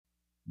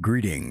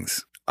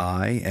Greetings.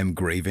 I am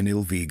Graven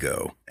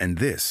Ilvigo, and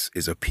this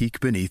is A Peek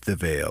Beneath the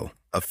Veil,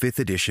 a 5th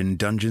edition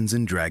Dungeons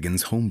 &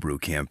 Dragons homebrew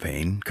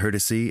campaign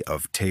courtesy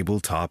of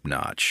Tabletop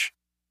Notch.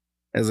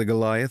 As a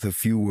Goliath of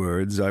few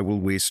words, I will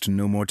waste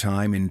no more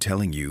time in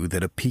telling you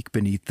that A Peek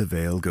Beneath the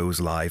Veil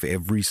goes live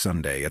every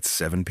Sunday at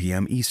 7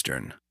 p.m.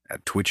 Eastern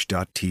at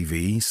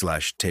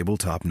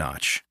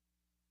twitch.tv/tabletopnotch.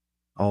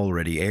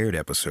 Already aired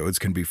episodes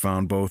can be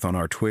found both on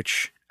our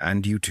Twitch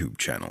and YouTube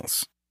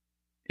channels.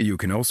 You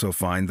can also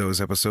find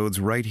those episodes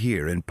right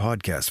here in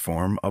podcast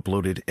form,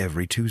 uploaded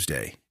every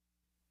Tuesday.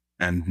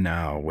 And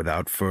now,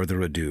 without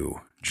further ado,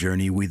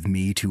 journey with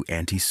me to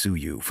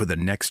Antisuyu for the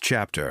next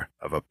chapter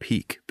of A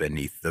Peek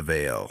Beneath the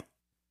Veil.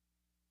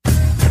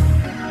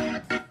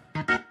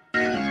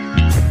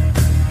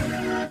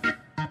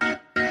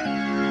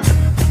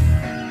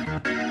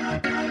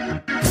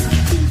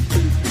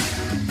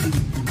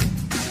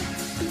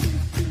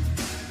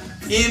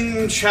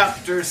 In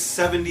Chapter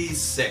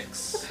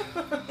 76,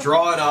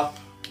 Draw It Up,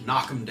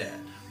 Knock 'em Dead,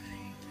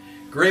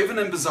 Graven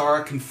and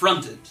Bizarra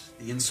confronted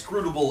the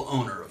inscrutable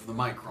owner of the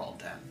Mycrawl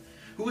Den,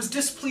 who was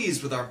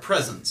displeased with our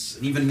presence,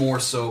 and even more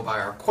so by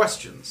our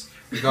questions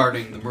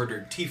regarding the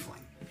murdered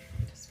tiefling.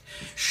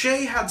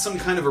 Shay had some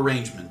kind of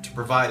arrangement to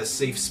provide a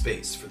safe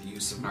space for the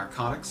use of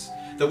narcotics,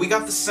 though we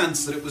got the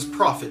sense that it was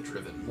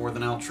profit-driven more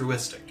than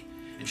altruistic,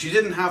 and she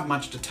didn't have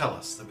much to tell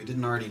us that we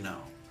didn't already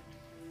know.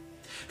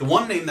 The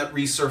one name that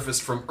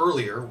resurfaced from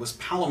earlier was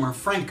Palomar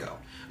Franco,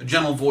 a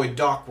Gentle Void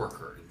dock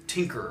worker and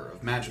tinkerer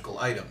of magical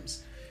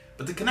items.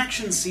 But the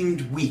connection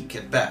seemed weak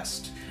at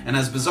best, and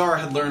as Bizarre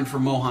had learned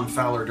from Mohan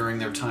Fowler during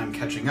their time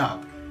catching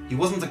up, he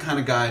wasn't the kind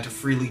of guy to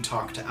freely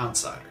talk to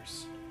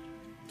outsiders.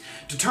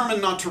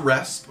 Determined not to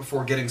rest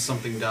before getting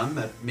something done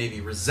that maybe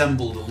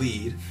resembled a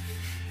lead,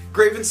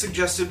 Graven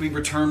suggested we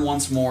return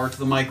once more to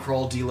the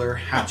Mycrawl dealer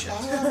Hatchet.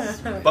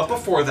 But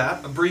before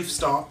that, a brief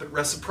stop at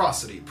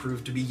Reciprocity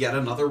proved to be yet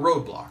another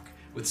roadblock,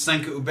 with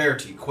Senka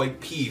Uberti quite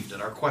peeved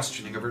at our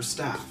questioning of her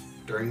staff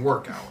during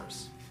work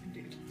hours.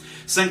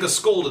 Senka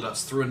scolded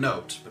us through a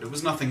note, but it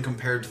was nothing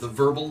compared to the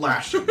verbal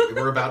lashing we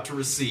were about to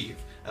receive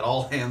at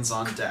all hands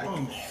on deck,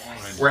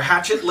 where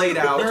Hatchet laid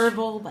out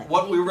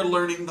what we were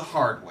learning the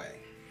hard way,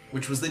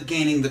 which was that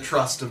gaining the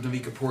trust of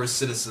Navikapur's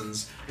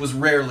citizens was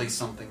rarely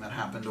something that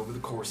happened over the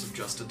course of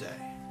just a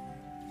day.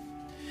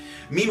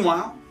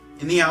 Meanwhile,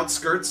 in the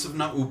outskirts of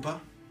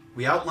Naupa,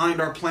 we outlined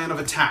our plan of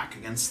attack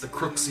against the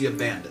Cruxia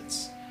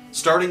bandits,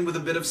 starting with a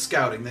bit of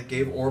scouting that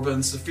gave Orba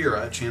and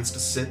Saphira a chance to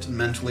sit and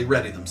mentally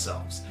ready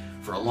themselves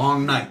for a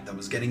long night that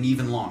was getting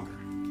even longer.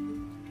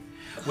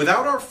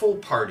 Without our full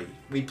party,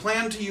 we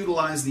planned to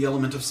utilize the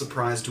element of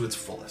surprise to its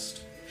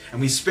fullest, and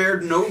we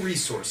spared no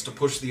resource to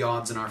push the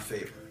odds in our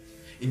favor,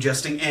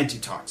 ingesting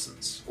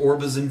antitoxins,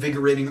 Orba's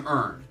invigorating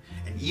urn,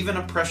 and even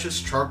a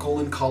precious charcoal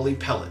and collie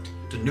pellet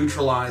to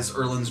neutralize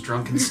Erlin's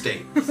drunken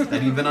state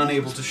that he'd been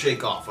unable to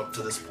shake off up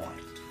to this point.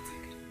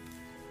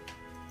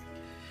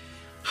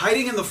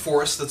 Hiding in the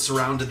forest that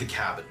surrounded the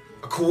cabin,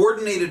 a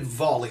coordinated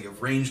volley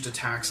of ranged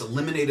attacks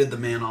eliminated the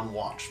man on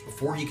watch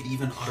before he could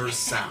even utter a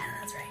sound.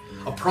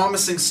 A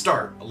promising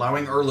start,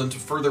 allowing Erlin to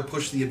further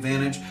push the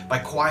advantage by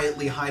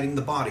quietly hiding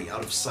the body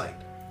out of sight.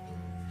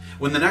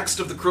 When the next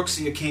of the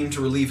Cruxia came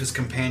to relieve his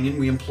companion,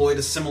 we employed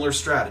a similar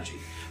strategy,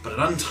 but an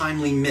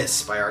untimely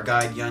miss by our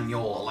guide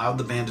Yanyol allowed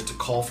the bandit to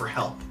call for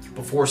help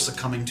before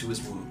succumbing to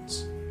his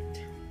wounds.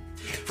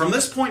 From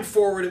this point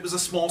forward, it was a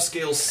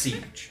small-scale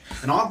siege,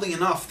 and oddly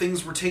enough,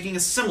 things were taking a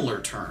similar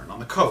turn on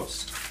the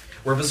coast,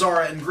 where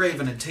Bizarra and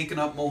Graven had taken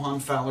up Mohan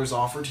Fowler's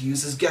offer to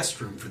use his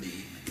guest room for the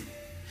evening.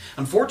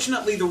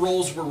 Unfortunately, the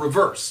roles were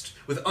reversed,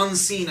 with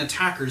unseen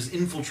attackers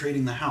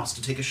infiltrating the house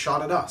to take a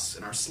shot at us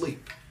in our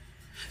sleep.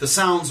 The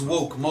sounds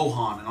woke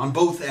Mohan, and on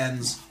both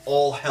ends,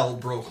 all hell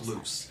broke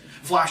loose.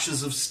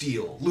 Flashes of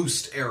steel,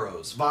 loosed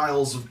arrows,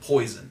 vials of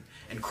poison,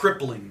 and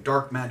crippling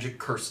dark magic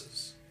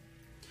curses.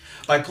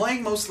 By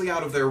playing mostly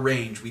out of their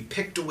range, we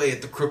picked away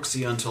at the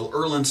Cruxia until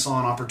Erlin saw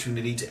an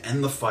opportunity to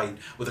end the fight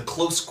with a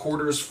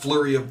close-quarters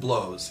flurry of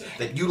blows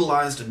that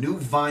utilized a new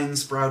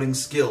vine-sprouting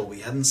skill we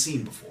hadn't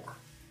seen before.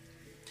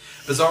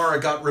 Bizarra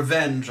got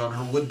revenge on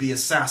her would-be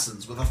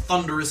assassins with a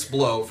thunderous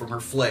blow from her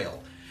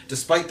flail,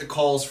 despite the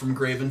calls from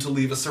Graven to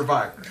leave a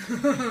survivor.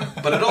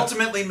 But it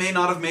ultimately may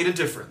not have made a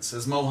difference,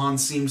 as Mohan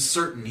seemed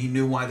certain he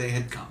knew why they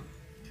had come.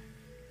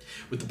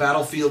 With the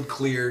battlefield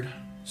cleared,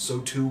 so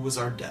too was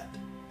our dead.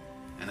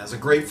 And as a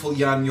grateful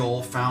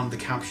Yanyol found the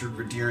captured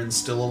Redirans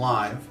still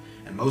alive,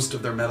 and most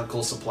of their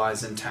medical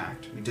supplies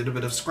intact, we did a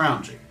bit of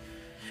scrounging,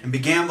 and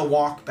began the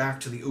walk back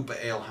to the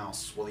Upa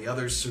alehouse while the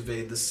others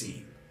surveyed the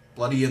scene.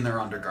 Bloody in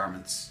their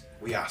undergarments,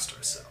 we asked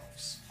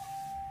ourselves,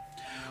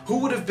 who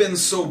would have been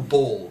so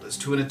bold as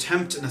to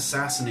attempt an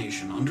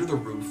assassination under the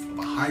roof of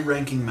a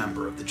high-ranking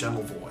member of the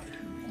Gentle Void?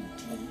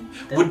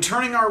 Would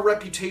turning our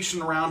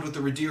reputation around with the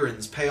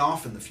Redirans pay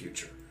off in the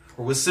future,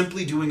 or was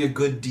simply doing a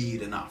good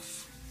deed enough?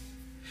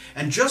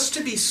 And just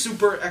to be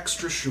super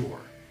extra sure,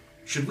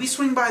 should we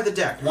swing by the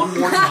deck one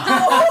more time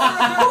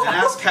and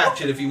ask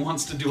Hatchet if he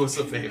wants to do us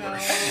a favor?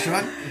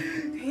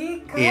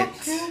 He it.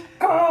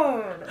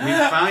 We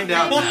find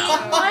out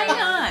now Why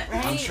not,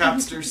 right? on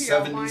chapter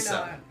Yeah, why 77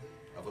 not?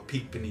 of A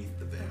Peek Beneath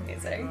the Veil.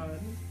 Amazing.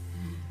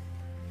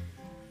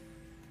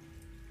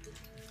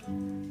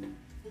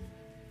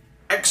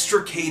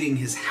 Extricating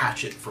his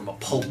hatchet from a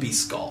pulpy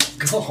skull,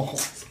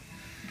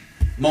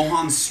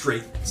 Mohan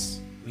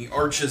straightens and he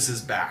arches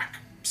his back,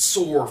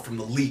 sore from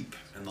the leap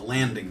and the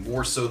landing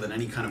more so than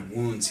any kind of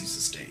wounds he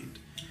sustained,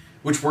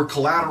 which were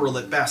collateral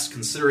at best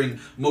considering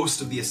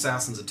most of the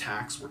assassin's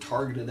attacks were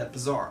targeted at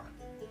Bizarra.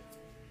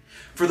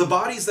 For the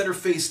bodies that are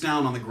face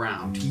down on the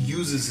ground, he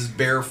uses his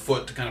bare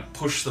foot to kind of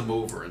push them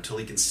over until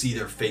he can see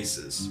their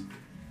faces,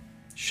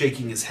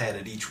 shaking his head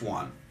at each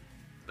one,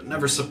 but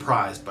never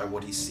surprised by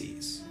what he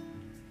sees.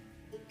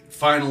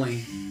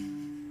 Finally,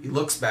 he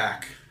looks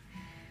back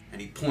and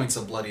he points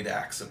a bloodied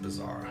axe at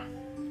Bizarra.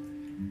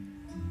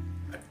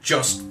 I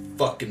just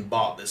fucking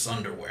bought this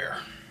underwear.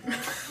 And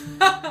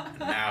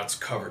now it's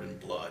covered in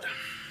blood.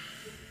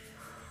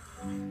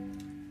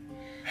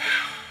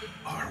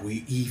 Are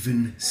we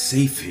even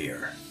safe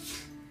here?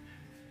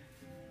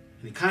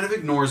 And he kind of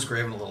ignores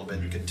Graven a little bit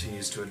and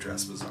continues to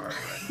address Bizarra.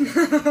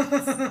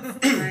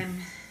 I'm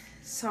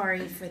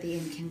sorry for the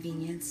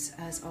inconvenience,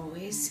 as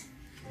always.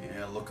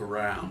 Yeah, look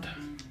around.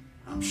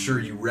 I'm sure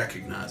you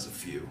recognize a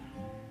few.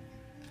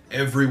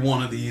 Every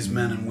one of these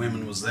men and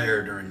women was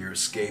there during your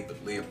escape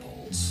at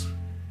Leopold's.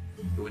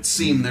 It would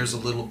seem there's a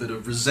little bit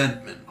of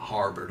resentment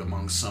harbored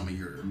among some of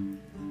your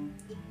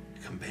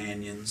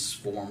companions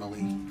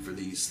formerly for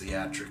these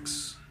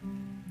theatrics.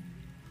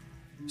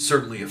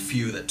 Certainly a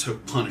few that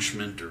took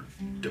punishment or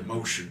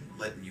demotion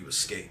letting you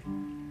escape.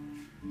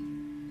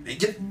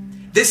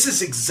 This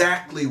is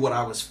exactly what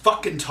I was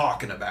fucking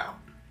talking about.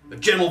 The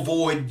Gentle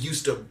Void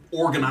used to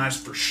organize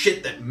for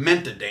shit that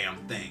meant a damn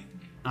thing.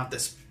 Not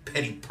this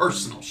petty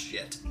personal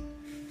shit.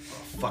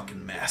 What a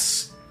fucking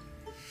mess.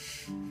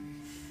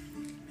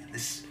 And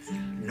this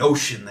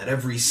notion that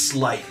every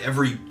slight,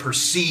 every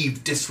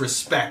perceived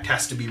disrespect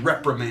has to be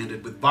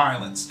reprimanded with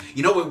violence.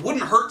 You know, it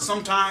wouldn't hurt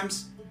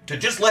sometimes to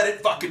just let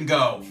it fucking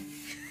go.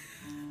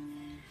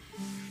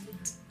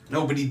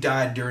 Nobody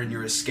died during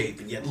your escape,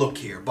 and yet look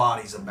here,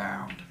 bodies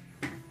abound.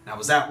 Now,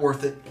 was that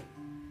worth it?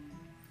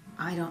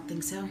 I don't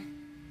think so.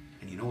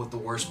 And you know what the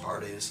worst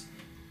part is?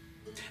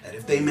 That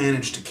if they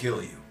managed to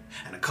kill you,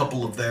 and a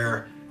couple of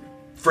their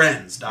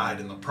friends died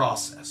in the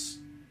process,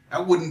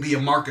 that wouldn't be a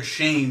mark of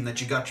shame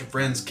that you got your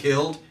friends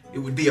killed. It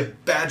would be a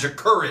badge of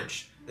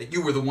courage that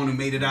you were the one who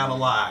made it out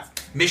alive.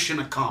 Mission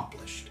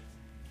accomplished.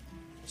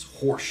 It's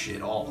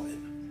horseshit, all of it.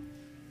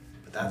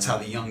 But that's how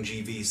the young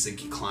GVs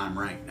think you climb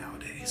rank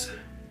nowadays.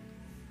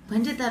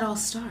 When did that all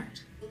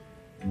start?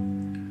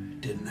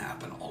 It didn't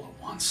happen all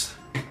at once.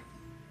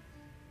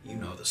 You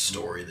know the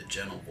story, the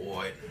Gentle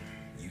Void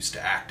used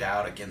to act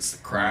out against the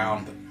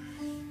crown, but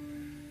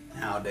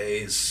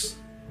nowadays,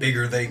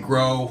 bigger they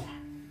grow,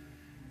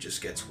 it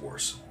just gets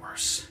worse and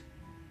worse.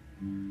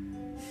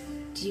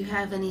 Do you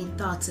have any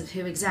thoughts of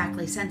who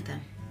exactly sent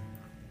them?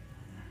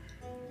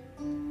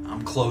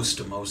 I'm close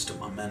to most of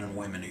my men and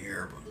women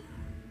here, but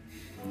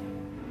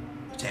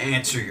to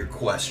answer your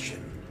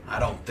question, I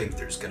don't think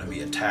there's going to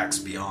be attacks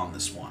beyond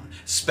this one,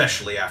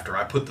 especially after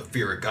I put the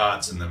fear of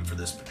gods in them for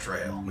this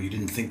betrayal. Well, you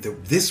didn't think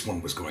that this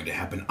one was going to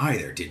happen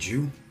either, did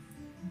you?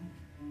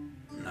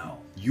 No.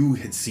 You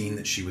had seen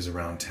that she was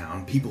around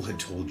town. People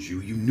had told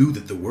you. You knew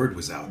that the word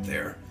was out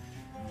there.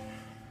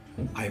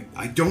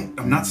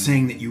 I'm not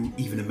saying that you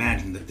even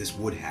imagined that this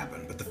would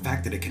happen, but the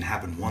fact that it can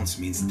happen once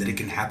means that it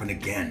can happen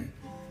again.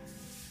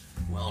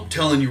 Well, I'm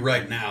telling you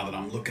right now that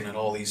I'm looking at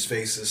all these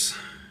faces.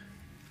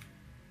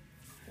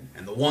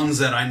 And the ones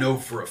that I know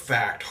for a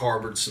fact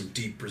harbored some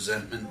deep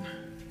resentment,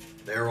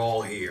 they're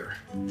all here.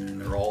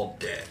 And they're all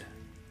dead.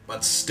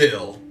 But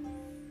still,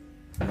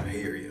 I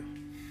hear you.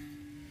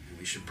 And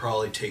we should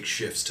probably take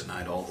shifts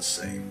tonight all the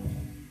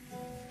same.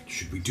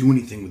 Should we do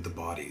anything with the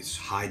bodies?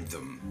 Hide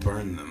them,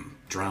 burn them,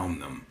 drown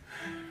them?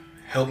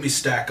 Help me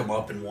stack them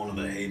up in one of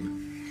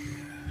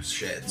the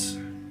sheds.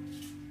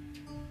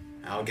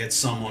 I'll get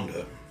someone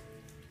to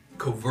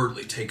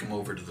covertly take them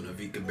over to the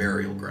Navika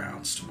burial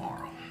grounds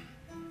tomorrow.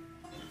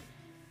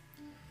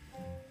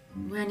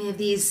 Were any of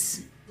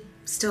these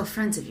still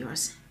friends of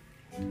yours?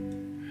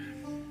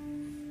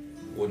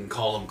 Wouldn't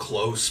call them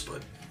close,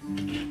 but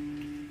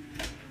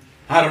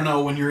I don't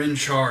know, when you're in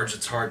charge,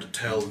 it's hard to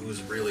tell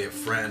who's really a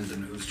friend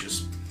and who's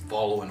just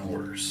following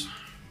orders.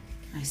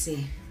 I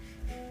see.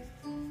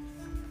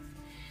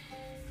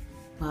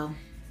 Well,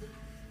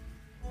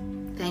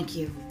 thank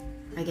you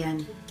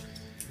again.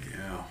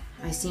 Yeah.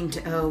 I seem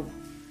to owe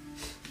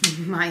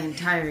my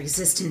entire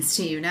existence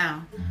to you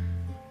now.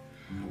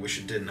 I wish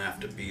it didn't have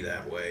to be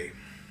that way.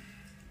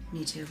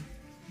 Me too.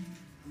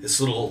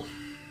 This little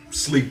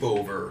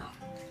sleepover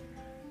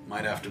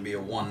might have to be a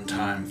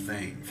one-time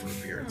thing for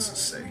appearance's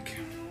sake.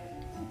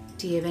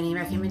 Do you have any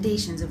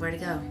recommendations of where to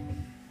go?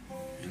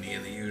 Any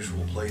of the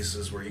usual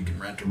places where you can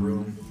rent a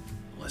room,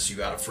 unless you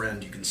got a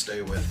friend you can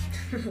stay with.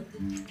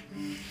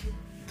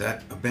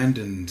 That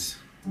abandoned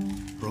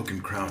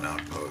Broken Crown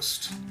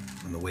outpost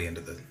on the way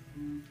into the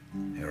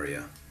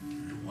area.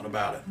 What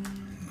about it?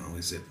 Well,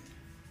 is it...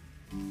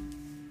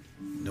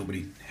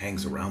 Nobody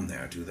hangs around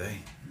there, do they?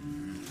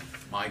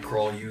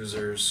 Micrawl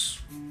users,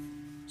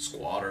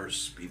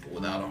 squatters, people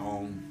without a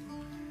home.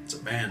 It's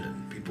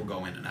abandoned. People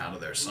go in and out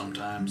of there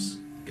sometimes,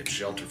 get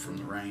shelter from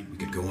the rain. We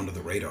could go under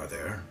the radar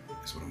there,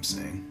 is what I'm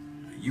saying.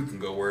 You can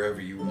go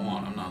wherever you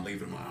want. I'm not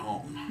leaving my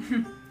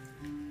home.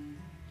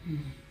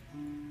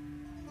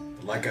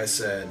 But like I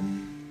said,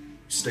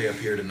 stay up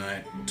here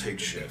tonight. We'll take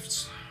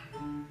shifts.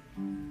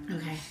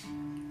 Okay.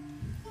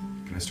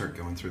 Can I start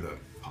going through the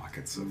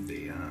pockets of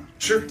the,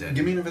 Sure. dead?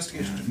 Give me an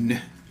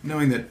investigation.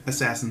 Knowing that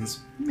assassins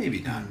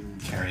maybe not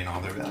carrying all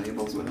their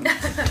valuables with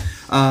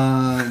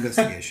them.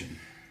 Investigation.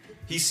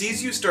 He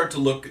sees you start to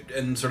look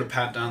and sort of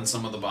pat down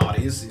some of the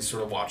bodies. He's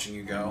sort of watching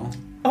you go.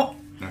 Oh!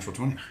 Natural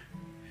 20.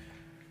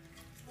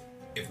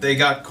 If they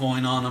got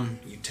coin on them,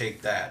 you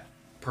take that.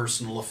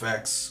 Personal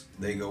effects,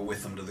 they go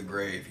with them to the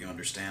grave. You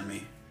understand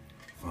me?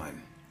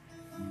 Fine.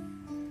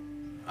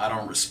 I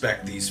don't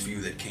respect these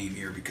few that came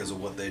here because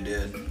of what they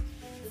did,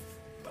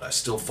 but I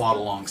still fought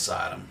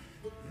alongside them,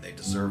 and they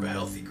deserve a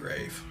healthy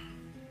grave.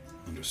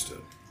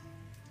 Understood.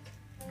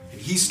 And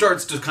he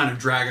starts to kind of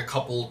drag a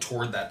couple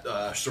toward that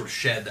sort of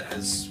shed that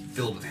has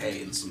filled with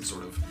hay and some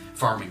sort of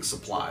farming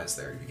supplies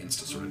there. He begins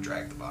to sort of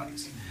drag the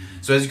bodies.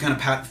 So as you kind of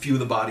pat a few of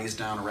the bodies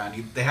down around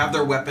you, they have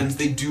their weapons.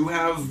 They do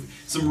have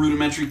some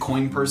rudimentary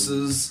coin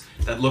purses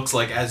that looks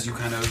like as you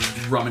kind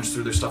of rummage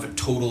through their stuff, it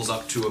totals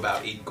up to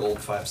about 8 gold,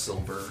 5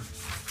 silver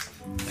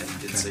that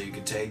he did say you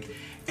could take.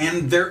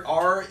 And there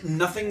are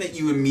nothing that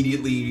you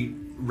immediately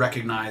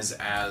recognize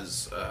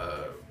as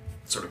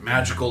sort of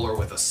magical or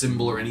with a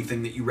symbol or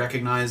anything that you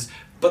recognize,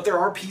 but there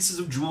are pieces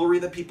of jewelry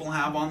that people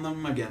have on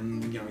them.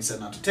 Again, you know, he said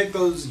not to take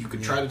those. You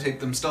could try to take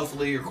them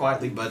stealthily or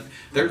quietly, but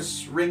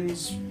there's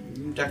rings,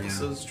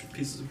 necklaces,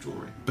 pieces of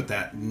jewelry. But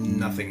that,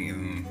 nothing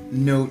in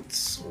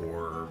notes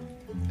or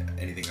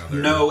anything other.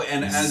 No,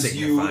 and as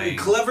signifying... you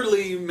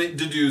cleverly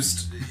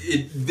deduced,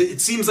 it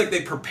seems like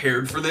they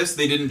prepared for this.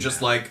 They didn't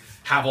just like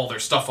have all their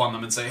stuff on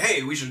them and say,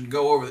 "Hey, we should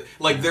go over."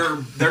 Like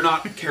they're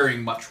not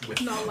carrying much with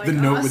them. Not like the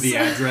note us. with the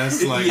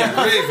address, like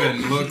Yeah.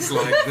 Raven looks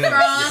like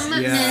this.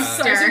 From Yeah.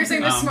 So you're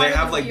saying they're They smarter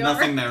have than like we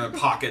nothing are? in their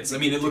pockets. I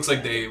mean, it looks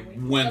like they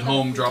went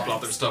home, dropped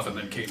off their stuff, and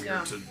then came here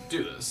Yeah. to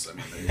do this. I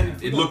mean,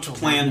 it looked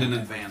planned in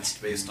advance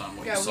based on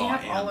what Yeah, you we saw.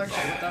 have all our and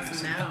shit with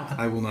us now.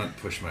 I will not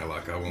push my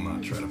luck. I will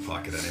not try to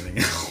pocket anything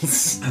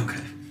else.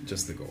 Okay.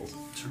 Just the gold.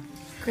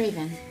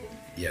 Graven,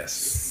 Yes.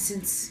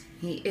 since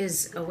he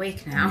is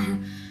awake now,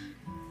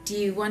 do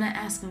you want to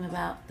ask him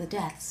about the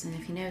deaths and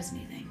if he knows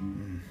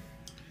anything?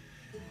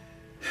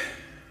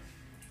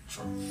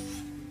 Sure.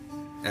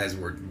 As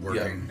we're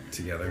working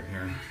together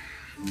here,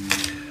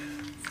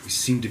 we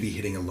seem to be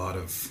hitting a lot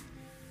of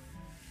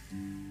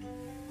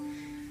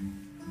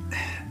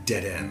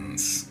dead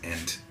ends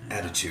and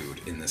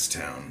attitude in this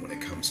town when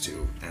it comes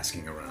to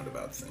asking around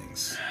about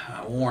things.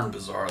 I warned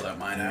Bazaar that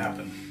might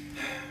happen.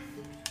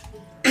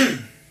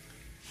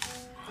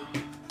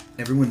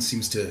 Everyone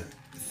seems to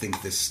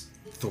think this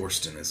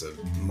Thorsten is a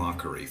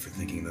mockery for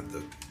thinking that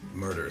the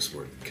murders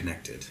were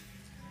connected.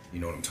 You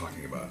know what I'm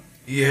talking about?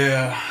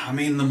 Yeah, I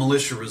mean, the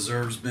militia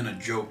reserve's been a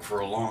joke for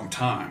a long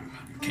time.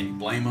 Can you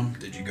blame them?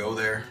 Did you go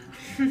there?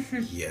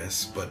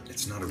 Yes, but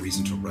it's not a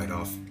reason to write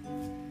off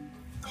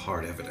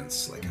hard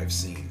evidence like I've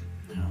seen.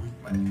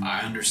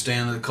 I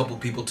understand that a couple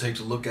people take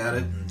a look at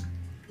it and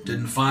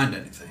didn't find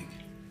anything.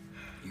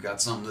 You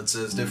got something that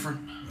says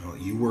different? Well,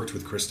 you worked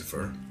with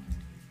Christopher.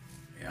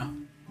 Yeah.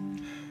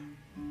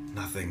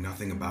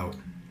 Nothing about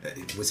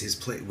it was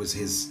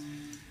his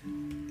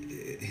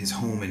his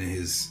home and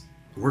his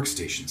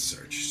workstation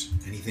searched.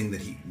 Anything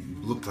that he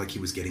looked like he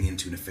was getting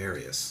into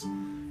nefarious.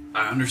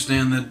 I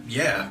understand that,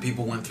 yeah,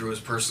 people went through his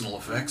personal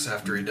effects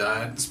after he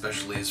died,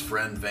 especially his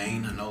friend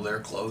Vane. I know they're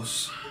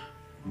close.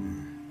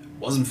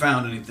 Wasn't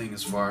found anything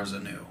as far as I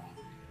knew.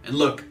 And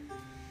look,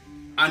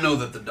 I know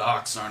that the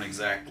docks aren't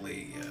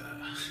exactly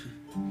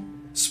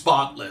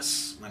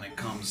spotless when it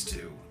comes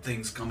to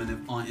things coming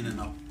in and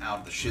out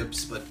of the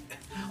ships, but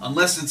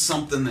unless it's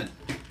something that,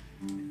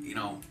 you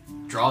know,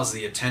 draws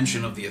the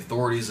attention of the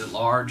authorities at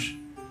large,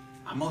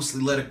 I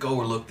mostly let it go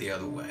or look the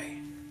other way.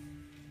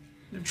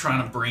 They're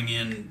trying to bring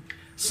in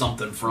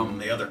something from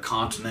the other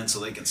continent so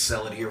they can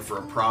sell it here for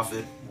a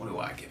profit. What do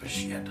I give a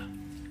shit?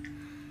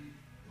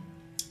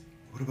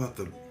 What about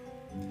the...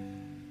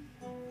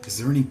 Is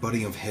there any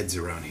butting of heads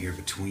around here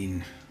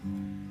between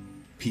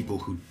people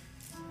who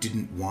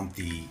didn't want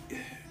the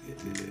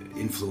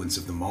influence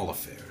of the mall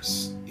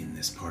affairs in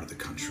this part of the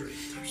country?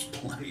 There's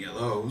plenty of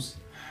those.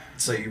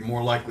 I'd say you're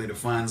more likely to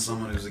find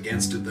someone who's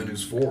against it than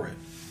who's for it.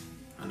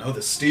 I know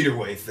the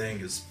Steederway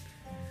thing is...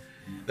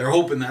 They're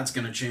hoping that's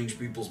going to change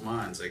people's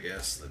minds, I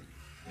guess. That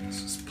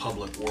this is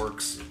public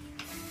works.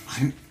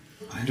 I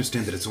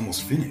understand that it's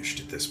almost finished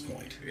at this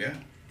point. Yeah,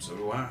 so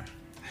do I.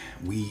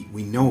 We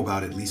know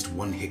about at least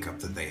one hiccup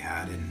that they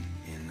had in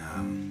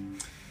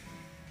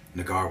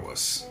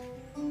Nagarwas.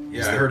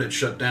 Yeah, I heard it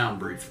shut down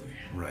briefly.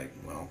 Right,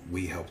 well,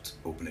 we helped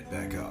open it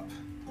back up.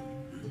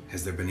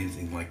 Has there been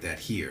anything like that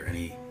here?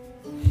 Any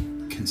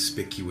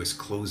conspicuous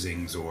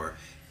closings or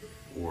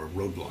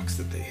roadblocks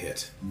that they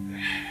hit?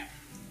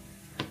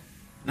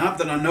 Not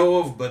that I know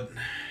of, but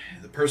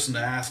the person to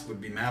ask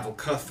would be Mavel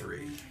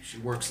Guthrie. She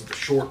works at the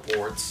short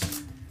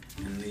ports.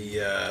 And the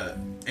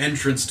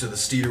entrance to the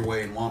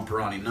Steederway in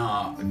Wampirani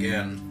Na,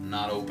 again,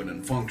 not open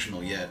and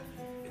functional yet.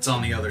 It's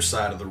on the other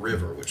side of the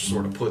river, which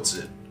sort of puts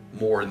it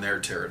more in their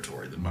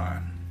territory than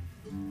mine.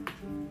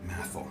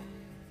 Mavel.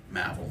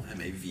 Mavel,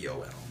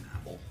 M-A-V-O-L,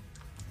 Mavel.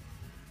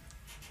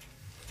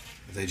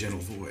 Are they Gentle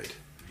Void?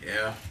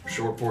 Yeah,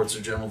 short ports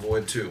are General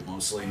Void too,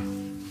 mostly.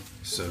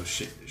 So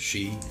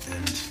she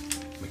and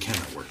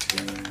McKenna work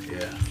together.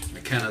 Yeah,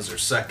 McKenna's her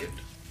second.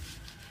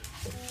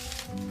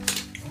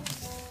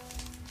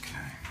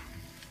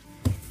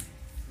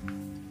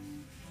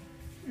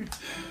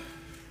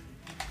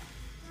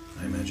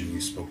 I imagine you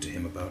spoke to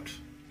him about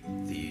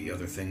the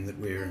other thing that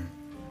we're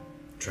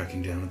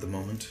tracking down at the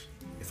moment.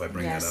 If I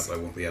bring that up, I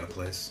won't be out of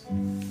place.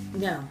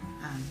 No,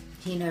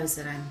 he knows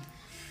that I'm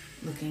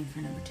looking for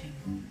number 2.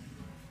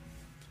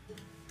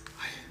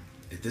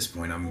 At this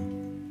point,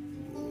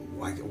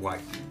 why?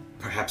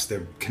 Perhaps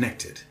they're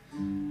connected.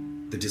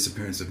 The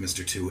disappearance of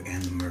Mr. 2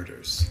 and the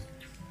murders.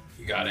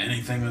 You got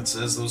anything that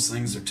says those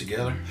things are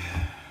together?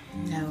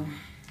 No,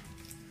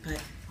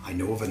 but... I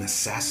know of an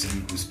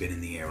assassin who's been in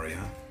the area.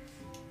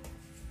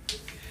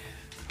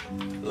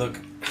 Look,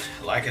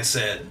 like I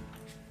said,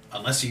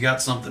 unless you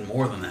got something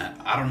more than that,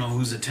 I don't know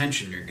whose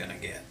attention you're gonna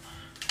get.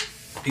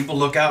 People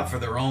look out for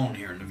their own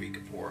here in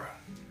Navikapura.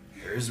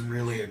 There isn't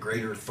really a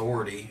greater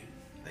authority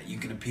that you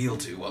can appeal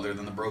to other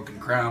than the Broken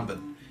Crown, but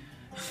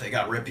they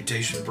got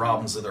reputation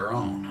problems of their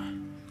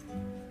own.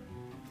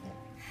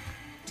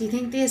 Do you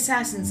think the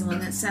assassin's the one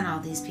that sent all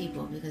these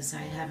people? Because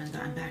I haven't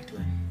gotten back to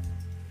him.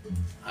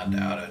 I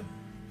doubt it.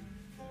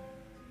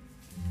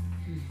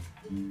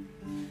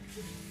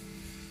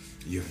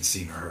 You haven't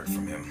seen or heard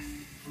from him.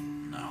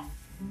 No.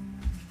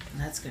 Well,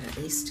 that's good at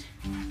least.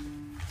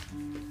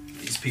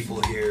 These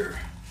people here,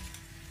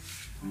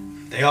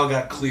 they all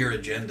got clear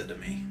agenda to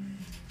me.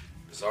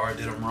 Zara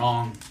did them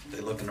wrong.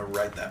 They're looking to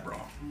right that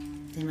wrong.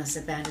 They must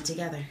have banded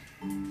together.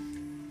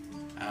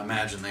 I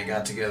imagine they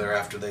got together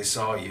after they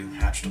saw you,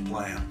 hatched a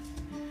plan.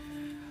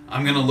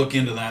 I'm gonna look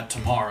into that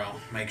tomorrow,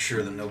 make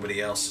sure that nobody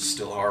else is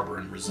still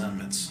harboring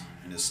resentments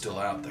and is still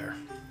out there.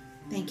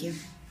 Thank you.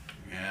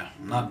 Yeah,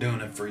 I'm not doing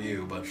it for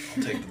you, but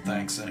I'll take the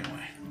thanks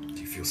anyway. Do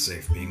you feel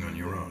safe being on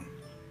your own?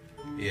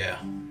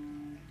 Yeah,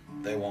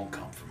 they won't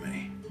come for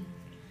me.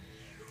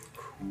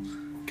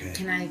 Okay.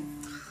 Can I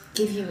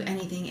give you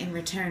anything in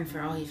return for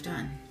all you've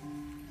done?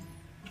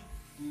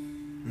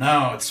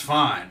 No, it's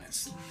fine.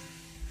 It's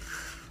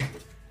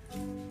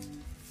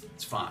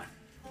fine.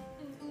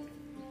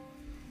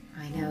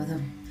 I know the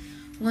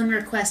one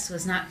request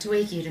was not to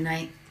wake you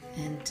tonight,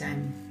 and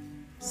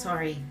I'm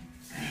sorry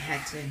I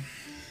had to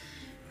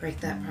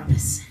break that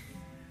promise.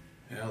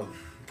 Yeah, the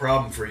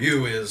problem for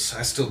you is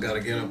I still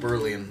gotta get up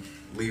early and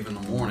leave in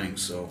the morning,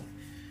 so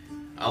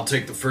I'll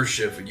take the first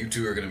shift and you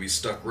two are gonna be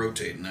stuck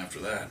rotating after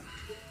that.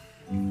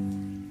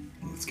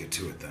 Let's get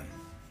to it then.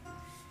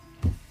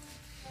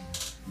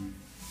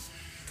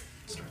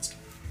 Starts to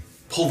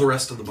pull the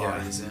rest of the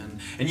bodies in.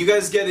 And you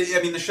guys get it,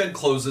 I mean the shed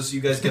closes, so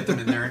you guys get them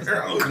in there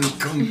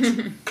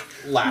and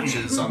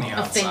latches on the A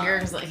outside. finger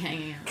is like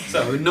hanging out.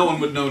 So no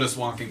one would notice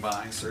walking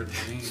by,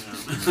 certainly.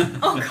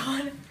 Oh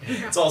god.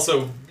 It's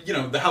also,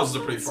 the houses are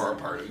pretty far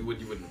apart. You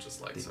wouldn't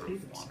just like sort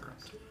of wander up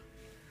to it.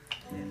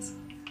 Yes.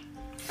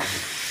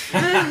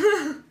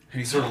 And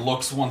he sort of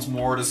looks once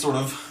more at his sort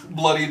of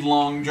bloodied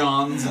long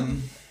johns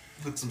and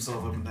puts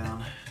himself up and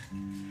down.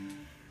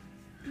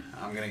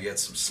 I'm gonna get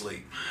some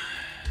sleep.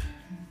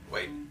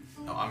 Wait,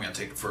 no, I'm gonna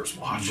take the first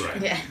watch.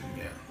 Right. Yeah.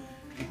 Yeah.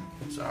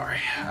 Sorry.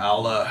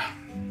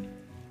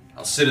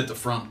 I'll sit at the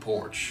front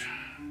porch.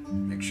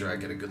 Make sure I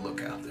get a good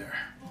look out there.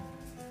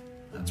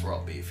 That's where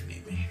I'll be if you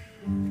need me.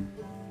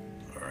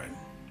 All right.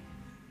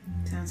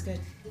 Sounds good.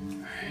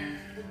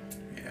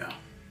 Yeah.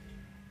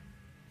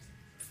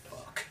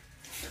 Fuck.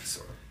 That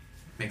sort of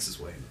makes his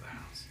way into the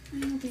house.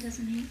 I hope he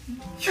doesn't hate me.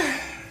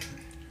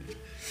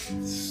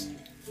 It's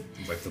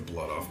like the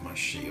blood off my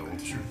shield.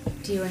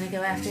 Do you want to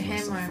go after him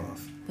or Myself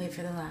off. wait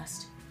for the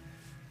last?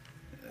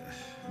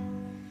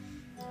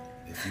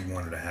 If you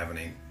wanted to have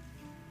any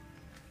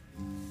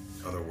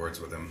other words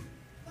with him,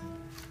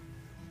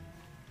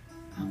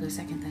 I'll go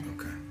second then.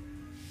 okay.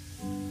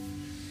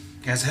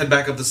 You guys head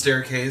back up the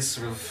staircase,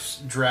 sort of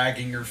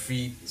dragging your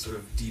feet sort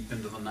of deep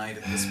into the night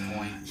at this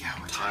point. Yeah,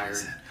 we're tired.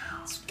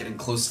 It's getting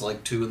close to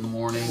like 2 in the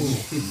morning.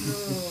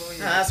 Oh,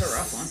 that's a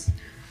rough one.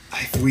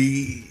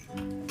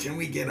 Can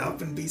we get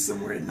up and be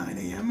somewhere at 9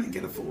 a.m. and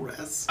get a full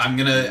rest? I'm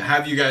gonna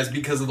have you guys,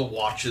 because of the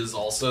watches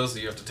also, so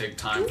you have to take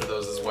time for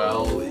those as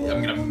well.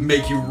 I'm gonna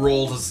make you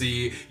roll to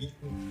see.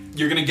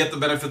 You're gonna get the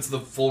benefits of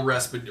the full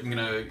rest, but I'm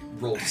gonna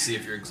roll to see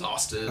if you're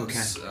exhausted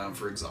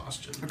for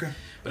exhaustion. Okay.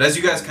 But as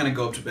you guys kind of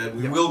go up to bed,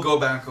 we will go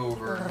back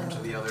over to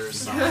the other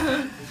side.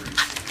 I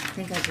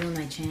think I blew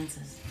my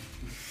chances.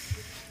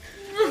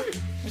 What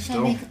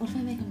if I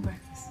make him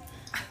breakfast?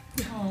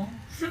 Oh.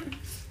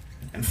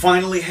 And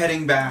finally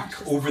heading back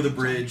over the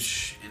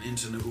bridge and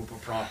into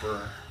Nahupa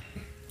proper.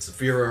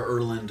 Saphira,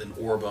 Erland, and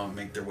Orba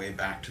make their way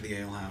back to the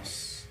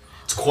alehouse.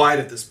 It's quiet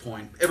at this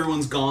point.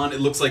 Everyone's gone.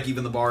 It looks like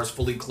even the bar is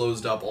fully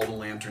closed up. All the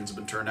lanterns have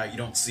been turned out. You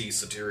don't see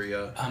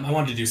Soteria. I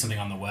wanted to do something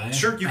on the way.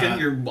 Sure, you can.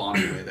 You're on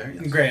your way there.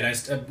 Yes. Great.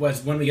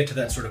 When we get to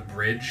that sort of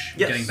bridge,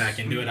 getting back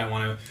into it, I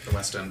want to... The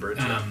West End Bridge.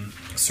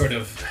 Sort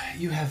of...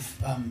 You have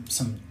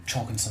some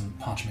chalk and some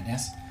parchment,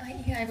 yes?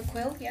 Yeah, I have a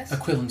quill, yes. A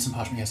quill and some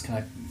parchment, yes. Can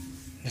I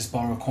just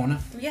borrow a corner?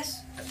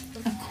 Yes.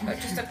 You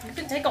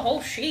can take a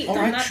whole sheet. All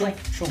right, sure.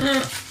 All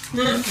right.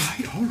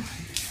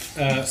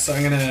 So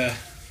I'm gonna...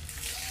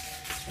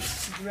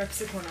 Rips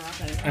the corner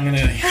off it. I'm gonna...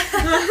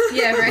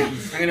 Yeah, right.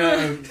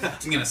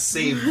 I'm gonna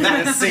save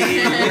that.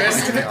 Save the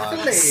rest of it for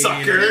later.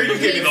 Sucker, you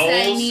get the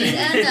I whole need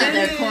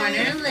another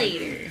corner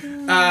later.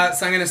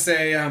 So I'm gonna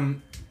say,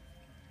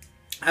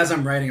 as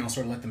I'm writing, I'll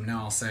sort of let them know.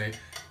 I'll say,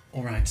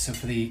 all right, so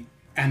for the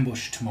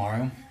ambush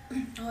tomorrow,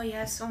 Oh,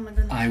 yes. Oh, my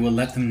goodness. I will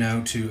let them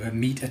know to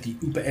meet at the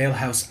Upa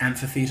Alehouse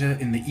Amphitheater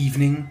in the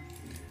evening.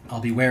 I'll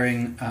be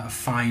wearing a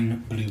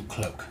fine blue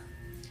cloak.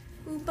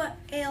 Upa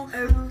Ale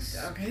House.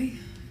 Okay.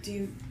 Do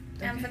you...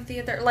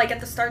 Amphitheater. Like at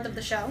the start of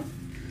the show?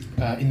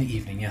 In the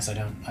evening, yes. I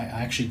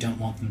actually don't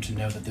want them to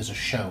know that there's a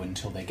show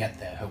until they get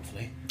there,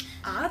 hopefully.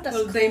 Ah, that's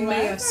Well, they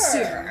may clever.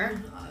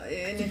 assume,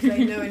 and if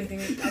they know anything,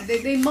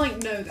 they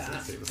might know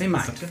that. They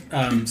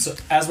might. So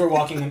as we're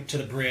walking to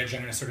the bridge,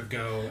 I'm going to sort of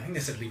go... I think they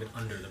said leave it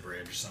under the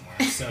bridge somewhere.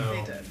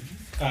 So, They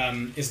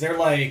did. is there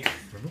like...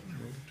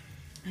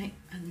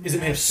 Is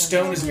it made of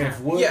stone? Is it made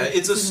of wood? Yeah,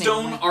 it's a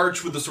stone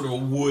arch with a sort of a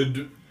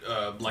wood,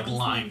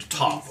 lined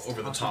top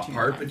over the top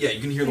part. But yeah, you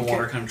can hear the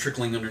water kind of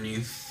trickling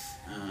underneath.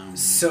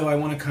 So I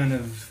want to kind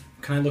of...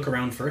 Can I look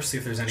around first, see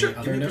if there's any Sure,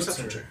 other give me a notes?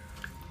 perception or- check.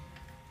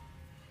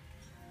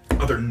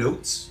 Other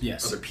notes?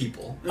 Yes. Other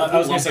people. I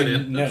was going Lump to it say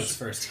in. notes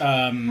first.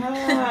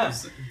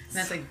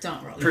 That's like,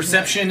 don't roll.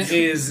 Perception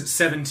is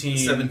 17.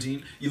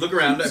 17. You look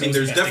around. I So mean, it's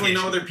there's definitely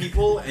no investigation. other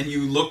people, and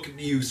you look.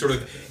 You sort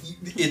of.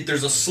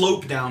 There's a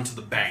slope down to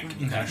the bank.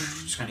 You kind of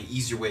just kind of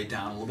ease your way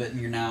down a little bit,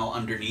 and you're now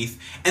underneath.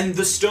 And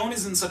the stone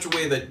is in such a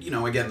way that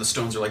again, the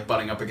stones are like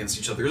butting up against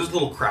each other. There's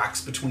little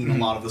cracks between a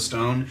lot of the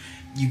stone.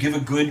 You give a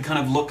good kind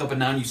of look up and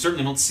down. You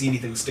certainly don't see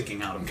anything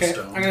sticking out of the Okay,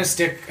 stone. I'm gonna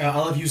stick.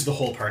 I'll have used the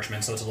whole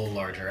parchment, so it's a little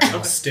larger. And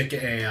I'll stick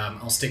it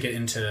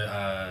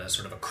into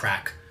sort of a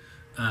crack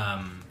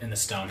in the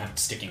stone, have it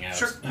sticking out.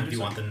 Sure. Do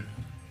you want them?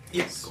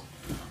 Yes.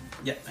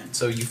 Yeah. And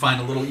so you find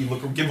a little. You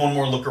look. Give one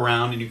more look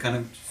around, and you kind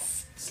of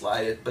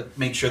slide it, but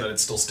make sure that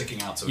it's still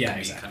sticking out, so it Yeah, can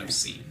exactly. be kind of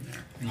seen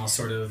there. And I'll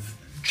sort of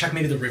check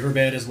maybe the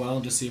riverbed as well,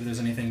 just see if there's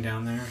anything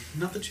down there.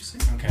 Not that you see.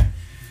 Okay.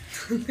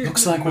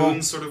 Looks like we'll.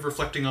 Moon's sort of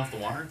reflecting off the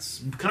water.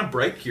 It's kind of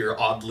bright here,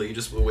 oddly,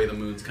 just the way the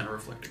moon's kind of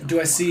reflecting.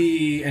 Do I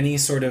see any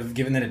sort of,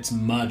 given that it's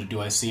mud,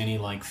 do I see any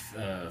like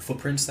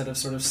footprints that have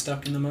sort of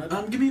stuck in the mud?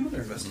 Give me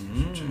another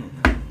investigation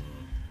check.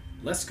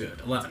 Less good.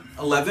 11.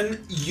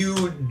 11,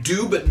 you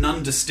do, but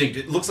none distinct.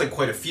 It looks like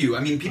quite a few. I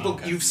mean, people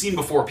you've seen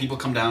before. People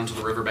come down to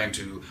the riverbank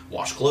to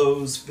wash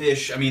clothes,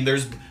 fish. I mean,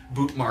 there's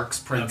boot marks,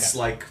 prints,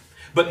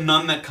 but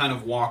none that kind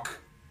of walk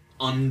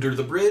under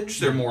the bridge.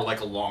 They're more like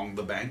along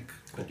the bank.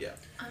 But yeah.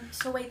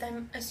 So wait,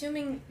 I'm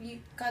assuming you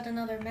got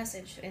another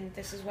message, and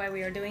this is why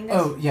we are doing this?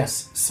 Oh,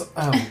 yes. So,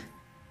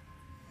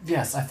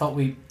 yes, I thought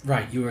we...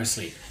 Right, you were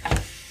asleep.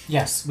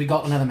 Yes, we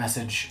got another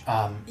message.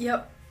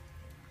 Yep.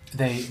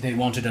 They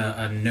wanted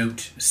a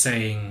note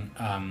saying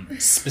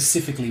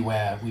specifically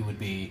where we would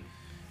be,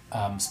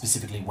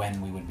 specifically when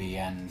we would be,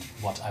 and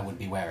what I would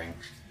be wearing.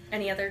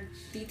 Any other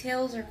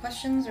details or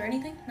questions or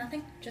anything?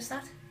 Nothing? Just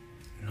that?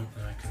 Not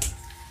that I can...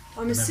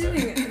 I'm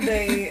assuming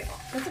they...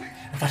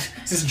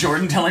 Is this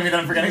Jordan telling me that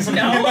I'm forgetting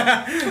something? No.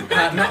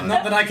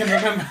 Not that I can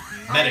remember.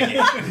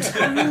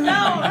 Metagame. No,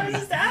 I was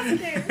just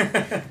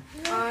asking.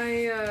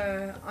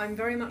 I'm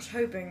very much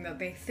hoping that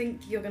they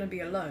think you're going to be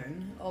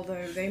alone,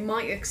 although they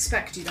might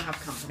expect you to have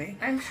company.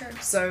 I'm sure.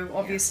 So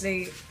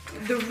obviously,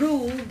 the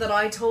rule that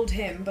I told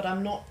him, but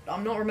I'm not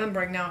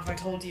remembering now if I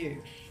told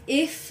you.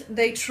 If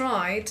they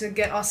try to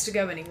get us to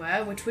go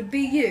anywhere, which would be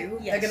you,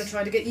 Yes. they're going to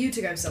try to get you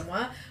to go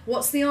somewhere.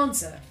 What's the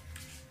answer?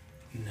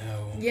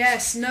 No.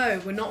 Yes, no,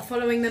 we're not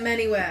following them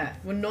anywhere.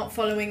 We're not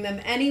following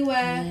them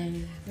anywhere.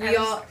 We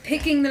are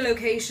picking the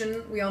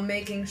location. We are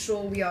making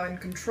sure we are in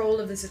control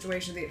of the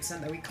situation to the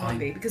extent that we can't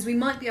be, because we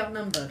might be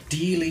outnumbered.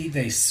 Ideally,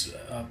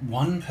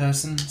 one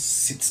person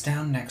sits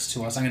down next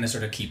to us. I'm going to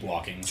sort of keep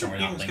walking, so we're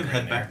not Just gonna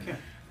lingering head there.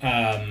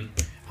 back.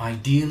 Yeah.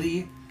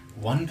 Ideally,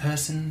 one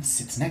person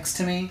sits next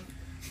to me.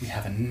 We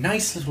have a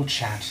nice little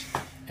chat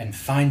and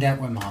find out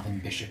where Marvin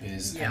Bishop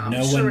is. Yeah, and I'm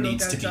no sure one it'll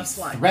needs go to be just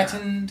like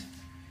threatened.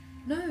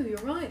 No, you're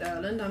right,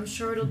 Erland. I'm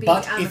sure it'll be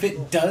But if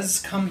amicable. it does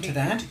come to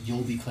that,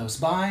 you'll be close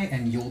by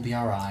and you'll be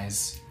our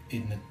eyes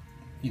in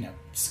the,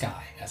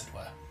 sky, as it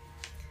were.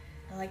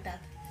 I like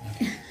that.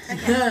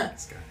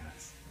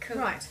 Cool.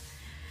 Right.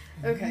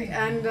 Okay,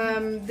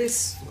 and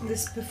this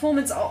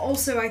performance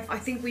also, I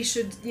think we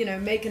should,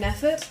 make an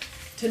effort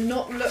to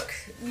not look,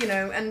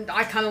 and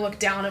I kind of look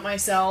down at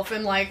myself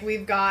and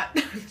we've got,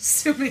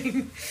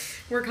 assuming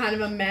we're kind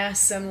of a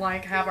mess and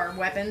have our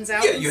weapons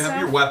out. Yeah, and you have stuff.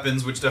 your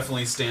weapons, which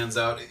definitely stands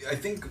out. I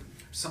think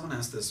someone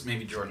asked this,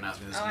 maybe Jordan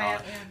asked me this Oh, or yeah,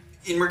 not.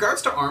 yeah. In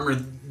regards to armor,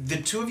 the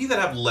two of you that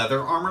have leather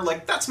armor,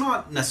 like, that's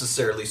not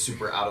necessarily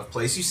super out of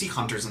place. You see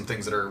hunters and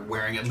things that are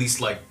wearing at least,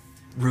 like,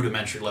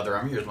 rudimentary leather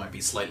armor. Yours might be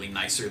slightly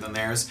nicer than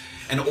theirs.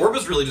 And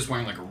Orba's really just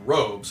wearing, like, a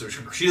robe, so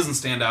she doesn't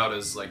stand out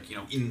as, like, you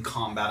know, in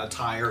combat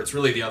attire. It's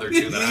really the other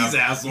two that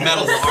have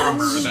metal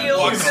armor that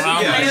walk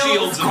around. Yeah,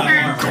 shields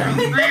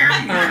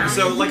and armor.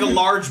 So, like, a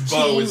large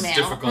bow is Chainmail,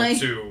 difficult like-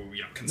 to,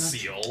 you know,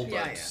 conceal, but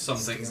Yeah, yeah. some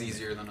things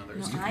easier than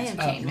others. I am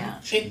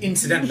chainmail.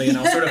 Incidentally, and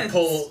I'll sort of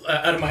pull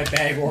out of my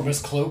bag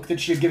Orba's cloak that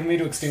she had given me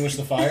to extinguish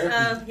the fire.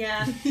 Oh,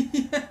 yeah.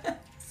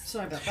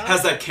 Sorry about that.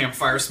 Has that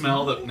campfire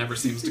smell that never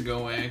seems to go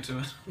away to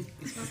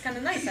it. Smells kind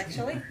of nice,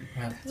 actually.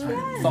 Well,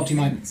 I thought you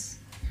might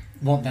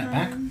want that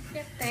back.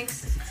 Yeah,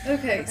 thanks.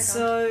 Okay,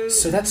 so...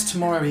 So that's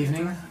tomorrow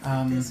evening.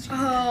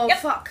 Oh, Yep.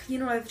 fuck. You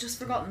know, I've just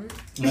forgotten.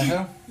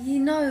 Leto? You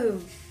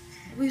know,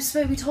 we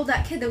told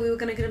that kid that we were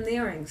going to get him the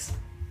earrings.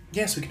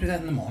 Yes, we can do that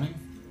in the morning.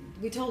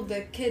 We told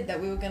the kid that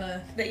we were going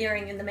to... The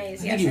earring in the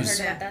maze, I yes, think he I was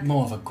heard about that.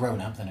 more of a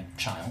grown-up than a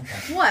child.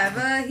 But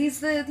Whatever, he's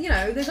the, you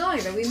know, the guy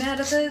that we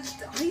met at the...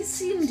 He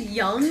seemed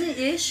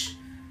young-ish.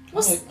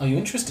 Oh, are you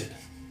interested?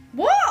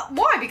 What?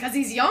 Why? Because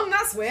he's young?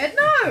 That's weird.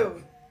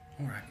 No!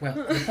 All right. Well,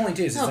 the point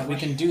is that we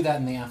can do that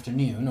in the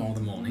afternoon or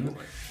the morning.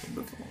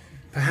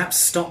 Perhaps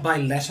stop by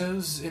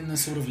Leto's in the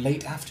sort of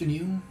late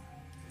afternoon.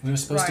 We were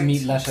supposed to Right.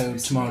 meet Leto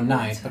tomorrow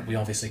night, but we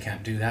obviously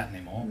can't do that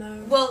anymore.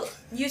 No. Well,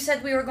 you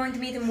said we were going to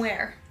meet him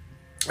where?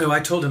 Oh,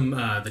 I told him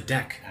the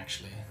deck,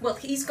 actually. Well,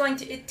 he's going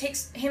to... It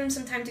takes him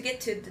some time to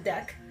get to the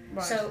deck.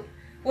 Right. So...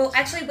 Well,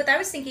 actually, what I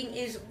was thinking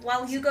is,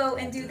 while you go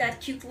and do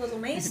that cute little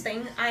maze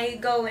thing, I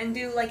go and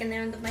do, like, an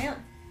errand of my own.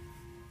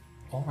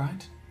 All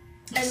right.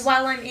 And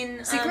while I'm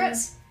in...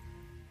 Secrets?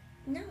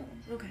 No.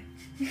 Okay.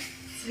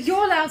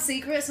 You're allowed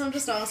secrets, I'm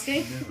just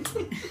asking.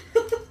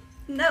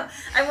 No.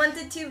 I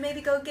wanted to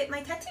maybe go get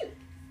my tattoo.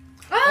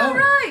 Oh,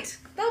 right!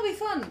 That'll be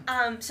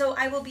fun. So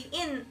I will be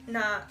in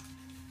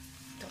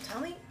don't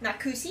tell me,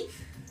 Nakusi,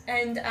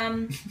 and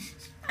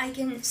I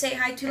can say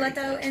hi to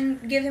Leto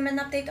and give him an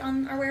update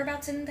on our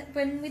whereabouts and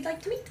when we'd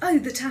like to meet. Oh,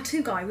 the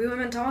tattoo guy. We were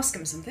meant to ask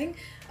him something.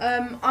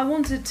 I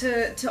wanted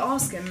to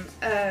ask him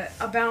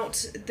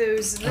about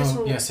those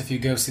little... Oh, yes, if you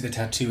go see the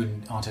tattoo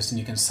artist and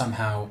you can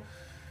somehow...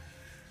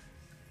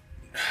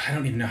 I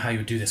don't even know how you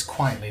would do this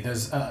quietly.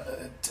 There's,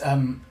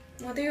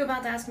 What are you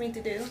about to ask me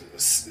to do?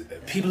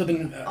 people have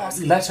been...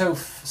 Leto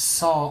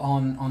saw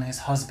on his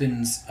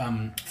husband's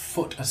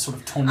foot a sort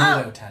of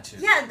tornado tattoo.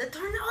 Yeah, the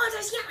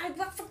tornadoes. Yeah, I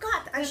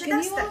forgot. I should Can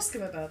ask you that. ask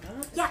him about that?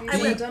 Yeah, If I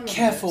you've will. done one of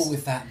Careful those.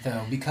 with that,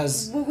 though,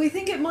 because... Well, we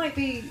think it might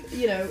be,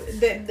 you know,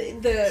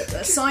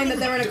 the sign that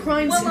they're in a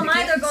crime Well, I'm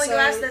syndicate. either going so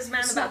to ask this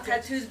man it's about not good.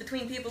 tattoos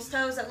between people's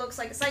toes that looks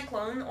like a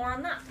cyclone, or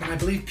I'm not. But I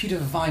believe Peter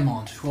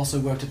Vimont, who also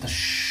worked at the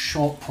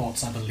Short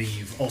Ports, I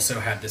believe, also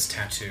had this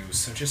tattoo.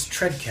 So just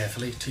tread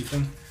carefully,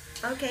 Tiefling.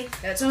 Okay.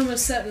 It's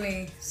almost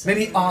certainly...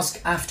 Maybe ask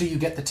after you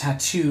get the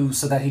tattoo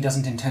so that he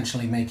doesn't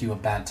intentionally make you a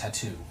bad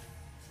tattoo.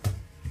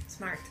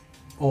 Smart.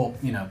 Or,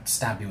 you know,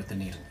 stab you with the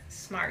needle.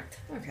 Smart.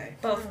 Okay.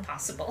 Both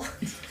possible.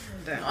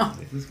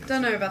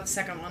 Don't know about the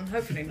second one.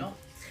 Hopefully not.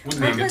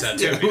 Wouldn't be a good was-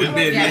 tattoo. I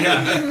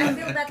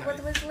feel that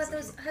what was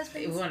Leto's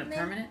husband's You want it name?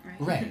 permanent,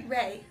 right? Ray.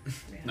 Ray.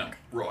 No,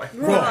 Roy.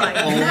 Right.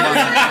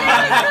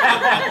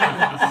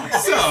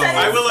 So,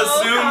 I will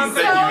assume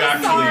that you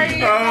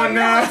actually... Oh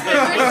no!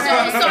 We're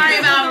so sorry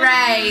about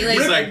Ray. Like,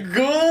 He's like,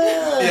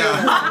 Goal!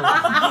 Yeah.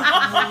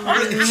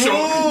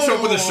 show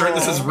up with a shirt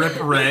that says "Rip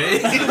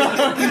Ray."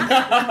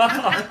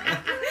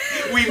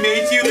 we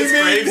made you this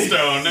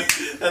gravestone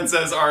that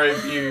says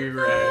R.I.P.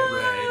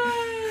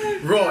 Ray.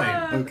 Roy.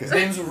 Okay. His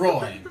name's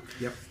Roy.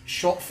 Yep.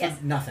 Short for Yes.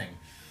 nothing.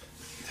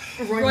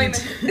 Royman.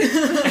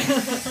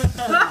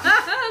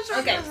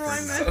 Okay.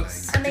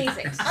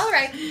 Amazing. All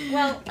right.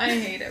 Well, I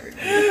hate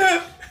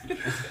everybody.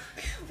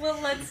 well,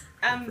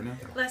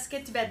 let's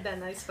get to bed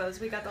then. I suppose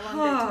we got a long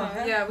day Oh,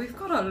 tomorrow. yeah, we've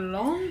got a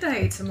long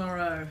day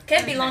tomorrow.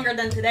 Can't be longer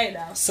than today,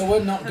 though. So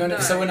we're not going to.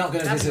 No, So we're not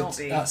going to that'd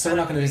visit. not be- So we're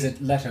not going to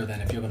visit Leto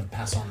then. If you're going to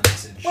pass on the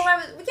message. Well,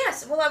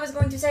 I was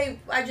going to say,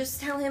 I just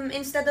tell him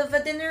instead of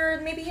a dinner,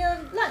 maybe a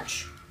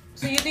lunch.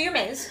 So you do your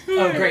maze.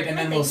 Oh, great! And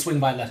then we'll swing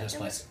by Leto's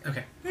place.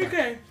 Okay.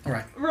 Okay. All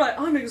right. Right,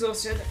 I'm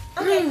exhausted.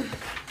 Okay.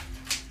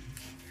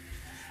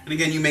 And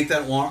again, you make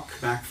that walk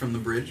back from the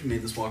bridge. You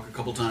made this walk a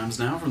couple times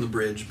now, from the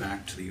bridge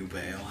back to the Upa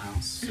Ale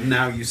House. And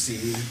now you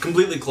see,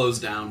 completely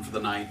closed down for the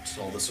night,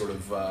 all the sort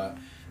of,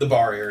 the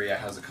bar area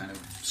has a kind of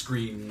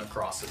screen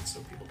across it so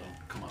people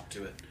don't come up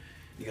to it.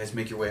 You guys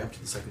make your way up to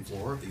the second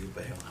floor of the Upa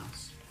Ale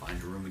House. Find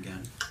your room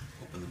again,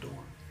 open the door.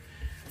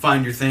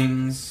 Find your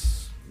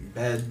things, your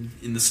bed,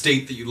 in the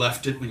state that you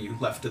left it when you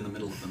left in the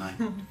middle of the night.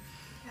 You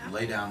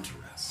lay down to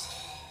rest.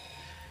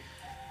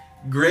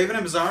 Graven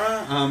and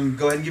Bizarra,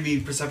 go ahead and give me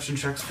perception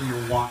checks for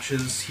your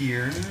watches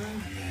here.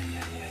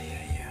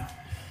 Yeah.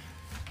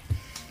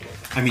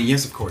 I mean,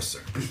 yes, of course, sir.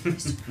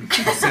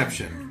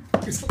 Perception.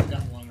 We're still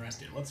got a long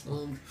rest here. Let's.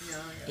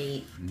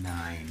 8.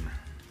 9.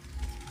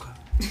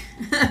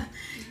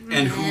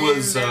 And who And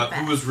was they're who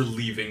back. was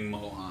relieving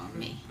Mohan?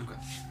 Me. Okay.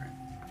 Alright.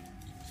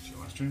 So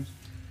last turn.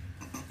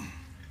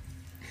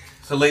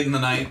 So late in the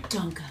night,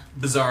 Don't go.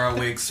 Bizarro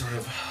wakes sort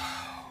of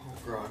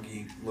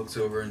groggy, looks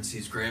over and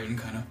sees Graven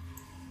kind of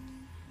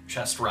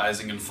chest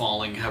rising and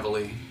falling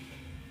heavily.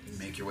 You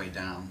make your way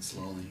down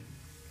slowly.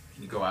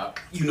 You go out.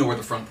 You know where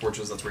the front porch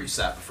is. That's where you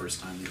sat the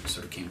first time you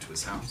sort of came to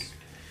his house.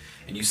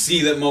 And you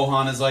see that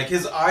Mohan is like,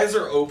 his eyes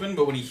are open,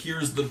 but when he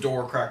hears the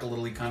door crack a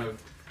little, he kind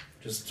of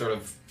just sort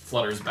of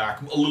flutters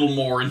back a little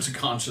more into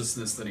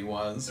consciousness than he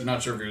was. You're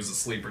not sure if he was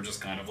asleep or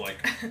just kind of like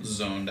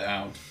zoned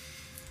out.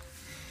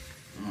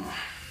 Oh.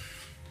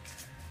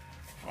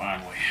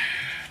 Finally,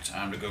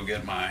 time to go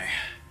get my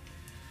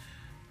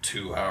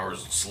 2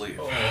 hours of sleep.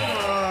 I'll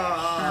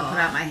put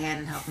out my hand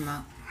and help him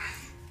up.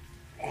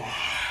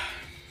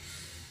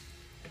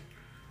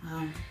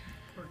 Well,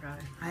 Poor guy.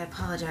 I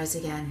apologize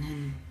again,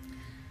 and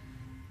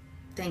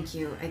thank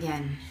you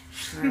again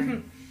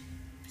for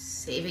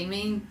saving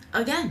me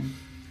again,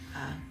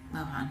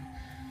 Mohan.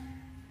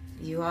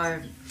 You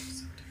are...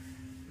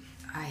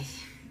 I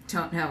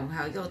don't know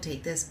how you'll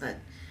take this, but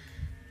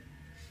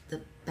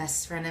the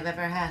best friend I've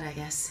ever had, I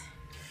guess.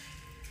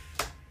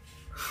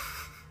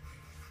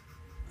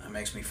 That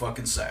makes me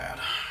fucking sad.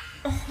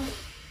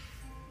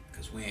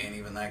 Because we ain't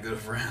even that good of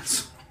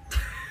friends.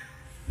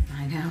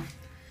 I know.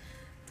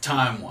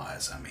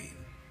 Time-wise, I mean,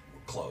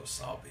 we're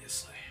close,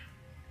 obviously.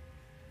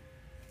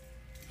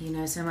 You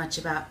know so much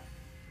about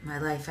my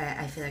life,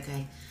 I feel like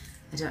I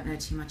don't know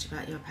too much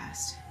about your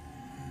past.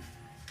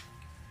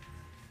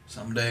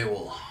 Someday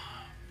we'll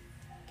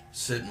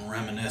sit and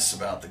reminisce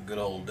about the good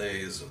old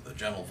days of the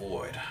Gentle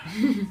Void.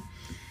 Or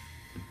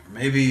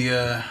maybe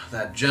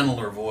that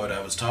gentler void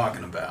I was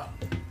talking about.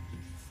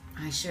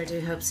 I sure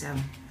do hope so.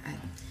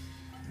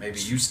 Maybe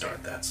you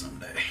start that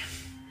someday.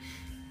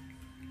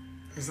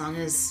 As long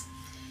as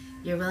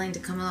you're willing to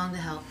come along to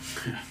help.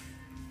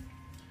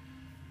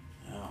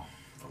 Well,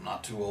 if I'm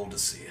not too old to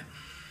see it.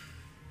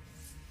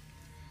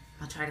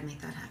 I'll try to make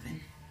that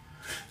happen.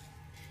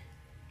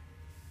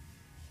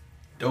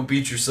 Don't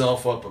beat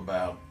yourself up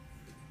about.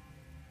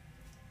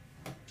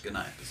 Good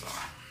night, Bizarre.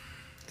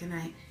 Good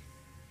night.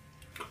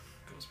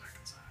 Goes back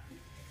inside.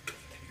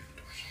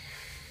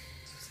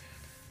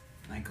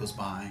 Night goes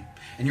by,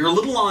 and you're a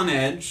little on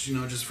edge, you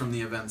know, just from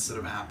the events that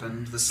have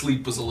happened. The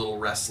sleep was a little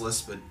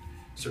restless, but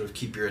sort of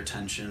keep your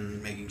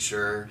attention, making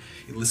sure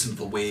you listen to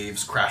the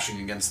waves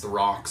crashing against the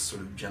rocks,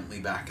 sort of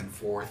gently back and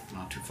forth,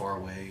 not too far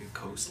away,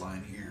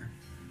 coastline here.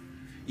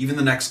 Even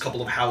the next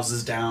couple of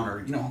houses down are,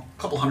 you know,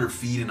 a couple 100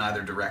 feet in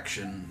either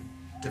direction.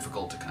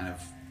 Difficult to kind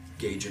of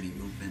gauge any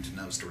movement in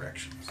those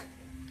directions.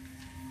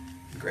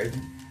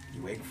 Graven,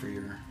 you wake for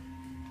your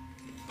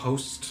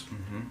post.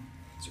 Mm-hmm.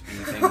 Is there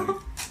anything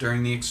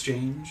during the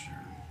exchange?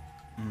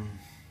 Or?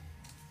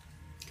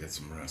 Get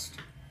some rest.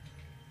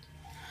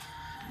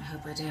 I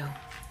hope I do.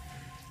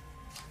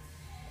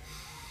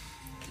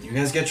 You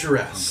guys get your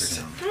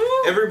rest.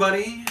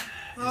 Everybody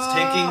is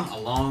taking a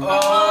long.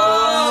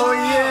 Oh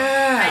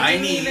yeah! I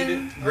didn't need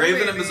even-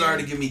 Graven and baby. Bizarre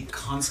to give me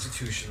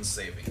Constitution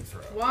saving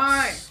throws.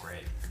 Why?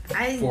 Great.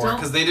 I Four, don't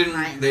because they didn't.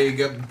 mind They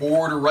that. got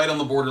bored or right on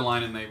the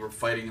borderline, and they were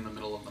fighting in the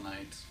middle of the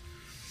night.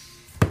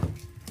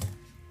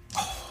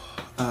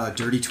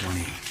 Dirty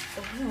 20.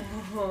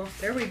 Oh,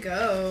 there we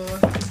go.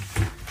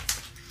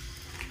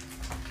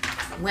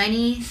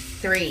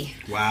 23.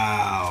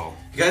 Wow.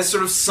 You guys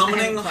sort of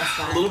summoning I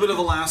have +5. a little bit of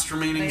the last I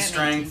remaining got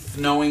strength,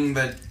 knowing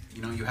that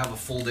you know you have a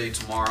full day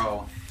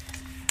tomorrow,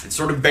 and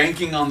sort of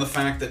banking on the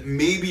fact that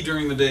maybe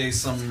during the day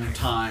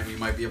sometime you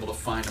might be able to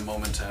find a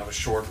moment to have a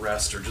short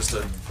rest or just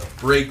a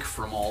break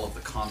from all of the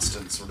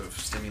constant sort of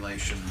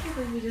stimulation.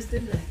 We just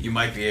did that. You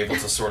might be able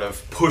to sort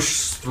of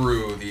push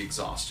through the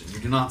exhaustion. You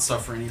do not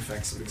suffer any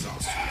effects of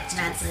exhaustion. It's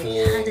That's a like,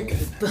 full- how did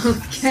they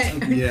both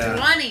get Yeah.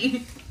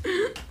 20?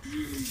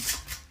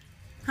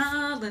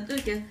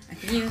 Hallelujah. I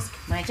can use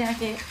my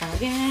jacket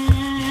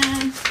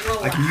again.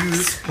 I can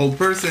use whole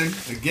person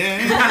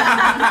again.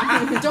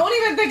 Don't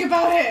even think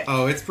about it.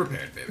 Oh, it's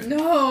prepared, baby.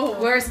 No.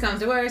 Worst comes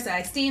to worst,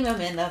 I steam him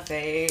in the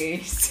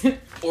face.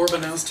 Orba,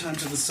 now it's time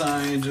to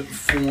decide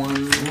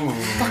form.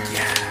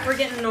 We're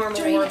getting normal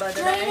Drain it, Orba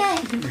drain today.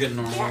 it. We're getting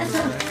normal.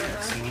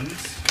 Excellent.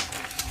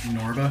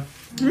 Norba.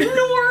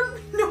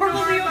 Normal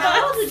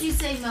How old Orba. did you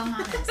say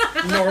Mohan is?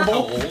 How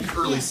old?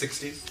 Early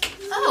 60s.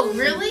 Oh,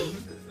 really?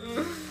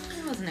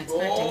 I wasn't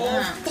expecting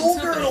that. Full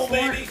girdle,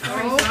 baby.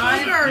 Oh,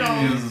 my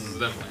girl. This is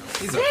definitely.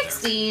 He's up there.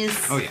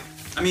 60s. Oh yeah.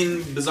 I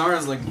mean, Bizarre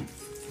is like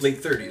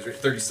late 30s, right?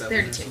 37.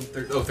 or 32.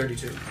 something.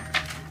 32.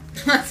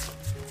 Let's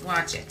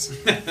watch it.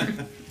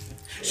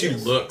 She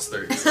looks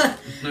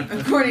 37.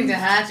 According to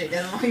Hatch, he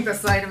doesn't like the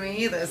sight of me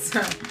either,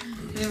 so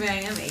maybe I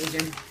am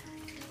aging.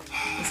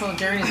 This whole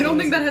journey. I don't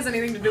think that has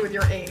anything to do with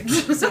your age.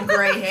 some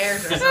gray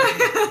hairs or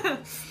something.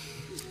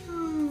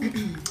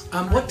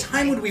 What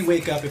time would we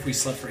wake up if we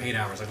slept for 8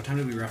 hours? Like, what time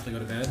did we roughly go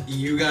to bed?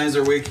 You guys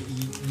are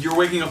you're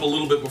waking up a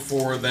little bit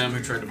before them who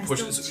tried to I push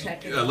still this.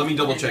 check it. Let me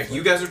double check.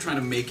 You guys are trying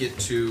to make it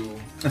to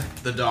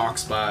the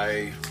docks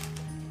by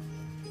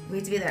We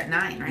have to be there at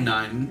 9, right?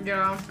 9.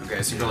 Yeah.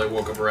 Okay, so you probably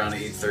woke up around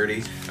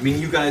 8:30. I mean,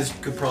 you guys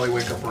could probably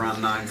wake up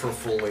around 9 for a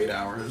full 8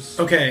 hours.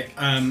 Okay,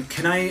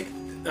 can I...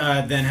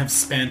 then have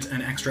spent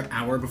an extra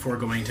hour before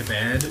going to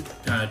bed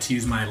to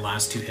use my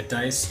last 2 hit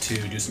dice to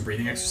do some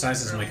breathing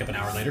exercises and wake up an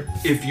hour later.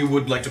 If you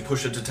would like to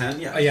push it to 10,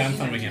 yeah. Yeah, I'm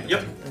fine waking up.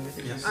 Yep.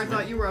 Yes. I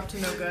thought you were up to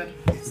no good.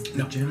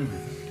 No.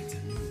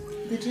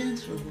 The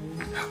gentle.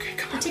 Okay,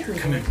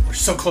 come in. We're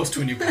so close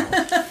to a new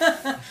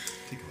power.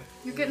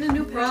 You're getting a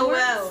new power? Roll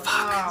well.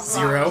 Oh,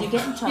 0 You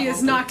get in trouble. He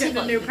is not getting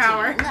a new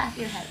power. Laugh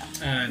your head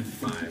off. and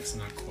 5, so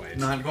not quite.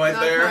 Not quite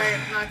there.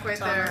 Not quite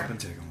there. Can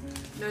take 'em.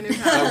 No new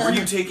power. Were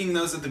you taking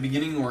those at the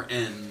beginning or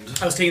end?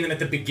 I was taking them at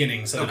the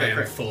beginning, so that I Okay, have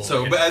great. full.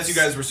 So, hit but as you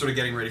dice. guys were sort of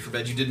getting ready for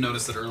bed, you did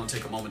notice that Erlen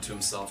take a moment to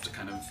himself to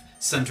kind of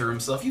center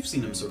himself. You've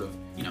seen him sort of,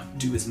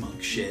 do his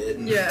monk shit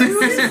and Yeah.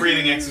 do his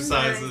breathing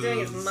exercises. Doing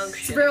his monk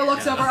shit. Spiro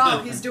looks over,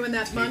 oh, he's doing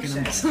that monk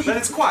shit. But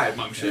it's quiet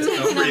monk shit.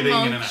 No breathing in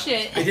and out.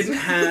 Shit. I didn't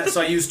have,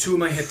 so I used 2 of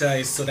my hit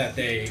dice so that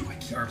they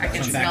are I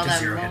can come smell back to that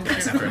 0 hit wrong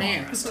dice from after a long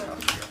there. rest.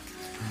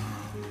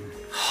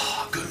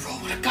 Good roll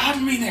would have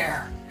gotten me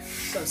there.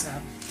 So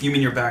sad. You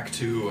mean you're back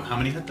to how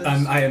many hit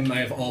dice? I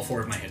have all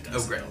 4 of my hit dice.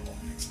 Oh, great. available.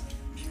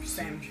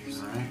 Same.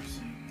 Alright.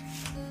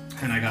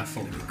 And I got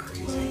full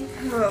crazy.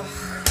 Ugh.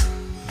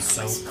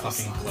 So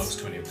fucking close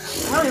to a new power.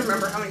 I don't even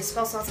remember how many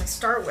spell slots I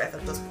start with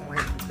at this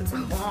point. It's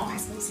long.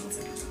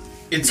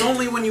 It's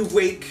only when you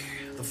wake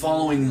the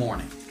following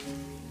morning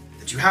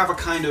that you have a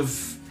kind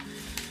of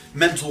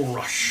mental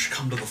rush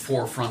come to the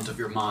forefront of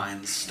your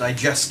minds,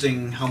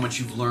 digesting how much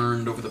you've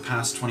learned over the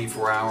past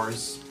 24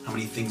 hours, how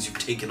many things you've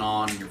taken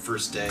on your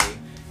first day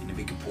in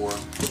Navikapura,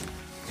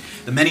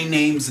 the many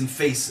names and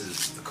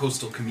faces of the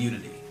coastal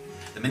community,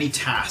 the many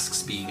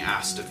tasks being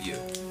asked of you,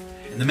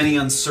 and the many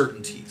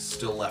uncertainties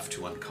still left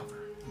to uncover.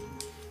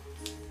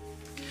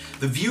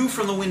 The view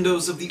from the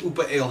windows of the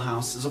Upa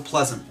Alehouse is a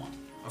pleasant one,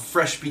 of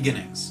fresh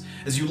beginnings.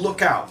 As you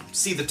look out,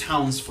 see the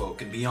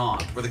townsfolk and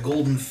beyond, where the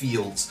golden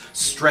fields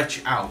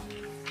stretch out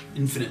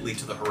infinitely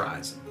to the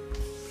horizon.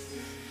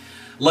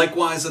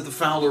 Likewise at the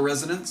Fowler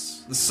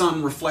residence, the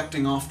sun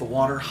reflecting off the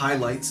water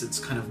highlights its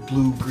kind of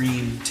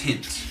blue-green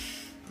tint,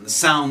 and the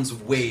sounds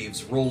of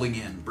waves rolling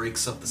in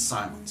breaks up the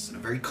silence in a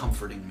very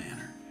comforting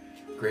manner.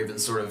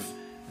 Graven's sort of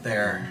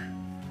there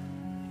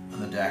on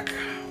the deck,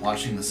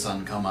 watching the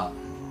sun come up.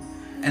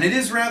 And it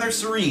is rather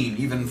serene,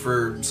 even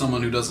for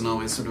someone who doesn't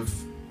always sort of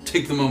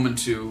take the moment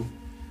to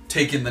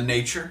take in the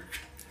nature.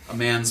 A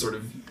man sort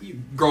of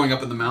growing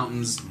up in the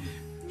mountains,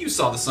 you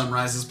saw the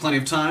sunrises plenty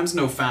of times,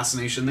 no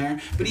fascination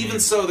there. But even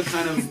so, the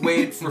kind of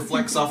way it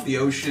reflects off the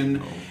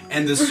ocean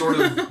and this sort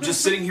of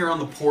just sitting here on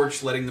the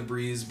porch, letting the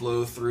breeze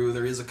blow through,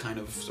 there is a kind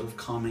of sort of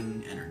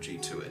calming energy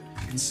to it.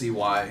 You can see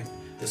why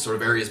this sort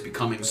of area is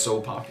becoming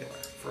so popular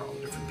for all the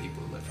different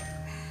people who live here.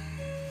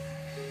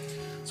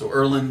 So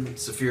Erlen,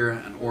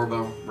 Saphira, and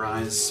Orba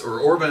rise, or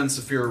Orba and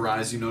Saphira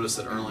rise. You notice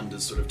that Erlen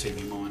is sort of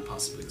taking a moment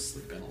possibly to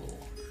sleep in a little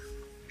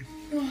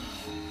longer.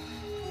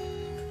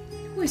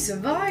 We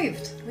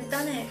survived. We've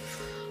done it.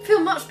 I feel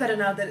much better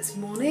now that it's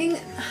morning.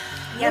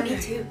 Yeah, me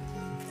too.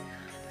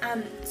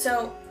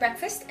 So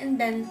breakfast and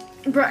then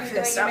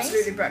Breakfast, your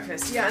absolutely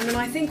breakfast. Yeah, and then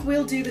I think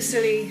we'll do the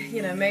silly,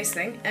 mace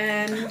thing,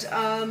 and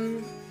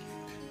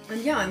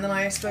yeah, and then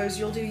I suppose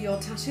you'll do your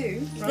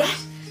tattoo, right? Yeah.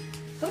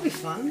 That'll be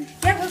fun.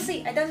 Yeah, we'll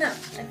see. I don't know.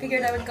 I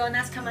figured I would go and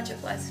ask how much it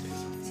was.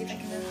 See if I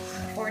can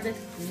afford it.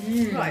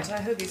 Right,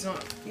 I hope he's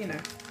not,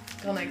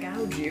 gonna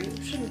gouge you.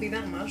 It shouldn't be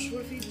that much.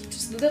 What if he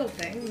just a little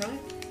thing, right?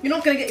 You're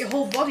not gonna get your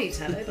whole body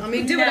tatted. I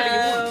mean, do whatever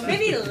you want. but-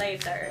 Maybe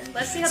later.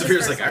 Let's see how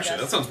Saphira's this like, actually,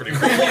 that goes. sounds pretty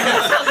cool.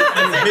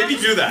 Maybe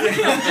do that.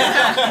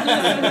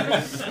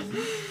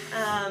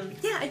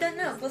 Yeah, I don't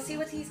know. We'll see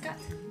what he's got.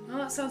 Oh,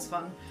 that sounds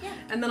fun. Yeah.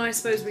 And then I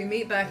suppose we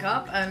meet back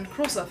up and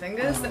cross our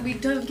fingers that we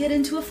don't get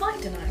into a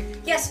fight tonight.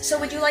 Yes. So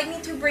would you like me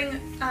to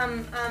bring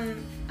oh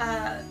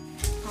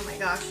my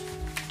gosh.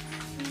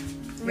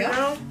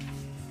 Yeah.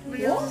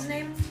 What's his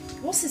name?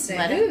 What's his name?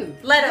 Leto? Who?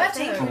 Leto. Leto.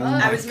 Thank you. Oh I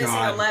my was missing a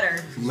God.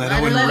 letter. Leto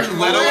and Ray.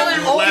 Lito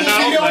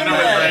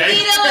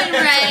and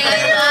Ray. I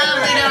love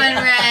Lito and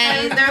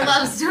Ray. Their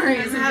love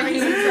stories. I'm having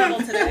some trouble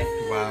today.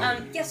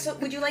 Wow. Yes. So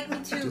would you like me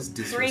to Just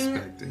bring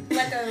disrespecting.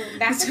 Leto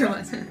back with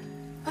us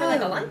for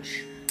like a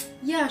lunch?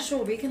 Yeah,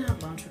 sure, we can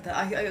have lunch with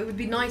that. It would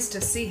be nice to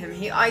see him.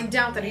 I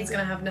doubt that he's going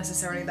to have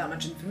necessarily that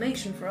much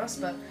information for us,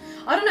 but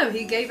I don't know.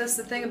 He gave us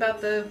the thing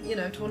about the,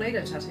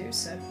 tornado tattoos,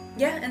 so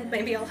Yeah, and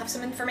maybe I'll have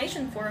some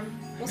information for him.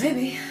 We'll see.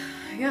 maybe.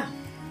 Yeah.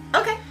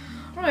 Okay.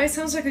 Alright,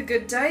 sounds like a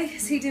good day.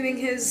 Is he doing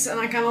his, and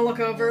I kind of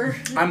look over.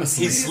 I'm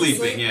asleep. He's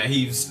sleeping, yeah.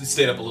 He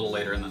stayed up a little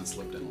later and then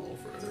slipped in a little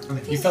further.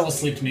 He fell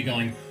asleep to me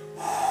going,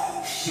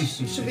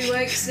 Should we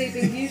wake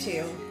Sleeping Beauty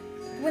or?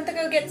 Went to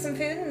go get some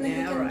food and then Yeah,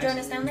 he can alright. join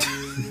us down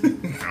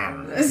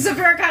there.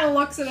 Zafira kind of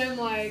looks at him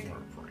like,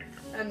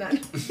 and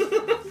then.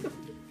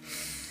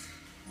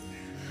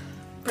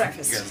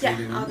 Breakfast. You guys Yeah,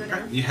 leaving? I'll go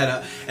down. You head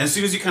up, and as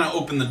soon as you kind of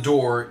open the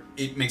door,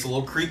 it makes a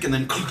little creak and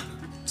then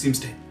seems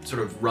to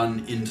sort of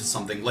run into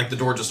something. Like the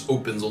door just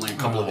opens only a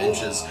couple of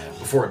inches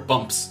before it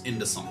bumps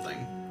into something.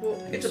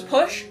 It's a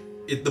push.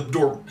 The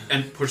door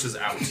and pushes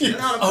out. Yes.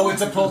 Not a oh,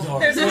 it's a pull door.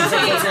 There's a chain.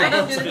 I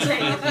didn't do the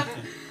chain.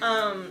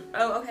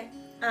 Oh, okay.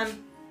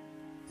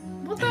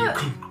 What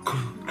the?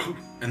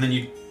 And then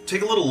you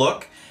take a little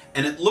look,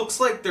 and it looks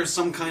like there's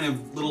some kind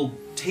of little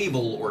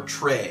table or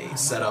tray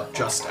set up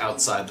just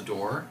outside the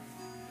door.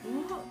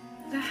 What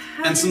the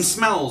hell? And some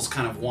smells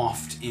kind of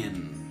waft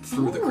in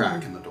through the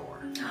crack in the door.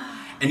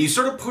 And you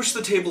sort of push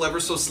the table ever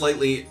so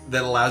slightly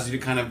that allows you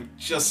to kind of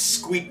just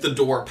squeak the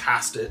door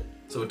past it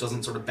so it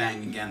doesn't sort of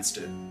bang against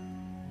it.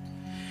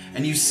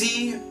 And you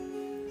see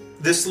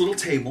this little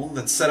table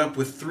that's set up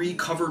with 3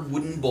 covered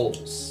wooden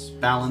bowls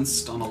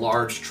balanced on a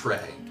large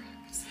tray.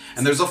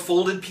 And there's a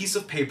folded piece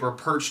of paper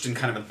perched in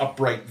kind of an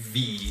upright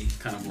V,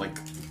 kind of like,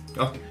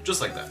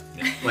 just like that.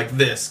 Like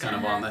this, kind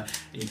of on the,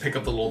 and you pick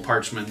up the little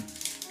parchment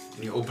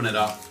and you open it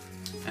up.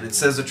 And it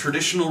says a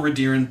traditional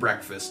Radiran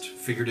breakfast,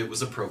 figured it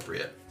was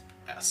appropriate.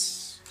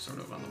 S, sort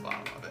of on the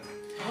bottom of it.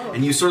 Oh.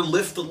 And you sort of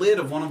lift the lid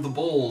of one of the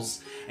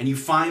bowls, and you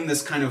find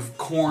this kind of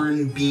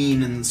corn,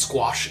 bean, and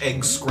squash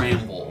egg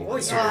scramble.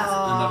 That's sort of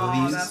another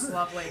of these. That's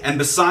lovely. And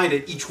beside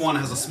it, each one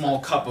has a small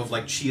cup of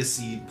like chia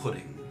seed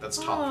pudding that's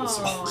topped with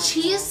some fruit.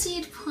 Chia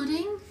seed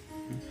pudding?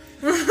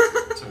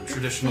 So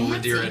traditional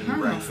Fancy, Radiran huh?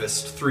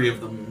 breakfast, 3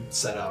 of them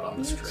set out on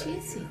this tray.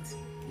 Chia seeds.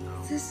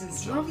 This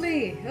is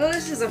lovely. Oh,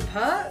 this is a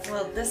perk.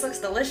 Well, this looks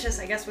delicious.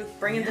 I guess we'll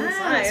bring it Yeah,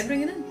 inside. let's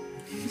bring it in.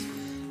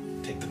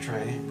 Take the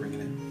tray, bring it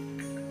in.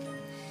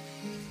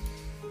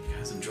 You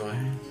guys enjoy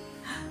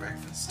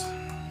breakfast?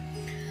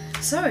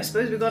 So, I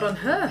suppose we got on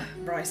her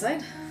right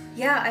side.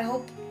 Yeah, I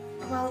hope.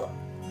 Well,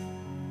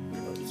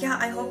 yeah,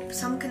 I hope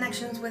some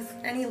connections with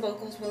any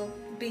locals will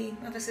be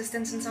of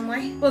assistance in some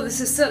way. Well, this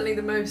is certainly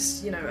the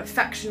most,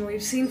 affection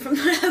we've seen from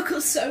the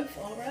locals so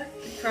far, right?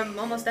 From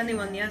almost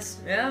anyone, yes.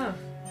 Yeah.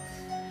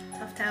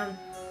 Tough town.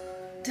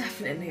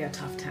 Definitely a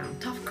tough town.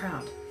 Tough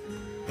crowd.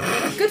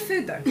 Good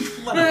food, though.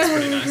 Leno's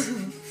pretty nice.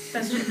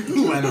 That's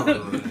true. Leno.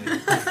 Leno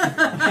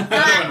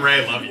and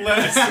Ray love you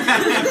guys.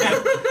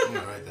 I'm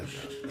gonna write that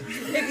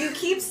down. If you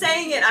keep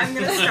saying it, I'm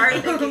gonna start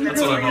thinking that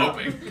That's it's what I'm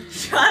real. hoping.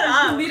 Shut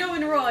up. Vito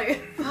and Roy.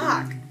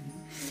 Fuck.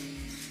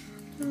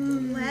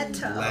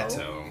 Leto.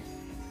 Leto.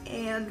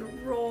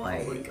 And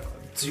Roy. Oh my god.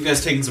 So you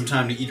guys taking some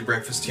time to eat your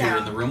breakfast here Yeah.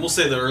 in the room. We'll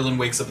say that Erlen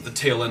wakes up at the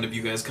tail end of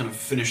you guys kind of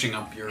finishing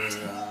up your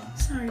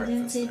Sorry, didn't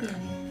breakfast say there.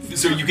 that.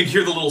 So you can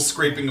hear the little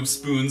scraping of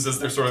spoons as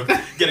they're sort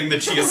of getting the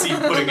chia seed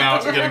pudding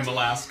out and getting the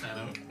last kind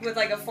of... With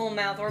like a full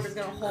mouth, Orb is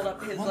gonna hold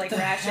up his What like the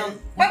ration. hell?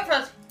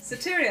 Breakfast.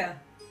 Soteria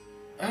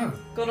Oh,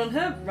 got on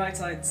her right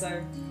side,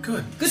 so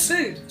good. good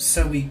food.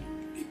 So we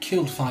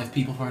killed 5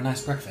 people for a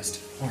nice breakfast.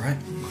 All right.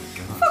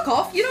 Fuck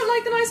off! You don't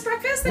like the nice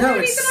breakfast? Then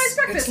don't eat the nice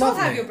breakfast. It's I'll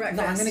lovely. have your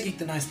breakfast. No, I'm gonna eat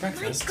the nice My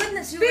breakfast.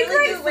 goodness, you Be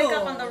really do wake grateful.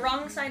 up on the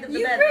wrong side of the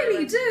You bed.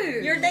 really Erlen.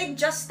 do. Your day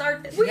just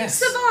started. We Yes.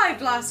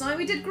 survived last night.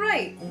 We did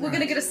great. We're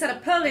gonna get a set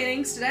of pearl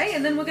earrings today,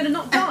 and then we're gonna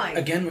not die.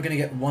 Again, we're gonna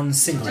get 1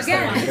 single.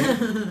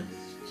 Again.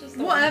 Just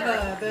the Whatever. one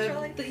part,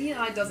 actually.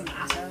 It doesn't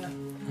matter.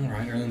 All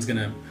right, Erlen's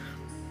gonna,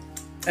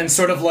 and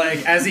sort of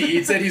like as he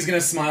eats it, he's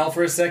gonna smile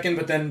for a second,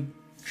 but then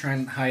try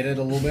and hide it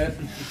a little bit.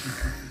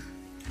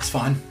 It's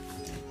fine.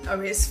 Oh,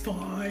 it's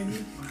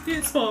fine.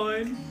 It's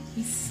fine.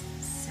 He's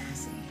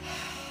sassy.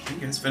 You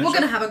guys finish We're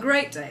gonna up? have a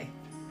great day.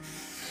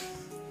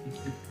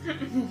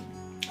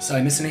 So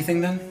I miss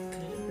anything then?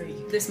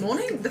 This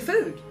morning, the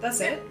food. That's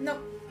Yeah, it. no.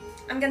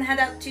 I'm gonna head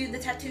out to the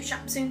tattoo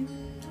shop soon.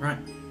 Right.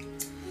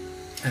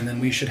 And then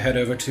we should head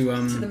over to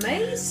The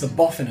maze. the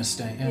Boffin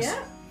estate. Yes. Yeah.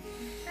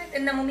 Right,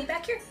 and then we'll meet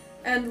back here.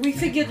 And we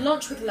figured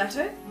lunch with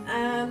Leto,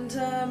 and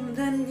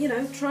then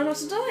try not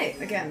to die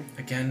again.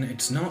 Again,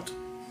 it's not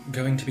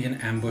going to be an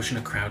ambush in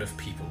a crowd of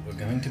people. We're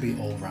going to be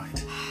all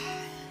right.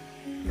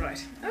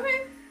 Right.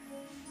 Okay.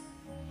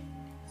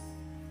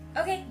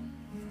 Okay.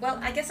 Well,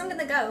 I guess I'm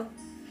gonna go.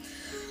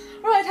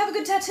 Right. Have a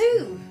good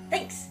tattoo.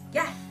 Thanks.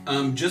 Yeah.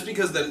 Just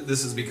because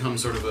this has become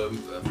sort of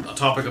a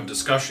topic of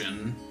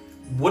discussion,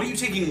 what are you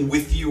taking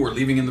with you or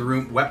leaving in the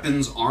room?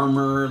 Weapons,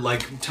 armor?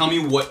 Like, tell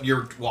me what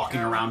you're walking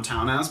around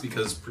town as,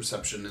 because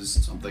perception is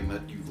something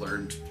that you've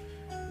learned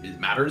it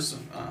matters.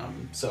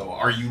 So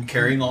are you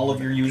carrying all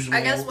of your usual...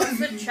 I guess what's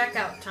the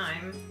checkout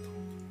time?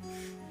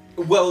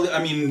 Well,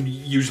 I mean,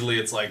 usually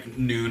it's like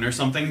noon or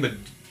something, but,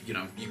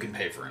 you can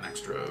pay for an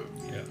extra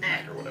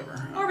night or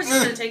whatever. Or was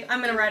just gonna take?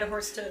 I'm gonna ride a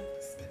horse to.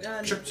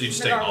 Sure, so you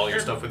just take all your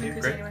stuff with you?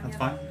 Great, that's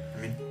fine.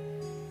 I mean...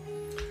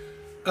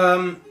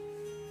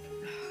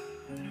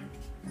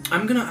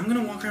 I'm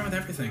gonna walk around with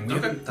everything. We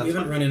Okay, haven't, that's we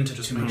haven't fine. run into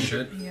Just too make much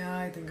sure. shit. Yeah,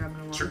 I think I'm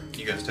gonna want. Sure,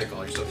 you guys take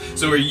all your stuff.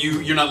 So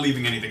you're not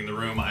leaving anything in the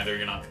room either,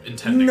 you're not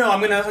intending... No,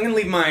 I'm gonna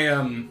leave my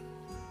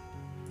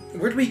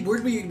Where'd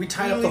we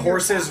tied up the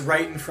horses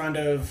right in front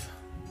of?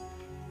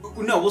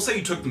 No, we'll say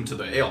you took them to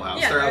the ale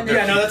house. Yeah, They're out and there.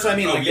 Yeah, no, that's what I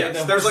mean. Oh, Like, yes.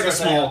 the There's like a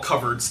horses are small out.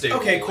 covered stable.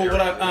 Okay, cool.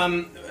 area.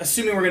 But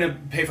assuming we're gonna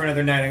pay for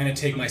another night, I'm gonna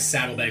take my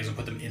saddlebags and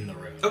put them in the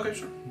room. Okay,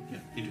 sure. Yeah,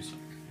 you do so.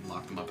 You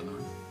lock them up in the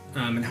room.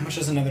 And how much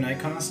does another night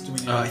cost? Do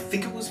we know? I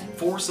think it was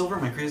 4 silver.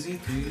 Am I crazy?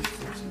 3,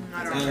 4 silver?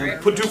 I don't know.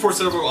 Put 2 4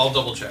 silver. I'll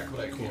double check. But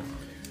I cool.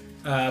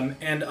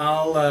 And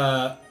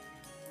I'll,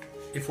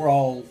 if we're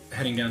all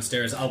heading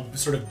downstairs, I'll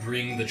sort of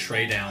bring the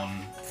tray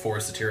down for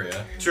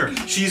Soteria. Sure.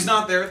 She's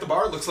not there at the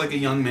bar. Looks like a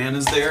young man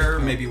is there.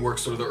 Maybe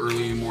works sort of the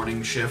early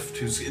morning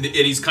shift. And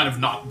he's kind of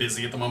not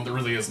busy at the moment. There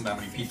really isn't that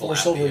many people Or at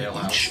silver the ale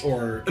house. each,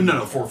 or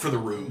No, for the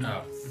room.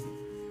 oh.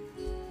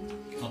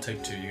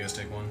 take 2. You guys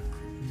take 1.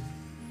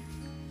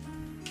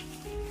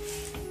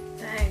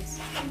 Thanks.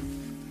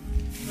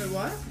 Wait,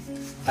 what?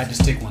 I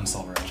just take 1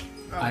 silver.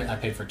 I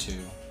paid for 2.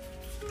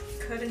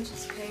 Couldn't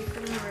just pay for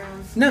the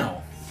room.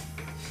 No.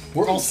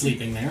 We're all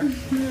sleeping there.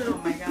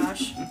 Oh my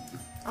gosh.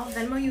 I'll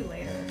Venmo you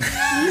later.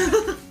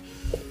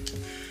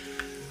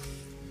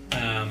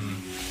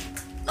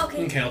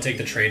 Okay. Okay, I'll take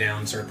the tray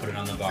down, sort of put it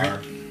on the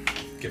bar,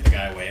 give the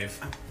guy a wave.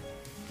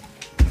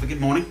 Have a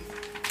good morning.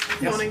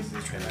 Yes. Morning.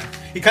 Tray there.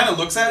 He kind of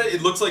looks at it.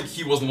 It looks like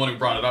he wasn't the one who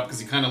brought it up because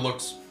he kind of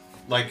looks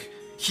like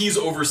he's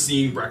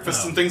overseeing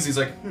breakfast and things. He's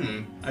like,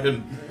 I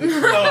didn't.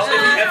 If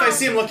I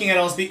see him looking at it,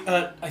 I'll speak.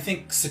 I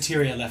think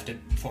Satyria left it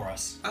for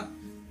us.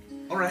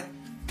 All right.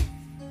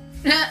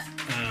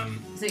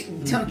 So,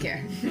 don't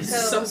care.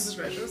 So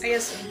suspicious. I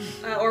guess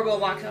Orb will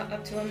walk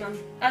up to him.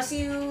 I'll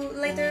see you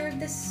later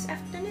this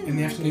afternoon. In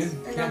the afternoon?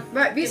 And, Yeah.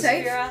 Right, be give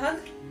safe. Saphira a hug.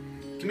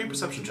 Give me a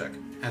perception check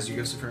as you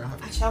give Saphira a hug.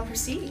 I shall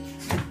proceed.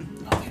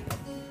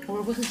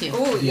 Or will you?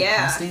 Oh,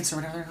 yeah. Apostates or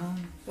whatever they're called.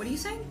 What are you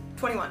saying?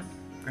 21.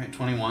 Great,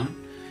 21.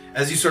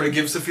 As you sort of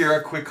give Saphira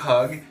a quick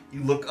hug,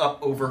 you look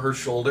up over her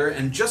shoulder,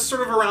 and just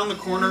sort of around the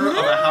corner of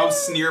a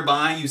house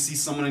nearby, you see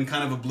someone in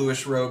kind of a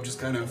bluish robe just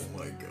kind of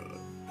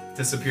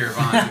disappear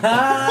behind you.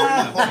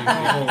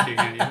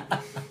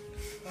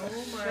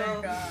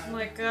 So,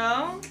 let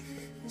go.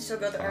 And she'll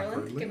go to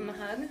Erland, give him a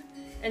hug,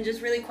 and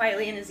just really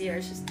quietly in his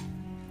ears, just,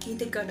 you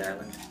did good,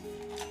 Erland.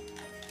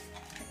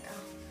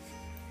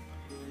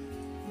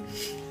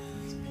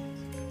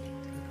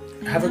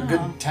 Have a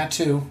good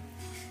tattoo.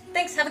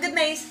 Thanks, have a good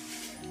maze.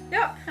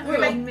 Yeah.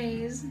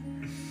 Maze.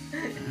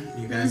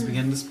 You guys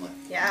begin to split.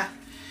 Yeah.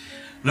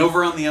 And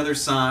over on the other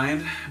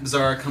side,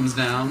 Bizarra comes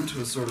down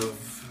to a sort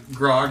of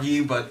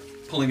groggy but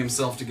pulling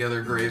himself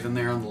together Graven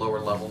there on the lower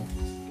level.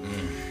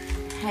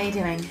 How you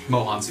doing?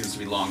 Mohan seems to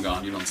be long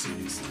gone. You don't see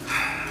these things.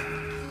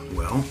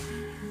 Well,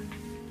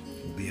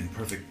 we'll be in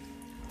perfect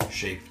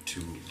shape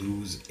to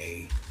lose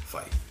a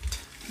fight.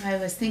 I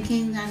was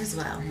thinking that as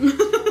well.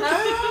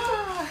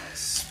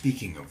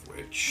 Speaking of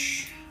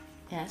which,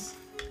 Yes.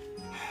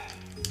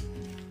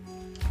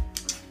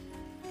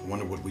 I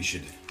wonder what we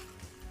should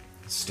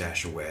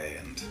stash away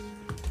and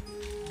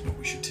what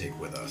we should take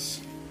with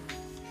us.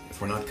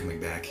 If we're not coming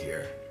back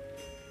here,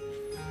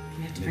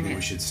 We have to bring maybe we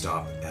it. should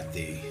stop at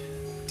the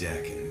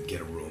deck and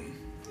get a room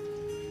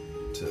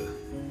to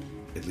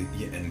at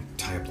least and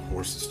tie up the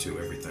horses too.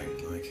 Everything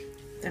like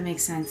That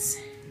makes sense.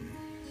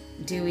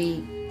 Do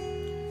we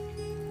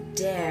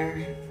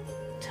dare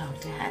talk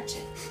to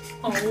Hatchet?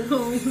 not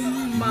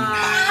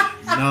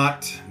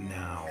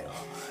now.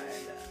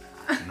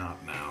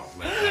 Not now.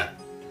 Let that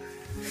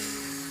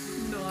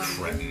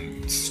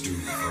cretin stew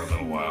for a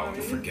little while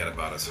and forget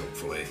about us.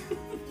 Hopefully.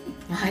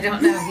 Well, I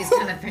don't know if he's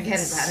gonna forget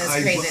about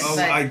us, Craven,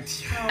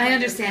 but I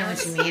understand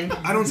what you mean.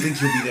 I don't think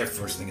he'll be there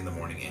first thing in the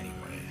morning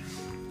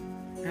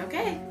anyway.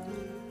 Okay.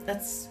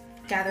 Let's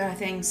gather our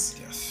things.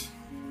 Yes.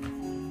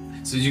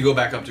 So as you go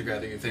back up to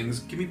gather your things,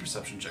 give me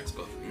perception checks,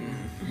 both of you.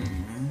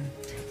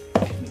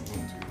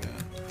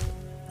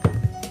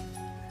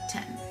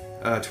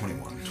 10.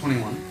 21.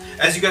 21.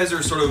 As you guys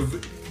are sort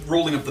of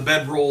rolling up the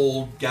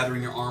bedroll,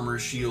 gathering your armor,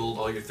 shield,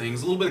 all your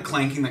things, a little bit of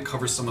clanking that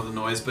covers some of the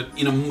noise, but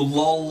in a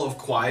lull of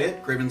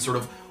quiet, Graven sort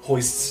of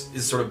hoists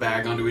his sort of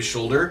bag onto his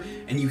shoulder,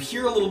 and you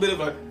hear a little bit of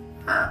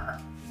a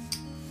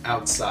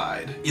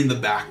outside in the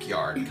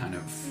backyard, kind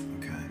of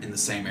Okay. in the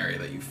same area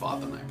that you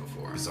fought the night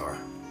before. Bizarre.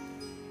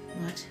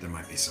 What? There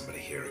might be somebody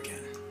here again.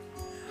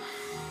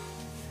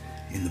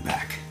 In the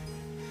back.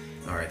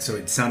 Alright, so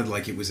it sounded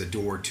like it was a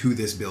door to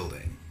this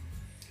building.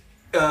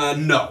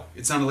 No.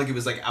 It sounded like it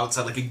was like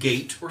outside, like a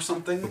gate or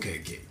something. Okay,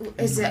 gate.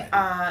 Is it,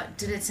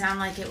 did it sound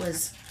like it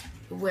was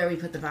where we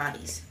put the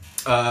bodies?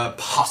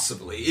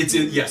 Possibly.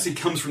 Yes, it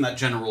comes from that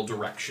general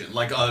direction.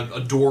 Like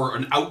a door,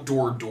 an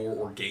outdoor door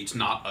or gate,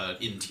 not an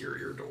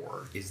interior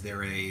door. Is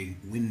there a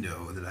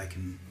window that I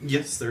can...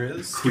 Yes, there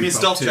is. Give Creep me a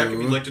stealth up check to-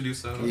 if you'd like to do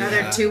so. Yeah. Are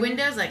there 2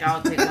 windows? Like,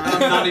 I'll take one.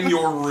 Not in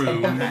your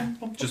room.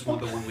 Just one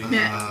the one we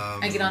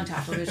I get on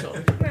top of his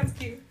shoulder. That's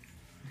cute.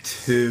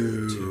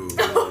 2.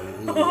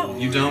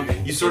 You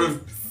don't. You sort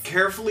of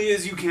carefully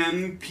as you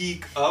can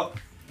peek up,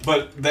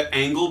 but the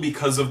angle,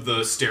 because of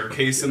the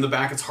staircase in the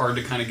back, it's hard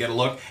to kind of get a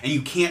look, and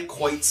you can't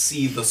quite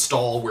see the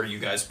stall where you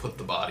guys put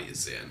the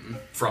bodies in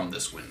from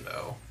this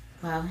window.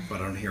 Well, But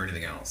I don't hear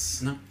anything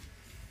else. No.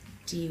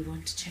 do you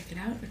want to check it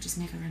out or just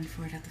make a run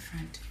for it at the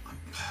front?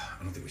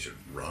 I don't think we should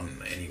run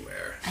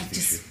anywhere. I think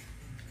just-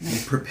 we should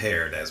be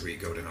prepared as we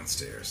go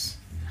downstairs.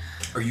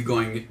 Are you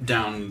going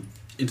down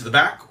into the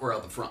back or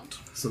out the front?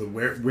 So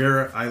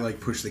where I like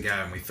pushed the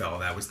guy and we fell,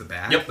 that was the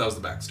back? Yep, that was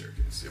the back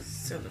staircase. Yep.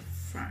 So the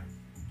front,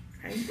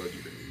 right?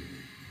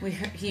 We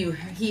heard,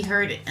 he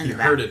heard it in You the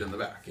back. heard it in the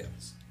back,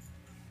 yes.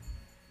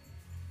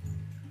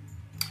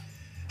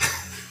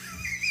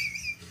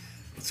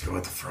 Let's go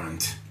at the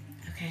front.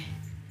 Okay.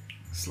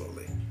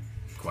 Slowly.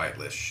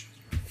 Quietlish.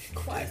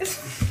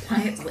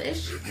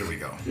 Quiet-lish. Here we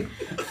go.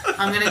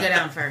 I'm gonna go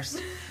down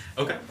first.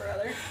 Okay.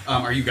 Brother.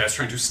 Are you guys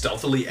trying to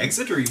stealthily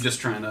exit, or are you just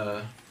trying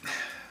to...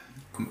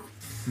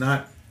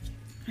 Not...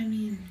 I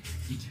mean,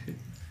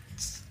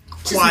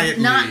 just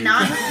quietly. not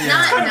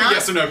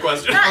Yes or no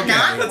question. Not Okay.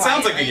 not That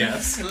sounds like a quietly.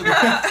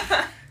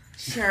 yes.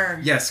 Sure.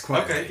 Yes,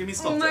 quietly. Okay, give me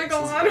stealth. Oh my checks.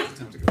 God. This is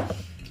time to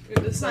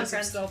go. Decisive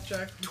friend. stealth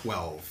check.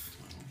 12.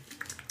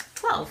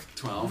 12.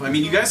 12. I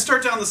mean, you guys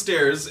start down the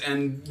stairs,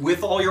 and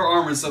with all your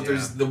armor and stuff,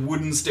 there's Yeah. the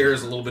wooden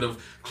stairs, a little bit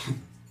of.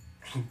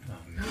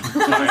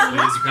 Quietly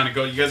as you kind of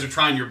go. You guys are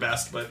trying your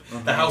best, but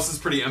the house is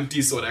pretty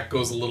empty, so it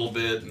echoes a little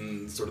bit,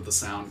 and sort of the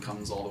sound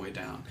comes all the way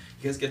down.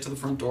 You guys get to the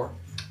front door.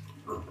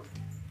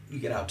 You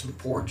get out to the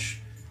porch.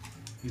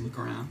 You look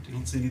around. You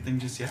don't see anything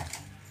just yet.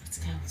 Let's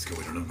go. Let's go.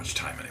 We don't have much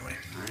time anyway.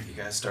 All right, you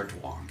guys start to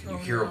walk, and you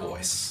hear a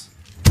voice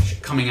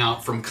coming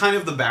out from kind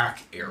of the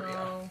back area.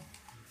 Oh.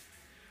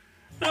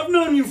 I've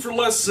known you for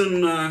less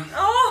than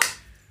Oh!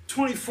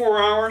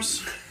 24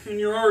 hours, and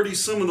you're already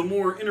some of the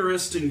more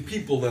interesting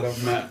people that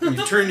I've met. And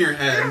you turn your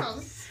head,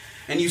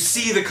 and you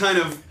see the kind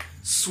of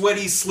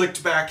sweaty,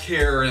 slicked back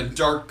hair and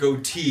dark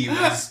goatee with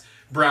his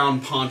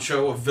brown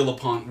poncho of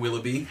Villapont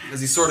Willoughby,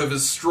 as he sort of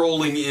is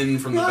strolling in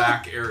from the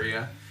back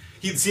area.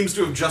 He seems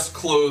to have just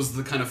closed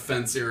the kind of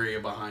fence area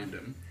behind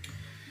him.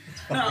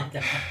 Now,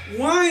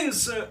 why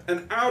is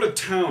an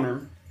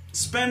out-of-towner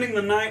spending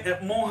the night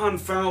at Mohan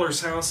Fowler's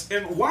house,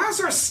 and why is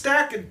there a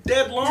stack of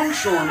dead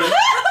longshoremen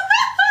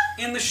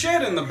in the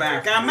shed in the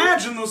back? I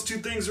imagine those two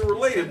things are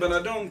related, but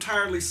I don't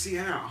entirely see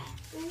how.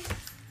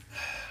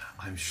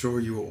 I'm sure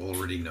you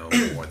already know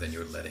more than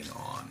you're letting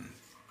on.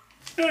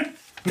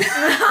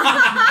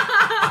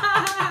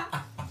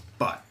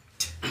 But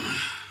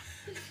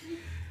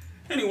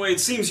Anyway, it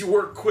seems you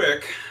work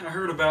quick. I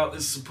heard about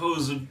this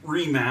supposed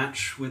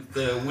rematch with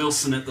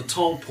Wilson at the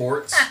Toll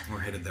Ports. we're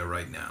headed there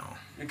right now.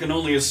 I can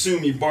only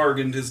assume you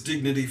bargained his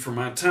dignity for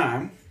my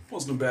time.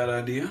 Wasn't a bad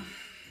idea.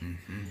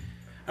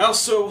 I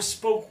also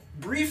spoke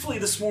briefly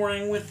this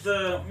morning with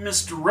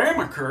Mr.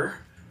 Ramaker,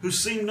 who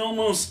seemed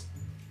almost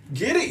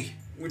giddy,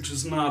 which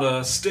is not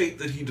a state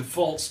that he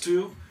defaults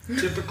to,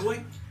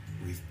 typically.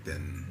 We've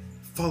been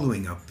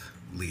following up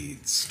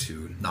leads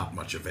to not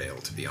much avail,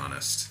 to be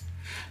honest.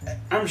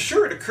 I'm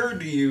sure it occurred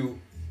to you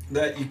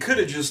that you could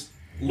have just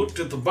looked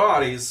at the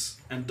bodies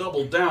and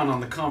doubled down on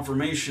the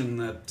confirmation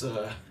that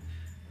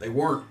they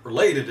weren't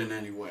related in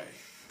any way.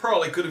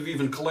 Probably could have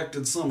even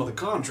collected some of the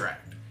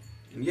contract.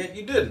 And yet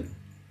you didn't.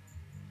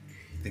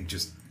 I think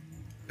just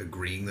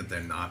agreeing that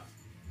they're not.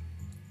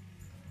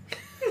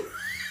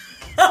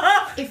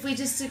 If we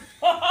just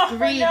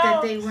agreed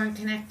that they weren't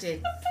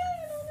connected,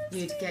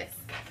 you'd get.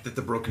 That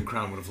the Broken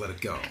Crown would have let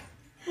it go.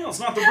 Well, it's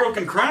not the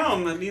Broken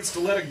Crown that needs to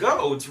let it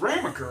go. It's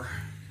Ramaker.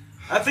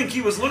 I think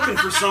he was looking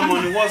for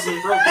someone who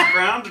wasn't Broken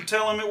Crown to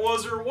tell him it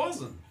was or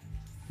wasn't.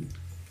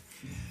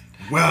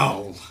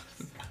 Well,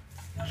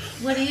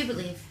 What do you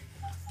believe?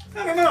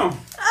 I don't know.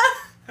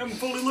 Haven't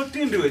fully looked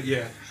into it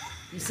yet.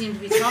 You seem to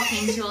be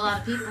talking to a lot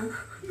of people.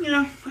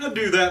 Yeah, I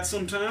do that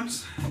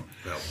sometimes.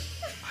 well,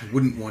 I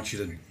wouldn't want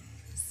you to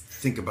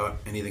think about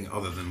anything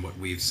other than what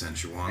we've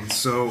sent you on,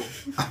 so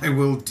I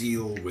will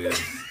deal with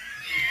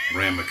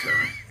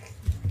Ramaker.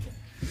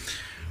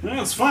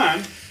 Well, it's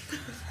fine.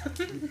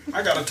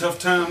 I got a tough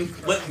time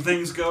letting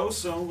things go,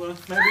 so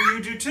maybe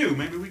you do too.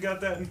 Maybe we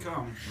got that in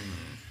common.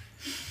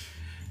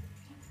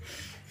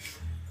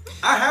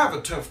 I have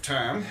a tough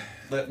time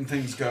letting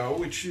things go,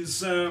 which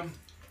is,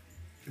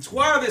 it's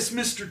why this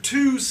Mr.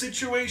 2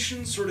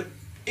 situation sort of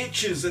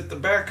itches at the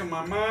back of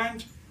my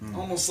mind,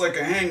 almost like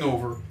a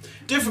hangover.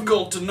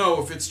 Difficult to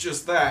know if it's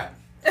just that.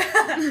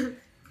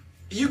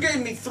 You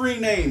gave me 3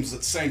 names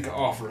that Senka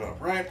offered up,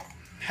 right?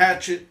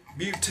 Hatchet,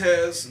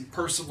 Butez, and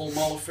Percival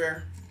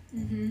Mullafair.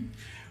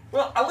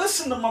 Well, I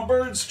listened to my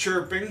birds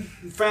chirping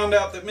and found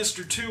out that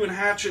Mr. 2 and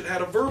Hatchet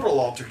had a verbal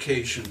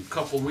altercation a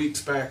couple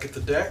weeks back at the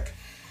deck.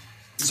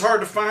 It's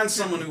hard to find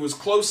someone who was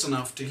close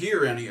enough to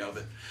hear any of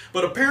it.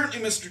 But apparently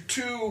Mr.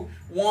 2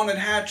 wanted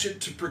Hatchet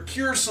to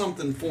procure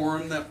something for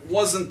him that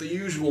wasn't the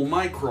usual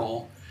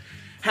microl.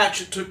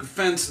 Hatchet took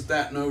offense at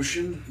that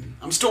notion.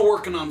 I'm still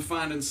working on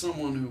finding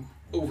someone who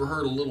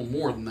overheard a little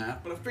more than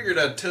that, but I figured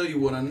I'd tell you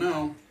what I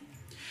know.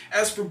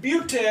 As for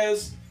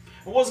Butez,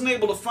 I wasn't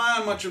able to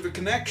find much of a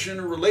connection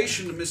or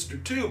relation to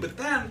Mr. 2, but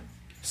then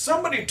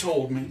somebody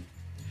told me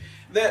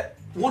that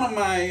one of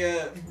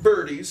my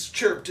birdies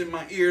chirped in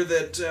my ear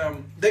that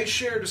they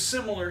shared a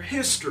similar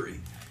history,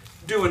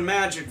 doing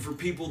magic for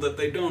people that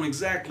they don't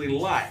exactly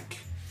like.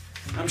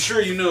 I'm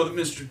sure you know that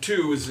Mr.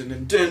 2 is an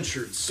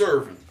indentured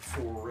servant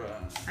for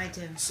I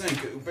do.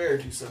 Senka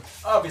Uberti, so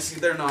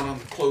obviously they're not on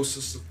the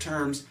closest of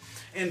terms.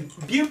 And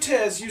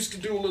Butez used to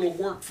do a little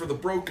work for the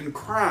Broken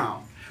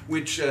Crown,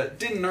 which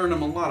didn't earn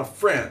him a lot of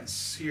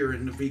friends here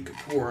in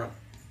Navikapura.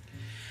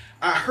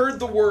 I heard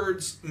the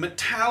words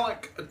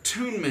metallic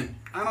attunement.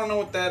 I don't know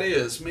what that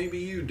is. Maybe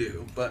you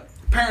do. But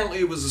apparently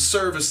it was a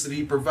service that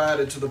he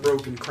provided to the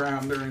Broken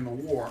Crown during the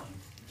war.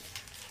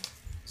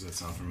 Does that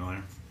sound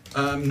familiar?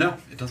 No,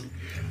 it doesn't.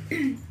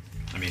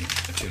 I mean,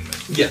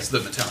 attunement. Yes,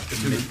 the metallic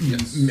attunement.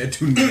 Yes.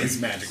 Attunement is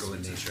magical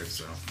in nature,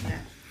 so.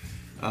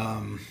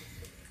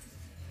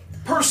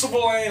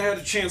 Percival, I ain't had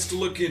a chance to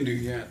look into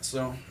yet,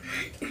 so.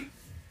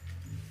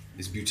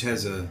 Is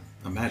Butez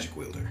a magic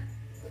wielder?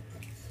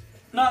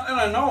 Not that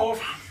I know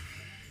of.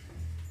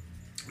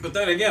 But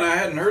then again, I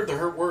hadn't heard the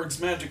word's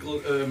magical,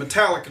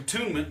 metallic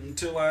attunement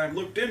until I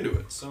looked into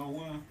it,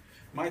 so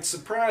might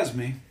surprise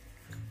me.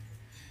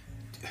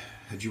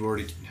 Had you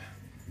already...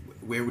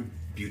 Where would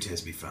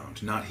Butez be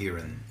found? Not here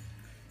in...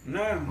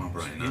 No,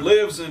 Montbrine, he no.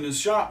 lives in his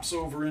shops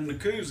over in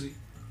Nakuzi.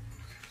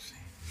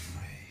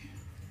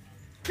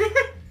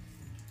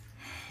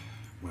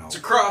 Well, It's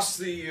across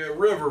the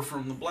river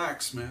from the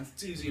blacksmith.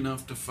 It's easy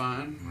enough to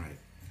find. right.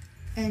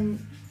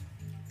 And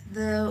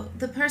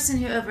the person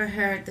who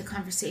overheard the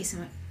conversation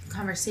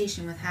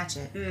with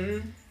Hatchet,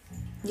 Mm-hmm.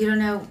 you don't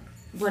know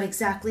what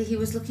exactly he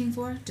was looking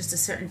for? Just a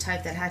certain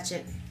type that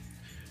Hatchet...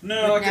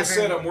 No, Would like I never-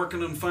 said, I'm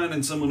working on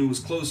finding someone who was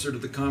closer to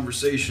the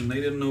conversation. They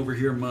didn't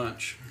overhear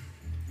much.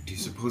 Do you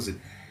suppose it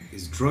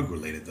is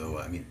drug-related, though?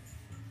 I mean,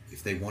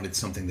 if they wanted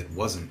something that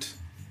wasn't...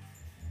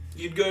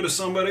 You'd go to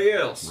somebody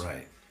else.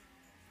 Right.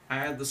 I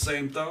had the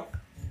same thought.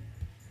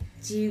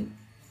 Do you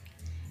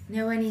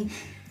know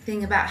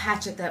anything about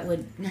Hatchet that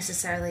would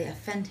necessarily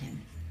offend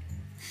him?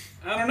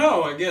 I don't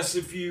know. I guess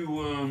if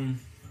you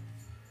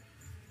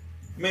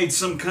made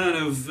some kind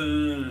of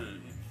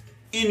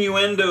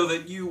innuendo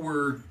that you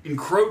were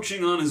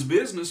encroaching on his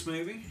business,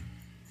 maybe.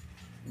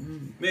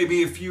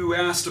 Maybe if you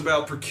asked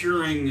about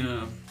procuring,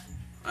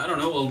 I don't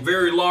know, a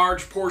very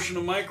large portion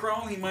of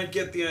Micron, he might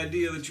get the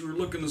idea that you were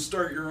looking to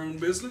start your own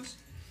business.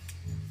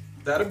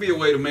 That'd be a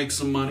way to make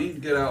some money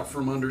and get out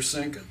from under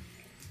Senka.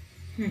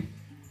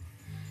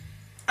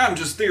 I'm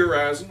just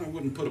theorizing. I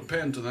wouldn't put a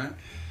pen to that.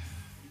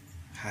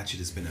 Hatchet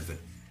has been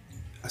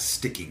a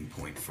sticking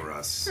point for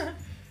us.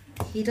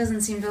 He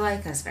doesn't seem to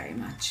like us very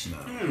much. No.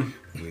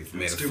 We've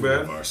made That's a too fool bad.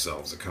 of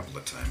ourselves a couple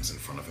of times in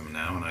front of him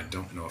now, and I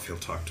don't know if he'll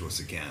talk to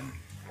us again.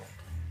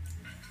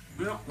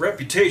 Well,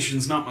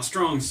 reputation's not my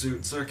strong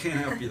suit, so I can't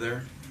help you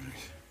there.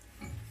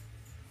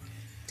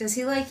 Does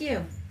he like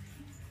you?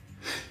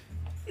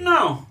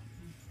 No,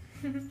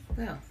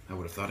 Well, I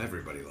would have thought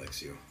everybody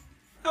likes you.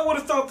 I would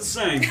have thought the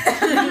same.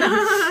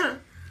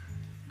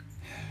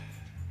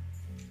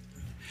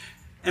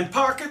 And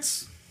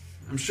pockets?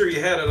 I'm sure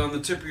you had it on the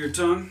tip of your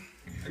tongue.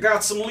 I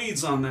got some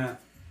leads on that.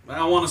 But I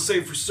don't want to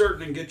say for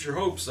certain and get your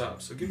hopes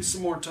up, so give me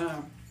some more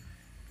time.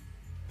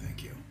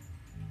 Thank you.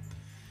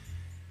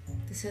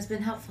 this has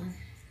been helpful.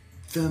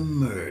 The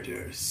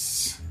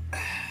murders.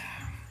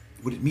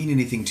 Would it mean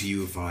anything to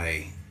you if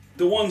I...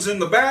 The ones in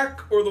the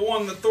back or the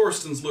one that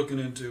Thorsten's looking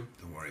into?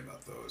 Don't worry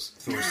about those.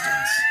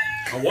 Thorsten's.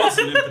 I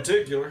wasn't in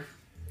particular.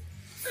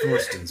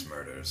 Thorsten's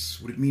murders.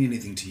 Would it mean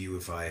anything to you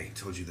if I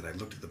told you that I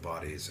looked at the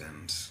bodies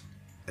and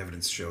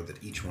evidence showed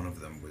that each one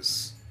of them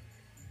was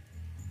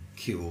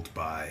killed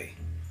by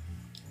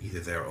either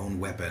their own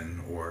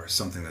weapon or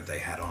something that they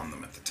had on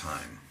them at the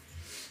time?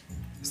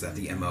 Is that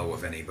the MO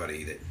of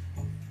anybody that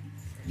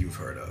you've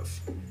heard of?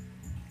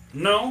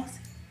 No,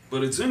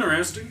 but it's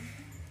interesting.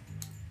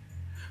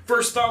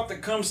 First thought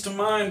that comes to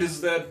mind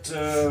is that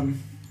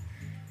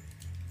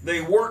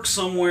they work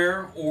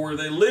somewhere or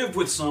they live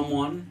with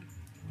someone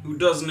who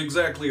doesn't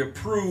exactly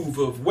approve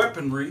of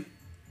weaponry,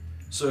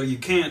 so you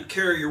can't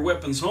carry your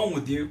weapons home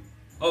with you.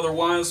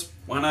 Otherwise,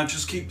 why not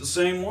just keep the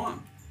same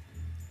one?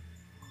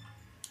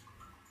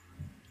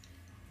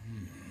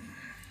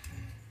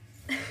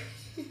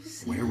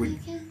 Where would...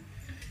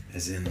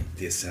 As in,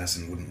 the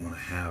assassin wouldn't want to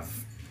have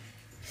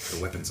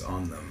the weapons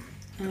on them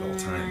at all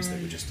times. They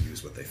would just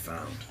use what they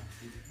found.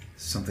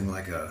 Something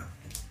like a...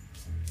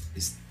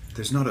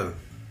 There's not a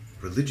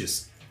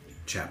religious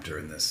chapter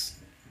in this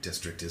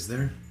district, is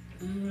there?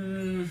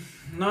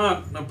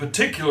 Not a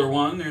particular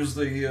one. There's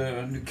the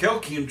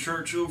Nukelkian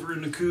church over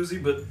in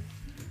Nakuzi, but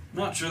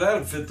not sure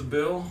that'd fit the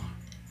bill.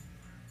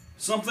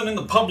 Something in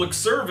the public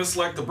service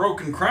like the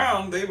Broken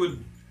Crown, they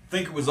would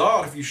think it was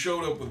odd if you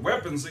showed up with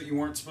weapons that you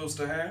weren't supposed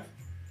to have.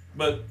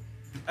 But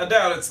I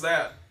doubt it's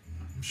that.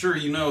 I'm sure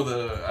you know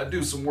that I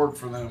do some work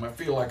for them. I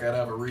feel like I'd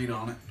have a read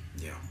on it.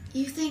 Yeah.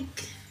 You think...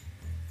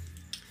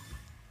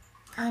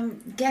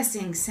 I'm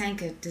guessing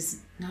Sanka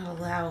does not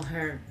allow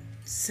her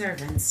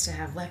servants to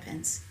have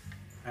weapons.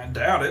 I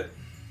doubt it.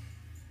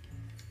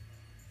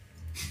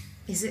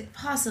 Is it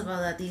possible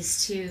that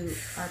these two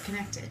are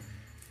connected?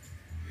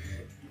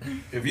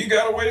 If you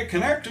got a way to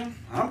connect them,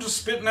 I'm just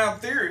spitting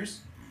out theories.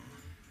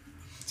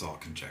 It's all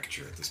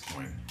conjecture at this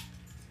point.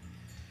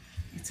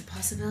 It's a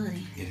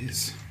possibility. It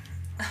is.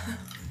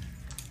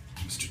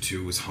 Mr.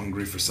 2 was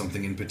hungry for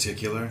something in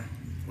particular.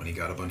 When he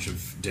got a bunch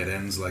of dead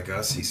ends like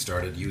us, he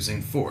started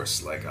using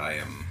force like I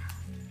am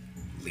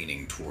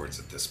leaning towards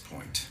at this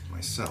point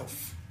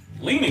myself.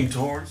 Leaning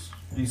towards.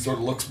 He sort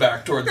of looks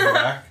back toward the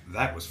back.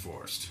 That was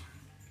forced.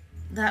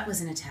 That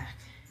was an attack.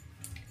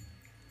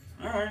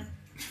 All right.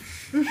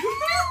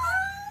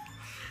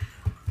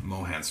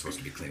 Mohan's supposed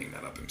to be cleaning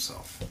that up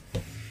himself.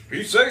 If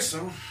you say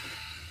so.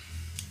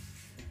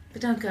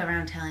 But don't go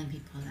around telling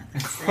people that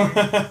that's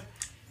there.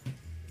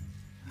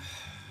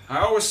 I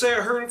always say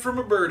I heard it from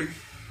a birdie.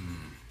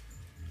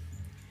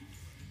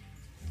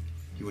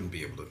 You wouldn't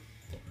be able to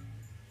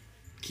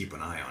keep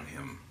an eye on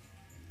him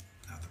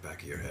out the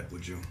back of your head,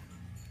 would you?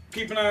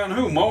 Keep an eye on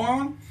who?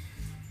 Mohan?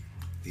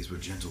 These were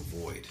gentle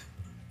void.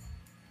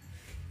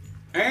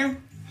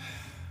 And?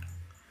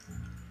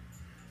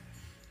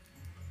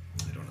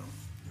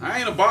 I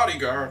ain't a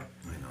bodyguard.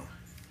 I know.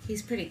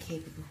 He's pretty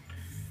capable.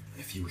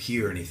 If you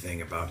hear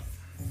anything about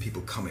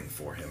people coming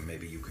for him,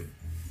 maybe you could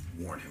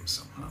warn him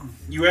somehow.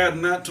 You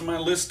adding that to my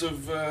list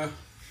of,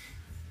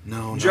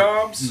 No,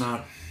 jobs?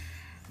 Not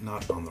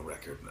on the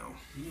record, no.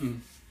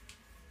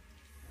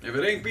 If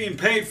it ain't being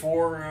paid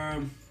for,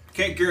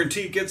 can't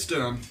guarantee it gets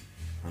done.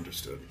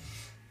 Understood.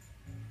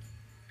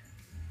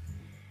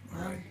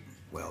 All right.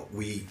 Well,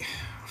 we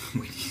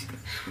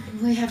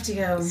have to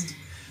go.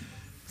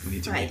 We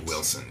need to Right. meet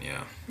Wilson,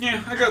 yeah.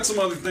 Yeah, I got some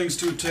other things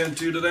to attend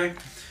to today.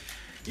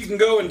 You can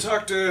go and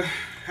talk to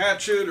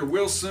Hatchet or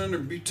Wilson or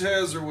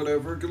Butez or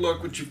whatever. Good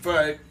luck with your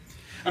fight.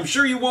 I'm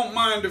sure you won't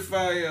mind if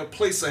I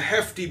place a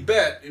hefty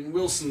bet in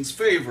Wilson's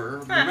favor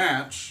of the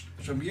match,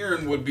 which I'm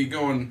hearing would be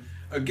going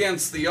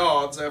against the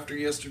odds after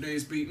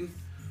yesterday's beating.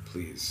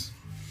 Please.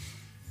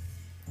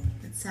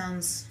 That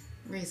sounds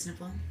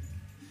reasonable.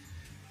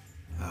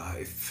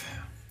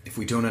 If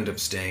we don't end up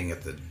staying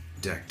at the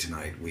deck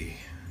tonight, we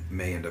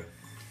may end up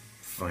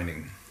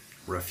finding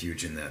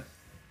refuge in that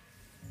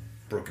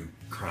Broken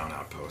Crown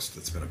outpost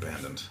that's been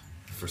abandoned.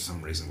 For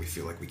some reason, we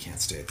feel like we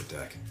can't stay at the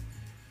deck.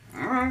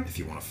 Alright. If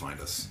you want to find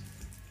us.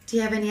 Do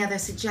you have any other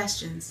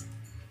suggestions?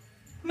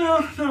 No,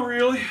 not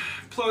really.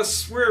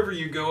 Plus, wherever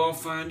you go, I'll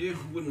find you.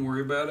 Wouldn't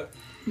worry about it.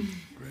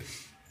 Great.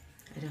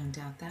 I don't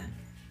doubt that.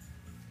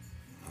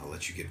 I'll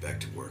let you get back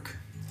to work.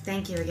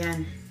 Thank you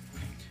again.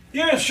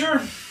 Yeah,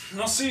 sure.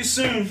 I'll see you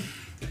soon.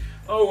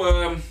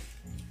 Oh,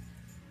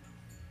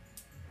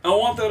 I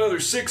want that other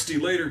 60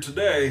 later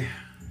today.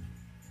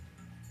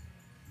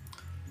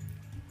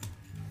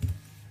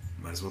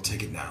 Might as well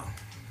take it now.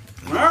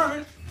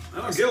 Alright.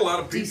 I don't get a lot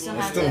of Do you people. still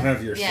I have still the-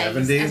 have your yeah, I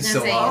was 70, gonna so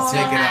say, you I'll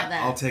still take it have out.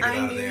 that. I'll take it I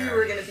out of knew there. you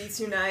were gonna be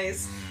too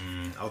nice.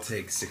 I'll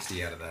take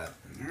 60 out of that.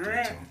 And give it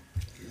Alright. to him.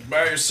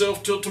 By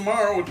yourself till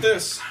tomorrow with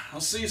this.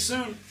 I'll see you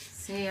soon.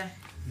 See ya.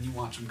 You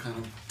watch him kind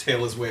of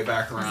tail his way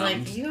back I around. was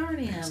like, you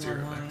already have Steer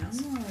it one. back.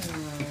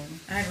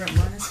 I wrote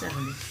one of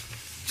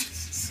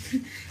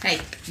 70. Hey.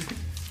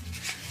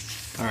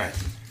 All right.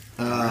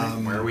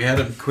 Where are we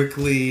headed?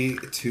 Quickly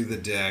to the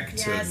deck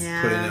Yes. to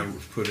Yeah.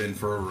 put in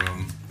for a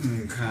room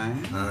Okay.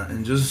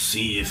 and just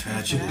see if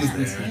Hatchet is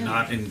there. Yeah.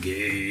 Not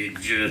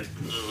engage.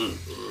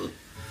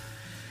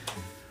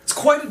 It's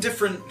quite a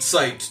different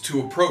sight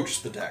to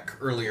approach the deck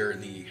earlier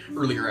in the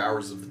earlier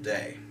hours of the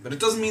day, but it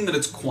doesn't mean that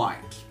it's quiet.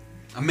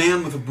 A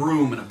man with a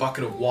broom and a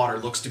bucket of water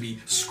looks to be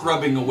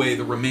scrubbing away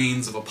the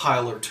remains of a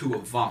pile or two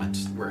of vomit,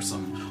 where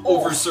some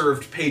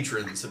overserved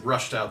patrons had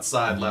rushed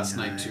outside last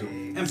night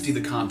to empty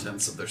the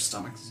contents of their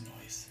stomachs.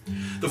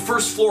 The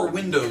first floor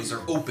windows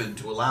are open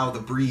to allow the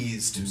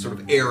breeze to sort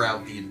of air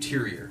out the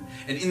interior,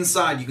 and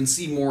inside you can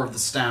see more of the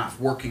staff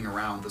working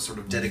around the sort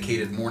of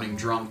dedicated morning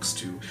drunks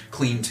to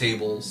clean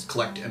tables,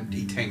 collect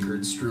empty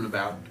tankards strewn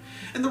about.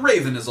 And the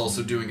Raven is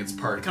also doing its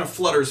part. It kind of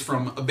flutters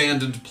from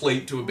abandoned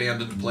plate to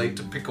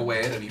pick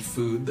away at any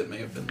food that may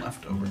have been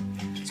left over. So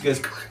you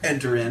guys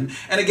enter in,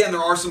 and again, there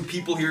are some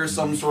people here,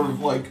 some sort of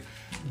like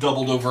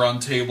doubled over on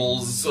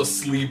tables,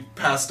 asleep,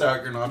 passed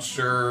out, you're not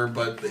sure,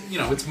 but you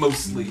know, it's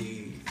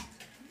mostly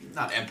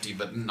not empty,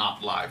 but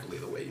not lively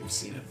the way you've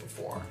seen it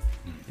before.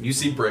 And you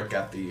see Brick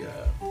at the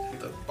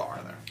bar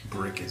there.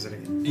 Brick, is it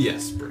again?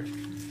 Yes, Brick.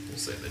 We'll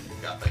say that you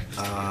got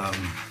that.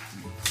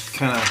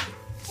 Kind of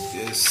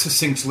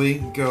succinctly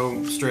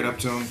go straight up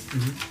to him.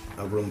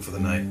 A room for the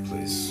night,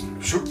 please.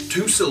 Sure,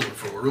 2 silver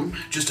for a room.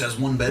 Just has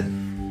 1 bed.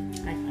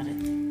 I got it.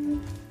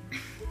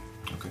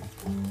 Okay.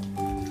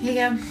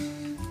 Here you go.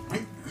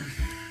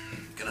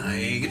 Can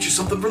I get you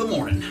something for the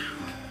morning?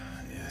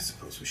 Yeah, I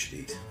suppose we should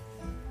eat.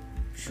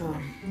 Sure.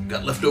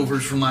 Got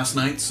leftovers from last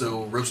night,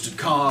 so roasted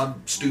cod,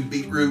 stewed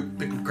beetroot,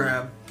 pickled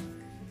crab,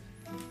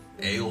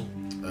 ale.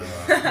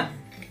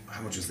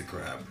 How much is the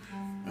crab?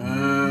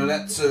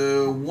 That's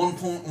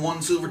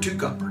 1.1 silver 2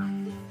 copper.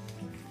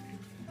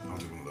 I'll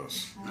do one of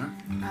those.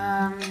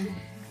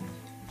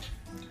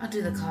 I'll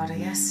do the card, I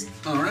guess.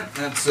 All right,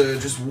 that's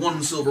just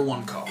 1 silver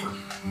 1 copper.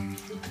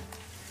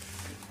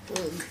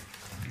 Ugh.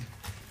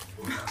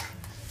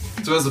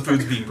 So as the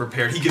food's being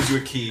prepared, he gives you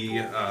a key,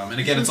 and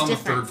again, it's on the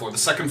different. 3rd floor. The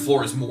 2nd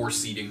floor is more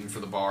seating for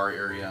the bar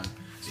area,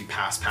 so you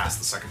pass past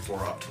the 2nd floor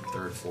up to the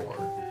 3rd floor.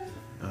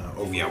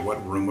 Oh yeah,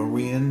 what room are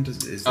we in?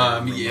 Is there a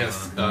room,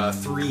 Yes,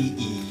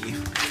 3E.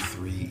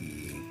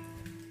 3E.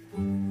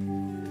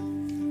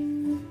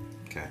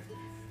 Okay.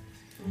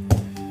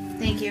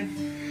 Thank you.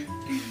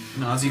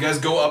 Now, as you guys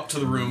go up to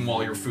the room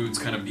while your food's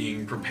kind of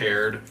being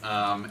prepared,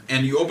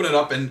 and you open it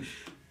up, and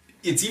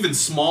it's even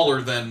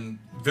smaller than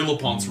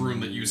Villapont's room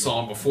that you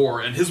saw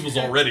before, and his was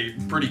already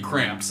pretty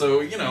cramped.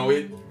 So, you know,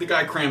 the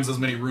guy crams as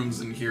many rooms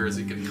in here as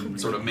he can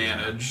sort of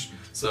manage.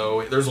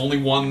 So there's only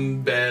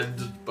 1 bed,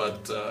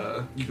 but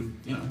you can,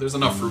 there's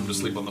enough room to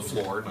sleep on the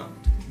floor. Not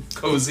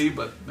cozy,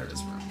 but there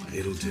is room.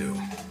 It'll do.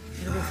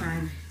 It'll be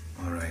fine.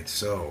 All right.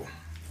 So,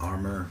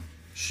 armor,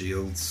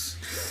 shields.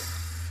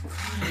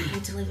 I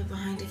hate to leave it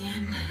behind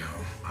again.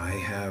 No, I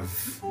have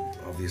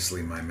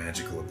obviously my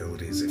magical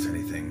abilities if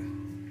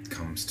anything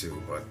comes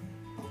to, but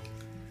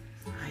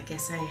I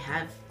guess I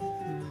have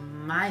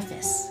my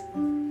fists.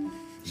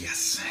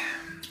 yes.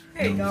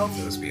 There you go.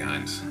 Leave those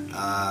behind.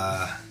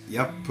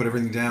 Yep, put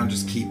everything down.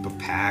 Just keep a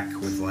pack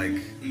with, like,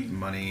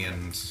 money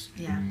and...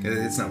 Yeah.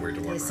 It's not weird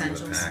to walk around with a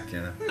essentials. pack, you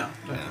know? No,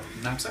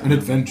 knapsack. An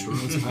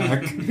adventurous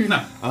pack. No.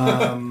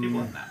 People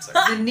have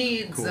knapsacks. The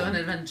needs Cool. of an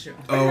adventure.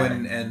 Oh,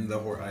 and the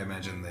horse. I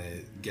imagine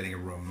getting a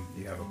room.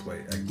 You have a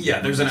place. Yeah,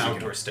 there's an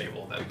outdoor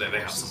stable that they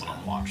have someone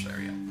on watch there.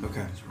 Yeah.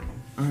 Okay.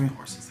 All right.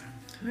 Horses there.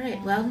 All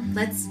right, well,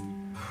 let's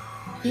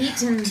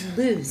eat and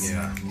lose.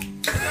 Yeah.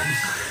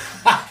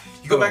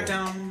 You go back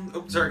down.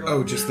 Oh, sorry. Go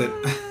Oh, just that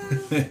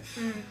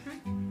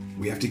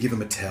we have to give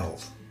him a tell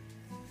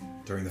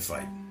during the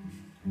fight.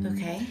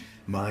 Okay.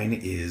 Mine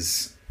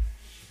is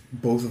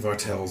both of our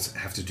tells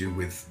have to do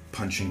with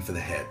punching for the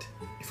head.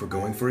 If we're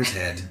going for his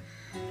head,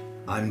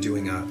 I'm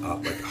doing a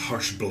like a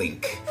harsh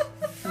blink,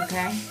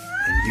 Okay.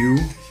 and you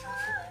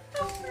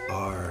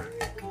are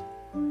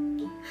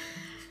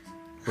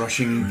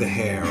brushing the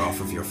hair off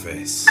of your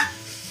face,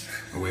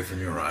 away from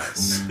your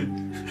eyes.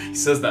 He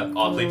says that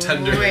oddly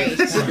tender. Great.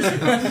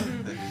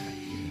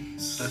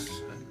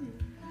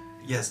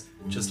 Yes,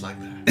 just like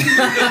that.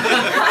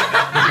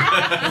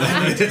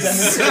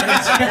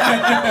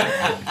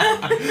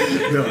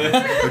 No,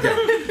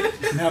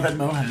 okay. Now that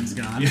Mohan's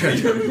gone.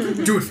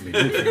 Do it for me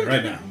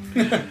right now.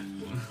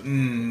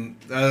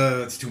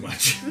 That's too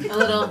much. A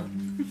little.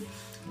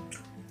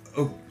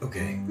 Oh,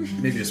 okay.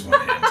 Maybe just one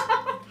hand.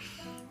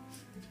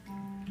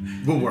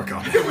 We'll work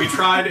on it. We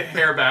tried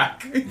hair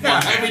back. We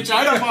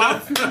tried to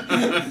pop.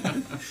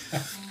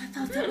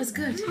 I thought that was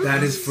good.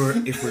 That is for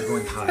if we're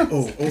going high.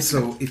 Oh,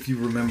 also, if you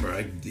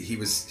remember, he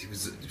was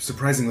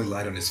surprisingly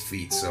light on his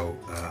feet, so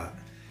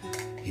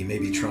he may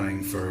be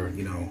trying for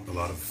a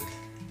lot of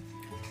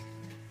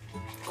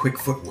quick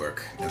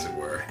footwork, as it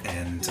were,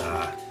 and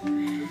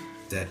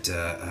that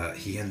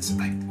he ends.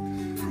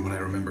 From what I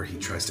remember, he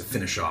tries to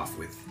finish off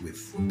with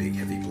big,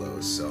 heavy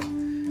blows. So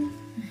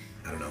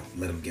I don't know.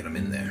 Let him get him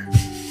in there.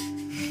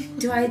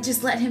 Do I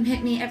just let him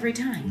hit me every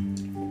time?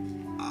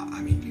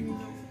 I mean,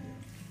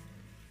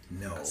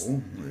 no.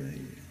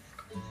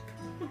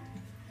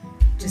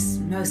 Just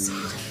most of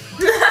the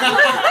time.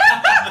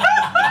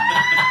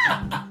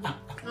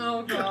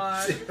 Oh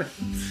god.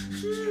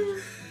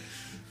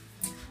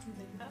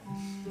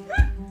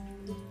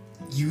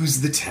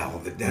 Use the tell.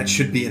 That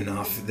should be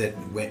enough. That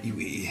when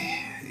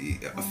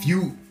a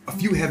few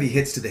heavy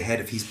hits to the head,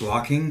 if he's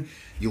blocking,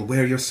 you'll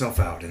wear yourself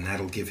out, and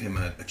that'll give him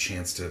a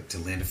chance to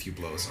land a few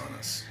blows on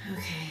us.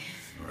 Okay.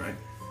 All right.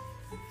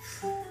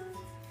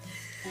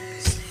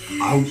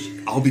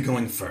 I'll be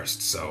going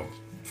first, so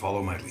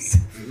follow my lead.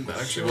 That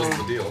actually wasn't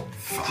the deal.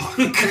 Fuck.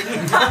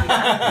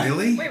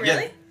 Really? Wait,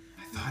 really? Yeah.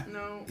 I thought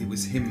No. it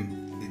was him.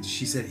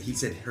 He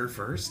said her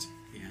first.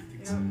 Yeah, I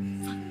think so.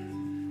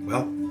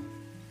 Well,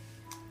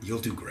 you'll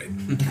do great. All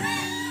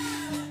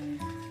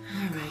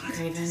right,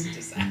 Craven.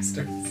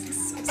 Disaster.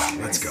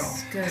 Let's go.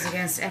 This goes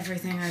against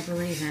everything I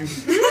believe in.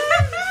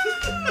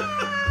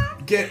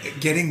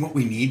 Getting what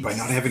we need by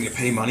not having to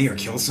pay money or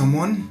kill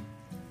someone.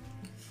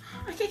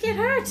 I could get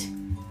hurt.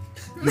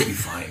 You'll be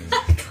fine.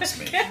 Trust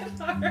me.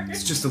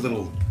 It's just a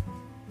little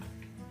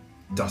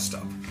dust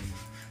up.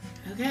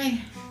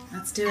 Okay,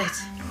 let's do it.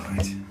 All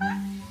right.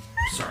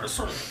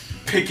 Sort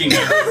of picking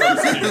your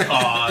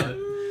cod.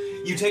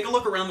 You take a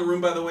look around the room,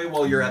 by the way,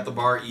 while you're at the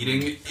bar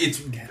eating. It's,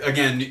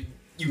 again,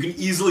 you can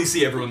easily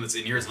see everyone that's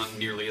in here is not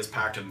nearly as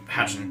packed, and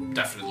Hatchin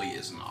definitely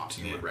is not.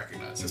 You would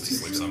recognize him. Just to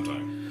sleep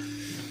sometime.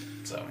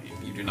 So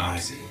you do not I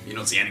see. You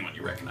don't see anyone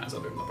you recognize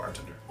other than the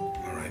bartender.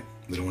 All right.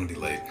 We don't want to be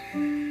late.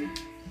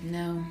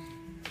 No.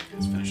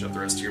 Let's finish up the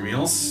rest of your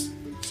meals.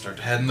 Start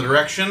to head in the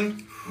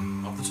direction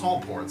of the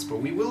tall ports, but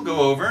we will go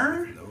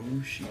over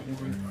No shit.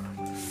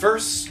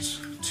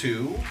 first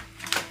to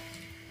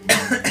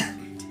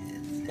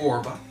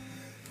Orba.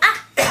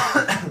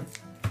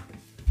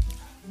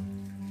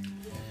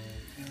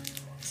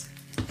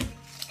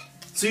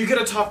 So you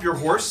get atop your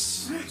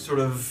horse, sort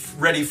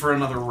of ready for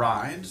another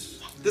ride.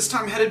 This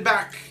time headed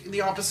back in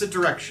the opposite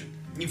direction.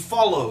 You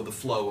follow the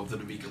flow of the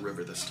Nabika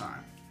River this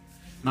time,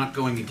 not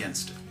going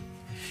against it.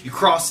 You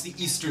cross the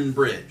eastern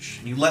bridge,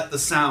 and you let the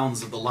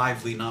sounds of the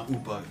lively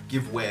Naupa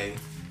give way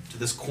to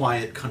this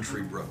quiet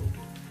country road.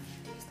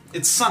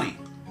 It's sunny,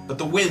 but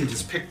the wind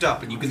has picked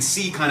up, and you can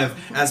see kind of,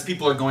 as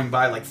people are going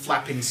by, like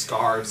flapping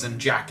scarves and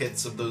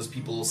jackets of those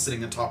people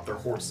sitting atop their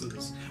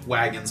horses,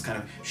 wagons kind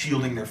of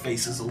shielding their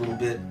faces a little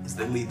bit as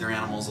they lead their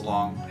animals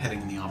along, heading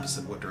in the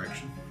opposite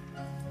direction.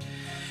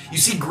 You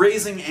see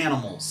grazing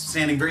animals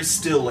standing very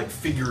still like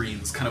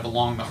figurines kind of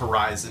along the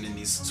horizon in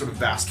these sort of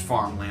vast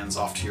farmlands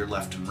off to your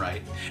left and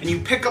right. And you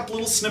pick up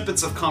little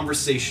snippets of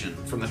conversation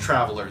from the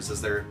travelers as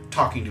they're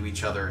talking to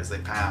each other as they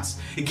pass.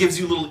 It gives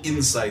you little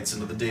insights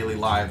into the daily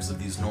lives of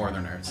these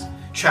northerners.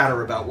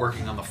 Chatter about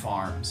working on the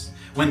farms,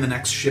 when the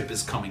next ship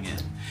is coming in.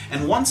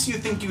 And once you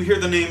think you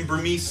hear the name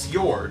Burmese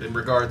Yord in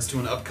regards to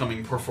an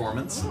upcoming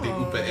performance at the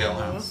Upa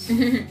Alehouse.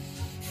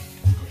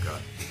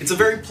 It's a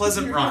very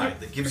pleasant ride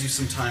that gives you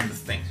some time to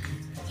think.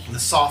 And the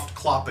soft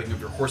clopping of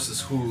your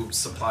horse's hooves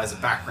supplies a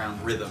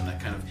background rhythm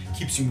that kind of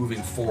keeps you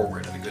moving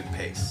forward at a good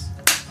pace.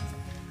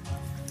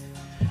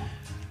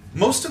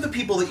 Most of the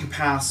people that you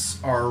pass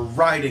are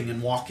riding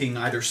and walking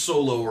either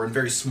solo or in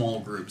very small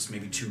groups,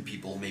 maybe 2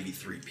 people, maybe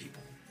 3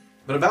 people.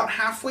 But about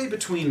halfway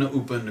between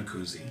Naupa and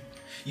Nakuzi,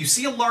 you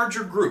see a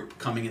larger group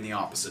coming in the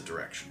opposite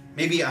direction.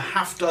 Maybe a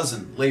half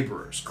dozen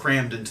laborers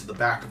crammed into the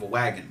back of a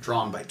wagon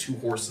drawn by 2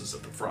 horses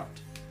at the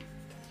front.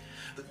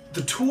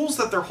 The tools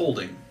that they're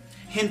holding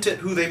hint at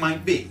who they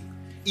might be,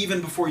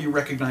 even before you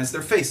recognize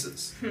their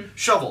faces.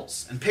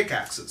 Shovels and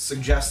pickaxes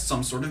suggest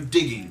some sort of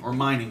digging or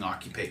mining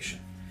occupation.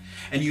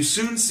 And you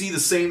soon see the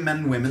same men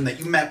and women that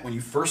you met when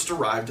you first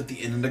arrived at the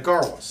inn in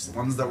Nagarwas, the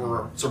ones that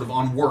were sort of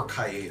on work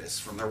hiatus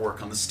from their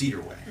work on the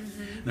Steederway.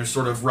 And they're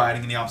sort of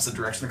riding in the opposite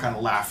direction, they're kind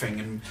of laughing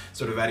and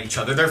sort of at each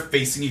other. They're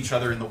facing each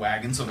other in the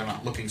wagon, so they're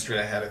not looking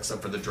straight ahead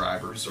except for the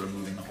driver sort of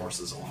moving the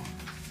horses along.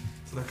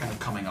 So they're kind of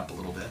coming up a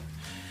little bit.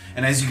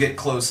 And as you get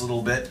close a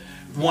little bit,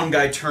 one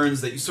guy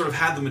turns that you sort of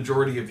had the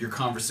majority of your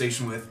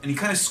conversation with, and he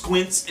kind of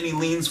squints and he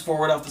leans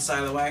forward off the side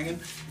of the wagon.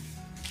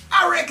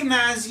 I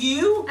recognize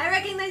you! I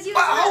recognize you.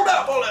 Well, hold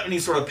up! And he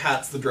sort of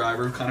pats the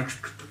driver, who kind of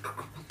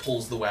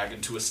pulls the wagon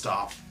to a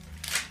stop.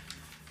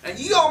 And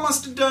you all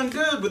must have done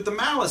good with the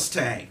Malice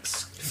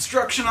tanks.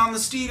 Construction on the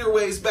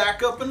Steederway's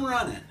back up and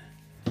running.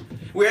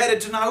 We're headed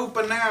to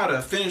Naupa now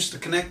to finish the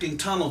connecting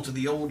tunnel to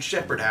the old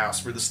Shepherd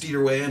House where the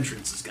Steederway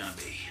entrance is gonna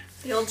be.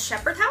 The old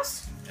Shepherd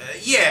House?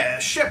 Yeah,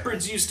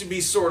 shepherds used to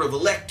be sort of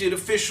elected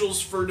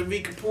officials for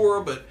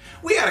Navikapura, but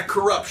we had a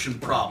corruption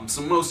problem,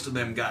 so most of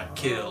them got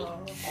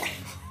killed.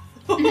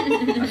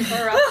 A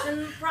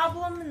corruption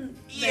problem?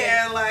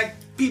 Yeah, like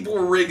people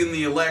were rigging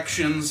the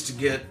elections to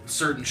get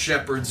certain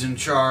shepherds in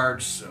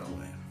charge, so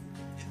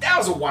that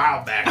was a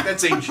while back.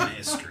 That's ancient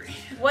history.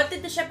 What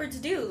did the shepherds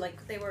do?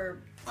 Like, they were...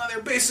 Well,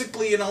 they're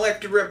basically an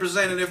elected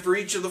representative for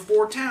each of the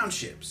 4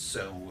 townships,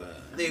 so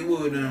they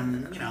would,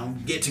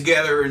 get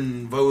together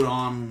and vote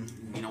on,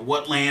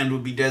 what land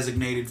would be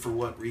designated for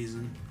what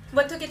reason.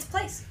 What took its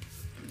place?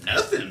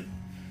 Nothing.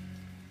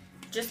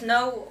 Just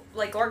no,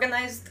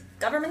 organized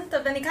government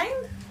of any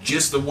kind?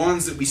 Just the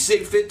ones that we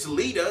see fit to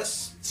lead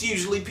us. It's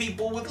usually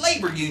people with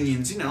labor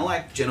unions,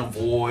 like Jenna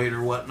Void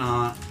or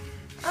whatnot.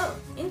 Oh,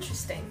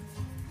 interesting.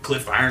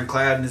 Cliff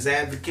Ironclad and his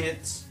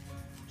advocates.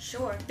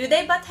 Sure. Do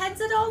they butt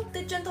heads at all,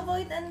 the Gentle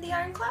Void and the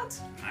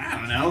Ironclads? I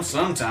don't know,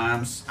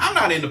 sometimes. I'm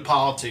not into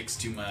politics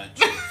too much.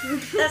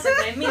 That's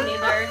okay, me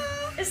neither.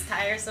 It's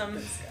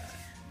tiresome.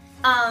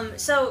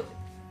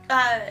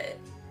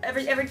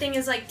 Everything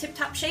is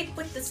tip-top shape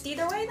with the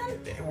Steederway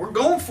then? We're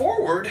going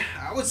forward.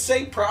 I would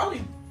say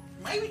probably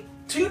maybe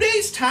 2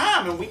 days'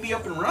 time and we'd be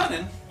up and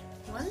running.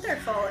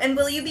 Wonderful. And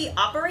will you be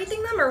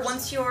operating them, or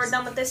once you're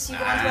done with this, you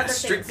go on to other things?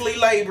 Strictly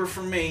labor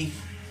for me.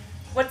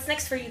 What's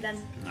next for you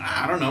then?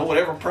 I don't know,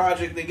 whatever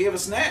project they give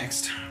us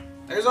next.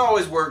 There's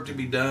always work to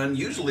be done,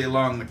 usually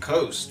along the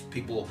coast.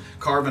 People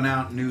carving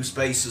out new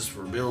spaces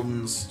for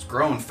buildings. It's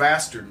growing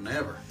faster than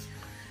ever.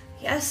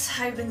 Yes,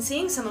 I've been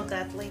seeing some of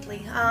that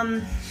lately.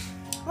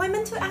 I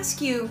meant to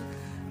ask you,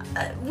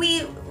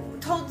 we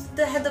told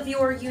the head of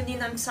your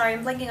union, I'm sorry,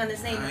 I'm blanking on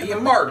his name. Yeah,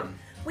 Martin.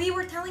 We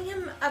were telling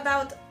him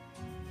about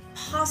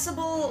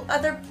possible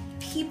other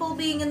people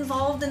being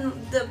involved in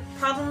the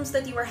problems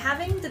that you were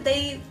having. Did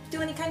they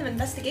do any kind of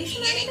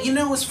investigation or anything?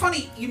 It's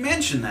funny you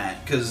mention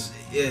that, because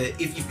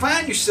if you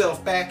find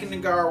yourself back in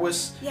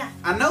Nagarwas, yeah.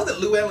 I know that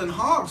Llewellyn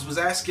Hoggs was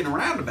asking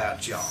around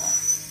about y'all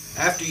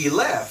after you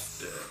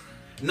left.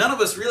 None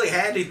of us really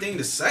had anything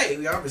to say.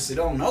 We obviously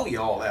don't know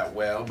y'all that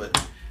well,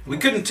 but we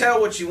couldn't tell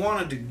what you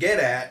wanted to get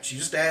at. She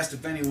just asked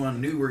if anyone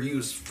knew where you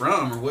was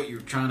from or what you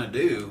were trying to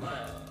do.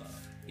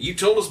 You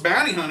told us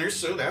bounty hunters,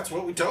 so that's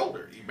what we told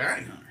her. You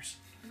bounty hunters.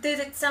 Did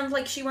it sound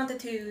like she wanted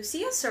to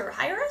see us or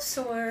hire us,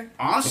 or...?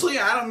 Honestly,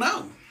 I don't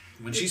know.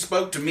 When she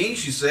spoke to me,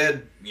 she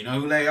said, you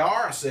know who they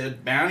are? I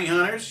said, bounty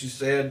hunters. She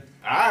said,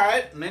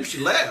 alright, and then she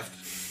left.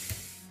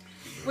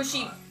 Was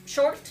she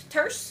short,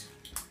 terse?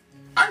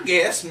 I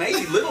guess,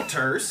 maybe little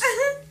terse.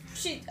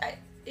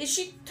 Is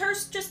she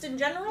terse just in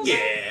general?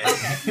 Yeah.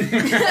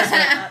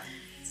 Okay.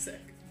 Sick.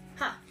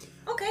 Huh.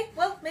 Okay,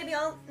 well, maybe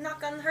I'll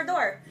knock on her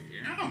door.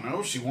 I don't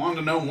know. She wanted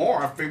to know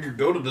more. I figured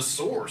go to the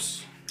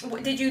source.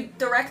 Did you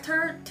direct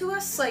her to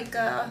us?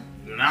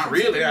 Not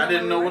really. I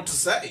didn't know what to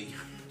say.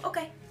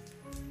 Okay.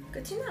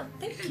 Good to know.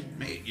 Thank you.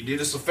 Mate, you did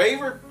us a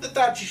favor. I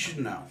thought you should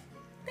know.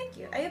 Thank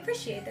you. I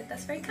appreciate it.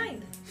 That's very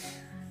kind.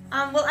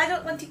 Well, I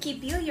don't want to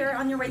keep you. You're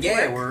on your way to work.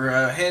 Yeah,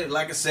 we're headed,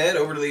 like I said,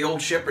 over to the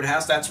old Shepherd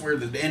House. That's where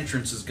the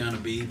entrance is going to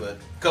be, but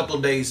a couple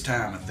of days'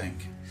 time, I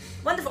think.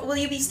 Wonderful. Will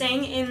you be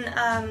staying in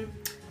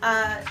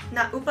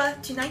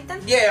Naupa tonight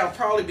then? Yeah, I'll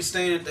probably be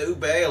staying at the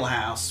Upa Ale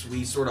House.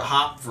 We sort of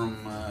hop from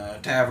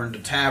tavern to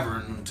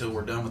tavern until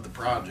we're done with the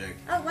project.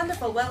 Oh,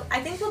 wonderful. Well, I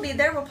think we'll be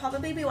there. We'll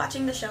probably be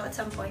watching the show at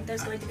some point.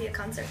 There's going to be a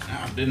concert.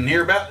 I didn't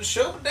hear about the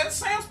show, but that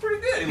sounds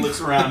pretty good. He looks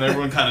around,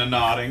 everyone kind of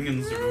nodding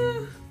and sort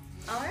of...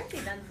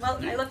 Alrighty then. Well,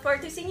 I look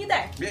forward to seeing you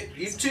there. Yeah,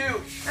 you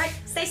too. Alright,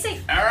 stay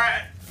safe.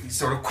 Alright. He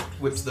sort of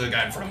whips the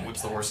guy in front of him,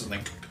 whips the horse, and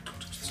then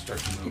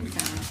starts to move.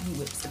 He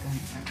whips the gun.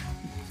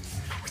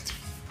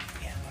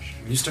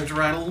 You start to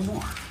ride a little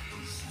more.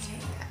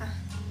 Yeah.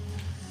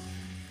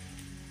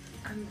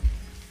 I'm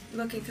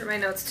looking through my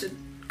notes to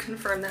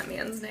confirm that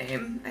man's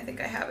name. I think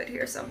I have it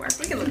here somewhere.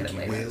 We can look at it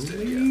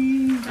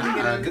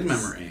later. Good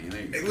memory.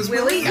 There you go. It was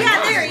Willie? Willie.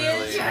 Yeah, there he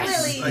Willie. is.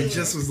 Yes. Willie. I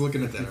just was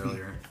looking at that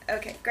earlier.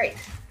 Okay, great.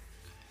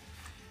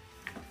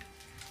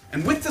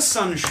 And with the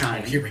sun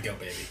shining, Here we go,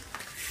 baby.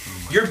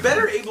 you're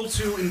better able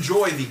to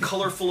enjoy the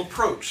colorful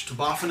approach to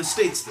Boffin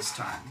Estates this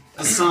time.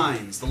 The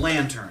signs, the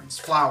lanterns,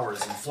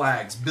 flowers, and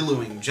flags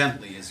billowing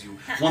gently as you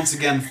once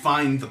again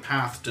find the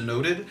path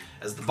denoted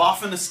as the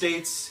Boffin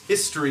Estates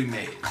History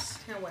Maze.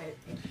 Can't wait.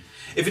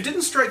 If it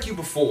didn't strike you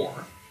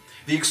before,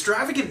 the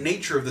extravagant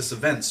nature of this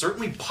event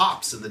certainly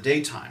pops in the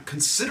daytime.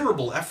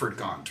 Considerable effort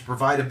gone to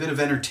provide a bit of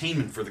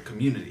entertainment for the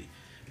community.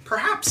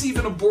 Perhaps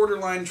even a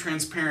borderline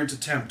transparent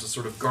attempt to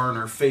sort of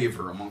garner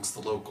favor amongst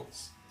the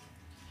locals.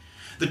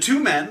 The two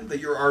men that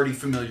you're already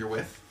familiar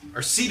with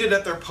are seated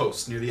at their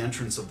post near the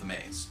entrance of the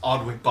maze.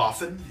 Odwick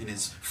Boffin in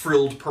his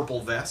frilled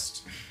purple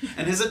vest,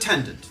 and his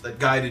attendant that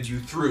guided you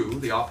through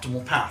the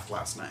optimal path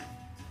last night.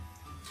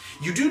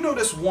 You do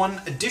notice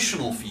one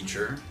additional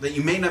feature that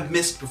you may have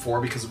missed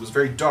before because it was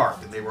very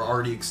dark and they were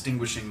already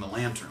extinguishing the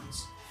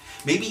lanterns.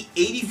 Maybe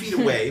 80 feet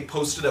away,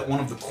 posted at one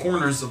of the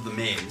corners of the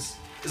maze,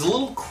 is a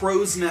little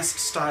crow's nest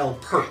style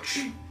perch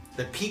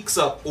that peeks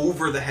up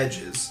over the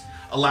hedges,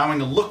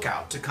 allowing a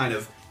lookout to kind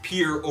of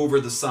peer over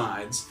the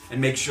sides and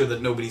make sure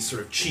that nobody's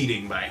sort of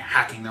cheating by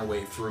hacking their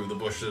way through the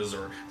bushes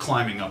or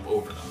climbing up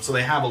over them. So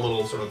they have a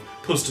little sort of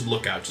posted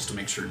lookout just to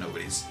make sure no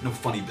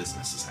funny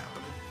business is happening.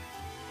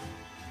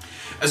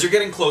 As you're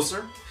getting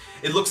closer,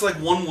 it looks like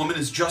one woman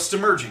is just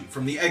emerging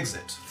from the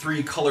exit.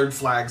 3 colored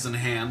flags in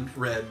hand,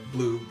 red,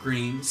 blue,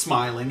 green,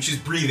 smiling. She's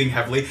breathing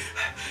heavily.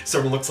 So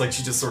it looks like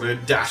she just sort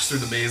of dashed through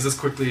the maze as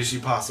quickly as she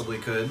possibly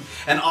could.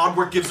 And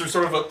Odwick gives her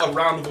sort of a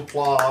round of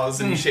applause,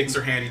 and he shakes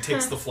her hand. He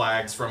takes the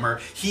flags from her.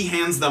 He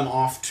hands them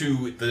off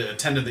to the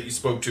attendant that you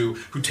spoke to,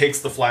 who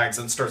takes the flags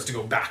and starts to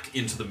go back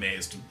into the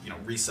maze to,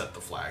 reset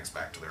the flags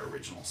back to their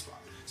original spot.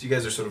 So you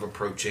guys are sort of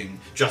approaching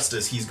just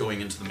as he's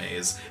going into the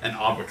maze, and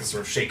Odwick is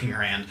sort of shaking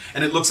her hand.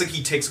 And it looks like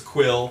he takes a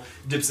quill,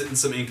 dips it in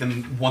some ink,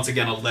 and once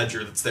again a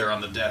ledger that's there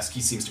on the desk.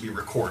 He seems to be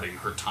recording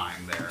her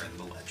time there in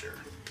the ledger.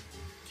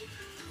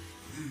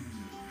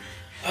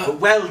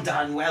 Well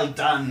done, well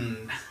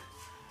done.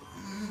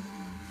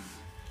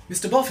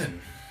 Mr.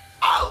 Boffin.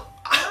 Oh,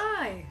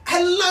 Hi.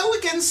 hello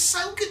again,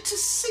 so good to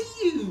see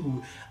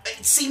you.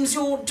 It seems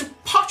your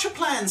departure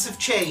plans have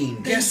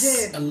changed. Yes,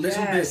 did, a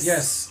little yes. bit,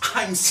 yes.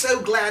 I'm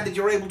so glad that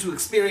you're able to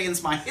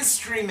experience my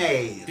history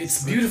maze.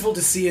 It's beautiful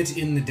to see it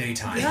in the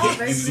daytime. Yeah,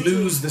 very You pretty.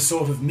 lose the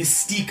sort of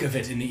mystique of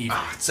it in the evening.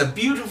 It's a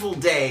beautiful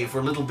day for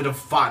a little bit of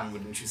fun,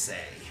 wouldn't you say?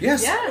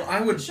 Yes, Yeah,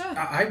 I would. sure.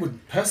 I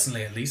would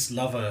personally, at least,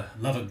 love a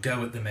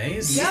go at the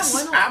maze. Yeah, Yes,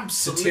 why not?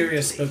 absolutely.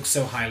 Soteria spoke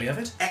so highly of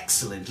it.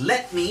 Excellent.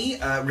 Let me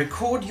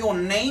record your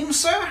name,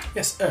 sir.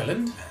 Yes,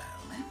 Erland.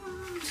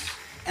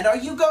 And are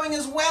you going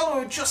as well,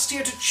 or just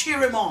here to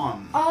cheer him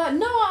on?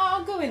 No,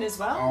 I'll go in as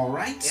well. All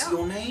right.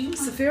 Your name?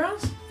 Saphira?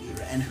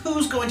 And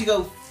who's going to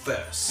go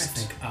first? I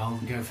think I'll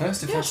go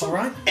first, if Yeah, that's sure. all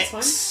right. That's fine.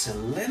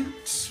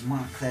 Excellent.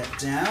 Mark that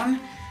down.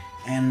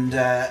 And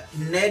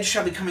Ned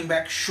shall be coming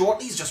back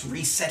shortly. He's just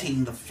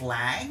resetting the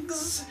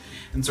flags.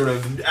 And sort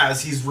of,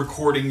 as he's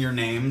recording your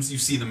names, you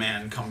see the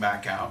man come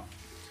back out.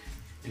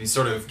 And he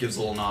sort of gives a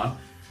little nod.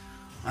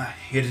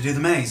 Here to do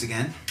the maze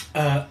again.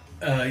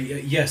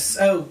 Yes.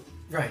 Oh,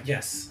 right,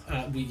 yes.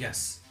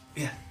 Yes.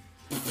 Yeah.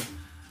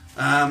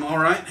 All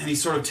right. And he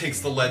sort of takes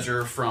the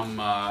ledger from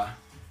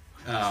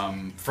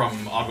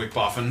Odwick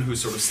Boffin, who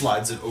sort of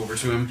slides it over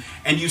to him.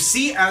 And you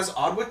see as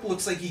Odwick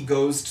looks like he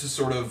goes to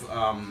sort of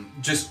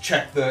just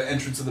check the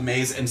entrance of the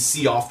maze and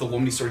see off the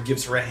woman. He sort of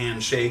gives her a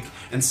handshake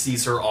and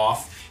sees her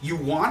off. You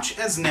watch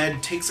as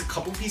Ned takes a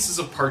couple pieces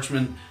of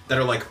parchment that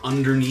are like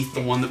underneath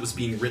the one that was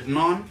being written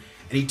on.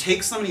 And he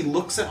takes them and he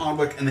looks at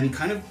Odwick and then he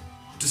kind of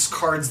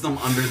discards them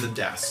under the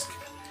desk.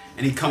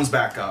 And he comes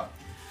back up.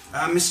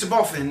 Mr.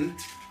 Boffin,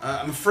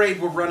 I'm afraid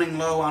we're running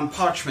low on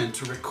parchment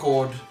to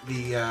record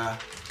the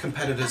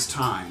competitors'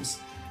 times.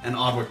 And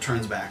Odwick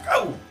turns back.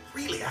 Oh,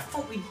 really? I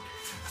thought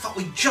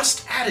we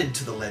just added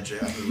to the ledger.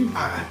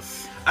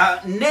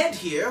 Ned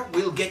here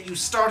will get you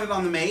started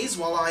on the maze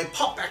while I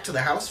pop back to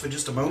the house for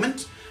just a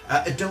moment.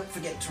 Don't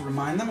forget to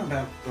remind them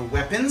about the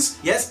weapons.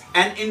 Yes,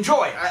 and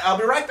enjoy. I'll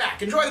be right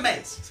back. Enjoy the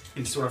maze.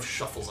 And he sort of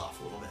shuffles off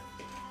a little bit.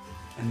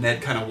 And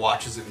Ned kind of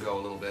watches him go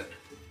a little bit.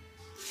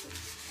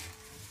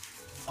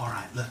 All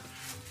right, look.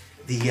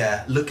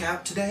 The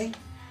lookout today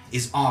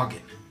is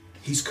Argon.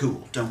 He's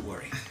cool, don't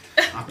worry.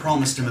 I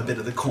promised him a bit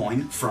of the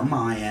coin from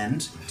my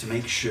end to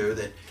make sure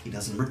that he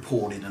doesn't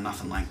report it or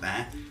nothing like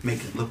that.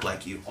 Make it look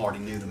like you already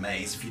knew the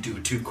maze if you do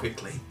it too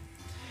quickly.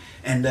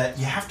 And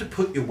you have to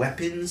put your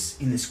weapons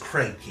in this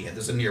crate here.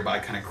 There's a nearby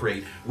kind of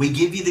crate. We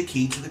give you the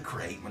key to the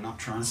crate. We're not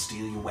trying to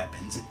steal your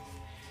weapons.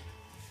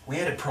 We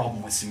had a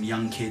problem with some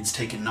young kids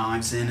taking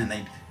knives in and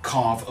they'd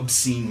carve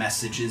obscene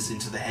messages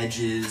into the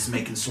hedges,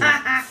 making sort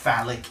of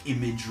phallic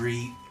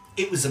imagery.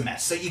 It was a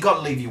mess. So you got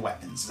to leave your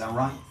weapons. Is that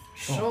right?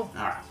 Sure. All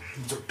right.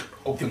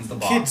 Opens the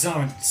box. Kids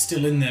aren't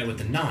still in there with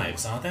the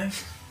knives, are they?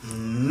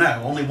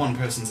 No, only one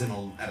person's in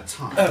at a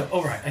time. Oh,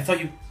 all right. I thought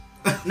you.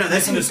 No,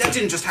 that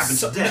didn't just happen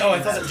today. No, I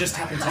thought it just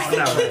happened today.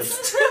 No.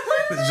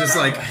 It's just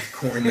like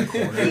in the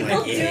corner. You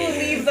Like, do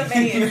leave the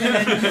maze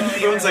eventually.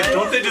 Everyone's like,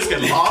 don't they just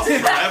get lost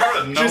forever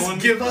and no one...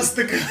 just give us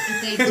the.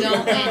 They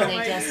don't win.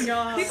 They just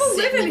People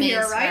sit live in the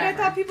here, maze right? I forever.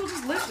 thought people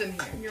just lived in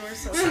here. You're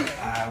so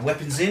sorry.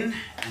 Weapons in,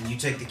 and you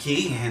take the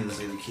key. Hand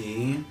Lizzie the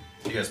key.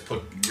 You guys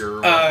put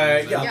your... Yeah,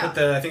 weapons in. I'll put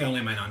the. I think I'll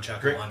lay my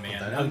nunchuck Great. on me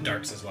Put and that in.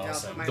 darts as well. Yeah, I'll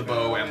So put my The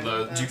bow and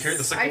the... Do you carry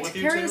the sickle I with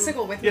you carry too? the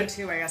sickle with Yeah. me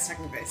too, I guess,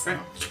 technically. So. Right.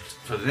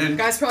 Put it in.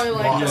 Guys probably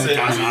like. Lock it.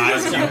 guys, You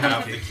eyes.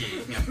 have the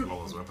key. Yeah, all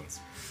those weapons.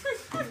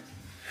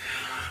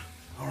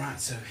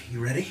 Alright, so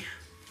you ready?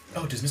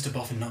 Oh, does Mr.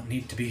 Boffin not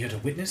need to be here to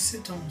witness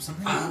it or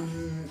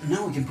something?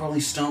 No, we can probably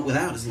start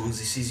without as long as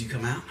he sees you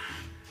come out.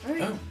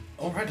 Oh,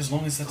 all right. As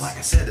long as that's Like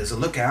I said, there's a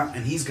lookout,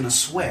 and he's gonna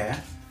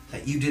swear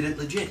that you did it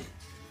legit.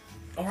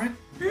 all right.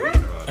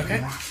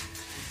 Okay.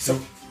 So,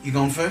 you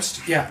going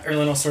first? Yeah,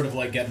 Erlen will sort of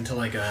like get into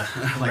like a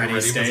ready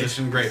state.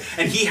 position, great.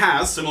 And he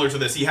has, similar to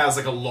this, he has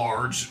like a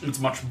large, it's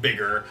much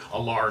bigger, a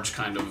large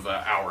kind of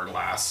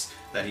hourglass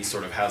that he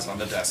sort of has on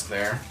the desk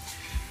there.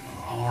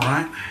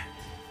 Alright.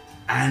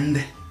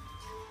 And...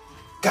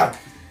 go!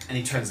 And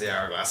he turns the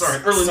hourglass. Sorry,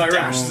 Erlen Sorry.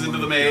 dashes Oh into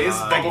the my maze,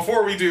 God. but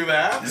before we do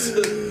that,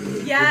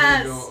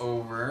 Yes. we're gonna go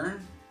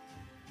over...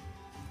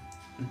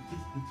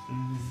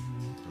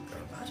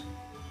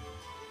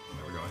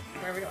 Where are we going?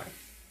 Where are we going?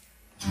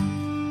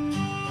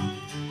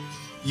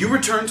 You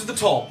return to the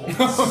tall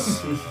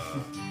points.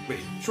 Wait,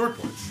 short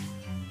points.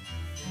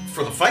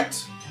 For the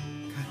fight,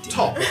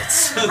 tall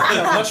points.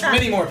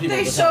 Many more people.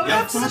 They at the showed time.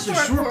 up to the The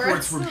short short ports.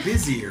 ports were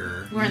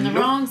busier. We're in the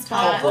Nope. wrong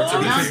spot. Tall ports are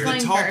I'm not bigger. The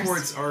going tall first.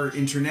 ports are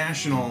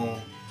international,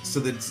 so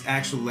that it's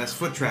actually less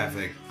foot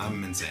traffic.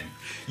 I'm insane.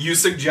 You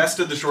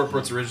suggested the short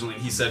ports originally,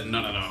 and he said,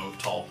 no,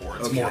 tall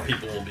ports. Okay. More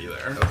people will be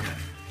there. Okay.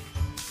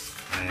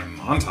 I am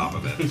on top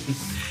of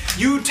it.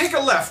 You take a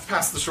left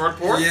past the short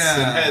ports Yeah.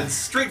 and head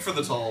straight for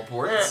the tall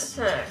ports.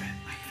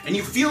 And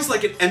you feels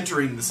like it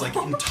entering this like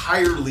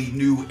entirely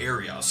new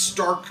area, a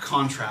stark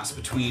contrast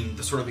between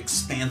the sort of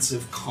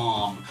expansive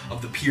calm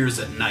of the piers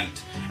at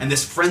night and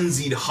this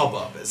frenzied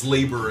hubbub as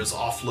laborers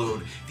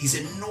offload these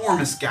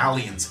enormous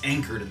galleons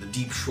anchored in the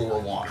deep shore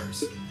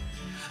waters.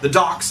 The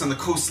docks and the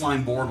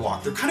coastline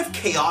boardwalk, they're kind of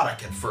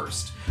chaotic at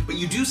first, but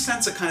you do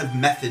sense a kind of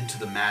method to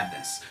the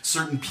madness,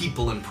 certain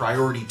people and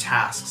priority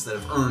tasks that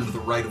have earned the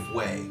right of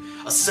way,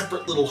 a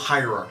separate little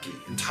hierarchy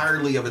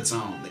entirely of its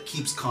own that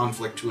keeps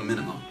conflict to a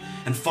minimum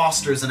and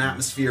fosters an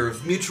atmosphere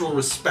of mutual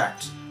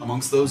respect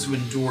amongst those who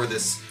endure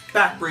this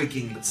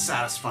backbreaking but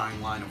satisfying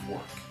line of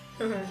work.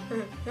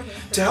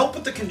 To help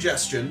with the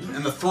congestion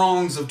and the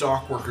throngs of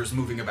dock workers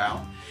moving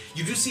about,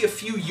 you do see a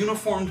few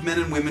uniformed men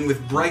and women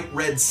with bright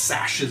red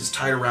sashes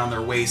tied around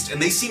their waist,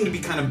 and they seem to be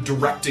kind of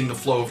directing the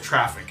flow of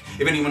traffic.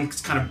 If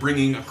anyone's kind of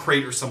bringing a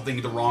crate or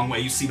something the wrong way,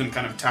 you see them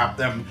kind of tap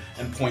them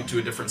and point to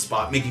a different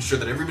spot, making sure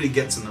that everybody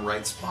gets in the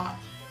right spot.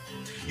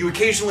 You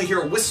occasionally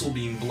hear a whistle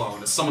being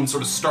blown as someone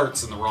sort of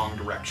starts in the wrong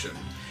direction,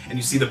 and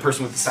you see the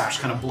person with the sash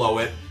kind of blow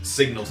it,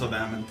 signal to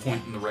them, and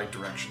point in the right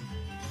direction.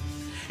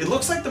 It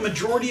looks like the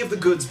majority of the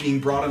goods being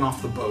brought in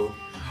off the boat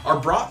are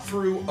brought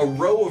through a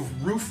row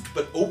of roofed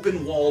but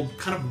open-walled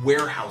kind of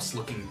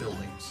warehouse-looking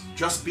buildings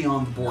just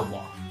beyond the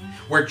boardwalk,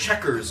 where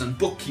checkers and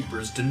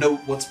bookkeepers denote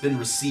what's been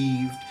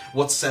received,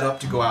 what's set up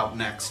to go out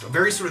next. A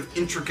very sort of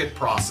intricate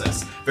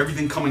process of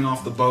everything coming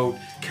off the boat,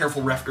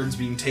 careful records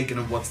being taken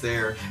of what's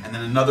there, and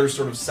then another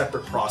sort of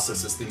separate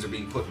process as things are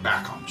being put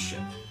back on the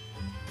ship.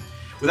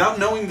 Without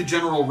knowing the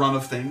general run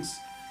of things,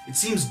 it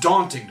seems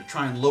daunting to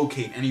try and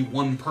locate any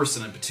one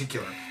person in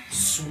particular,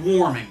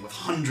 swarming with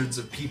hundreds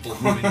of people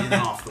moving in and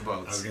off the I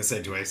was boats. gonna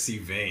say, do I see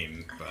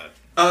Vane?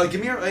 But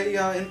Give me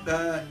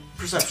a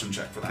perception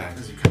check for that, Okay.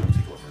 as you kind of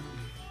take a look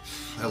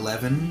at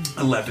 11. it.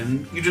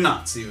 11. You do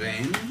not see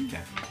Vane. Okay.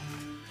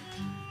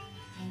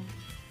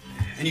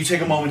 And you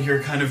take a moment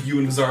here, kind of you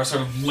and Bizarre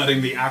sort of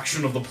letting the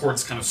action of the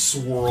ports kind of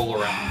swirl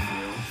around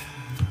you.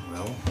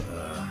 Well,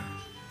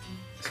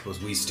 I suppose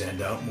we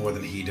stand out more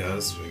than he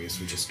does. I guess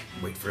we just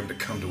wait for him to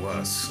come to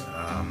us.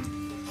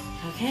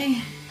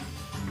 Okay.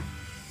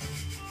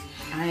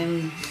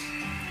 I'm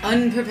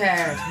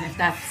unprepared, if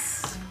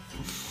that's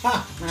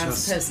what I'm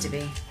Just- supposed to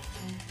be.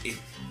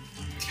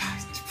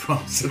 I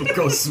promise it'll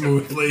go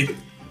smoothly.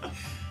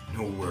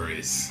 No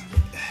worries.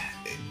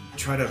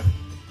 Try to...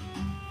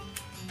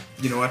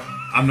 You know what?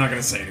 I'm not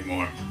gonna say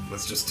anymore.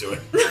 Let's just do it.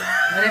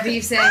 Whatever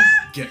you say.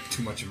 Get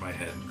too much in my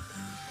head.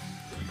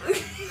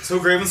 So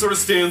Graven sort of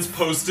stands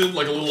posted,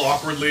 like a little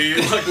awkwardly,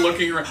 like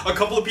looking around. A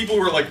couple of people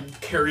who are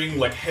like carrying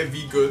like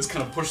heavy goods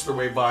kind of push their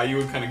way by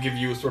you and kind of give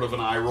you sort of an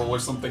eye roll or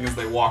something as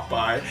they walk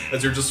by,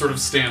 as you're just sort of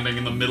standing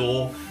in the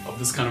middle of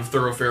this kind of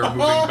thoroughfare moving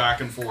back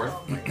and forth.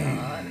 Oh my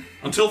god.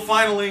 Until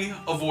finally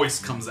a voice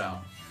comes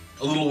out,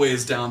 a little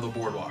ways down the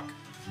boardwalk.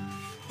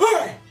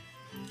 Hey!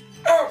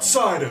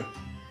 Outsider!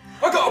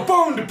 I got a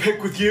bone to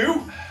pick with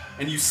you!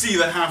 and you see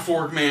the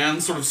half-orc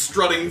man sort of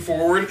strutting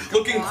forward,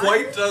 looking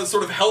quite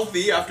sort of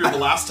healthy after the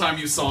last time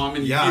you saw him,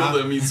 and you feel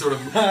him. He's sort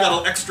of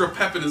got an extra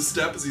pep in his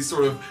step as he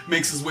sort of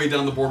makes his way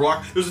down the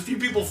boardwalk. There's a few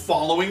people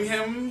following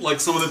him, like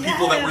some of the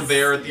people that were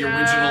there at the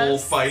original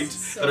fight,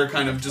 that are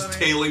kind of just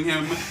tailing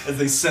him as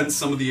they sense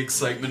some of the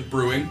excitement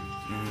brewing.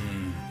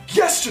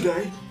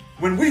 Yesterday,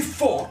 when we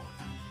fought,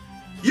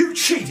 you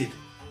cheated.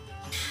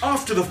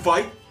 After the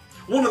fight,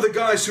 one of the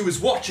guys who was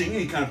watching,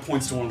 he kind of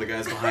points to one of the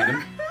guys behind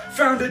him,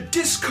 found a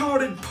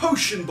discarded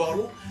potion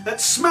bottle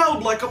that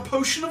smelled like a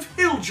potion of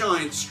hill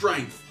giant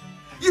strength.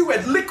 You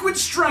had liquid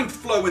strength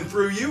flowing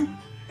through you,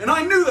 and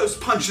I knew those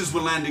punches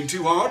were landing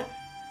too hard.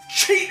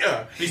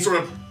 Cheater! He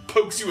sort of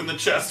pokes you in the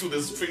chest with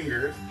his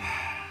finger.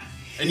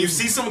 And you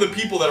see some of the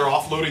people that are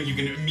offloading, you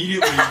can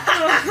immediately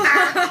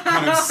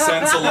kind of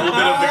sense a little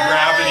bit of the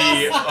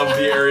gravity of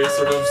the area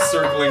sort of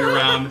circling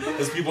around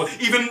as people,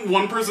 even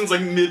one person's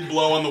like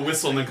mid-blow on the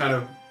whistle and then kind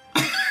of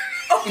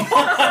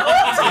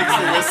takes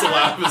the whistle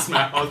out of his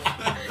mouth.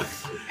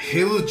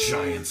 Hill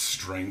giant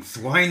strength?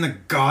 Why in the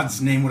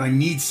God's name would I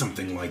need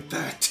something like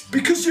that?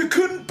 Because you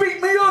couldn't beat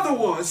me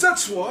otherwise,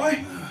 that's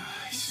why.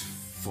 He's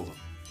full of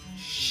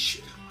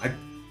shit. I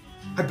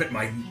bet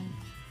my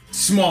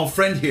small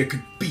friend here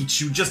could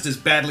beat you just as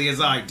badly as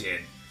I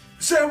did.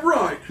 Is that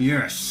right?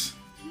 Yes.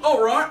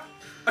 Alright,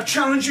 I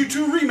challenge you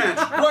to a rematch,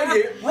 right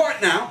here, right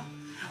now.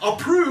 I'll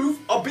prove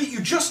I'll beat you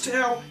just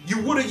how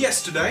you would have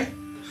yesterday.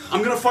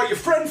 I'm gonna fight your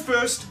friend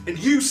first, and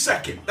you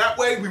second. That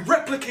way we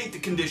replicate the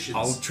conditions.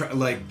 I'll try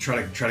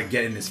to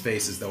get in his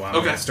face as though I'm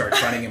gonna start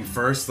fighting him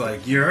first,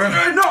 like, you're...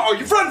 no,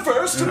 your friend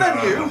first, and then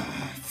you.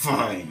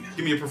 Fine.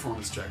 Give me a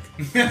performance check.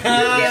 Give me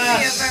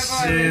a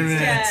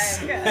performance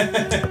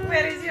check.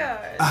 Where is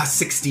yours?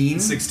 16.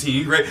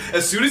 16, great.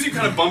 As soon as you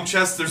kind of bump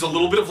chest, there's a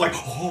little bit of like,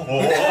 and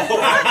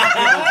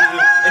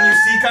you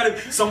see kind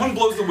of, someone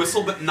blows the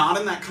whistle, but not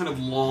in that kind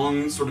of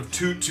long sort of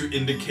toot to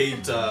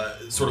indicate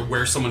sort of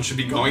where someone should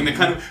be going. They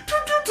kind of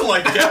toot to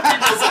like get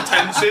people's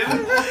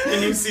attention.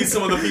 And you see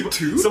some of the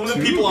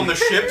people on the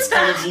ships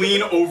kind of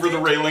lean over the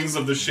railings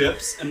of the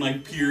ships and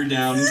like peer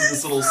down into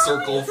this little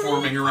circle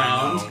forming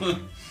around.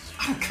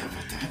 I don't care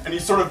about that. And he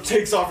sort of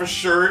takes off his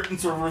shirt and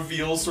sort of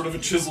reveals sort of a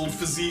chiseled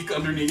physique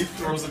underneath,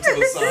 throws it to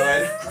the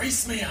side.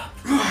 Brace me up.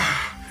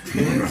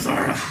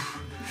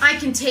 I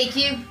can take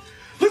you.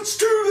 Let's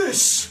do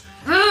this!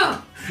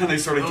 And they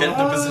sort of get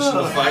into position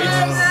to fight.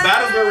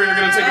 That is where we are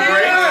going to take a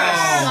break.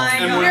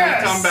 And when we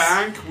come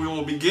back, we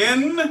will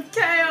begin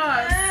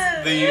Chaos!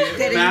 the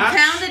Getting match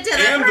pounded to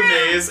the and the ground.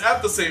 maze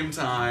at the same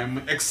time.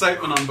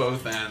 Excitement on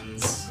both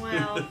ends.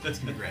 Wow. That's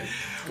gonna be great.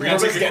 We're going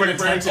to take a quick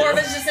break.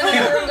 Corbin's just in the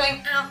other room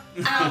going, ow,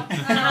 ow,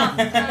 ow,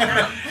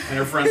 ow. And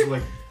her friends are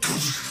like...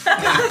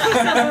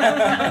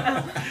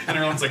 and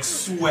everyone's like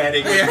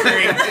sweating.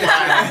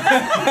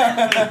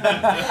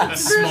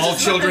 Small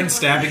children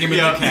stabbing him in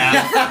the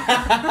calf.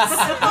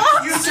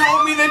 You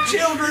told me the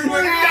children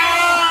were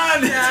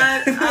gone!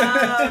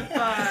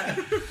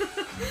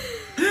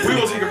 We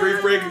will take a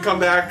brief break and come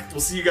back. We'll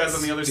see you guys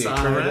on the other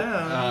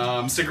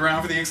side. Stick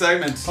around for the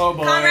excitement. Oh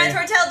boy. Conrad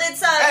Tortel did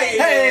suck.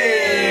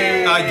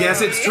 Hey! I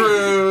guess it's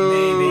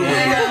true.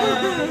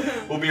 Maybe.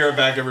 We'll be right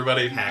back,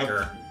 everybody.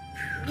 Hacker.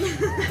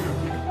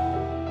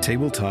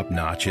 Tabletop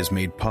Notch is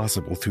made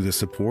possible through the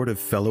support of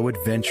fellow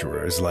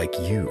adventurers like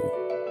you.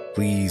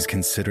 Please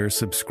consider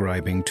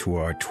subscribing to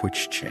our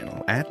Twitch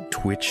channel at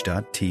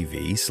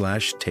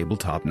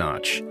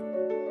twitch.tv/tabletopnotch.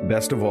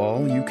 Best of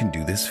all, you can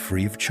do this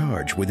free of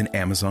charge with an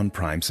Amazon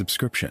Prime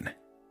subscription.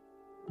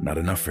 Not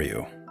enough for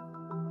you?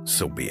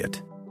 So be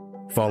it.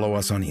 Follow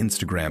us on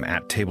Instagram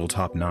at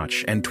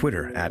tabletopnotch and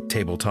Twitter at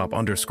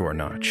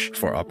tabletop_notch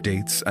for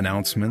updates,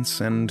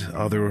 announcements, and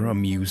other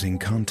amusing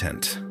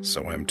content,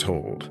 so I'm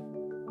told.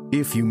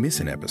 If you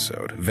miss an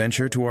episode,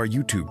 venture to our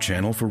YouTube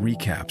channel for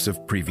recaps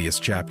of previous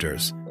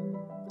chapters.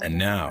 And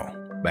now,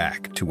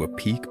 back to A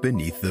Peek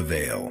Beneath the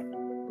Veil.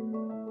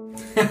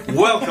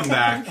 Welcome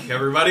back,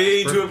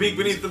 everybody, to A Peek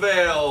Beneath the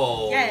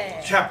Veil.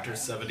 Yay. Chapter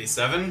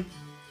 77.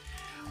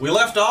 We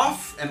left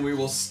off, and we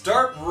will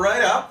start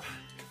right up.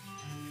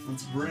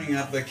 Let's bring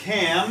up the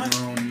cam.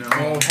 Oh no.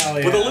 Oh hell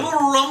yeah. With a little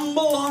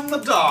rumble on the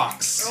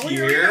docks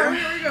here.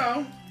 Here we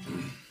go.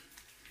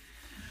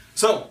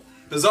 So,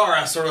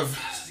 Bizarra sort of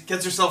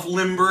gets herself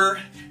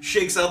limber,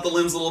 shakes out the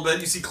limbs a little bit.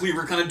 You see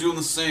Cleaver kind of doing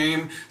the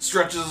same,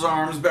 stretches his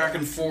arms back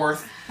and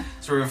forth,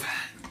 sort of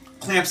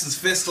clamps his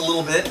fist a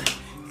little bit,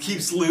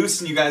 keeps loose,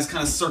 and you guys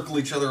kind of circle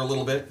each other a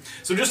little bit.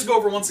 So just to go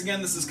over once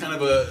again, this is kind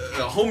of a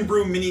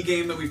homebrew mini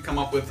game that we've come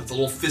up with. It's a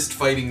little fist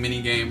fighting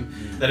mini game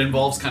that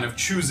involves kind of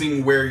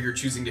choosing where you're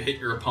choosing to hit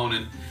your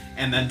opponent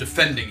and then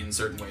defending in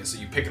certain ways. So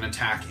you pick an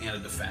attack and a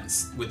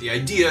defense, with the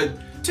idea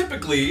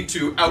typically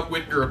to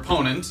outwit your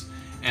opponent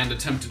and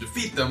attempt to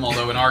defeat them,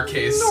 although in our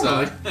case,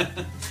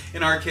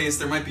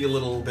 there might be a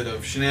little bit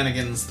of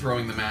shenanigans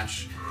throwing the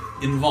match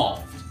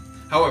involved.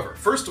 However,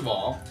 first of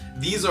all,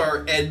 these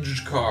are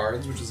edge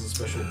cards, which is a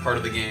special part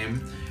of the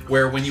game,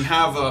 where when you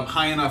have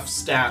high enough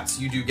stats,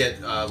 you do get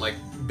like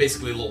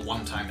basically little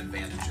one-time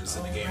advantages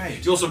in the game.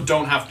 right. You also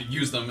don't have to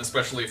use them,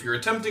 especially if you're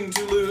attempting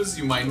to lose.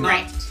 You might not,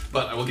 Right.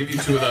 but I will give you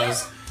 2 of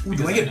those. Ooh,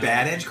 do I get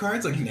bad edge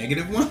cards, like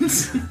negative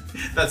ones?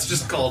 That's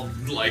just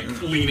called, like,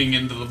 leaning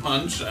into the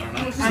punch. I don't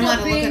know. I'm allowed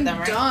to look at Being them,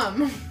 right?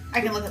 dumb.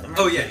 I can look at them. Right?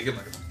 Oh, yeah, you can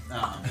look at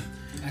them.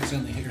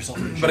 Accidentally hit yourself.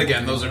 But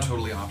again, those are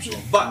totally optional.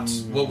 But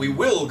what we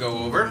will go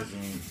over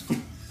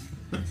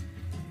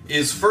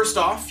is, first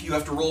off, you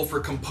have to roll for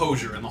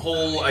composure. And the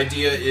whole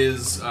idea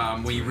is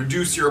when you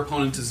reduce your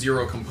opponent to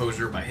 0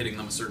 composure by hitting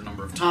them a certain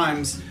number of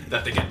times,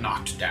 that they get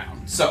knocked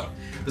down. So,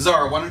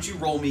 Bizarre, why don't you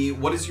roll me,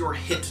 what is your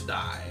hit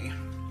die?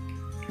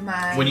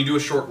 When you do a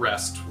short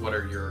rest, what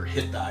are your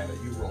hit die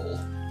that you roll?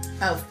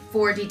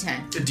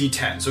 4d10. A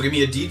d10. So give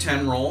me a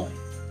d10 roll.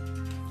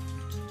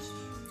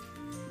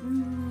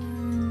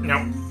 No.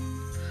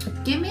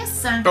 Give me a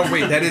second. Oh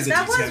wait, that is a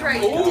That was D10.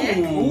 right.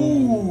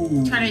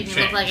 Ooh. Trying to make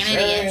me look like an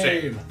idiot.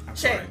 Shame.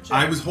 Shame.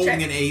 I was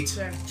holding an 8.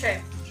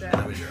 Shame.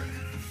 That was your.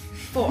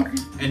 4.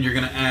 And you're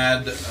gonna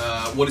add,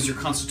 what is your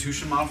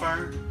constitution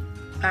modifier?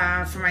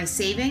 For my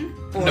saving?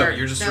 Or No,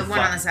 you're just the your one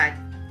flat. on the side,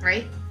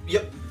 right?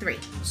 Yep. 3.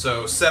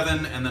 So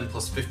 7 and then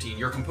plus 15.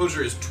 Your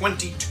composure is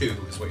 22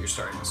 is what you're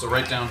starting with. So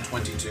write down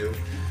 22.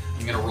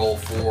 I'm gonna roll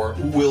for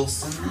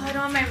Wilson. Oh, I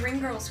don't have my ring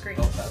girl screen.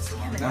 Oh, that's the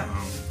wrong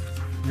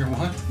one. You're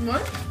what?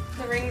 What?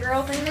 The ring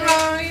girl thing.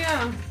 Oh,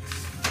 yeah.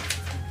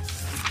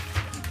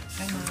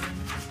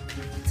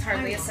 It's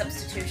hardly a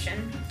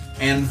substitution.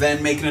 And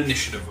then make an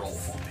initiative roll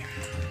for me.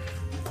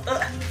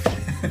 Ugh.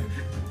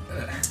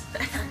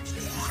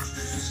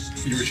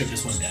 Viewership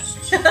just went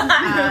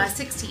down.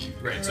 16.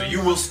 Great. So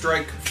you will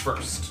strike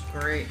first.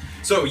 Great.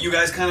 So you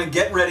guys kind of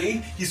get ready.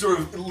 He's sort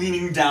of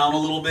leaning down a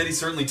little bit. He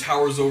certainly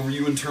towers over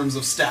you in terms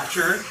of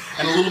stature.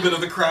 And a little bit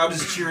of the crowd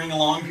is cheering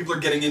along. People are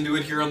getting into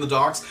it here on the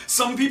docks.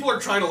 Some people are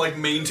trying to like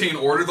maintain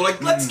order. They're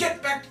like, let's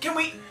get back. Can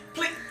we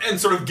please? And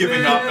sort of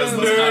giving up as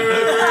this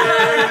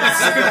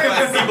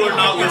kind of people are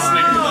not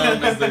listening to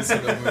them as they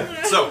sort of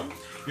move. So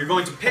you're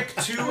going to pick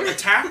 2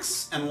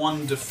 attacks and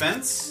 1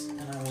 defense.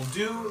 And I will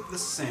do the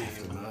same.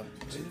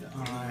 Did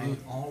I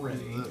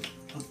already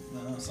put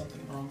something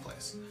in the wrong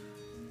place?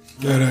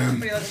 Get What are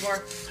him. you looking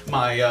for?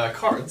 My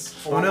cards.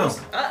 Oh no.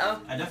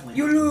 Uh-oh. I definitely.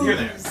 You lose. Here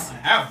they are. I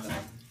have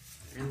them.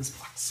 They're in this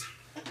box.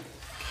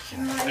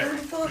 I'm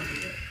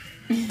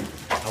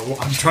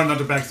trying not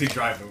to backseat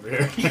drive over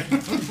here.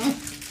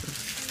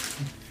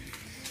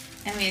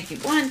 I mean, if you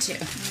want to.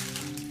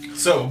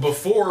 So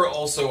before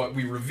also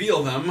we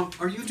reveal them,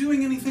 are you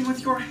doing anything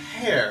with your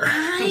hair?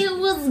 I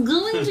was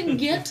going to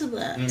get to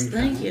that.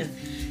 Thank you.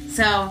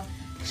 So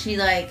she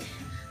like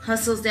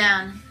hustles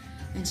down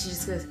and she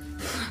just goes,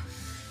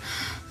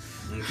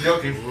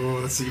 Okay. Ooh,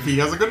 let's see if he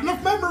has a good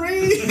enough memory.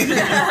 or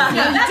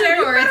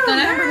it's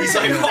gonna hurt. He's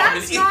like,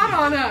 That's not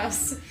on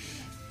us.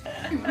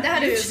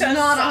 That is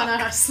not on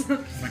us.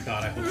 Oh my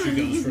god, I hope she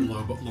goes for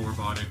lower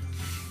body.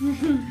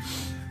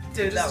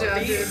 Dude, that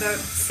would be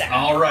That.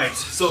 all right.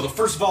 So the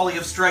first volley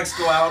of strikes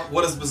go out.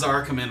 What does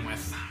Bizarre come in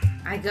with?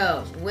 I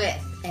go with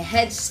a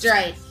head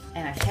strike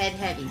and a head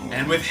heavy.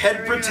 And with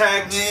head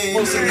protect,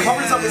 Wilson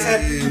covers up his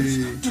head,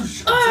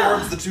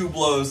 absorbs the 2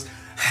 blows,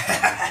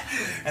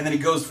 and then he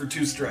goes for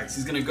 2 strikes.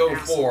 He's gonna go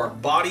for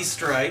body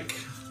strike,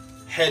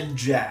 head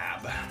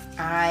jab.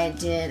 I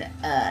did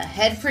a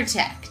head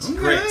protect.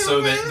 Great.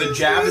 So the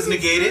jab is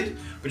negated,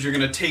 but you're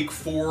gonna take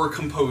 4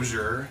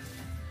 composure,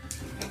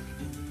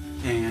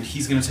 and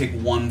he's gonna take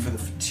 1 for the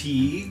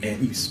fatigue.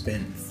 And you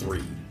spend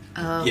 3.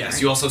 Oh,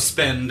 Yes, you also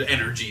spend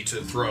energy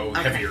to throw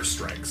heavier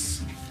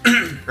strikes.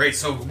 Great,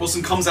 so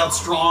Wilson comes out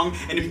strong,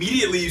 and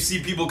immediately you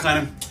see people kind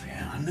of,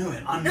 yeah, I knew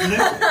it, I knew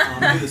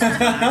this was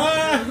gonna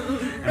happen.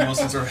 And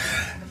Wilson sort of,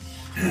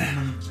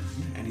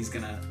 and he's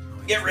gonna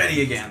get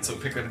ready again, so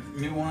pick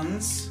new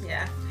ones.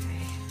 Yeah.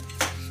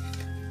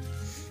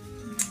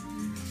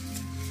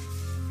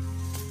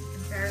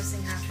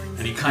 Embarrassing halflings.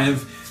 And he kind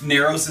of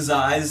narrows his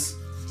eyes,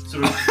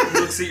 sort of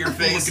looks at your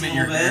face Looking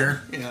a at little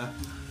your bit. hair. Yeah.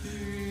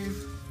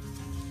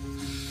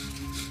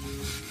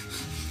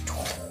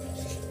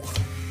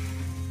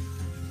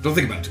 Don't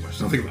think about it too much.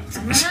 Don't think about it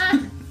too much.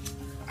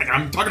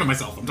 I'm talking to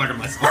myself. I'm talking to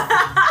myself.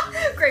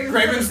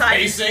 Graven's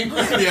pacing.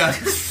 Yeah.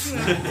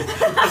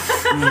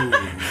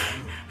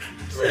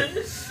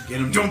 Get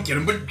him. Don't get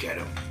him, but get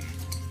him.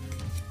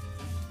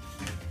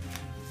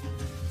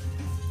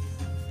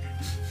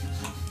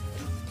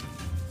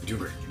 You're doing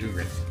great. You're doing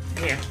great.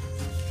 Here.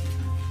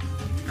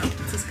 Oh,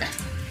 it's this guy.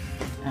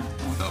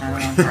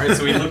 Oh, All right,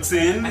 so he looks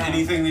in.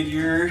 Anything that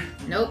you're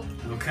Nope.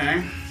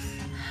 okay?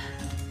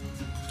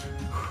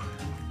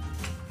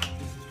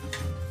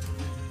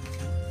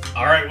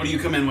 All right, what do you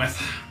come in with?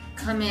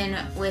 Come in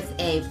with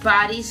a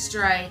body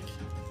strike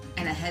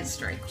and a head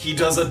strike. He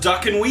does a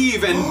duck and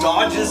weave and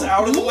dodges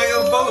out of the way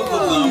of both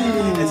of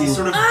them as he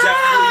sort of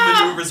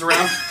deftly maneuvers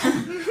around.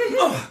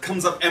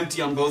 Comes up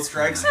empty on both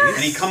strikes, and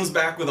he comes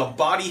back with a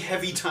body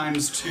heavy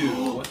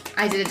 ×2.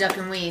 I did a duck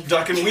and weave.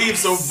 Duck and weave,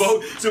 so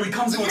he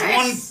comes in with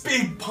Yes. one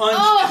big punch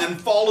Oh. and then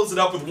follows it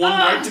up with one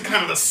right to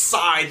kind of the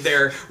side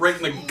there, right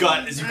in the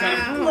gut as you kind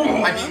of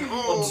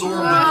absorb the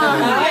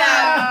blow.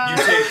 Yeah. You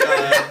take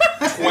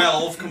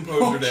 12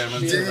 composure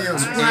damage. Damn, and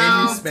you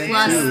 12 spent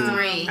plus 2.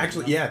 3.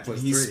 Actually, yeah,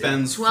 plus He 3.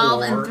 spends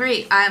 12 4. and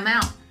 3. I'm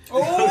out. So,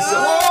 with the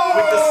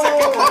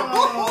second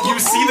one, you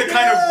see the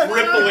kind of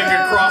rippling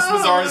across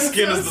Bizarre's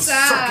skin as the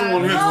second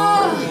one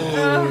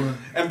hits.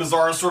 And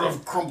Bizarre sort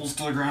of crumbles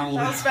to the ground a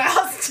little bit.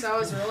 Fast. That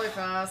was really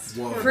fast.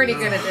 Pretty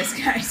good at this,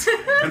 guys.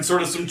 And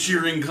sort of some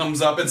cheering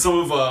comes up, and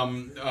some of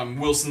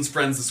Wilson's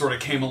friends that sort of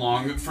came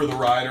along for the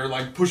ride are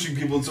like pushing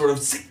people and sort of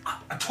say,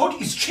 I told you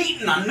he's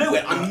cheating, I knew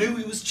it. I knew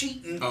he was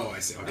cheating. Oh, I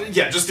see. Okay.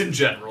 Yeah, just in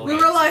general. We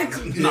were like,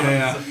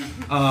 Yeah.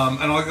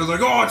 And I was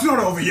like, oh, it's not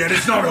over yet.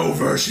 It's not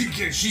over.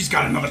 She's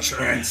got another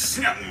chance.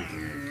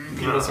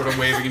 People sort of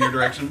waving in your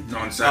direction.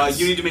 Nonsense.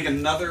 You need to make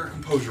another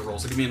composure roll,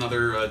 so give me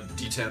another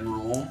D10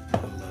 roll.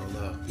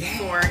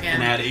 4 And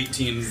again. add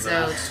 18.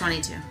 So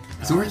 22.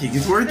 It's working.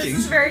 It's working. This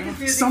is very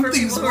confusing Something's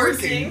for people who are working.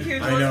 seeing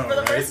Huge I Woods know, for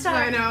the right? first time.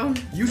 I know.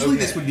 Usually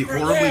Okay. this would be Like,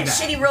 horribly yeah, bad.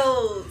 shitty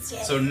rolls.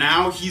 Yeah. So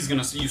now he's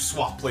gonna. You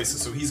swap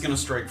places, so he's gonna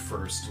strike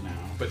first now,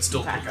 but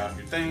still Okay. pick out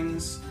your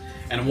things.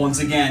 And once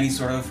again, he's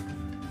sort of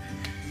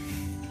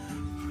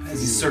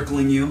as he's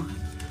circling you.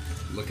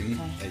 Looking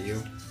at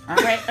you.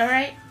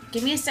 Alright.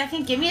 Give me a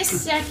second.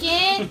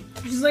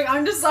 She's like,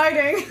 I'm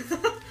deciding.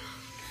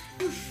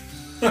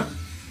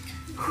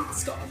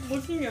 Stop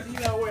looking at me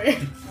that way.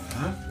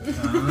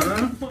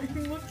 Why are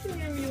you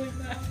looking at me like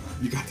that?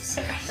 You got this.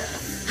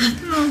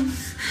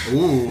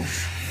 Ooh.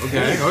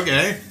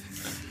 Okay.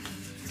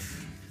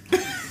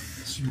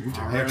 She moved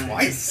her hair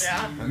twice.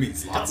 Yeah. That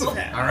means lots of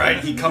hair. All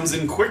right, he comes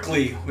in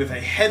quickly with a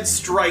head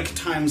strike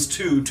times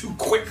 2. 2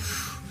 quick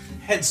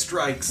head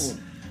strikes.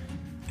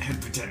 Head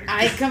protect.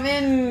 I come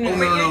in. Oh,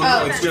 no,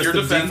 Oh, it's Your just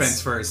the defense.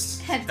 defense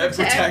first. Head Head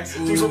protect.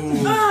 protect. So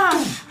sort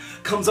of,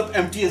 comes up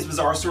empty as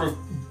Bizarre sort of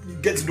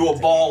gets into a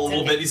ball a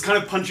little bit. He's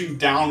kind of punching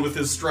down with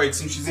his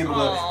strikes, and she's able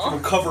to sort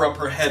of cover up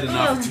her head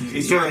enough.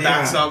 He sort of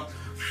backs up,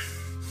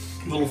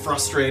 a little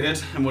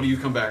frustrated. And what do you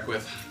come back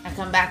with? I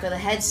come back with a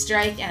head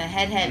strike and a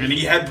head And heavy.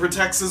 he head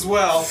protects as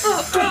well.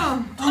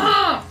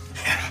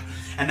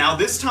 And now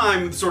this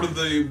time, sort of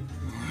the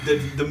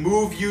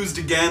move used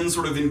again,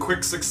 sort of in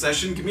quick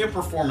succession. Give me a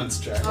performance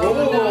check. Oh.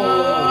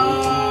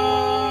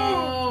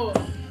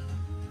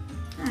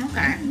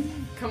 Okay.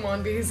 Come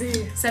on,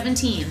 BZ.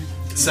 17.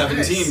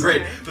 17,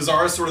 great.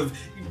 Bizarre sort of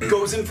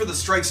goes in for the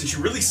strikes, and she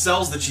really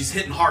sells that she's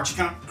hitting hard. She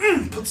kind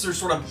of puts her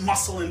sort of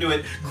muscle into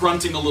it,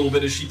 grunting a little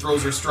bit as she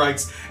throws her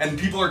strikes. And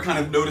people are kind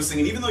of noticing.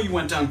 And even though you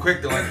went down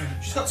quick, they're like,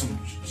 she's got some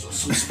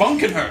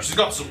spunk in her. She's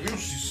got some.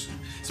 She's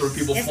sort of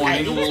people Yes, pointing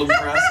I a do. little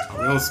impressed.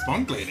 A real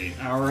spunk lady.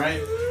 All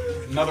right,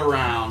 another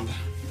round.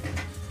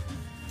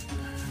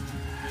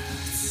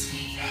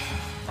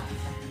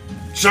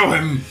 Show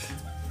him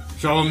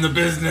the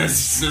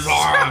business,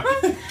 Bizarre.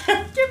 Give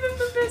him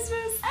the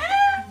business.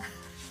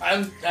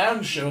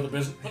 And show the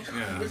business. And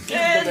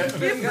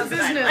give him the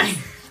business.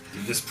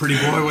 This pretty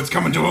boy, what's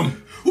coming to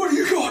him? What do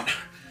you got?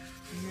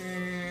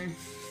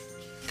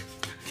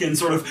 Ken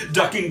sort of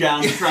ducking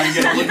down to try and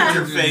get a look at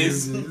your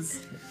face.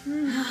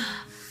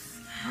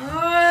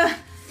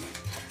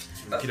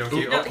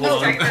 Okey-dokey. No,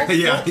 Hold on.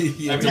 Yeah. I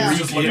mean, No, you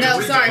just look at no,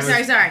 your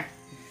sorry.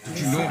 Did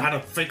you know how to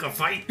fake a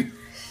fight?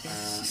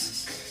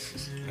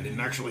 I didn't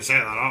actually say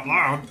that out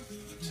loud.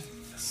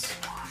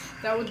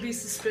 That would be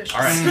suspicious.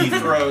 All right, he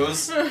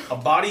throws a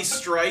body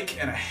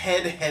strike and a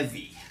head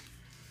heavy.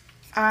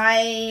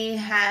 I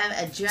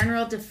have a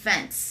general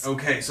defense.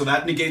 Okay, so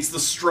that negates the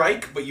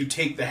strike, but you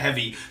take the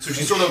heavy. So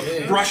she sort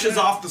of brushes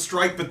off the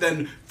strike, but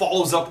then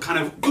follows up kind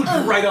of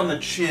right on the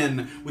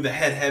chin with a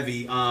head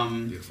heavy.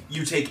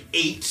 You take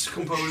 8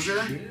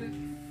 composure.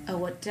 Oh,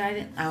 what did I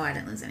didn't? Oh, I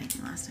didn't lose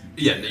anything last time.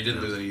 Yeah, you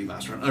didn't lose any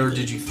last round. Or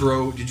did you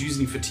use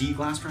any fatigue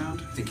last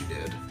round? I think you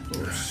did. It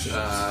was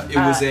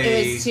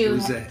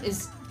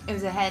It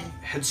was a head.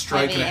 head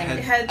strike and a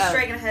heavy head. Head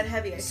strike and a head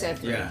heavy, I So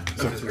think. Yeah,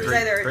 So okay, three. It's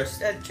great. either Great.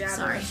 just a jab or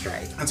Sorry. a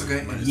strike. That's okay.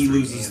 And Minus he 3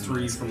 loses and 3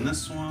 minus from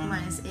this one.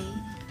 minus 8.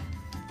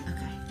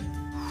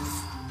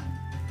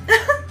 Okay.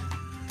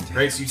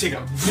 Great, so you take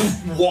a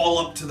wall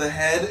up to the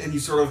head, and you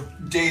sort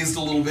of dazed a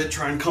little bit,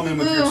 try and come in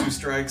with your 2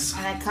 strikes.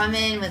 And I come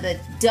in with a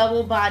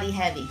double body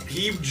heavy.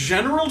 He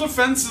general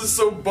defenses,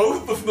 so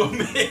both of them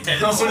hit. So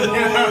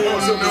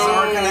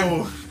Bizarre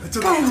kind of. It's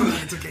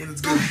okay.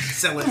 That's good.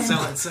 Sell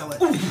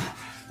it.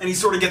 And he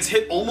sort of gets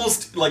hit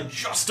almost like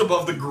just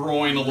above the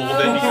groin a little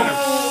bit. He kind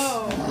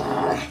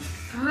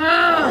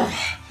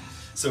of,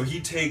 so he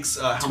takes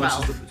how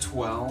much is it?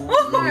 12.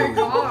 Oh my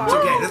god. It's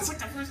okay. That's like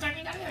the first time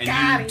you got it.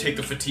 And you take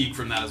the fatigue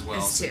from that as well.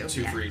 It's So 2,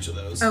 2 yeah. for each of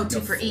those. Oh,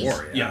 2 for each.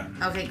 Yeah.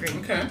 Okay, great.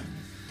 Okay.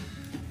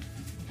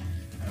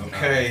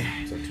 Okay.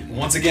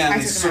 Once again, I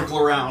they took him circle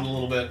around a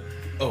little bit.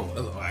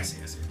 Oh, I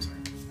see. I'm sorry.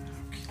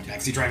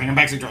 Backseat driving. I'm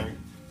backseat driving.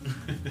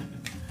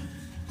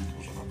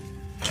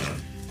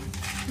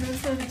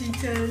 That's not a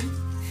D10.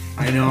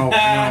 I know.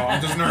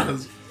 I'm just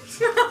nervous.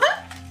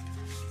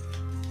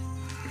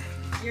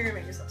 You're gonna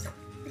make yourself sick.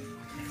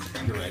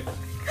 You're right.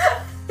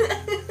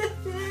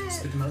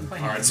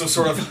 Alright, so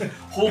sort of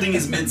holding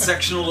his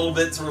midsection a little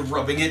bit, sort of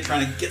rubbing it,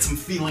 trying to get some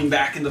feeling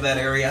back into that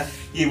area.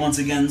 He once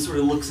again sort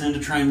of looks in to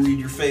try and read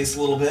your face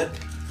a little bit.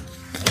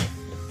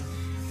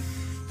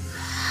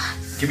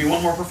 Give me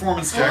one more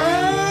performance check.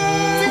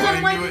 It's like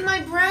I'm wiping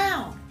my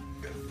brow.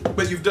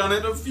 But you've done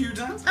it a few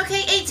times.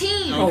 Okay,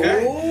 18.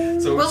 Okay.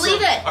 So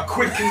Believe it. A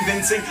quick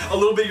convincing. A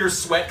little bit of your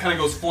sweat kind of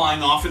goes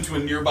flying off into a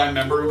nearby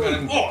member who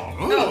kind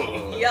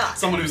of. Yeah.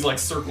 Someone who's like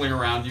circling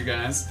around you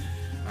guys.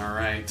 All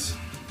right.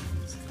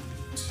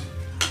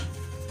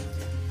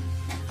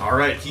 All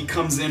right. He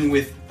comes in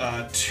with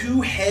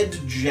 2 head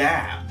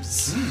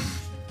jabs.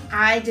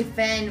 I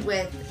defend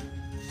with.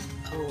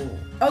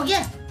 Oh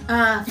yeah.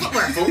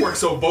 Footwork. Footwork.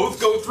 So both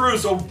go through.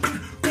 So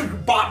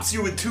bops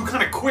you with 2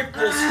 kind of quick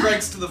little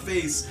strikes to the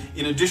face,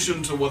 in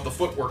addition to what the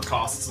footwork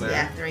costs there.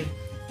 Yeah, 3.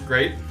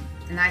 Great.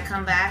 And I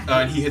come back.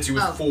 And he hits you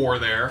with 4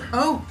 there.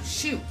 Oh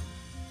shoot.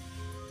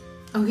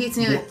 Oh, he hits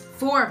me with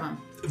 4 of them.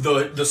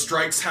 The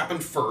strikes happen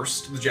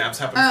first. The jabs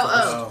happen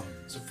Oh,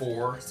 first. So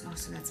 4. Oh,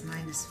 so that's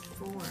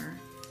 -4.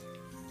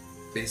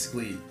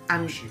 Basically,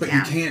 I'm but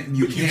down.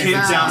 you You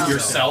can't down Oh.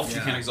 yourself. You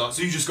Yeah. can't exhaust.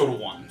 So you just go to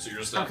 1. So you're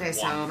just at Okay, 1.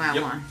 so I'm at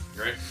 1.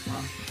 Great.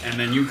 And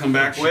then you come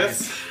back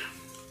with.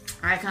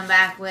 I come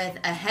back with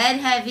a head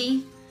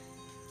heavy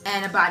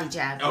and a body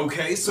jab.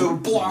 Okay, so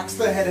blocks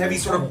the head heavy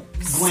sort of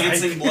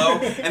glancing blow,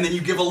 and then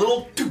you give a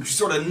little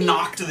sort of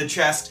knock to the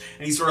chest,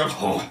 and he sort of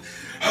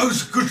that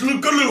was a good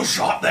little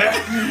shot there.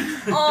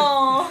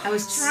 Oh. I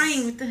was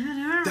trying with the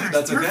head armor.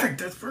 That's okay. perfect.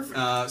 That's perfect.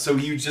 So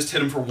you just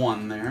hit him for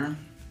 1 there.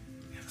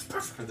 That's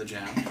perfect for the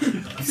jab.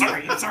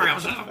 sorry. I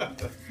was.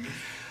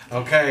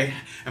 Okay,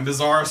 and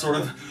Bizarre sort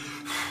of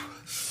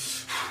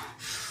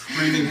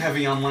breathing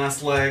heavy on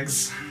last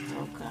legs.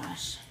 Oh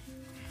gosh.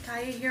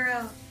 Kaya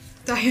hero.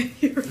 Die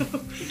hero.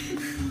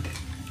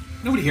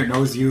 Nobody here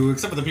knows you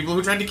except for the people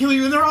who tried to kill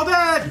you, and they're all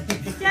dead.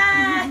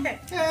 Yay!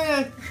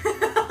 Yay.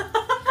 It's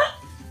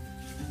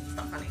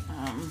not funny. A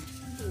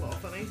little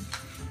funny.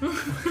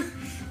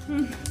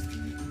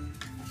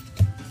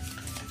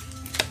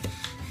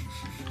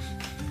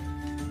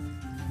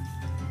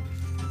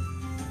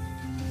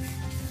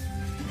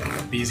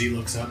 BZ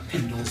looks up.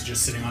 Pendle's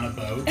just sitting on a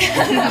boat.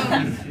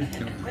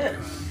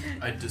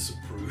 I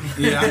disapprove.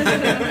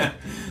 Yeah.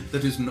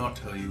 That is not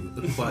how you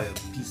acquire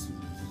peace.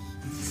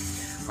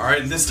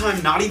 Alright, and this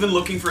time not even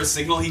looking for a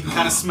signal, he can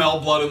kind of smell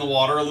blood in the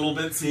water a little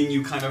bit, seeing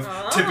you kind of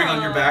tipping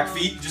on your back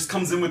feet. He just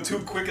comes in with 2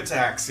 quick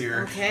attacks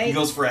here. Okay. He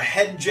goes for a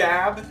head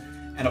jab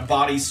and a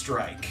body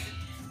strike.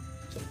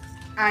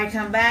 I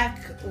come back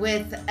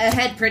with a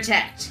head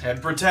protect.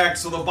 Head protect,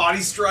 so the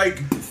body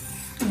strike.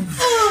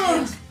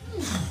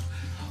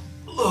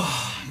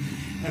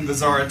 And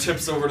Bizarra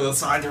tips over to the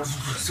side there,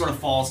 sort of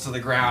falls to the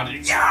ground. And,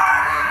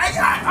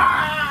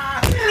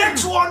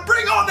 next one!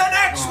 Bring on the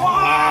next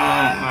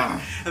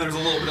one! And there's a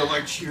little bit of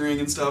like cheering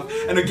and stuff.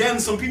 And again,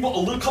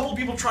 couple of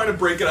people try to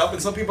break it up,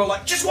 and some people are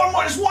like, just one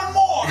more!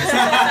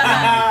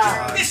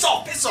 Piss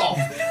off! Sort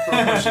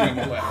of pushing him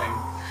away.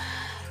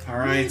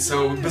 Alright,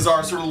 so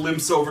Bizarre sort of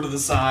limps over to the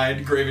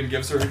side. Graven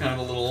gives her kind of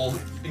a little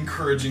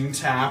encouraging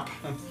tap.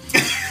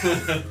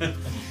 That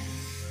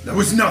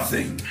was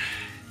nothing.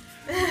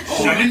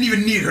 I didn't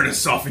even need her to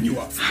soften you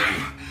up for me.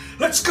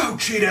 Let's go,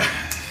 Cheetah!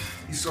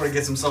 He sort of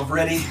gets himself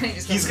ready.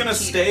 He's gonna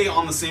stay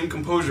on the same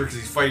composure because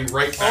he's fighting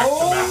right back to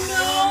back.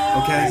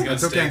 Okay, He's gonna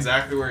that's stay okay.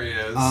 exactly where he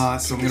is.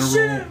 So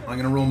I'm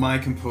gonna roll my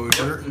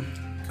composure.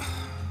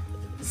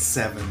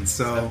 7.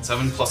 So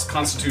 7 plus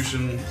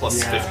Constitution plus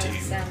Yeah. 15.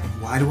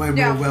 why do I roll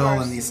Yeah, of well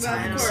course. on these Of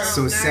times? course.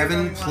 So Now you're 7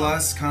 rolling well.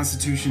 plus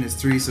Constitution is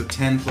 3. So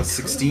 10 plus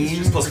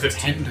 16 Plus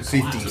 15.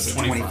 15. So So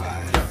 25.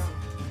 25.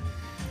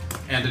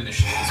 And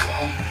initiative as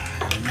well.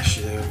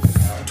 Initiative.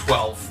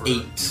 12 for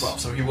 8. 12.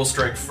 So he will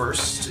strike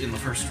first in the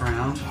first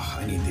round. Oh,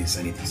 I need these.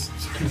 Okay.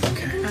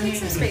 Need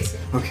some space.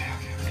 Okay.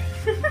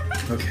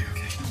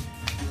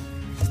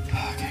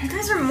 You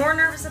guys are more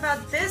nervous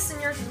about this,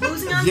 and you're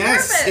losing on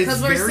Yes, purpose. it's-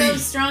 Because we're so very-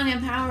 strong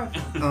and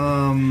powerful.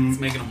 It's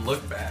making him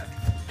look bad.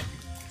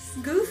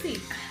 Goofy.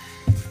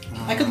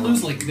 I could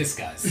lose like this,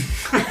 guys.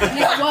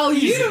 Well,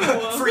 you.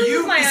 For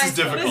you, my this eyes is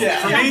difficult.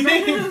 Yeah. For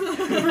me,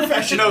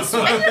 professional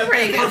sweat.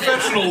 Pretty good.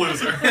 Professional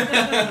loser.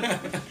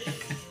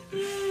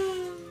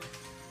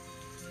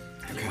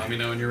 Let me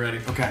know when you're ready.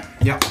 Okay.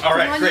 Yep. All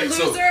right, Come on, great. you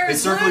So they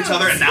losers, circle each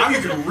other, and lose. now you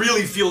can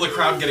really feel the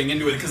crowd getting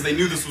into it because they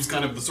knew this was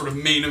kind of the sort of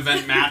main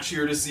event match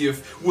here to see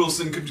if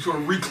Wilson could sort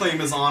of reclaim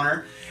his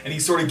honor. And he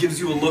sort of gives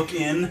you a look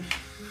in.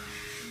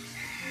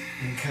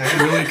 Okay.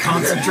 Really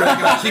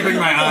concentrating on keeping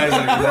my eyes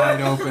like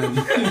wide open.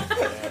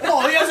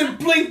 Oh, he hasn't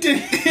blinked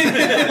in.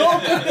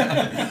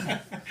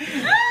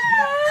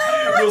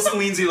 Wilson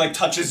leans, he like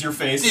touches your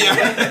face.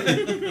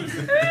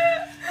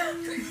 Yeah.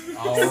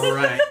 All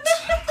right.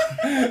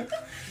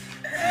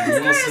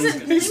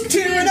 He's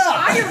tearing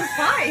up. Entire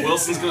fight.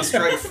 Wilson's gonna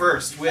strike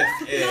first with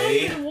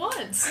a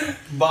Once.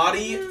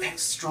 body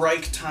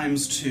strike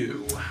times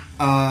 2.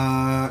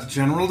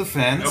 General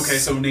defense. Okay,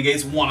 so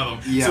negates one of them.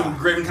 Yeah. So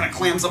Graven kind of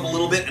clams up a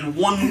little bit, and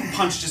one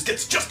punch just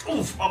gets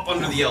up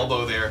under the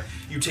elbow there.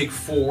 You take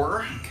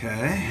 4.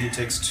 Okay. He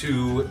takes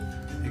 2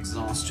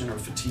 exhaustion or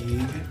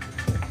fatigue.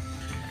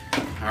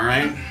 All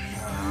right.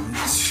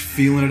 Just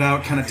feeling it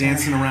out, kind of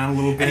dancing around a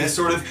little And he bit.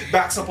 sort of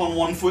backs up on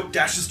one foot,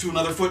 dashes to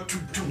another foot, to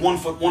 1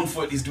 foot, 1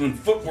 foot. He's doing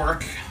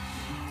footwork.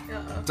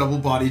 Double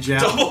body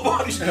jab. Double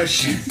body. Oh,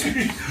 shit.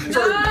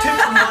 Sort of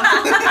tips one,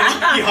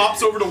 and he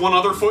hops over to one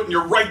other foot, and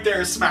you're right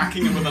there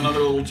smacking him with another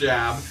little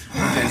jab.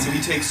 Okay, so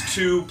he takes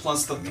 2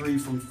 plus the 3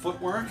 from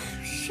footwork.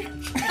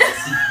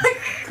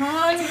 Come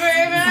on,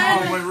 Graven!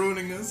 Oh, am I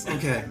ruining this?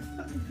 Okay.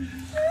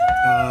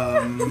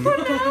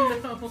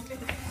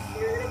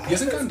 He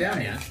hasn't gone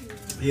down yet.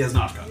 He has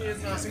not gone down.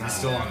 He's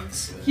still on.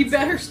 He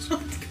better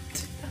stop.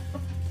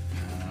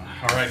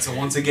 Alright, so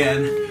once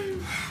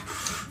again,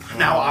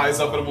 now eyes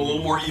up at him a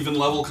little more even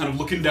level, kind of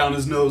looking down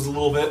his nose a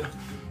little bit,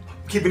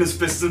 keeping his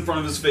fists in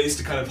front of his face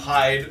to kind of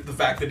hide the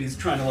fact that he's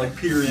trying to like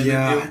peer in.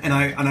 Yeah, and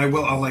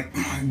I'll like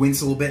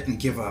wince a little bit and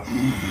give up.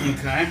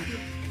 Okay.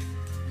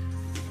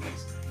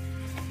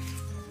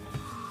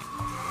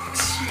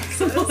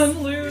 Someone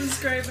lose,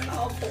 Graven.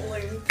 I'll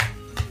blink.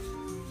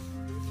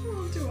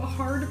 I'll do a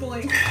hard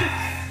blink.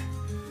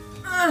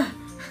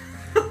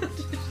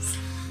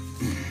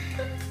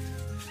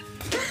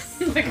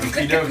 Like,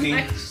 Okie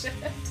dokie.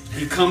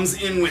 He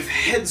comes in with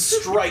head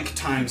strike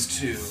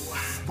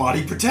 ×2.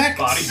 Body protect.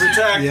 Body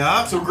protect.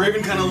 Yeah. So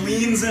Graven kind of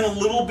leans in a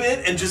little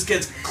bit and just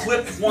gets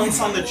clipped once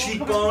on the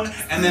cheekbone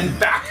and then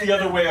back the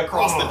other way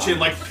across the chin,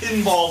 like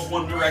pinballs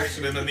one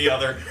direction and then the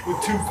other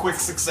with 2 quick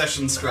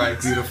succession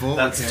strikes. Beautiful.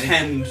 That's okay.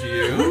 10 to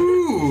you.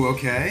 Ooh,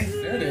 okay.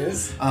 There it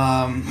is.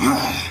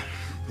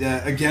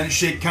 Again,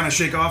 shake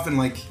off and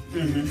like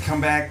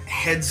come back.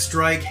 Head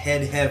strike,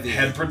 head heavy.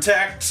 Head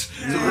protect.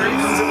 So Graven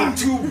comes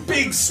in with 2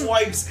 big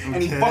swipes and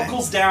he Okay.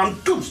 buckles down,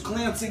 goosh,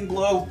 glancing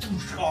blow,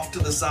 goosh, off to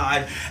the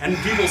side, and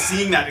people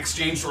seeing that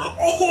exchange sort of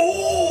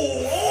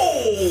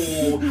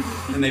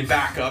and they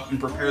back up and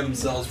prepare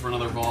themselves for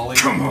another volley.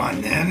 Come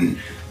on, then.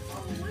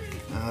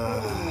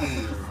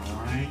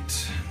 Alright.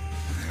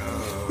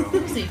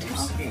 Who's he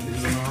talking? Is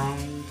in the wrong.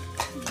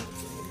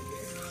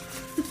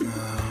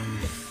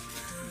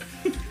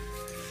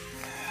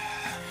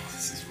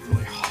 This is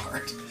really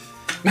hard.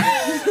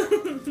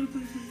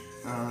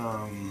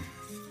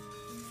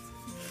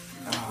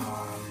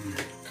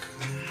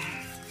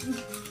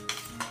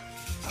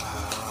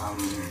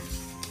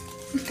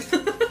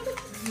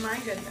 My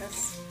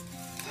goodness.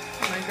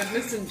 My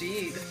goodness,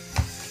 indeed.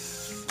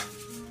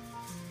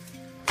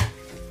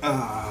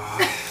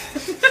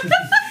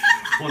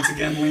 Once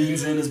again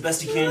leans in as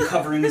best he can,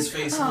 covering his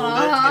face a little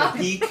bit to get a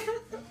peek.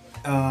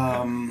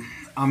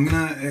 I'm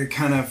gonna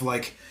kind of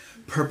like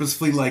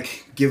purposefully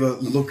like give a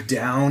look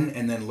down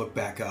and then look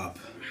back up.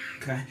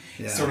 Okay.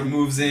 Yeah. Sort of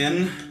moves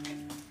in.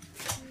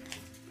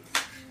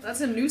 That's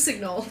a new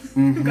signal.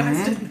 You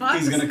guys did not.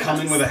 He's gonna come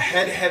in discuss. with a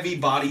head-heavy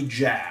body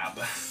jab.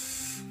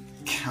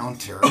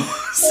 Counter.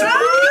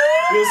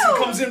 Wilson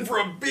comes in for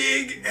a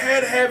big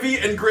head-heavy,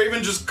 and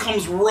Graven just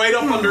comes right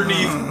up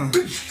underneath.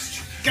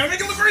 Gotta make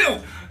him look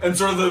real! And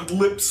sort of the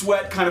lip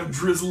sweat kind of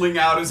drizzling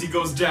out as he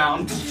goes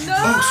down.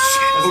 Oh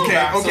shit.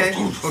 Okay,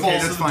 Falls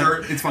that's to the fine.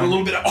 dirt, It's and a fine.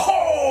 little bit of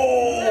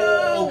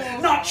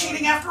not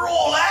cheating after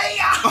all, eh?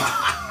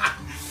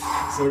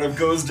 Sort of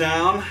goes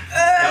down.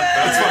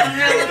 That's fine.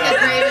 Goes down.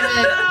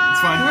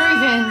 It's fine.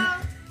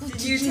 Graven.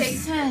 Did you take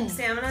say?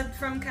 stamina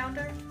from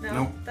counter? No.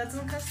 Nope. That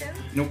doesn't cost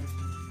stamina? Nope.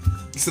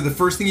 So the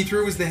first thing he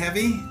threw was the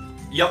heavy?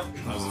 Yep.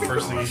 That was the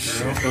first thing he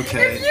threw.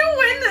 Okay. If you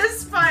win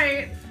this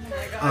fight. Oh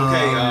my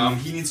god. Okay,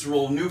 he needs to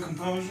roll new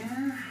composure.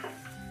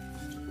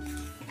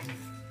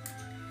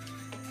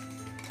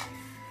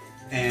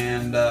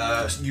 And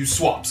you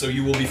swap, so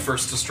you will be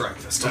first to strike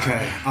this time.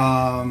 Okay.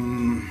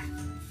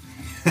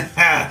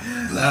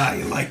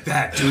 You like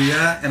that, do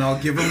ya? And I'll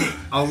give him.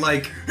 I'll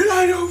like. You're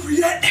not over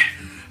yet.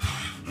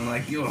 I'm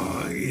like,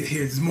 oh,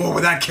 here's more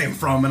where that came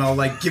from, and I'll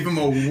like give him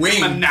a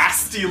wink. A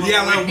nasty little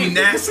Yeah, like a wink.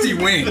 nasty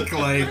wink.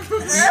 Like,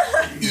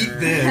 eat That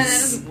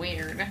this. is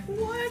weird.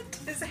 What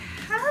is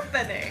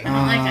happening? I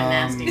don't like a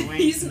nasty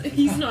wink.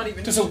 He's not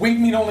even. Does a wink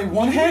mean only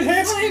one head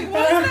hit? Like,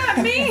 what does that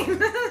mean?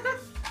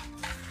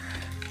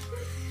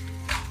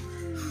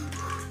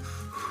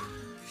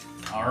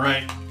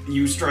 Alright,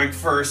 you strike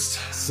first.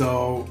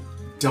 So,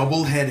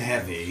 double head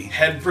heavy.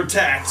 Head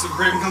protect. So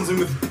Graven comes in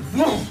with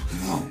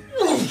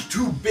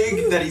too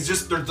big that he's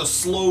just, they're the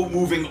slow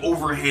moving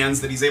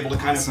overhands that he's able to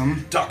kind Awesome.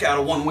 of duck out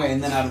of one way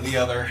and then out of the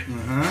other.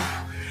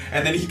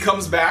 And then he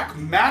comes back,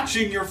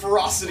 matching your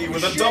ferocity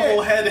with a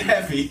double head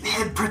heavy.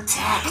 Head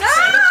protect.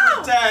 Head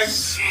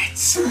protect.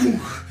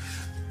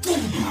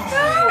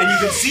 And you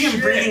can see him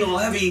breathing a little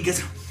heavy. He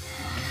gets.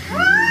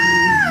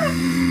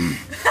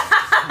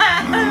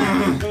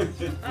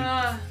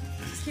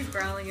 Just keep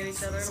growling at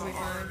each other, it'll be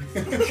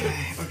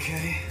fine.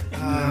 Okay.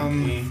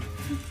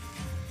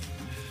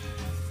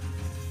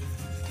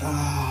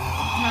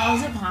 How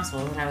is it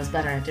possible that I was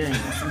better at doing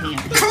this than him?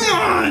 Come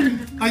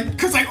on!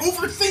 Because I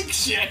overthink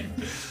shit.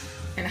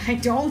 And I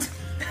don't.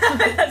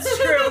 That's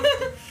true.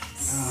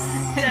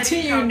 Do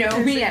you know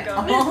me at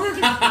all?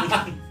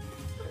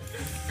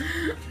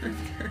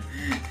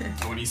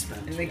 When he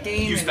spent. In the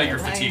game, You spent your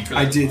in the fatigue life. for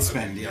that. I did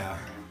spend, yeah.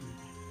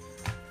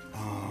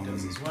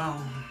 Does as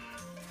well.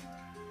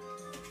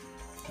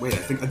 Wait, I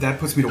think that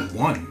puts me to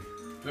 1.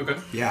 Okay.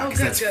 Yeah, Oh,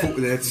 because good, that's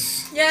good.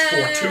 that's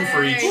Yay! 2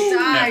 for each.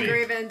 Die, Heavy.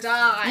 Graven,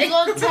 die. You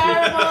look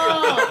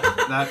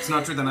terrible. that's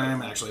not true. Then I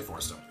am actually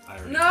 4 stone. I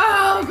already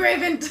No,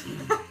 Graven.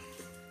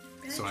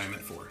 so I am at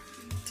 4.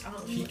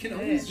 Oh, He can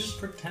always just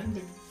pretend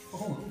to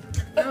fall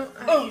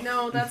over.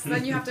 No, that's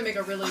then you have to make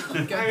a really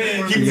good He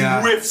performance.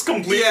 Yeah. whiffs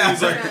completely. Yeah.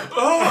 He's like,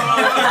 oh.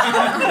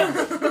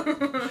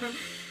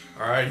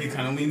 All right, he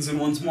kind of leans in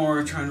once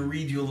more, trying to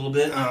read you a little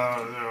bit.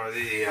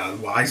 Yeah,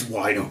 eyes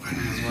wide open.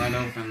 Eyes wide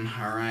open.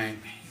 All right.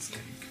 He's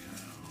gonna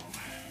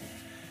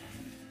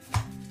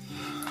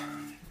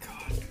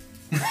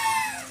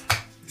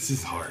This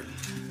is hard.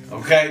 go.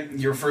 Okay,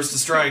 you're first to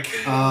strike.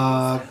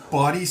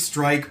 Body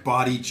strike,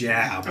 body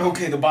jab.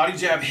 Okay, the body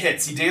jab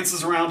hits. He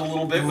dances around a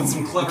little bit with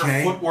some clever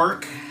okay.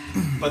 footwork,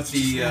 but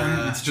the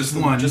It's just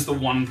the, one. just the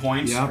 1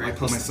 point. Yep, right, I put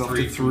plus the myself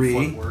 3 to from 3.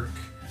 Footwork.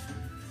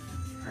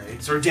 All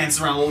right, sort of dances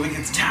around a little bit,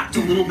 gets tapped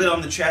a little bit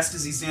on the chest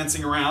as he's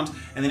dancing around,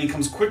 and then he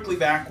comes quickly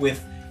back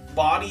with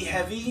body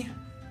heavy,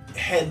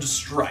 head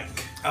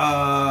strike.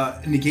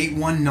 Negate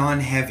 1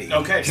 non-heavy.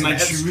 Okay, Can so I the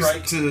head choose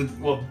strike- to?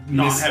 Well,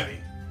 non-heavy.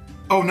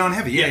 Oh,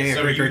 non-heavy. Yeah,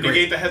 so great, you great, negate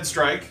great. the head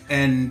strike.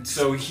 And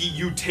So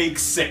you take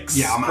 6.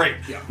 Yeah, I'm out. great.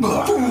 Yeah.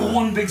 Boom,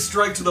 1 big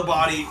strike to the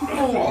body.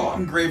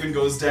 And Graven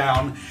goes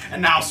down,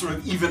 and now sort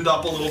of evened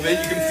up a little bit.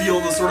 You can feel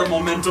the sort of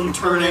momentum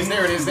turning.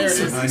 There it is. There it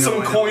is. I know, Some I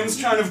know.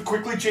 coins kind of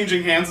quickly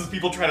changing hands as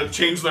people try to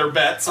change their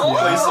bets and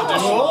place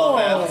additional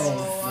bets.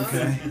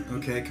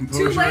 Okay,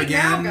 composure Too late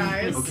now, again.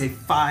 guys. Okay,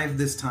 5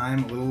 this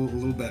time, a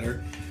little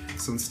better.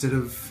 So instead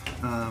of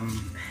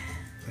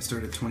I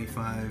started at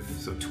 25,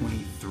 so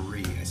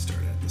 23 I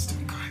started at this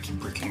time. God, I keep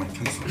breaking my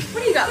pencil.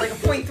 What do you got, like a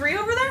 0.3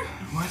 over there?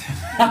 What?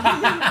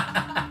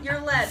 Your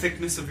lead.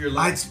 Thickness of your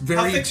lead. It's very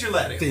How thick's your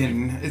lead?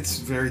 thin. It's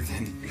very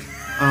thin.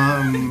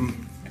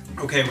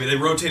 Okay, well, they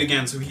rotate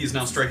again, so he's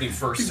now striking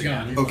first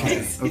again.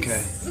 Okay.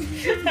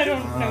 I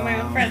don't know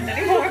my own friend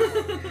anymore.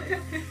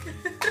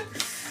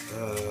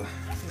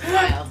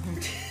 Wild.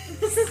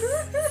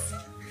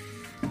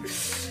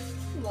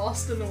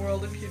 Lost in the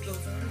world of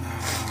pugilism.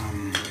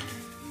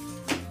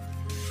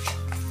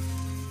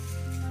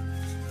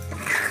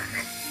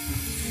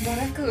 What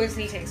if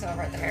Kuusni takes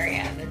over at the very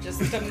end and just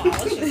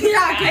demolishes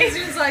Yeah,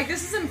 Casey's like,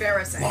 this is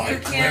embarrassing.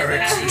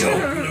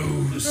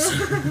 Don't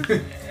lose.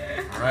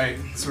 Alright,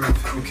 sort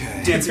of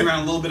Okay. dancing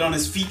around a little bit on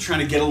his feet, trying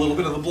to get a little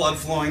bit of the blood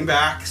flowing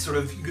back. Sort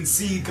of, you can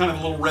see kind of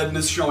a little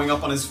redness showing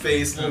up on his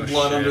face, a little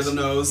blood shit. under the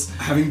nose.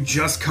 Having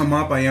just come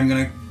up, I am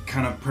gonna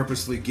kind of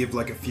purposely give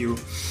like a few.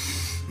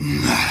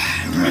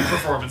 Make a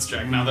performance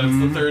check. Now that's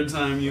the 3rd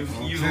time you've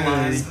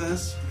utilized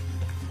this.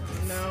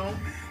 No.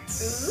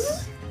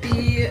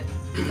 Be a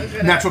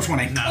good Natural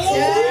 20. Great,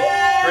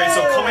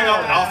 so coming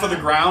up off of the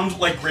ground,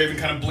 like Graven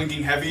kind of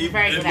blinking heavy,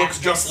 Very it good looks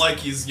actress. just like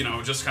he's,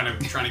 just kind of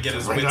trying to get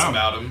his wits down.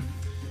 about him.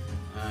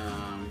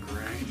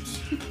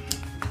 Great.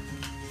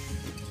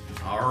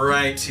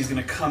 Alright, he's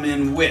gonna come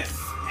in with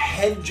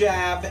head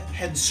jab,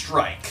 head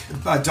strike.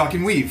 Duck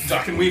and weave.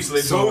 Duck and weave, so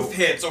they both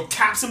hit. So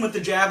taps him with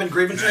the jab, and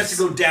Graven tries to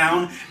go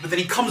down, but then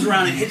he comes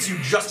around and hits you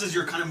just as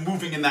you're kind of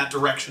moving in that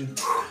direction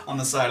on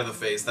the side of the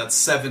face. That's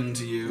 7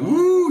 to you.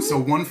 Ooh, so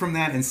 1 from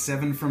that and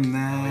 7 from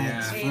that.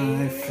 yeah.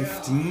 5,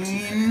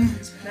 15.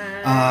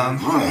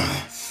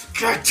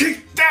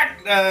 Take that!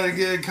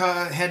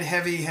 Head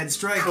heavy, head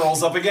strike.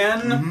 Curls up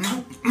again.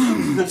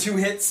 The 2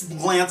 hits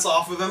glance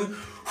off of him.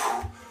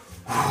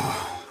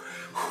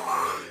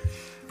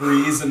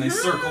 Breathes, and they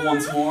circle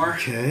once more.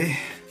 Okay.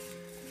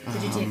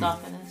 Did you take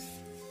off in this?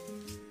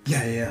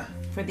 Yeah.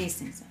 For these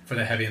things? For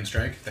the heavy and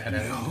strike, the head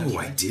heavy. Oh,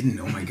 I didn't.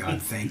 Oh my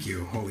god, thank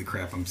you. Holy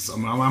crap, I'm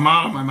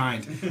out of my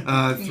mind. 3. You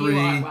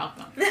are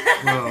welcome.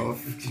 Well,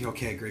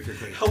 okay, great.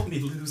 Help me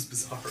lose,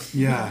 Bizarro.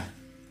 Yeah.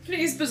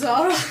 Please,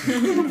 Bizarro.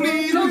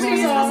 Please,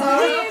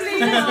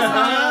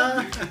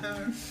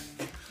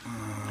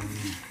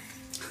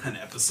 An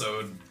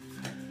episode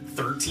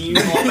 13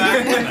 all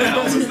back? What the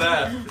hell was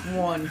that?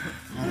 1.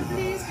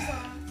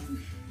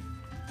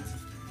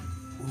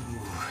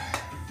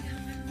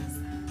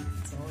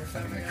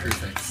 Found my crew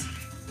fix.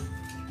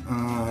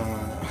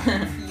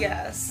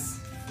 Yes.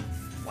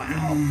 Wow.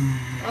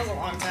 That was a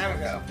long time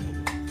ago.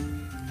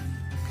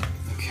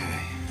 Okay.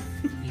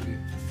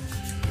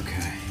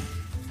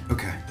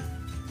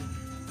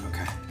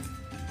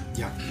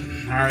 Yep.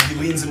 Alright, he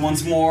leans in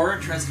once more,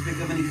 tries to pick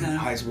up any kind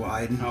of... Eyes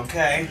wide.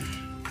 Okay.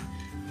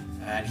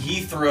 And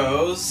he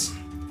throws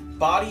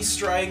body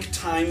strike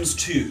times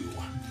 2.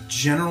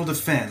 General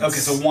defense. Okay,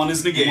 so 1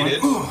 is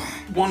negated. One-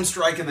 1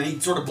 strike, and then he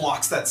sort of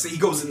blocks that. So he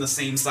goes in the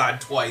same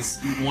side twice.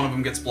 One of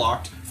them gets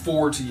blocked.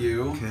 4 to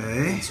you.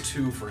 Okay. That's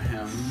 2 for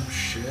him.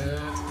 Shit.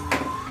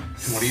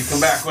 What do you come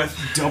back with?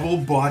 Double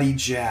body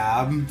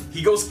jab.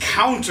 He goes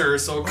counter,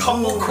 so a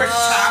couple quick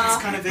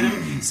taps kind of hit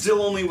him.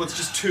 Still only with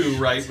just 2,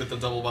 right? With the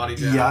double body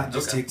jab. Yeah,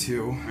 just Okay. take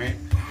 2. Right.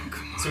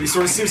 So he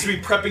sort of seems to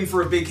be prepping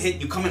for a big hit.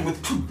 You come in with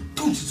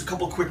just a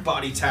couple quick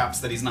body taps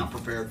that he's not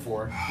prepared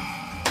for.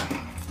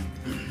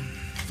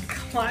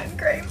 Come on,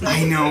 great.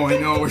 I know.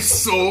 We're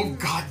so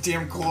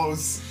goddamn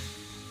close.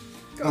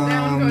 Go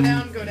down,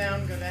 go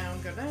down.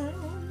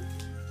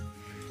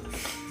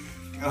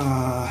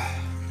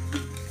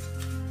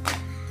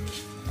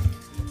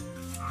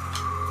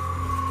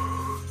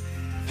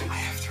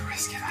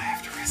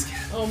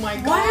 my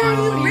god. What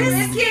are you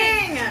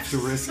risking? To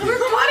risk it.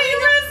 What are you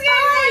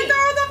risking?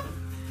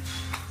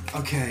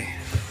 Okay.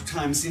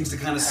 Time seems to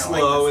kind of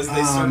slow as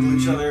they circle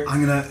each other.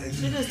 I'm gonna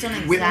Should've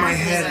done whip my exactly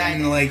head what I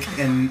and like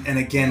and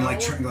again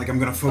like I'm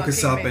gonna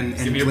focus Fucking up and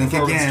Give me a blink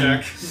performance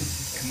again. check.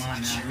 Come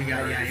on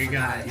now, you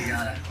got it.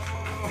 I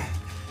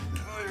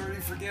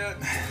already forget.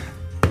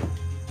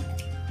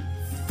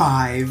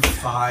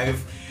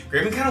 5.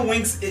 Graven kind of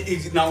winks,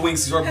 not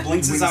winks, he sort of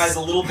blinks his eyes a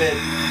little bit,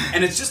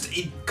 and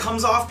it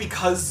comes off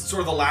because sort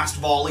of the last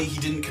volley, he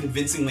didn't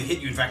convincingly hit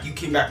you. In fact, you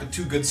came back with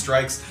 2 good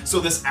strikes, so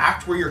this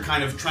act where you're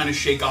kind of trying to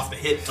shake off the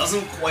hit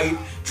doesn't quite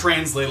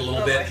translate a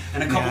little bit,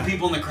 and a couple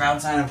people in the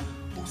crowd kind of,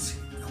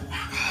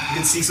 you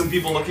can see some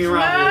people looking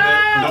around a little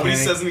bit. Nobody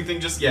Okay. says anything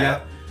just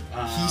yet.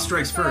 He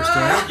strikes first,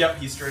 right? Yep,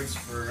 he strikes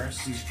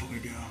first. Please put me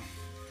down.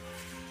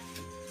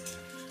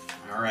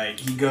 Alright,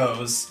 he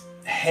goes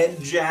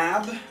head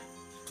jab,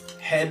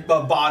 head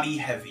body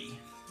heavy.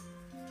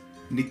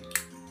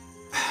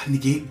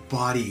 Negate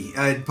body.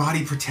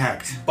 Body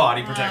protect.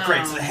 Body protect.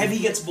 Great. So the heavy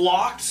gets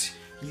blocked.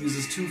 He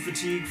uses 2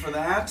 fatigue for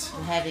that.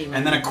 Heavy one.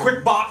 And then a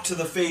quick bop to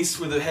the face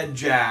with a head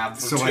jab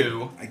for So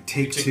 2. I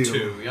take You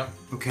 2. Yep.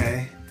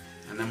 Okay.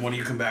 And then what do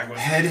you come back with?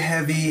 Head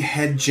heavy,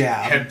 head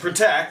jab. Head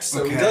protect.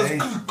 So he Okay.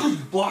 does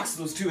blocks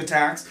those 2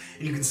 attacks,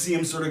 and you can see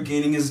him sort of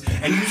gaining his.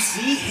 And you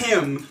see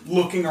him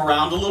looking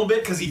around a little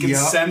bit because he can Yep.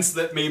 sense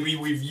that maybe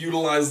we've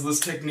utilized this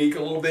technique a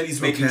little bit. He's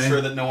making Okay.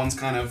 sure that no one's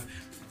kind of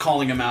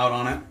calling him out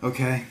on it.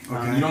 Okay.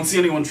 Okay. You don't see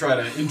anyone try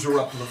to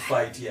interrupt the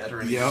fight yet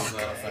or anything Yep. to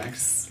that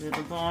effect.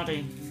 Little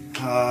body.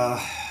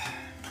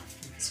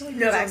 So No,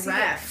 no that's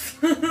ref.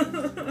 ref.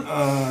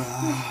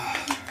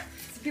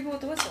 It's the people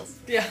with the whistles.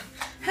 Yeah.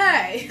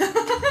 Hey.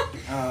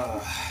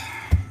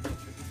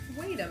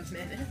 Wait a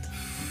minute.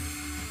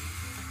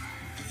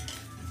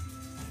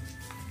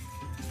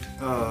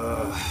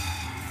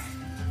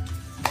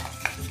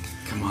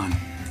 Come on.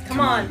 Come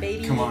on,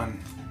 baby. Come on.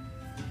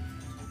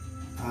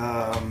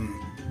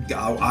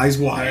 Eyes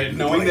wide. Right,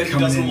 knowing like, that he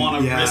coming doesn't in,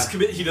 want to yeah. risk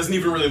it, he doesn't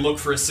even really look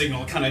for a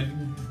signal. Kind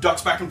of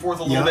ducks back and forth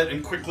a little Yep. bit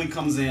and quickly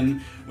comes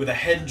in with a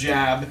head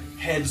jab,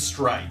 head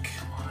strike.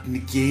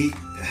 Negate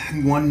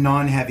 1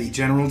 non-heavy,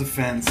 general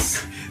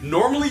defense.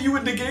 Normally you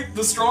would negate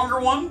the stronger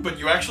one, but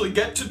you actually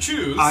get to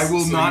choose. I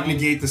will So not you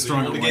negate the so you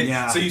stronger will one, negate-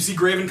 yeah. So you see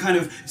Graven kind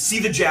of see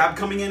the jab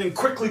coming in and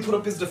quickly put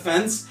up his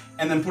defense,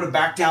 and then put it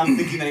back down,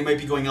 thinking that he might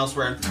be going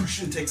elsewhere, and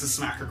poosh, and takes a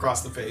smack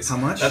across the face. How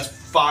much? That's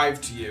 5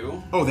 to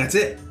you. Oh, that's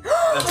it.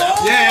 That's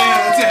it.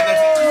 Yeah, that's it.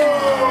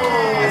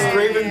 As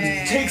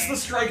Graven takes the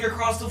strike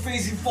across the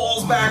face, he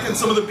falls back, and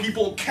some of the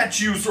people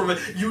catch you.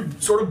 You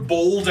sort of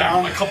bowl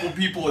down a couple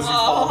people as you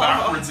fall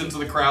backwards into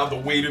the crowd. The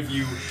weight of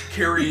you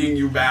carrying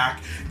you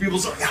back. People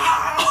say,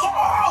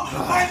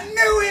 "I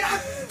knew it! I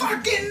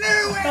fucking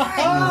knew it!"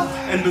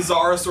 And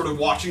Bizarra, sort of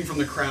watching from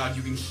the crowd,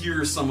 you can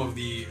hear some of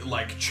the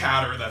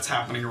chatter that's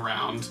happening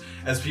around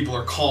as people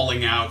are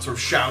calling out, sort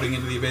of shouting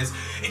into the abyss.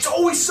 It's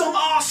always some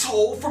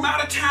asshole from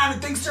out of town who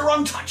thinks they're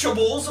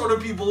untouchable. Sort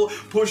of people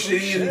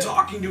pushing and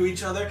talking to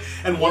each other.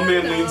 And one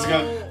man leans and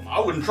goes, "I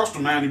wouldn't trust a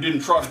man who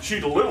didn't try to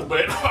cheat a little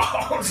bit."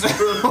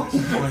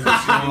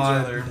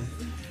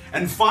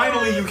 And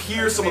finally, you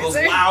hear some of those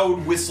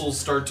loud whistles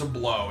start to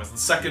blow. As the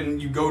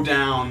second you go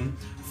down,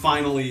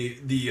 finally,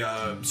 the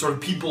sort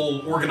of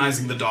people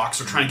organizing the docks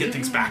are trying to get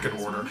things back in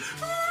order.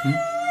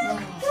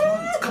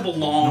 A couple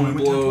long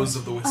blows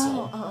of the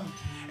whistle.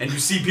 And you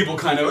see people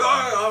kind of,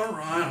 all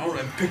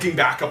right, picking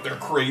back up their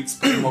crates,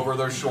 putting them over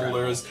their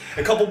shoulders.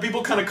 A couple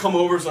people kind of come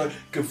over, so like,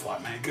 good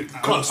fight, man, good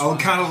close I'll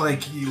fight. kind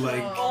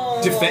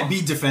of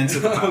be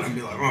defensive about it and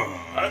be like,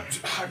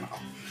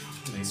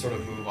 And they sort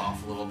of move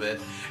off a little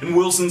bit. And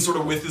Wilson's sort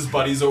of with his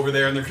buddies over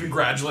there, and they're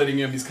congratulating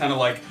him. He's kind of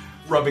like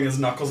rubbing his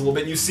knuckles a little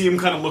bit. And you see him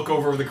kind of look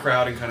over the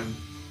crowd and kind of...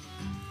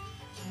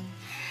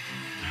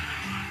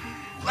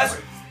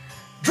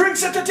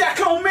 Drinks at the deck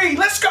on me!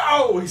 Let's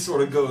go! He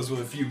sort of goes with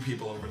a few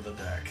people over the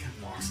deck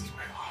and walks his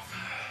way off.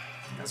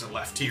 You guys are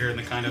left here and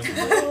the kind of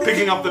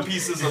picking up the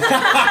pieces of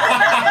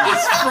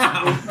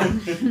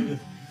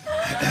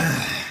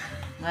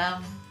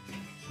Well,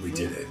 we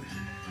did it.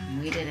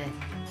 we did it.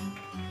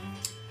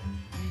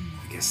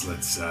 I guess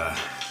let's go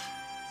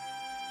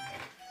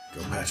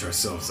patch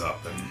ourselves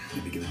up and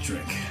maybe get a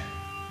drink.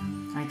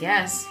 I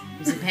guess.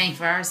 Is it paying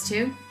for ours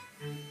too?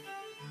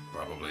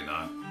 Probably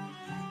not.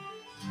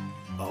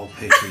 I'll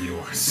pay for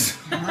yours.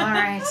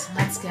 Alright,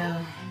 let's go.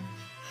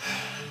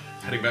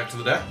 Heading back to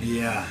the deck.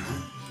 Yeah.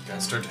 You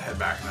guys start to head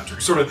back in that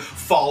direction, sort of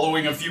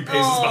following a few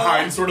paces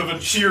behind, sort of a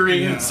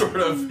cheering and sort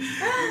of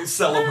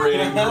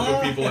celebrating group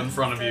of people in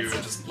front of you,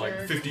 just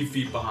like 50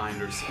 feet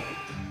behind or so.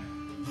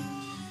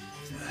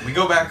 We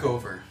go back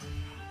over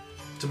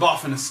to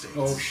Boffin Estates.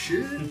 Oh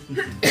shit.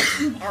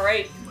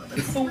 Alright,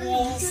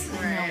 fools.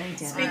 No, we didn't.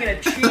 Speaking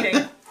of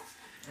cheating,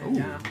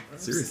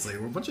 Seriously,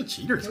 we're a bunch of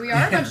cheaters. We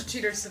are a bunch of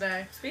cheaters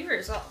today. speak for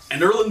yourself. And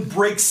Erlen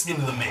breaks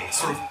into the maze,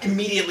 sort of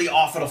immediately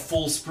off at a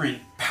full sprint.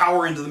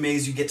 Power into the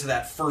maze, you get to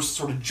that first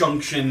sort of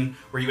junction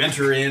where you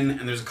enter in,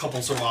 and there's a couple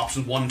sort of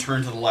options. One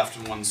turn to the left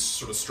and one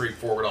sort of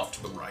straightforward off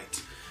to the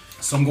right.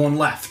 So I'm going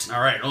left.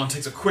 All right, Erlen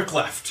takes a quick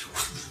left.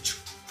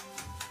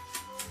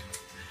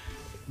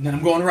 And then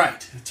I'm going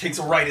right. Takes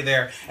a right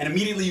there, and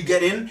immediately you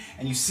get in,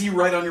 and you see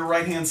right on your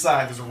right-hand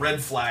side, there's a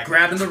red flag.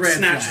 Grabbing the red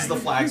Snatches flag. the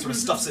flag, sort of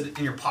stuffs it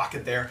in your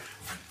pocket there.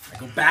 I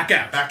go back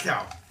out. Back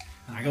out.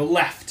 And I go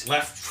left.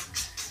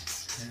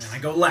 Left. And then I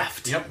go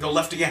left. Yep, go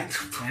left again.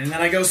 And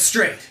then I go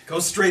straight. Go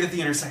straight at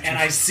the intersection. And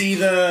I see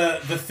the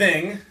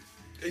thing.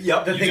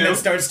 Yep, The you thing do. that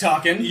starts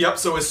talking. Yep,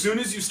 so as soon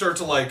as you start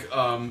to, like,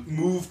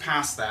 move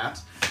past that,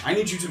 I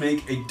need you to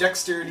make a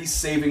dexterity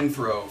saving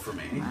throw for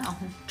me. Wow.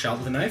 Child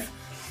with a knife.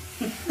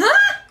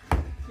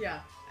 Yeah.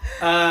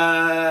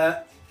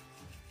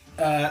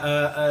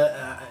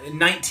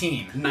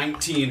 19.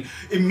 19.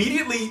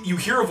 Immediately, you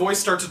hear a voice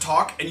start to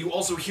talk, and you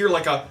also hear,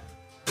 like, a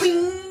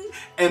ping,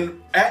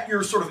 and at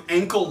your sort of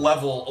ankle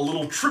level, a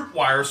little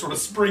tripwire sort of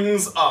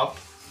springs up,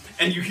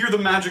 and you hear the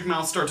magic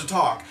mouth start to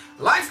talk.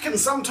 Life can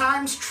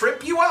sometimes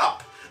trip you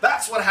up.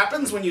 That's what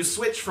happens when you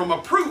switch from a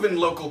proven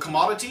local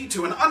commodity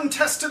to an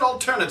untested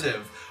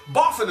alternative.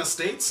 Boffin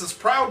Estates has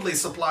proudly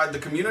supplied the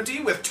community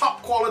with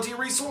top quality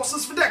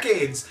resources for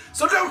decades,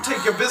 so don't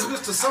take your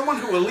business to someone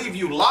who will leave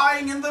you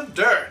lying in the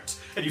dirt.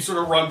 And you sort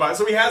of run by.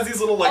 So he has these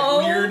little, like, Oh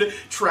weird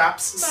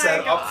traps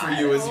set up for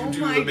you as you do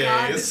the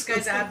God, this maze.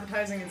 guy's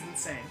advertising is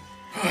insane.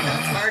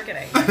 That's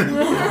marketing.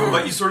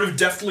 But you sort of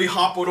deftly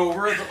hop it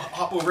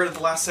at the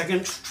last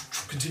second,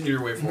 continue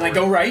your way And forward. I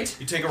go right.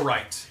 You take a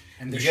right.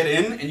 And You the get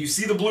in, and you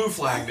see the blue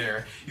flag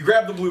there. You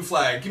grab the blue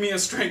flag. Give me a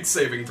strength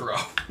saving throw.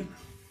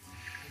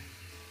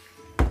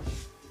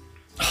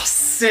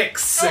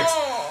 6. 6.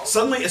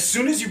 Suddenly, as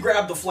soon as you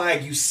grab the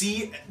flag, you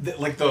see the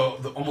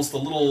almost the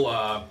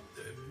little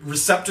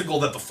receptacle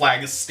that the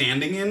flag is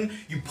standing in.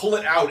 You pull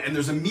it out, and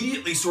there's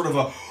immediately sort of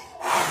a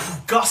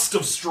gust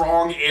of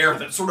strong air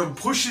that sort of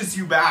pushes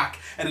you back,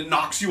 and it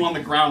knocks you on the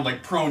ground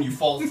like prone. You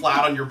fall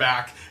flat on your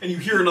back, and you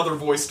hear another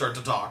voice start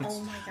to talk. Oh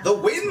my God. The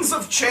winds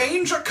of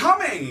change are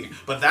coming,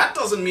 but that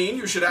doesn't mean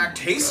you should act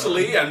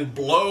hastily and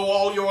blow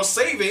all your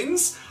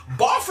savings.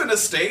 Boffin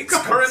Estates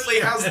currently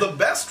has the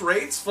best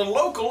rates for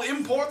local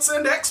imports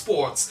and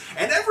exports,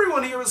 and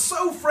everyone here is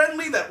so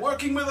friendly that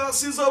working with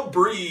us is a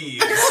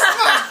breeze. So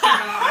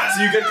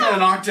you get kind of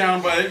knocked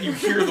down, but you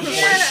hear the voice.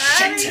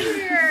 Get out of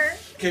here!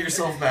 Get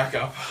yourself back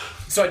up.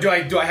 So do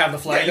I have the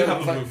flag? Yeah, you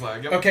have the blue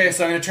flag. Yep. Okay,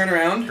 so I'm going to turn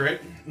around.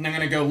 Great. And I'm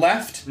going to go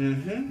left.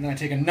 Mm-hmm. And then I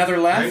take another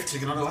Right, left.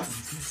 take another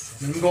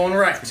left. And I'm going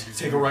right.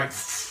 Take a right.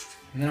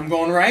 And then I'm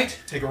going right.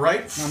 Take a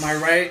right. And on my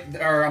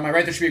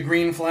right there should be a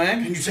green flag.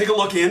 And you take a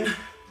look in,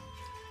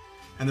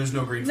 and there's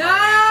no green flag.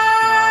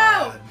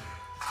 No!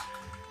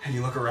 And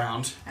you look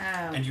around, Oh,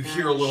 and you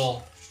hear a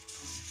little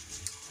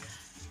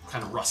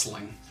kind of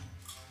rustling.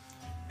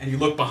 And you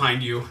look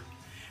behind you,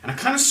 and a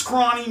kind of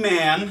scrawny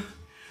man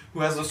who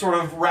has a sort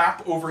of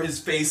wrap over his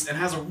face and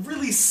has a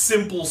really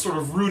simple sort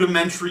of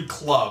rudimentary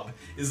club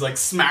is like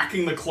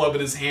smacking the club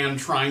in his hand,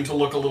 trying to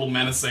look a little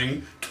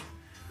menacing.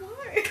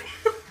 Why?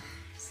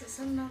 Is this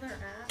another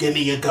app? Give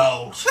me a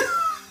go.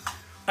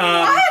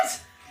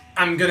 What?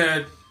 I'm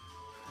gonna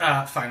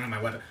fine on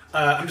my weapon.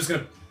 I'm just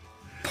gonna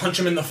punch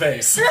him in the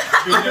face.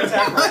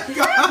 What?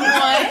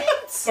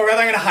 Or rather,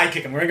 I'm gonna high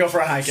kick him. We're gonna go for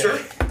a high kick. Sure.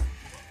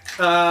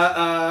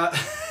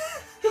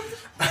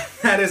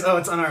 That is. Oh,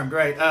 it's unarmed.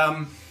 Right.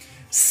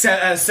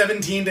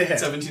 17 to hit.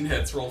 17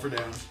 hits. Roll for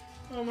damage.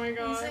 Oh my He's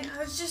god. like, I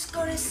was just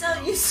gonna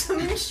sell you some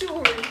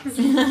insurance.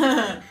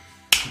 We're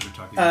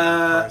talking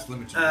about price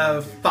limits.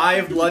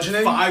 5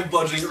 bludgeoning. 5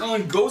 bludgeoning.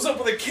 Erlen goes up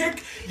with a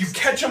kick. You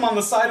catch him on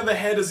the side of the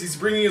head as he's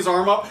bringing his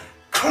arm up.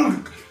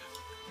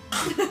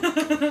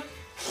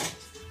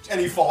 And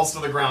he falls to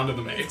the ground in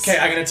the maze. Okay,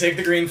 I'm gonna take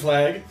the green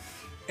flag,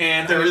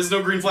 and There is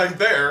no green flag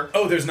there.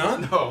 Oh, there's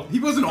not. No. He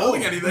wasn't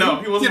holding anything.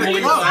 No, he wasn't He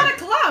had a holding club. a Not a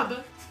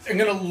club! I'm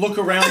gonna look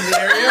around the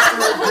area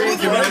for a green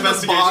Give me an flag.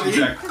 investigation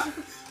check.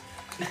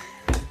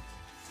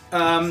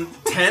 10.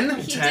 He 10.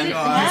 didn't You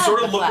have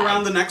sort of the look flag.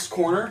 around the next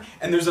corner,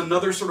 and there's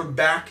another sort of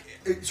back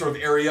sort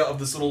of area of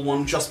this little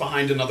one just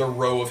behind another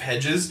row of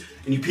hedges,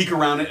 and you peek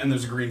around it, and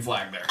there's a green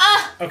flag there.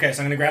 Okay,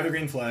 so I'm gonna grab the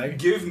green flag.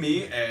 Give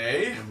me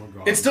a...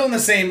 It's still in the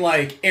same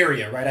like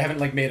area, right? I haven't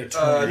like made a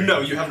turn.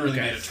 no, you haven't really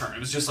Okay. made a turn. It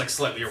was just like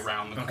slightly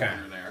around the Okay.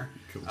 corner there.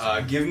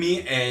 Give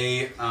me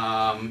a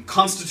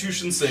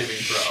Constitution saving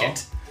throw.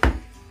 Shit.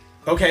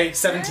 Okay,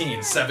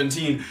 17.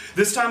 17.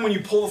 This time when you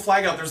pull the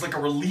flag out, there's like a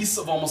release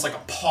of almost like a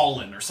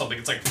pollen or something.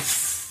 It's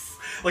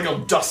like a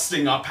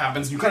dusting up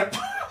happens. You kind of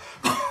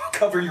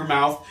cover your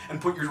mouth and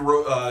put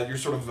your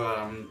sort of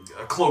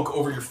cloak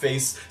over your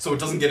face so it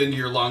doesn't get into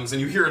your lungs, and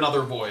you hear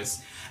another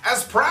voice.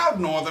 As proud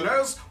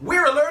Northerners,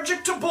 we're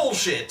allergic to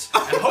bullshit,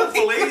 and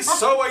hopefully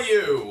so are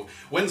you.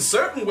 When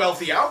certain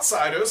wealthy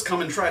outsiders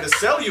come and try to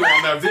sell you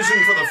on their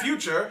vision for the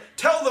future,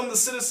 tell them the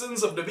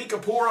citizens of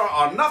Navikapura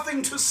are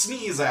nothing to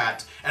sneeze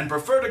at, and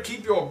prefer to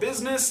keep your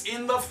business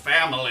in the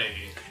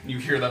family. And you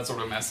hear that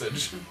sort of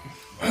message.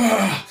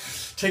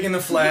 Taking the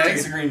flag.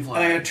 Takes the green flag.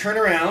 And I'm gonna turn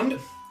around,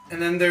 and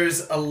then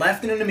there's a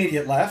left and an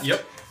immediate left.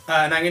 Yep.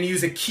 And I'm gonna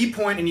use a key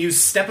point and use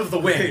Step of the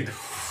Wind.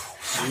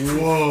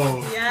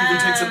 Whoa. Yeah.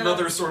 Even takes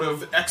another sort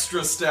of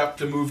extra step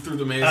to move through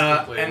the maze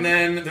quickly. And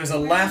then there's a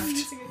left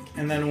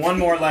and then one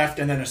more left,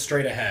 and then a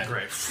straight ahead.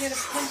 Great. You had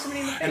to punch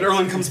somebody in the face. And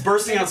Erlen comes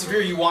bursting out.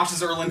 Severe, you watch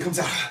as Erlen comes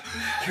out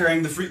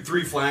carrying the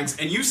three flags,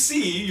 and you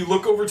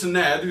look over to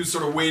Ned, who's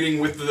sort of waiting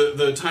with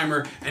the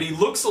timer, and he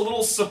looks a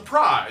little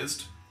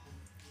surprised.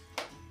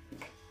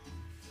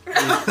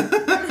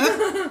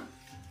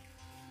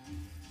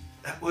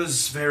 That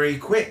was very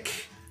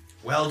quick.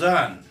 Well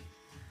done.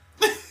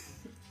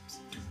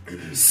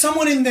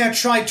 Someone in there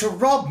tried to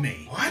rob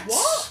me.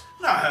 What?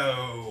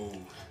 No.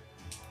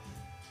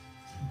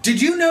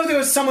 Did you know there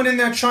was someone in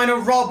there trying to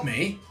rob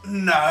me?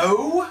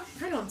 No.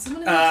 Hang on,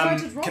 someone in the tried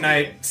to rob Can me.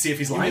 I see if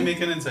he's You may lying? make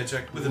an insight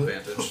check with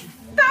advantage.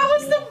 That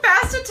was the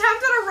best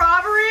attempt at a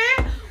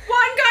robbery.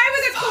 One guy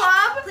with a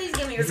club. Please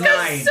give me your This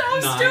guy's so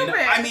 9. stupid.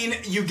 I mean,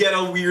 you get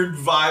a weird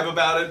vibe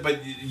about it, but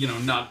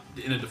not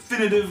in a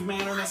definitive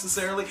manner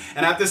necessarily.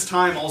 And at this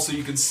time, also,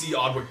 you can see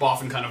Odwick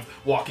Boffin kind of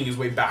walking his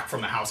way back from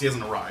the house. He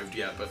hasn't arrived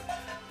yet, but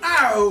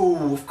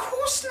no, of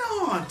course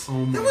not.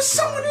 There was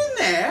someone in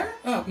there.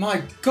 Oh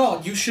my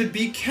god, you should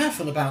be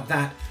careful about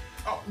that.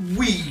 Oh,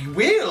 we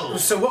will.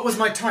 So what was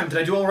my time? Did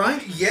I do all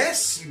right?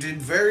 Yes, you did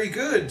very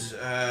good.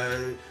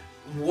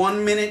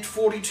 1 minute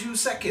 42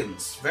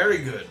 seconds. Very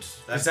good.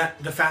 Is that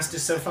the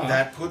fastest so far?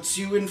 That puts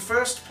you in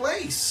first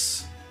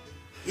place.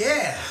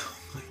 Yeah.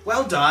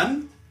 Well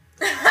done.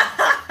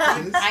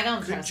 I don't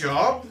Good trust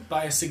job.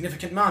 By a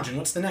significant margin.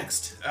 What's the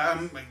next?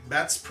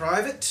 That's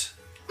private.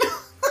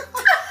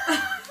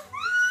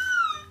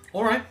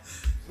 All right.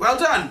 Well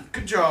done.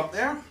 Good job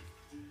there.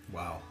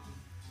 Wow.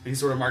 He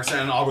sort of marks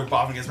that, and Aldrich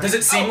Boffin gets back. Does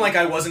it seem like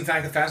I was in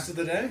fact the fastest of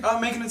the day?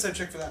 Make an insight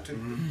check for that too.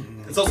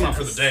 It's also not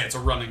for the day; it's a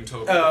running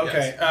total. Oh,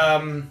 okay.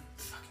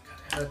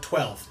 Yes.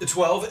 12.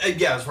 12.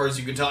 Yeah, as far as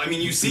you can tell. I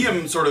mean, you see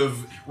him sort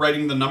of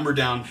writing the number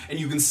down, and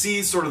you can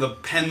see sort of the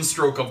pen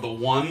stroke of the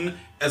 1,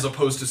 as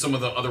opposed to some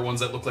of the other ones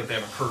that look like they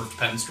have a curved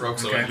pen stroke.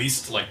 So Okay. at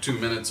least like 2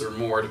 minutes or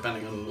more,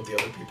 depending on what the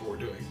other people were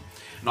doing.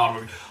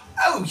 Not.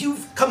 Oh,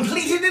 you've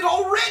completed it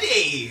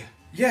already.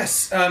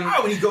 Yes.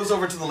 Oh, and he goes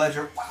over to the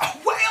ledger. Wow,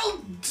 well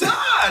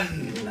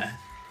done!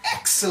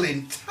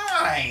 Excellent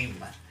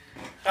time!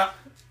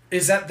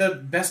 Is that the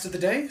best of the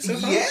day so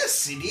far?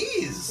 Yes, it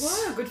is!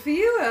 Wow, good for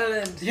you,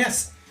 Erland.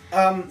 Yes.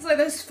 It's like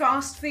those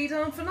fast feet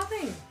aren't for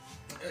nothing.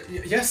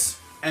 Yes.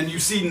 And you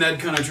see Ned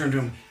kind of turn to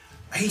him.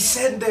 He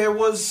said there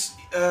was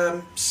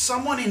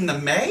someone in the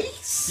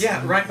maze?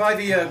 Yeah, right by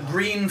the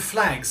green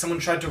flag. Someone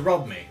tried to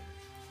rob me.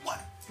 What?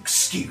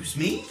 Excuse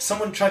me?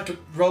 Someone tried to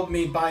rob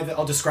me by the...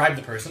 I'll describe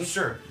the person.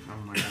 Sure. Oh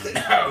my god.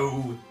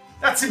 No!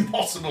 That's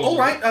impossible! All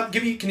right.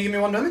 Can you give me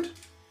 1 moment?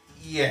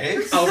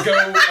 Yes? I'll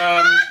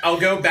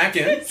go back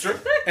in. Sure.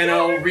 And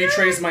I'll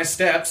retrace my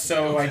steps.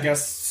 So I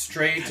guess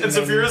straight. And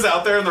Saphira's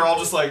out there and they're all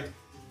just like...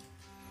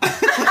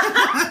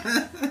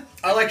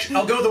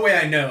 I'll go the way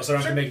I know, so I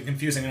don't have to make it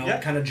confusing, and I'll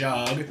kind of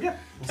jog. Yeah.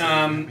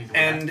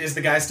 And is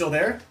the guy still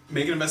there?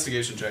 Make an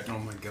investigation check. Oh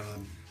my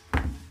god.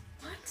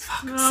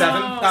 7.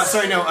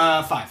 Sorry, no.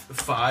 5.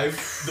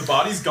 5. The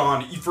body's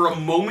gone. For a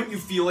moment, you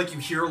feel like you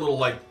hear a little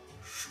like...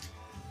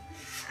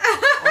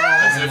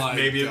 as if my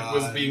maybe God. it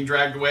was being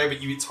dragged away, but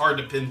it's hard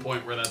to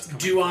pinpoint where that's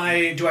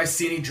coming Do I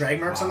see any drag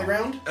marks on the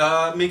ground?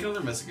 from. Make another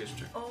investigation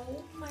check.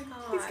 Oh my god.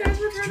 These guys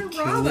were trying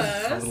to rob A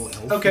us. little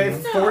elf. Okay,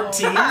 man.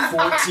 14.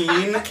 14.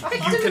 him in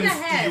the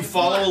head. You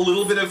follow a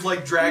little bit of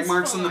like drag He's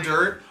marks in the fine.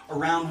 dirt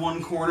around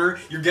one corner.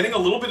 You're getting a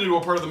little bit into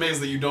a part of the maze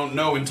that you don't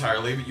know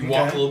entirely, but you walk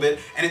a Okay. little bit,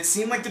 and it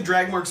seemed like the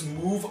drag marks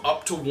move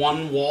up to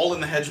one wall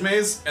in the hedge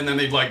maze, and then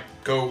they'd like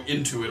go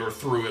into it or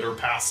through it or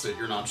past it.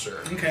 You're not sure.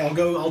 Okay,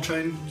 I'll try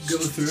and go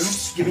through.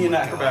 Give me an my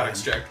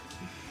acrobatics check.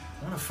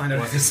 I want to find out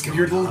What if this is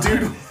weird going little on?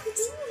 dude.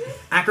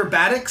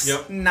 Acrobatics?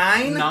 Yep.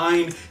 9?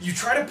 9. You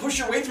try to push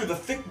your way through the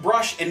thick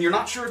brush, and you're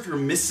not sure if you're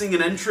missing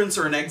an entrance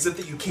or an exit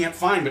that you can't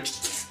find, but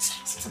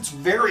it's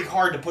very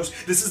hard to push.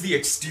 This is the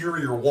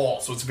exterior wall,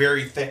 so it's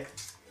very thick,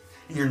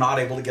 and you're not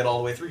able to get all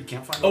the way through. You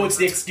can't find. Oh, it's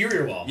the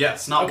exterior wall.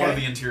 Yes, not one Okay. of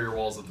the interior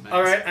walls of the maze.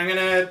 All right, I'm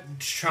gonna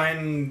try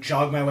and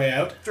jog my way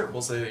out. Sure,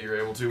 we'll say that you're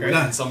able to Great.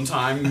 within some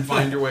time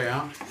find your way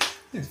out.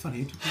 It's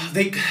funny.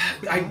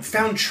 I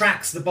found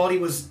tracks. The body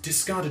was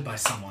discarded by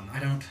someone. I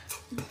don't.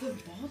 The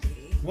body.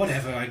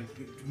 Whatever.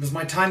 Was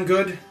my time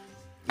good?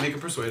 Make a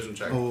persuasion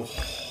check. Oh,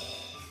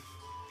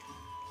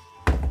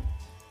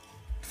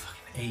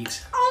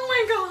 8. Oh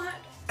my god.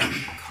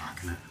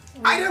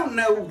 I don't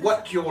know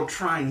what you're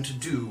trying to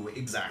do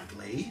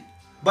exactly,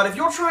 but if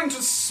you're trying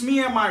to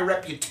smear my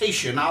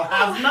reputation, I'll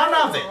have none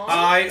of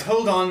it.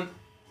 Hold on,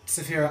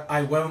 Saphira.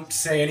 I won't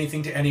say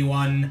anything to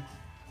anyone.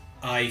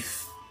 I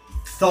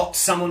thought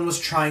someone was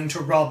trying to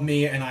rob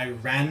me, and I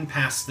ran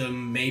past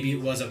them. Maybe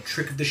it was a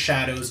trick of the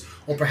shadows,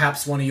 or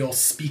perhaps one of your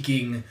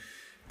speaking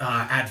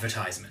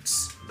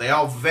advertisements. They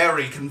are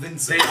very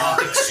convincing. They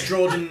are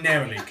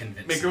extraordinarily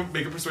convincing.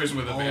 Make a persuasion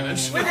with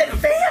advantage. With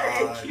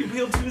advantage. You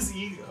appeal to his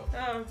ego.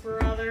 Oh,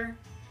 brother.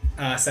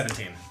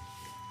 17.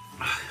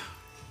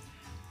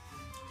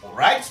 All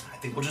right, I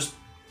think we'll just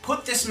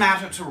put this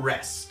matter to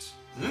rest.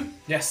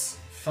 Yes,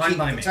 fine Keep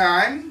by the me.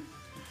 time.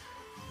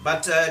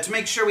 But to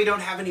make sure we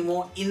don't have any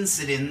more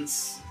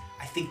incidents,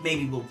 I think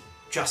maybe we'll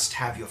just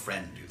have your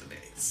friend do the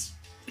maze.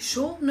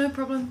 Sure, no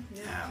problem.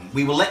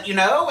 We will let you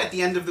know at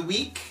the end of the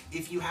week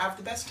if you have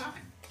the best time.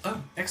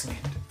 Oh, excellent.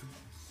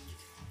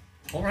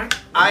 All right.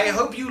 I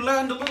hope you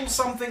learned a little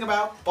something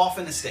about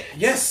Boffin Estate.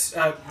 Yes,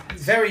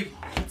 very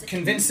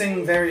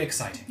convincing, very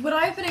exciting. Would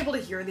I have been able to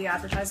hear the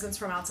advertisements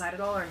from outside at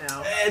all, or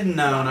no?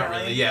 No, not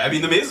really. Yeah, I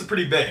mean the maze is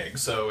pretty big,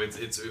 so it's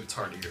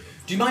hard to hear them.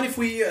 Do you mind if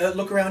we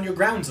look around your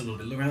grounds a little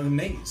bit, look around the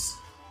maze?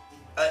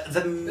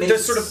 The maze.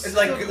 Just sort of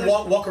like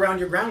walk around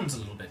your grounds a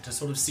little bit to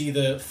sort of see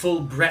the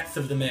full breadth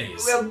of the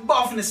maze. Well,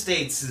 Boffin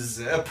Estates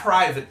is a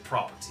private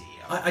property.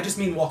 I just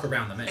mean walk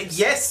around the maze.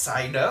 Yes,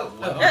 I know.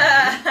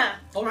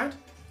 All right.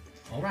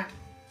 All right.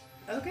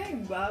 Okay,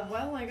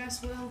 well, I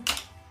guess we'll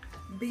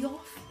be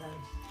off then.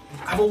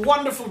 Have a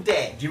wonderful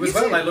day. You as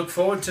well. I look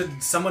forward to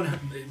someone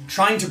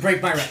trying to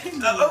break my record.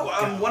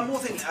 One more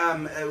thing.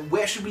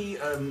 Where should we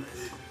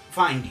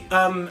find you? You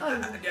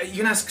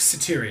can ask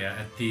Soteria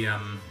at the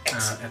inn.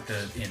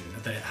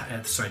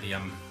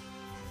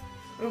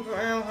 Uber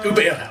Ale House.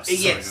 Uber Ale House.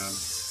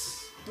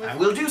 Yes. I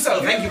will do so.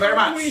 Thank you very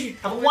much.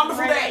 Have a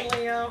wonderful day.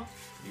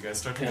 You guys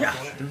start to walk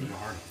away?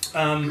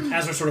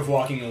 As we're sort of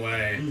walking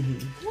away,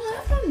 What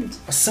happened?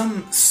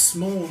 some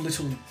small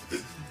little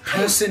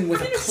person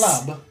with a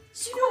club.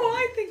 Do you know what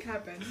I think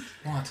happened?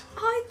 What?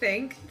 I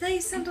think they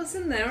sent us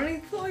in there and he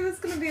thought he was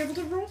going to be able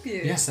to rob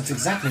you. Yes, that's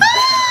exactly what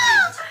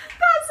I think.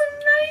 That's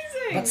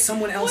amazing! But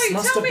someone else Wait,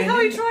 must tell have me been how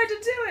in he tried to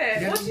do it.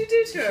 He had What did you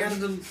do to He him? had a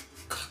little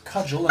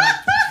cudgel and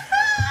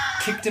I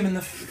kicked him in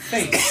the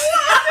face.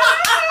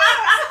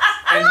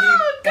 and he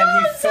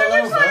fell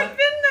I've over.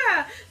 been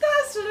there.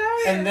 That's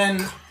hilarious.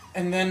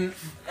 And then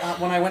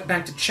when I went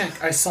back to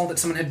check, I saw that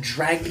someone had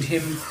dragged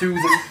him through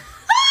the.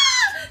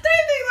 They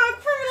think they're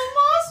criminal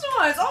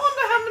masterminds. I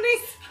wonder how many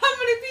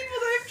people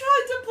they've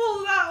tried to pull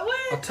that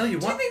with. I'll tell you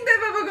Do what. you think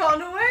they've ever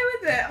gotten away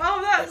with it?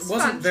 Oh, that's It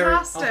wasn't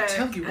fantastic. very. I'll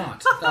tell you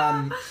what.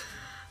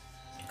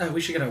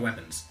 We should get our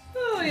weapons.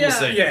 Oh, yeah. We'll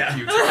say Yeah.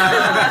 future.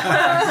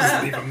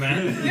 Just leave them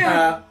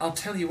there. I'll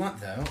tell you what,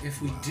 though. If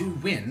we do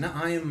win,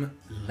 I am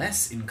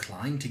less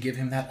inclined to give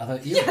him that other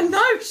ear. Yeah,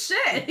 no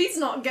shit. He's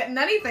not getting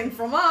anything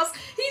from us.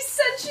 He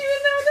sent you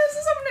in there and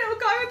there's some little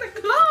guy with a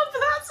club.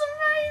 That's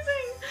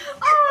amazing.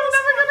 Oh, I'm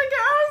never going to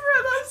get over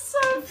it. That's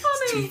so 2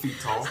 funny. feet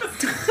tall.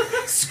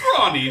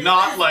 Scrawny,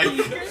 not like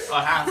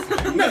a half.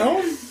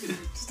 No.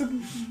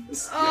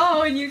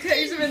 Oh, and you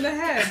kicked him in the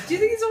head. Do you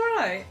think he's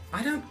alright?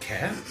 I don't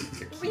care.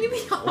 What do you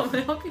mean? Oh,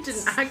 I hope he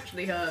didn't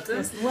actually hurt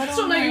us. I little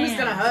don't know he was man.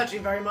 going to hurt you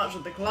very much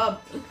with the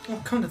club.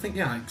 Well, kind of think,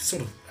 yeah, I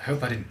sort of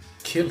hope I didn't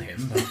kill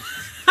him, but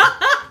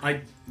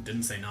I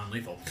didn't say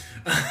non-lethal.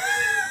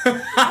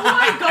 Oh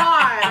my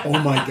god! Oh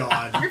my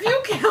god. If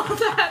you killed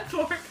that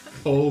poor guy.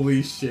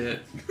 Holy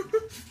shit.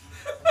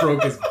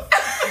 Broke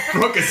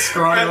his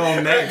scrawny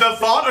little neck. The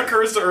thought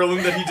occurs to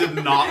Erlen that he did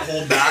not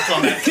hold back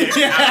on that kick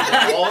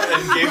at all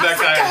and gave that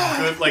guy a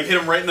good, like, hit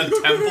him right in the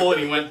temple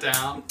and he went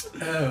down.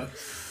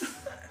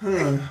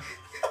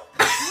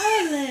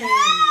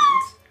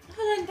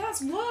 Helen,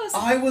 that's worse.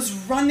 I was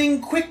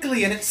running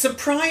quickly and it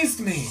surprised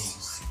me.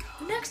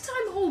 Next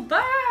time, hold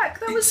back.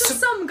 That was It's just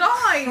some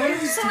guy who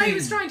surprised decided he me.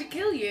 was trying to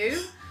kill you.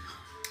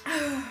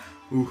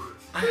 Ooh.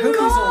 I hope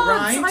he's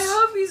alright. I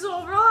hope he's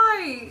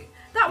alright.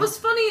 That was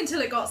funny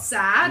until it got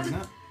sad.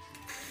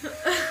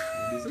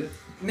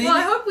 Maybe. Well,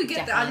 I hope we get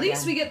at Definitely,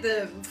 least we get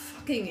the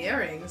fucking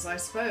earrings, I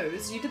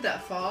suppose. You did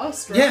that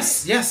fast, right?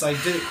 Yes, I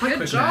did it quite Good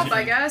quickly. job,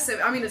 I guess.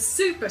 I mean, it's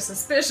super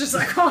suspicious.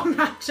 I can't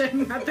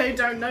imagine that they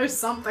don't know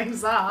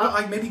something's up. Well,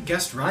 I maybe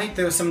guessed right.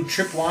 There were some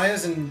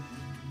tripwires and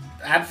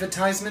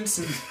advertisements,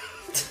 and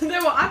They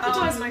were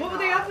advertising. Oh my What were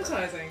they God.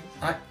 advertising?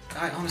 I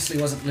honestly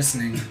wasn't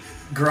listening.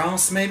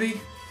 Grass, maybe?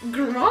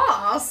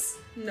 Grass?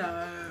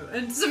 No.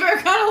 And Severo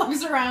kind of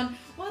looks around.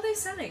 What are they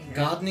selling here?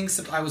 Gardening.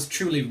 I was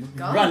truly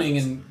running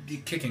and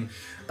kicking.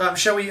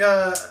 Shall we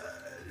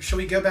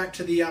go back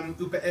to the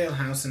Uber Ale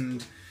House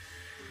and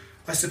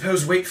I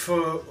suppose wait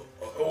for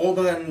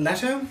Orba and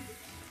Leto?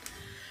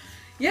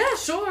 Yeah,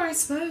 sure, I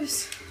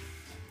suppose.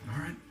 All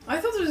right. I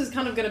thought this was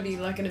kind of going to be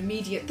like an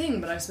immediate thing,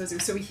 but I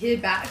suppose so. We hear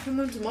back from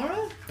them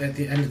tomorrow. At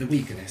the end of the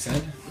week, they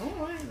said.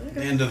 All right. The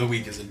Okay. end of the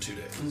week is in 2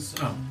 days.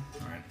 Oh, all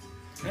right.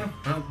 Yeah.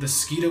 Well, the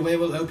Skeeter Way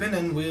will open,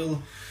 and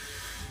we'll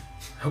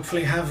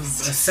hopefully have a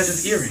set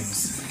of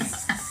earrings.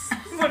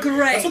 Great.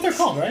 That's what they're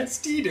called, right?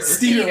 Steeder.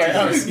 Skeeter Way.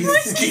 Oh,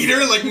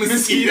 Skeeter, like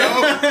mosquito.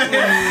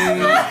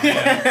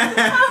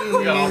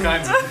 We got all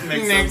kinds of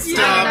Next mix-ups.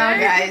 I don't know,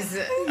 guys.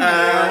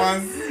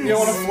 you don't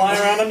want to fly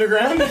around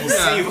underground?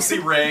 We'll see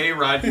Ray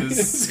ride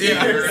his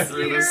skeeter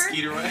through the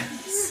skeeter way.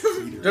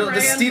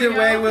 The Skeeter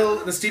Way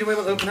will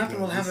open up, and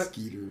we'll have a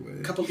Skeeter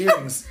way. couple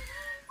earrings.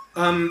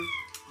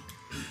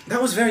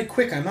 That was very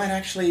quick. I might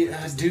actually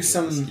do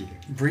some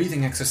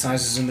breathing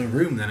exercises in the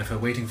room then, if we're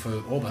waiting for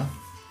Orba.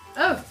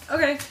 Oh,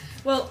 okay.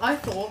 Well, I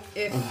thought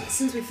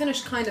since we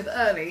finished kind of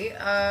early,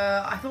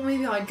 I thought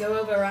maybe I'd go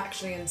over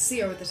actually and see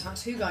her with the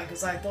tattoo guy,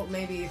 because I thought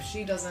maybe if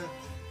she doesn't...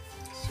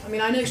 I mean,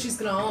 I know she's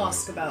going to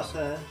ask about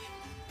the...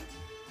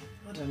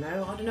 I don't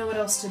know what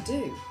else to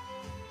do.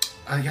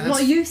 Yeah, I'm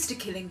not used to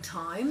killing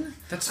time.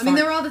 That's I mean,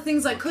 fine. there are other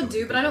things I could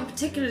do, but I don't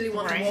particularly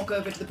want to walk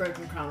over to the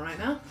Broken Crown right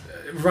now.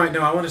 Right, no,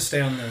 I want to stay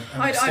on the...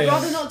 I'd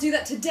rather not do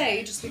that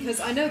today, just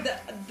because I know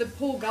that the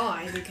poor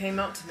guy who came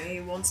up to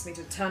me wants me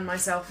to turn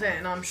myself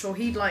in. I'm sure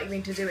he'd like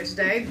me to do it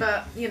today,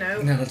 but, you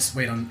know... No, let's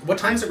wait on... What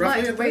time is it I'd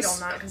roughly? like to at wait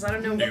this? on that, because I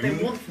don't know what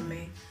they want from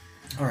me.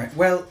 Alright,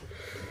 well...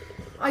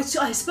 I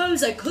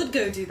suppose I could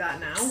go do that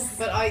now,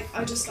 but I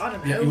don't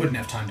know. Yeah, you wouldn't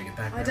have time to get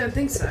back I there. don't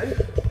think so.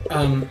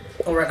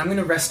 Alright, I'm going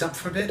to rest up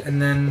for a bit, and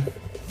then...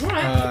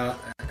 Alright.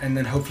 And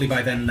then hopefully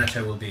by then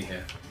Leto will be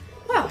here.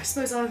 Well, I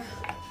suppose I've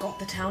got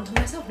the town to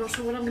myself. Not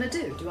sure what I'm going to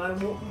do.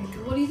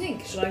 What do you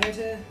think? Should I go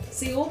to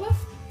see Orba?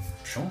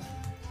 Sure.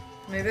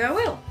 Maybe I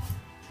will.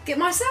 Get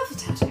myself a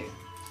tattoo.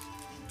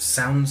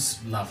 Sounds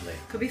lovely.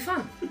 Could be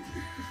fun.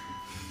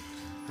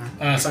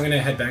 So I'm going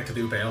to head back to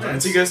the Ubael.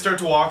 And so you guys start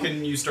to walk,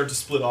 and you start to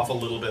split off a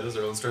little bit as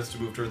Erlen starts to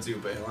move towards the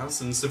Ubaelas,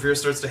 and Saphira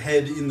starts to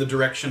head in the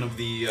direction of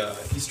the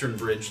eastern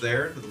bridge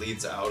there that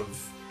leads out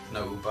of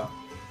Naupa.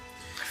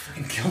 I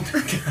fucking killed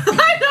that guy.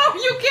 I know,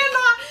 you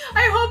cannot.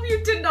 I hope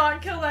you did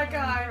not kill that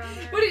guy.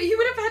 But he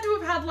would have had to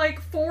have had like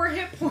 4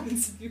 hit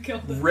points if you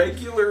killed him.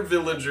 Regular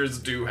villagers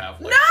do have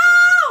like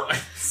No! 4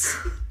 hit points.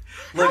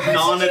 Like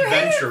How much did you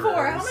hit him non-adventurers.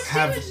 for? How much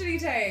damage did he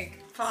take?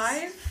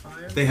 5?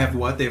 They have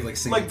what? They have like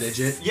single Like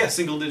digit? Yeah,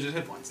 single digit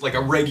hit points. Like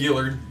a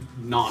regular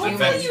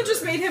non-adventurer. Hopefully you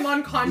just made him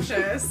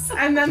unconscious,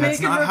 and then That's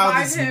they can not how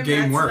revive this him.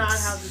 game That's works. not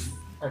how this...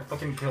 I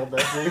fucking killed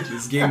that dude.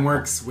 This game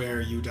works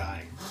where you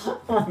die.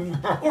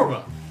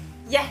 Orba.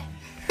 Yeah.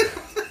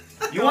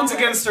 You once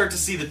again start to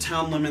see the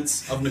town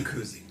limits of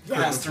Nakuzi. You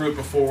passed through it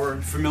before,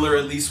 familiar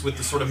at least with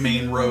the sort of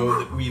main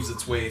road that weaves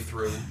its way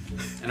through.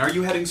 And are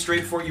you heading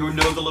straight for it? You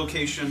know the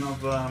location of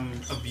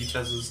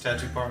Vitez's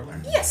tattoo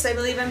parlor? Yes, I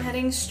believe I'm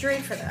heading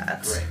straight for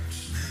that. Great.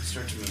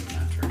 Start to move in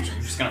that direction.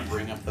 I'm just gonna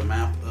bring up the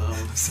map of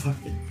Sorry.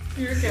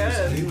 You're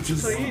good. which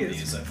is one of Please.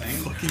 these, I think.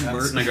 Fucking That's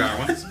work.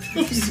 Nagarwa's.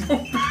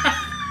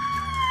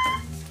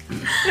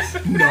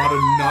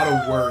 Not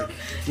a word.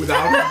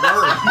 Without a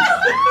word.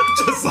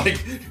 Just like,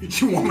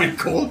 you want my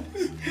gold?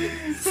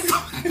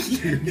 Fuck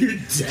you, you're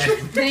dead.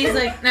 Then he's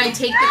like, no,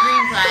 take the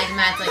green flag. And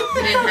Matt's like,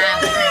 he didn't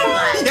have the green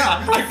flag.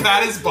 Yeah, I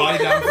pat his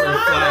body down for a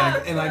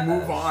flag and I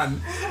move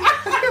on.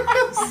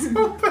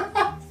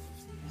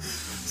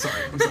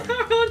 Sorry, I'm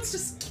sorry. Everyone's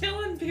just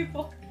killing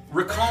people.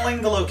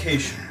 Recalling the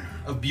location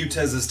of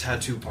Butez's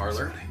tattoo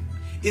parlor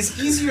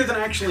is easier than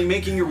actually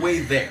making your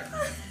way there.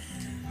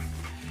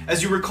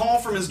 As you recall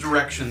from his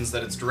directions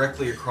that it's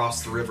directly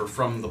across the river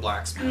from the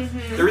blacksmith,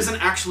 there isn't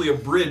actually a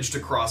bridge to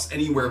cross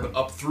anywhere but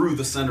up through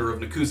the center of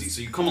Nakuzi.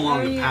 So you come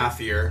along the path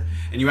here,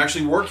 and you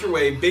actually work your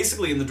way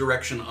basically in the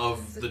direction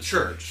of the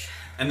church,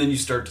 and then you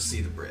start to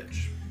see the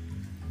bridge.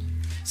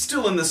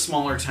 Still in this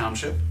smaller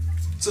township,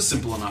 it's a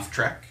simple enough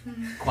trek.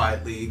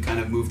 Quietly kind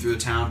of move through the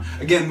town.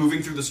 Again,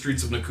 moving through the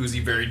streets of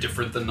Nakuzi, very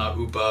different than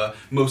Naupa,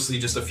 mostly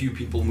just a few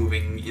people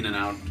moving in and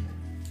out.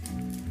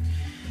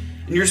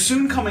 And you're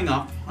soon coming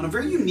up on a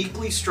very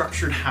uniquely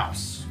structured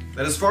house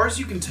that, as far as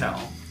you can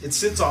tell, it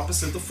sits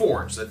opposite the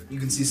forge that you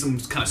can see some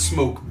kind of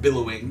smoke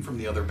billowing from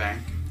the other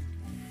bank.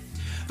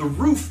 The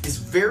roof is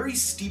very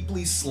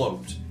steeply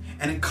sloped,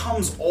 and it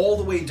comes all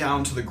the way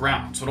down to the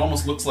ground, so it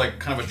almost looks like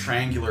kind of a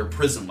triangular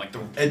prism, like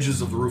the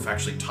edges of the roof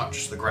actually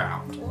touch the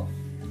ground.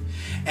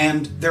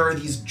 And there are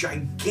these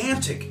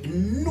gigantic,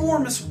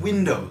 enormous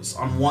windows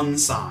on one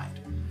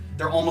side.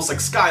 They're almost like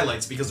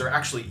skylights because they're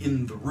actually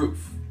in the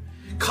roof.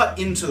 Cut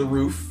into the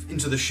roof,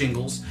 into the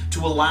shingles,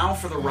 to allow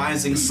for the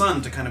rising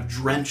sun to kind of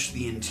drench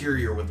the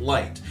interior with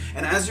light.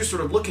 And as you're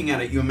sort of looking at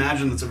it, you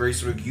imagine it's a very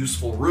sort of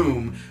useful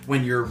room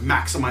when you're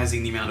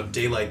maximizing the amount of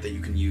daylight that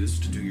you can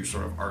use to do your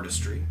sort of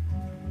artistry.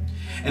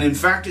 And in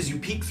fact, as you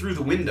peek through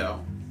the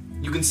window,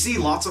 you can see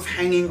lots of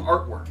hanging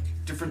artwork,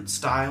 different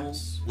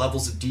styles,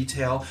 levels of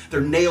detail. They're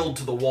nailed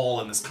to the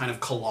wall in this kind of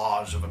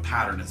collage of a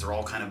pattern as they're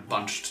all kind of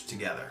bunched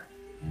together.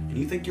 And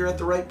you think you're at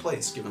the right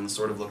place, given the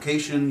sort of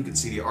location. You can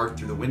see the art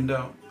through the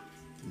window.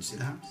 Can you see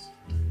the house?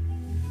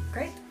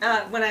 Great.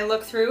 When I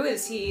look through,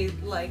 is he,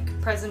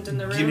 like, present in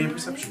the room? Give me a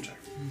perception check.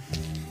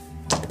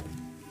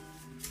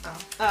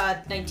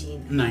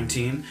 19.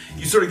 19.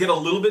 You sort of get a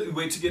little bit,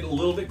 wait to get a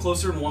little bit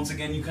closer, and once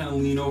again you kind of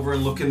lean over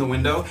and look in the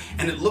window,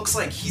 and it looks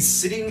like he's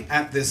sitting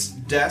at this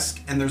desk,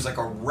 and there's like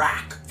a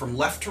rack from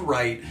left to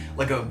right,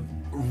 like a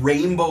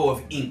rainbow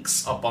of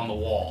inks up on the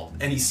wall,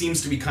 and he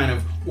seems to be kind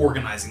of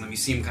organizing them. You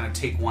see him kind of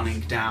take one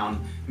ink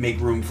down, make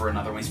room for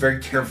another one. He's very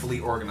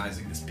carefully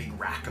organizing this big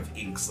rack of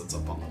inks that's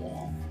up on the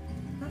wall.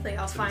 Lovely.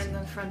 I'll find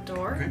the front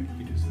door. Okay,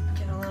 you do that.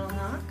 Get a little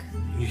knock.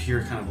 You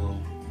hear kind of a little,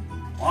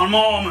 one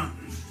moment.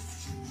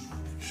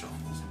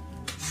 Shuffles,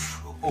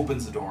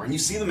 opens the door, and you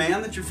see the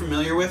man that you're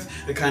familiar with,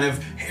 the kind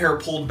of hair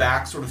pulled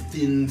back, sort of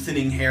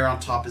thinning hair on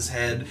top of his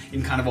head,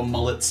 in kind of a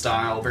mullet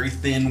style, very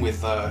thin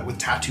with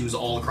tattoos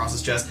all across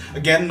his chest.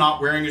 Again,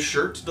 not wearing a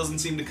shirt, doesn't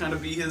seem to kind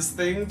of be his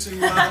thing to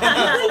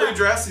fully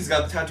dress. He's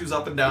got tattoos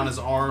up and down his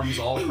arms,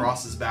 all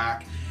across his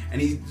back, and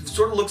he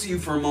sort of looks at you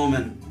for a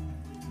moment.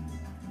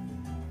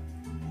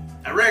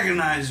 I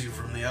recognize you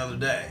from the other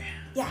day.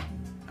 Yeah.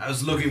 I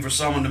was looking for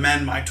someone to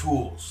mend my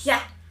tools.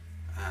 Yeah.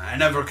 I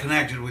never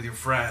connected with your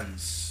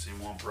friends in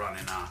Wamparani.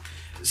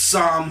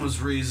 Sam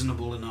was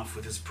reasonable enough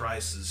with his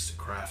prices to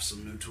craft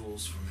some new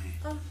tools for me.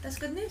 Oh, that's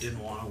good news.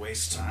 Didn't want to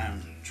waste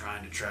time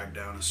trying to track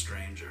down a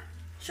stranger.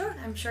 Sure,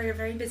 I'm sure you're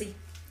very busy.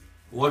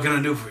 What can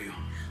I do for you?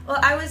 Well,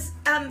 I was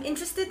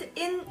interested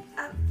in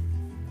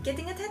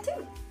getting a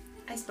tattoo,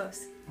 I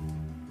suppose.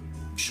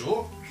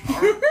 Sure.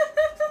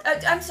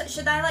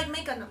 Should I like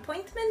make an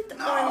appointment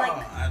No, or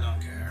like? I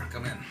don't care.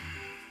 Come in.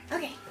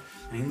 Okay.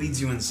 And he leads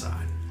you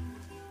inside.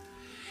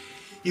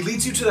 He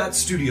leads you to that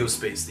studio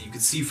space that you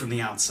could see from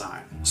the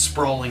outside. A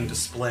sprawling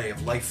display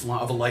of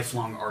a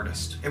lifelong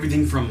artist.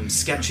 Everything from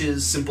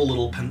sketches, simple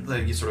little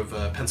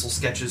pencil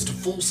sketches, to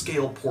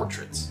full-scale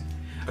portraits.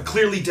 A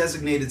clearly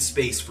designated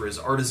space for his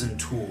artisan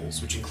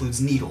tools, which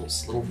includes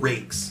needles, little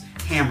rakes,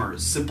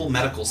 hammers, simple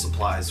medical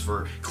supplies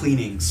for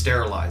cleaning,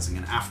 sterilizing,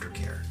 and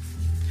aftercare.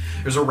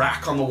 There's a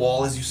rack on the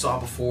wall, as you saw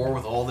before,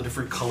 with all the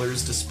different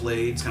colors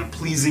displayed, kind of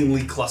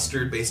pleasingly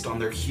clustered based on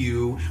their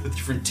hue, with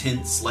different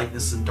tints,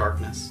 lightness, and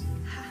darkness.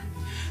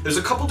 There's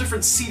a couple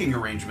different seating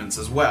arrangements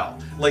as well,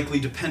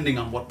 likely depending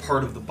on what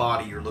part of the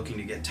body you're looking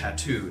to get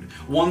tattooed.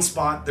 One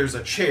spot, there's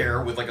a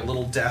chair with like a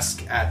little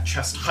desk at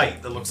chest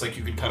height that looks like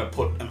you could kind of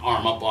put an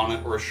arm up on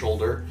it or a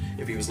shoulder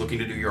if he was looking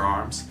to do your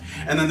arms.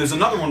 And then there's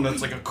another one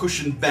that's like a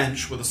cushioned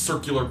bench with a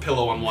circular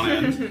pillow on one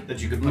end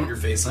that you could put your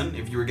face in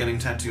if you were getting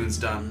tattoos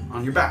done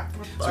on your back.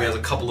 So he has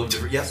a couple of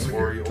different,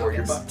 or your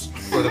butt,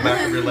 or the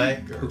back of your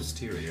leg.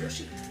 Posterior.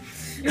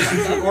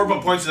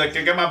 Orba points, like,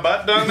 can I get my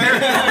butt down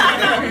there?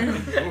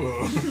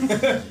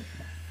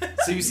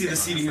 So you see the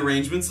seating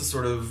arrangements, the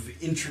sort of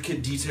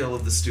intricate detail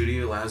of the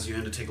studio allows you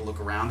in to take a look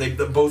around.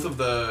 Both of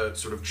the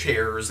sort of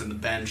chairs and the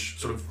bench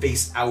sort of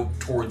face out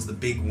towards the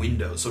big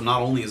window. So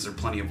not only is there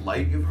plenty of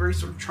light, you have a very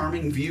sort of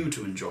charming view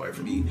to enjoy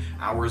for the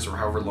hours or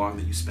however long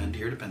that you spend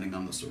here, depending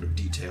on the sort of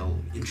detail,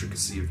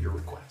 intricacy of your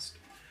request.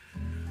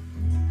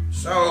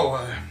 So,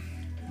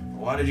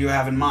 what did you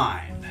have in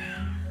mind?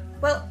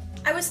 Well,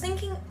 I was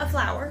thinking a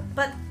flower,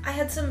 but I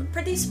had some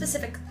pretty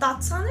specific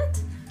thoughts on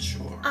it.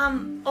 Sure.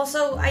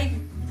 Also, I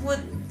would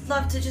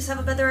love to just have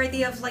a better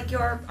idea of like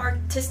your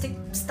artistic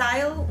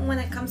style when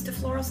it comes to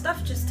floral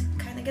stuff, just to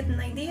kind of get an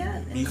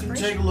idea. You can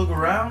take a look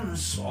around.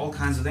 There's all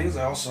kinds of things.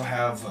 I also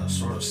have a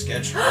sort of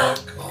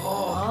sketchbook.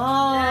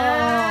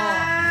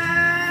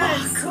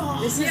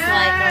 This is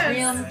like a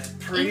real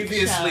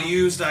Previously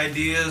used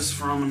ideas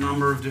from a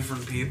number of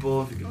different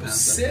people. If you could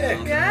pass that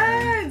down.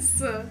 Yes!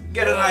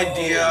 Get an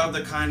idea of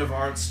the kind of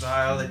art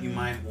style that you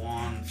might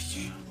want.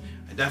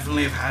 I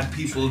definitely have had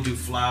people do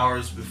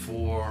flowers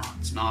before.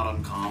 It's not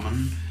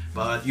uncommon.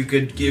 But you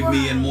could give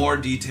me in more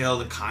detail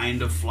the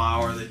kind of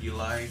flower that you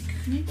like.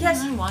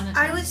 Yes,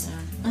 I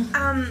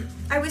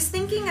was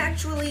thinking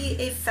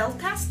actually a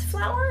feltast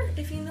flower,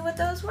 if you knew what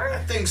those were. I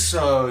think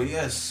so,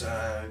 yes.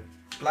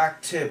 Black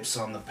tips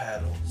on the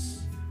petals.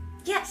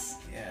 Yes.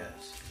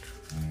 Yes.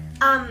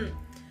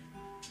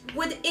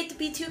 Would it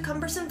be too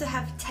cumbersome to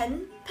have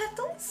 10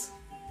 petals?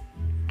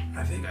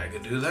 I think I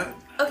could do that.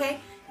 Okay,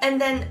 and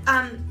then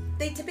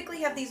they typically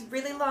have these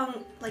really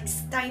long like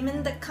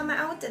stamen that come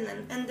out and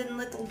then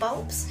little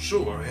bulbs.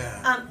 Sure,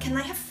 yeah. Can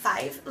I have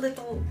 5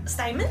 little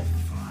stamen?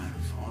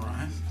 5,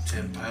 alright.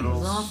 10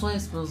 petals.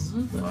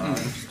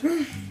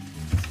 You're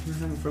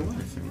having for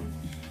life, you know?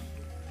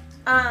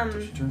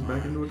 She turns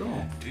back into a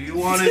doll. Do you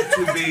want it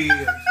to be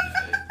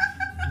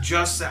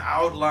just the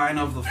outline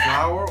of the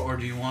flower, or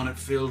do you want it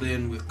filled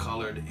in with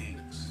colored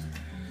inks?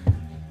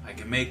 I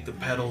can make the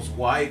petals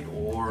white,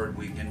 or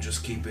we can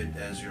just keep it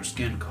as your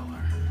skin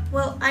color.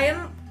 Well, I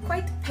am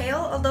quite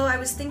pale, although I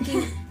was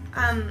thinking,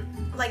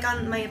 like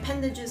on my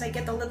appendages I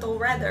get a little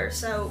redder,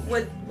 so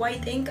would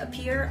white ink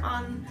appear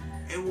on...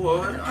 It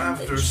would.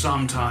 After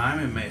some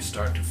time, it may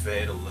start to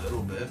fade a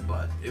little bit,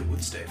 but it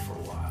would stay for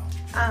a while.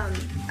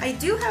 I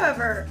do,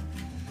 however,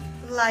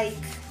 like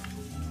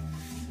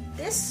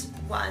this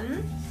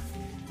one,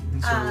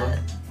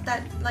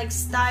 that like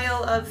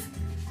style of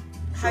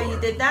how you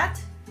did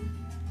that.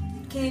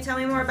 Can you tell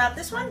me more about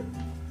this one?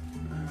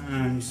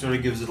 And he sort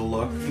of gives it a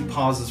look. He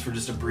pauses for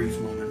just a brief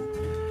moment.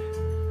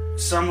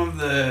 Some of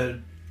the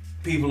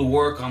people who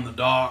work on the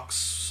docks,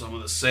 some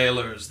of the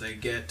sailors, they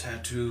get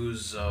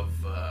tattoos of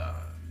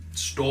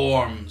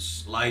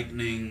storms,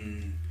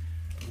 lightning,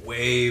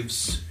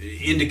 waves,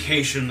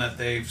 indication that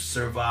they've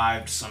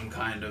survived some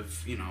kind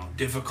of,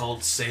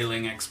 difficult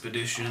sailing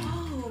expedition.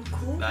 Oh,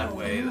 cool. That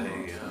way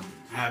they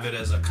have it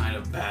as a kind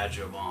of badge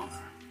of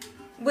honor.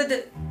 Would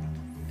it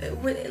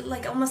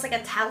like almost like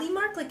a tally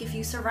mark? Like if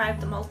you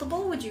survived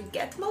multiple, would you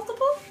get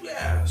multiple?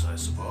 Yes, I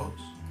suppose.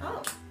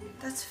 Oh,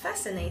 that's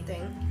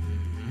fascinating.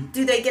 Mm-hmm.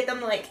 Do they get them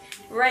like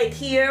right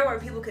here where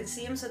people could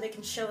see them so they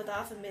can show it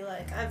off and be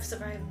like, I've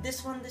survived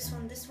this one, this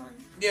one, this one?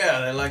 Yeah,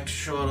 they like to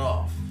show it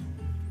off.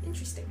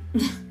 Interesting.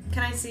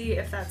 Can I see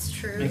if that's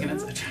true? Making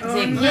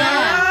it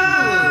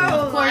Yeah.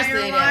 Of course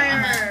they do.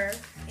 Liar.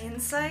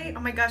 Insight?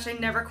 Oh my gosh, I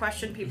never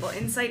question people.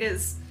 Insight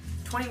is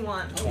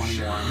 21.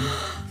 21.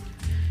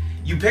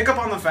 You pick up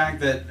on the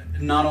fact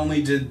that not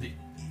only did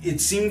it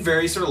seemed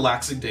very sort of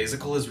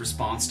lackadaisical, his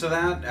response to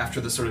that,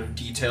 after the sort of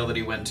detail that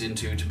he went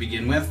into to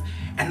begin with.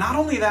 And not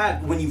only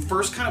that, when you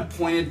first kind of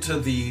pointed to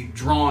the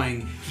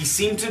drawing, he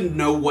seemed to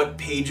know what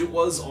page it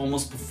was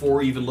almost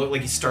before he even looked,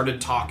 like he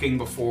started talking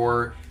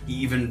before he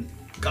even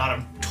got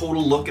a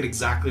total look at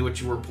exactly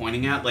what you were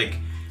pointing at. Like,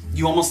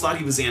 you almost thought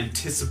he was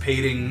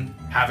anticipating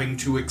having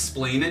to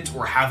explain it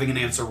or having an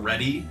answer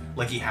ready.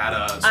 Like he had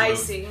a I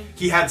see.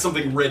 He had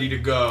something ready to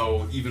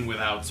go, even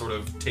without sort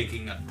of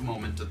taking a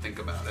moment to think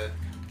about it.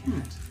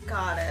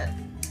 Got it.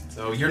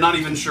 So you're not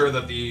even sure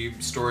that the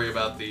story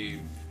about the,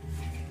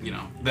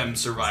 them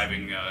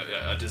surviving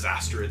a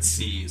disaster at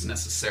sea is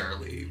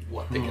necessarily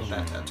what they get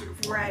that tattoo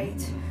for.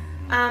 Right.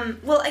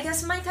 Well, I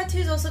guess my tattoo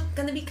is also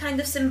going to be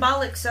kind of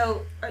symbolic.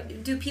 So,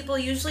 do people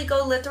usually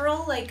go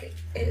literal, like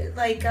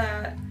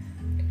I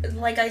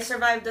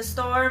survived a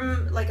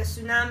storm, like a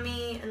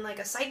tsunami, and like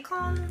a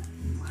cyclone?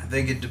 I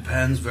think it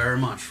depends very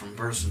much from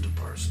person to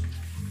person.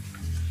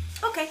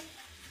 Okay.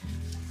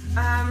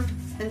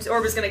 And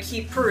Orba's gonna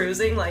keep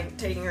perusing, like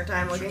taking her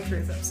time looking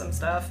through some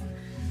stuff.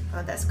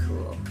 Oh, that's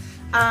cool.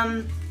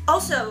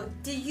 Also,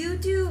 do you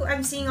do?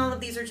 I'm seeing all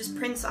of these are just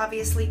prints,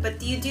 obviously, but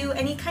do you do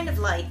any kind of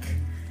like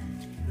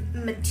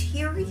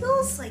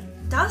materials, like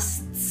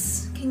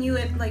dusts? Can you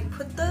like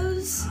put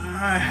those?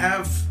 I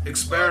have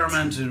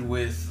experimented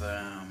with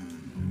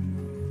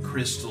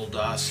crystal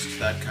dust,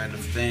 that kind of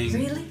thing.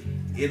 Really?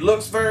 It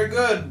looks very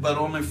good, but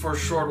only for a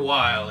short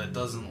while. It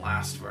doesn't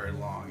last very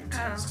long. It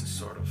tends to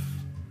sort of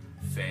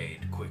fade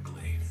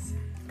quickly.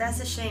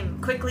 That's a shame.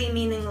 Quickly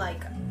meaning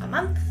like a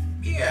month?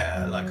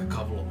 Yeah, like a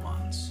couple of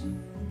months.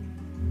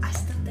 I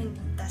still think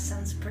that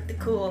sounds pretty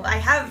cool.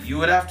 You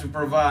would have to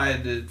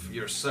provide it for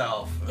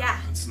yourself. Yeah.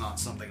 It's not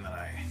something that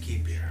I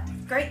keep here.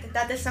 Great,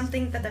 that is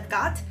something that I've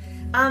got.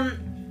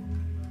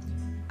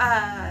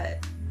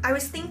 I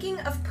was thinking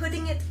of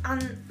putting it on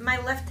my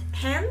left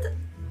hand.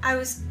 I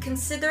was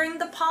considering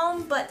the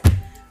palm, but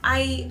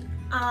I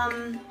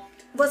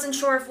wasn't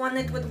sure if one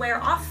it would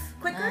wear off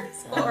quicker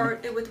or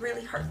it would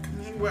really hurt.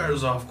 It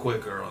wears off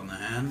quicker on the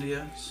hand,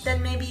 yes.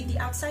 Then maybe the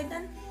outside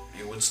then?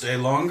 It would stay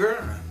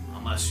longer.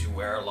 Unless you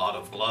wear a lot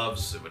of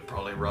gloves, it would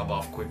probably rub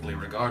off quickly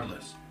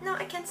regardless. No,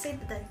 I can't say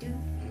that I do.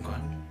 Okay.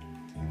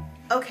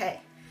 Okay.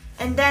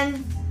 And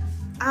then,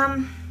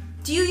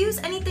 do you use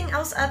anything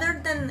else other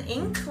than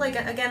ink? Like,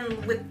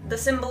 again, with the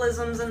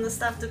symbolisms and the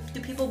stuff, do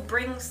people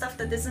bring stuff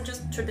that isn't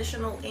just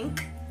traditional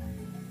ink?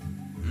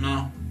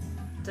 No.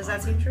 Does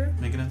that seem true?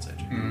 Make an insight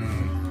check.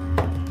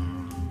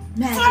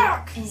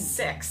 Fuck!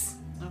 6.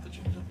 Not that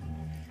you know.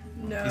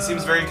 No. He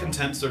seems very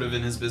content sort of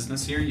in his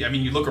business here. I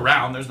mean, you look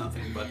around, there's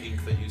nothing but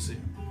ink that you see.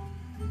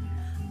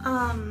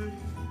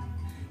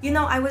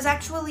 I was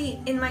actually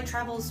in my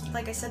travels,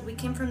 like I said, we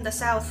came from the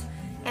south,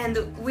 and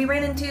we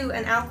ran into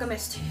an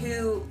alchemist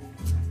who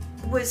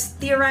was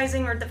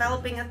theorizing or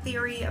developing a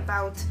theory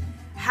about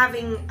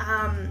having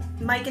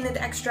myconid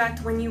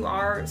extract when you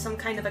are some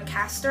kind of a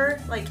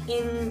caster, like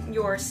in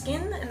your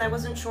skin, and I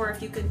wasn't sure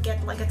if you could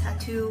get like a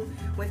tattoo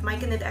with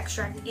myconid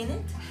extract in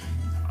it.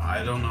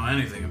 I don't know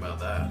anything about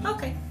that.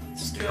 Okay.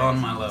 It's beyond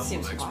my level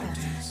Seems of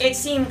expertise. It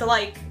seemed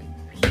like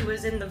he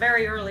was in the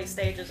very early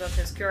stages of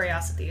his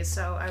curiosity,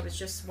 so I was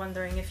just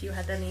wondering if you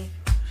had any...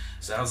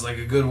 Sounds like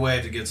a good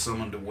way to get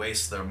someone to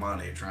waste their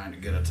money trying to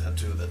get a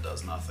tattoo that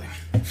does nothing.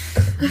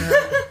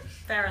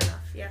 Fair enough,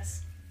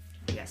 yes.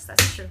 Yes,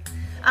 that's true.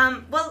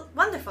 Well,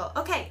 wonderful.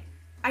 Okay,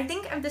 I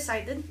think I've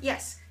decided.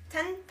 Yes,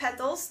 10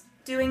 petals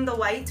doing the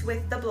white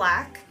with the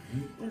black.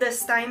 Mm-hmm. The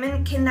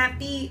stymon, can that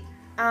be...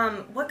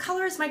 what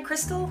color is my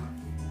crystal?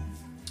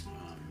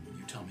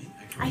 You tell me.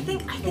 I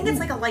think it's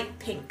like a light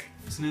pink.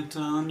 Isn't it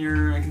on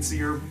your... I can see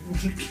your...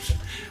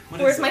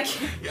 Where's my...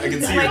 Yeah, I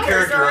can see my your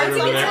character cursor? right I over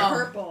think it's there.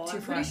 Purple. Too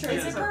I'm pretty sure fun.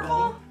 Is it's it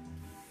purple?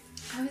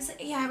 I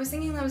was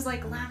thinking that was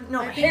like lavender.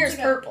 No, I my think hair's it's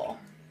like a- purple.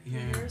 Yeah.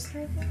 Yours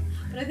purple?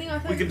 But I think I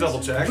thought We can this double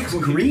was- check. Looks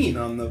green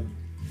on the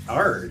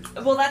art.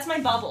 Well, that's my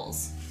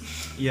bubbles.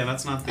 Yeah,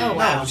 that's not the... Oh,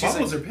 wow. No, she's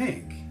bubbles like- are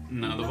pink.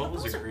 No, the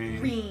bubbles are green.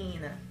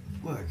 Green.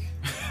 Look.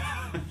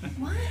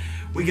 What?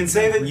 We can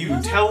say that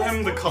you tell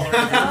him the color of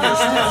your Oh,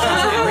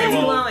 crystal. it's We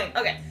will- glowing.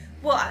 Okay.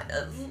 Well,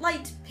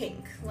 light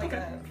pink, like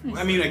a.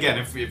 I mean, again,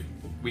 if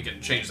we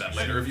can change that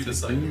later if you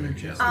decide.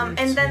 Yes.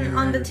 And then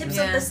on the tips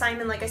of Yeah. the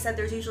Simon, like I said,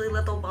 there's usually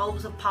little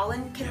bulbs of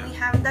pollen. Can we Yeah.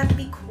 have that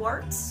be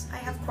quartz? I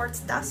have quartz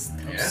dust.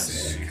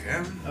 Yes, you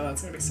can. Oh,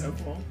 that's gonna be so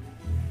cool.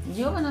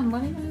 You have enough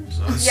money now?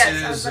 So this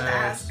Yes, I was is about to a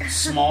ask.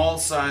 small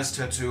size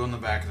tattoo on the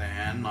back of the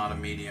hand, not a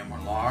medium or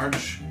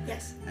large.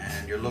 Yes.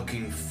 And you're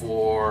looking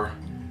for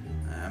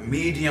a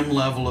medium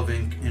level of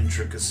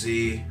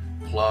intricacy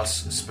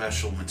plus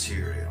special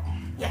material.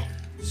 Yeah.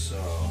 So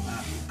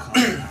that will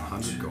come out.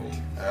 100 gold.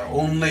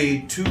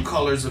 Only 2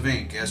 colors of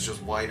ink. Yes,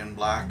 just white and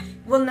black.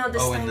 Well, no, the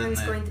Oh, and then Simon's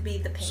the- going to be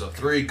the pink. So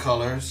 3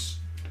 colors.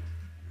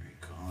 3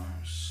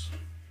 colors.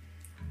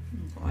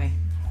 Boy.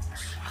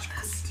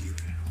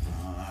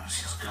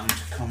 This is going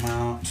to come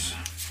out.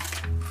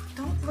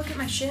 Don't look at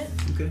my shit.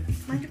 Okay.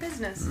 Mind your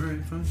business.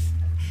 Alright, fine.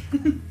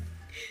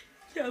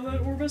 Yeah,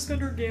 that Orba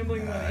spent her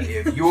gambling money.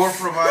 If you're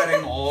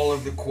providing all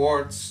of the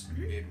quartz,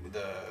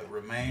 the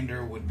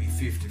remainder would be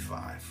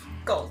 55.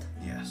 Gold.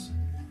 Yes.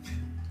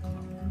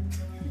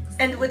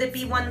 And would it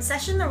be one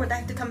session, or would I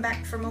have to come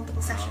back for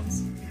multiple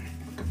sessions?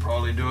 Could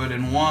probably do it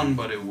in one,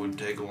 but it would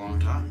take a long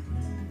time.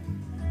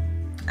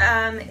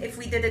 If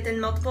we did it in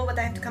multiple, would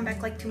I have to come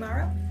back like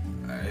tomorrow?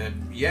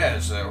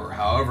 Yes, or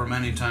however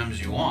many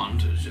times you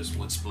want. It just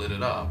would split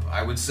it up.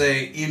 I would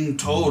say in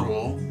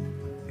total,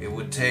 it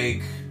would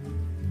take.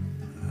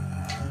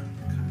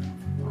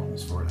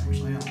 Rolls for it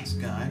actually on this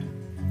guide.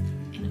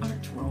 An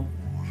art roll.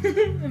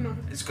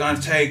 It's going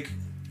to take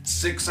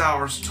 6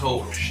 hours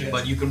total,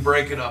 but you can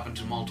break it up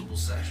into multiple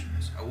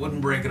sessions. I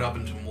wouldn't break it up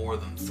into more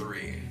than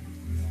 3.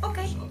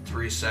 Okay. So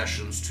 3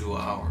 sessions, 2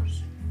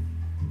 hours.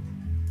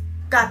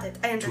 Got it.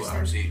 I 2 understand.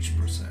 hours each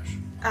per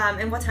session.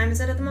 And what time is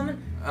it at the moment?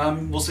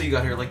 We'll say you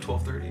got here like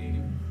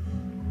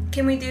 12:30.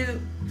 Can we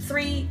do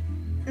 3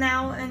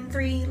 now and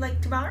 3 like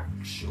tomorrow?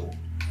 Sure.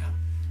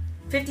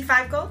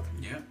 55 gold?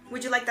 Yeah.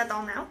 Would you like that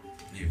all now?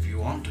 If you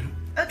want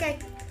to. Okay.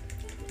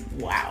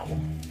 Wow.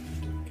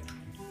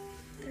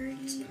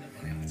 30.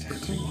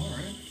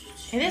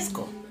 It is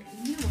cool.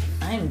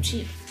 I'm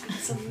cheap.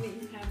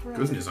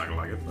 Kuznet's not gonna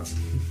like it, but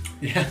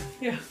Yeah.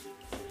 Yeah.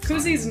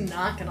 Kuzi's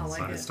not gonna it's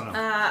like not it. his style.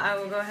 I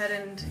will go ahead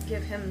and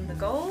give him the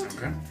gold.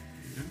 Okay.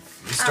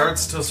 He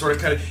starts to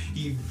sort of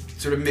he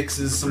sort of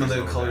mixes some of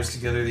the colors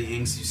together, the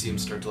inks. You see him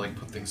start to like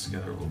put things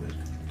together a little bit.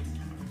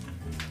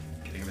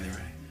 Getting everything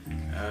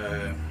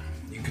ready.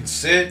 You can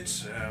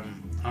sit.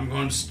 I'm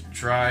going to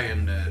try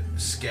and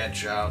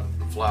sketch out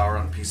the flower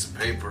on a piece of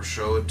paper,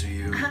 show it to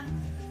you,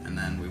 and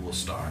then we will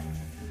start.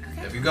 Okay.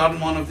 Have you gotten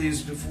one of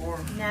these before?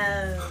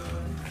 No.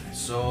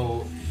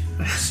 So,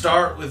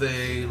 start with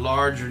a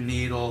larger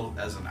needle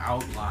as an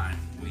outline.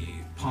 We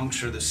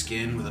puncture the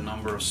skin with a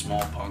number of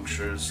small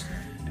punctures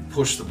and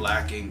push the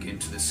black ink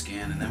into the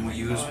skin, and then we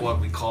use what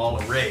we call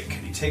a rake.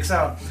 And he takes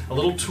out a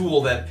little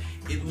tool that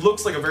it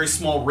looks like a very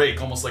small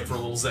rake, almost like for a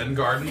little Zen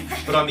garden,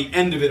 but on the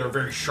end of it are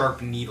very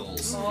sharp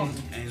needles. And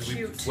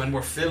when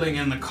we're filling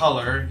in the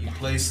color, you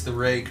place the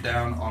rake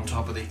down on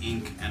top of the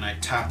ink, and I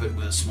tap it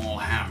with a small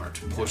hammer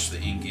to push the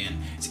ink in.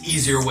 It's an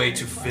easier way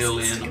to fill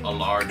in a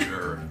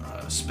larger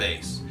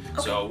space.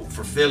 So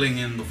for filling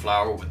in the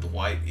flower with the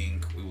white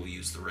ink, we will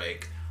use the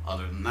rake.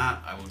 Other than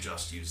that, I will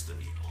just use the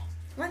needle.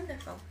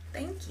 Wonderful.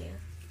 Thank you.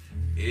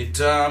 It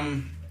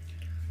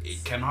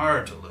can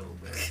hurt a little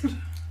bit.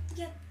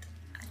 Yeah,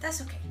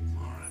 that's okay.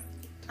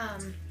 All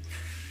right.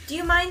 Do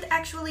you mind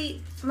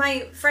actually,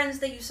 my friends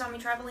that you saw me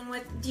traveling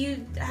with, do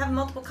you have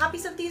multiple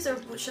copies of these, or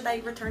should I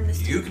return this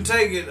to you? You can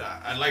take it.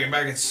 I'd like it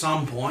back at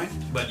some point,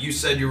 but you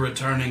said you're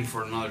returning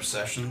for another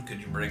session.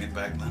 Could you bring it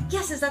back then?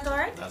 Yes, is that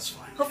alright? That's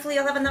fine. Hopefully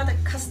you'll have another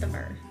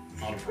customer.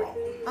 Not a problem.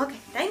 Okay,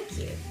 thank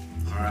you.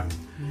 All right.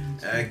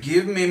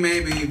 Give me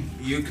maybe,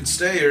 you can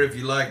stay here if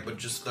you like, but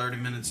just 30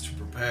 minutes to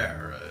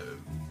prepare.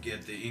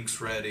 Get the inks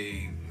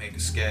ready, make a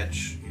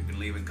sketch. You can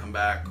leave and come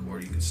back,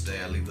 or you can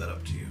stay. I leave that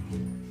up to you.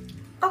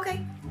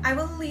 Okay, I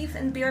will leave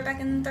and be right back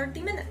in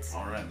 30 minutes.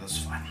 All right, that's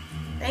fine.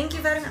 Thank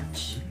you very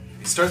much.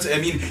 He starts, I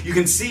mean, you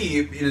can see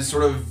in a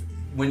sort of,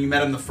 when you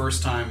met him the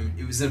first time,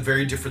 it was in a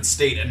very different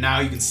state, and now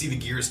you can see the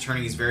gears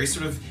turning. He's very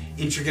sort of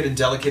intricate and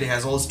delicate. He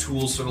has all his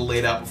tools sort of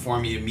laid out before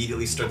him. He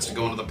immediately starts to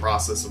go into the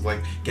process of like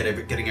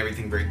getting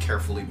everything very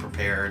carefully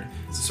prepared.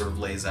 As he sort of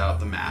lays out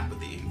the map with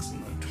the inks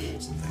and the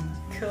tools and things.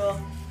 Cool.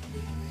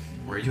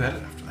 Where are you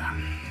headed after that?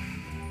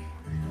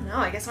 No,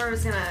 I guess I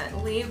was gonna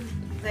leave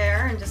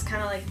there and just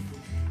kind of like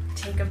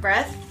take a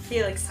breath,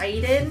 feel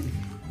excited,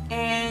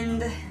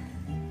 and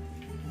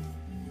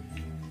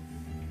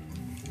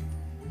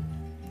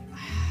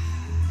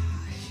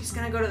she's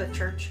gonna go to the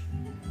church.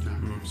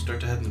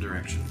 Start to head in the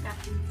direction Yeah.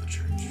 of the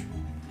church.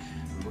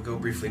 We'll go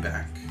briefly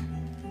back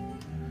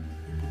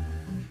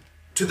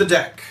to the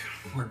deck,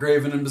 where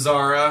Graven and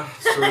Bizarra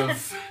sort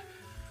of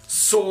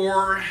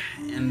sore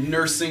and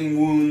nursing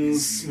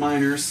wounds,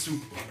 minor,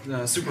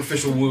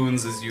 superficial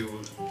wounds as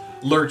you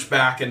lurch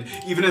back, and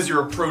even as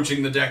you're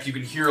approaching the deck, you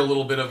can hear a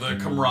little bit of the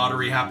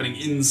camaraderie happening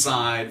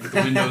inside with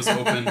the windows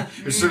open.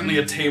 There's certainly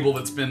a table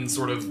that's been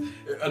sort of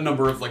a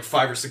number of like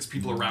 5 or 6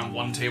 people around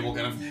one table,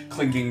 kind of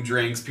clinking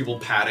drinks, people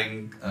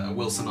patting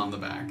Wilson on the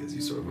back as you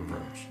sort of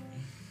approach.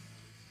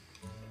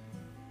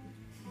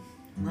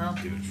 Well,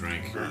 Get a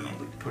drink.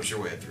 Push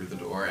your way through the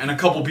door, and a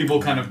couple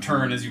people kind of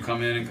turn as you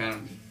come in and kind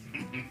of.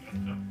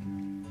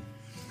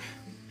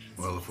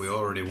 Well, if we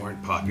already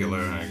weren't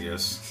popular, I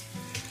guess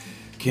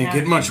can't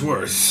get much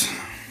worse.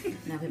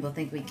 now people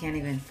think we can't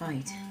even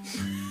fight.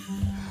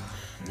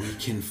 We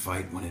can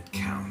fight when it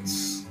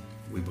counts.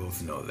 We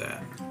both know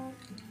that.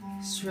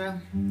 It's true.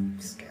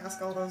 Just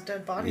ask all those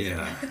dead bodies.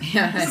 Yeah.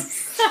 Yeah.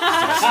 That's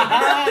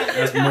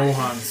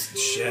Mohan's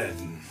shed.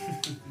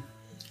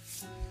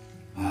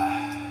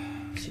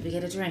 Should we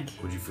get a drink?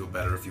 Would you feel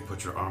better if you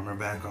put your armor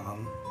back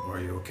on? Or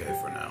are you okay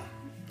for now?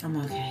 I'm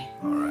okay.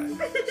 Alright.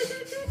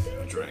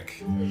 A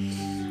drink.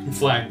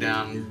 Flag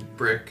down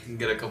Brick and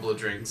get a couple of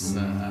drinks.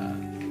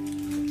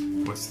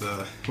 What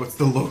What's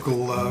the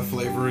local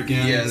flavor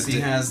again? Yes, he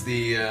has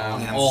the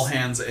all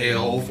hands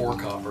ale, 4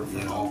 copper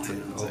for all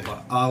hands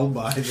ale. I'll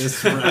buy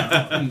this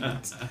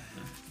round.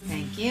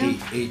 Thank you.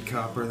 8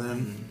 copper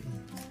then.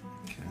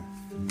 Okay.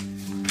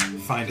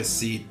 Find a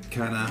seat,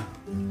 kind of,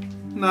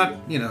 not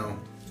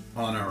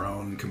on our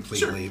own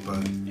completely,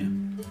 but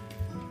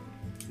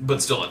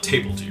but still a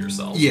table to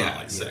yourself. Yeah, not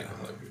like sitting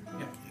with other people.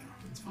 Yeah,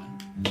 that's fine.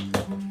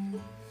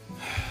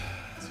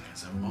 So you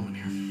guys have a moment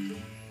here.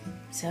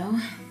 So,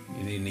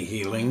 you need any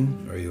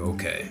healing? Are you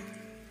okay?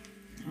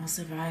 I'll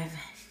survive.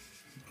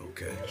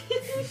 Okay.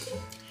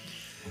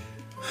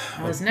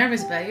 I was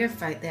nervous about your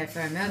fight there for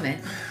a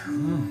moment.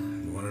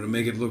 You wanted to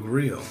make it look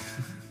real.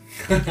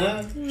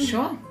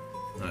 Sure.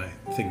 I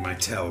think my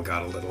tell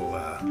got a little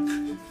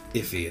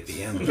iffy at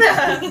the end.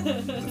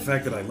 The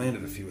fact that I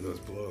landed a few of those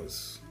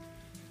blows.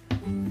 I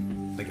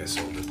think I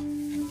sold it.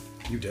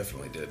 You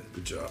definitely did.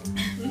 Good job.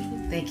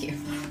 Thank you.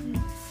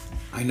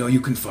 I know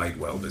you can fight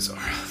well, Bizarre.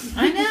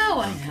 I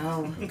know.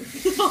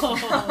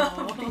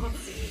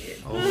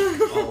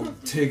 I'll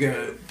take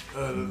a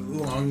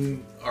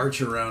long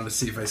arch around to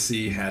see if I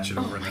see Hatchet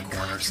over in the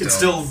corner still. It's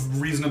still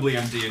reasonably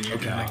empty and you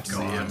Okay, cannot see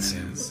go him on, in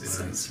Sam.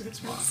 his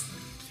spot.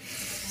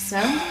 So,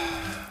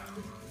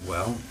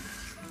 Well,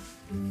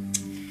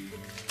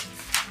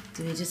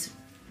 do we just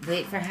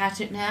wait for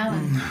Hatchet now?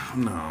 And...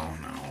 no.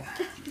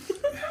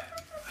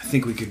 I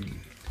think we could...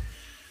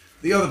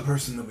 The other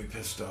person that we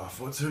pissed off,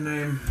 what's her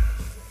name?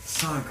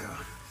 Sanka.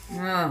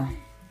 Oh.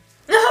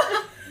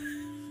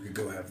 We could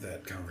go have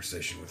that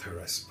conversation with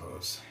her, I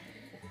suppose.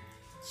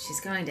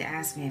 She's going to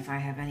ask me if I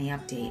have any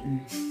update,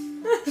 and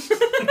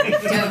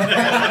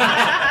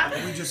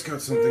We just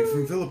got something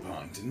from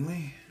Villapon, didn't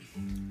we?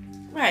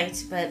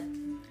 right, but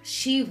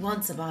she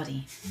wants a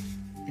body,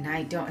 and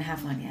I don't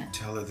have one yet.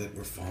 Tell her that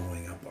we're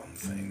following up on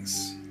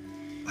things.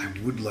 I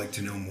would like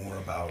to know more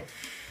about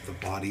the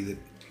body that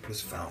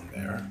was found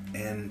there,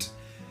 and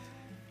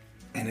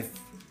if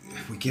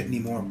we get any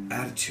more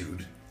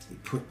attitude, we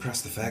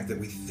press the fact that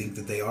we think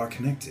that they are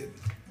connected.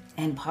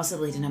 And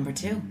possibly to number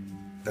 2.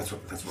 That's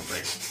what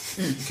they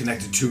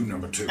connected to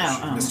number 2.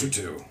 Oh. Mr.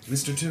 2.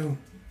 Mr. 2.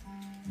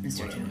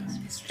 Mr. Whatever.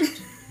 2.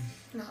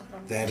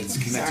 That is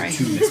connected Sorry.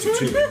 to Mr.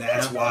 2, and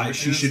that's why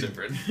she It's should.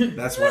 different.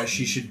 That's why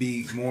she should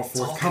be more It's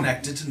all forthcoming.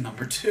 connected to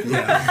number 2.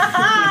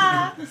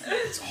 Yeah.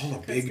 It's all a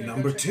big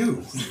number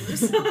 2.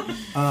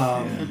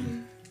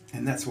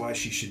 And that's why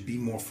she should be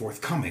more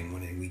forthcoming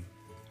when we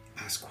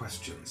ask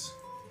questions.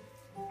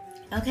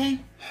 Okay.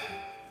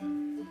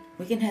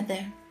 We can head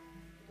there.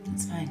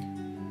 It's fine.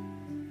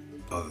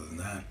 Other than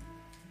that,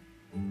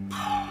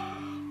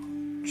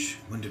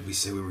 when did we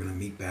say we were going to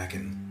meet back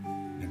in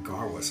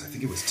Nagarwas? I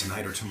think it was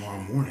tonight or tomorrow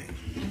morning.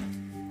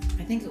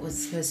 I think it was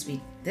supposed to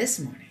be this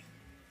morning.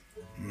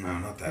 No,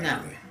 not that No.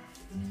 early.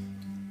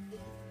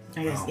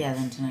 I guess, Well, yeah,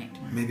 then tonight.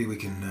 Tomorrow. Maybe we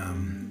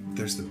can.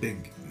 There's the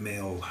big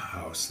mail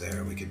house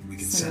there. We could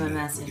Send send them a We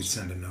message. could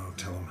send a note.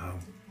 Tell them how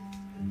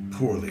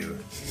poorly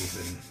we've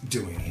been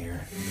doing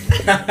here.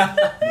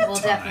 We'll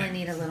time. definitely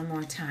need a little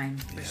more time,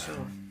 for Yeah.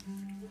 sure.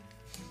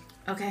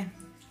 Okay.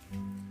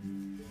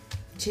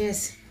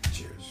 Cheers.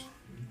 Cheers.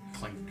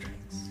 Clink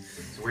drinks.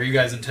 So where are you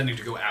guys intending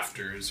to go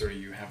after? Or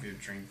you have your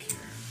drink here?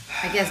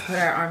 I guess put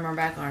our armor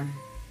back on.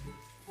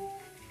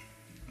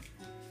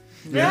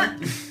 Yeah.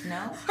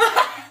 No?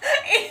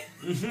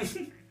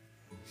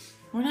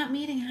 We're not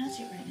meeting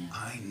Hatchet right now.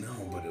 I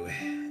know, but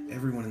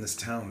everyone in this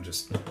town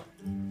just...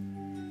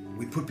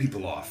 We put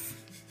people off.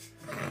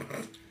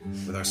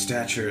 With our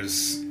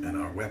statures and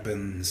our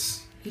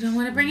weapons. You don't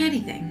want to bring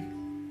anything.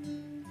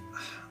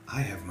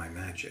 I have my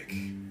magic.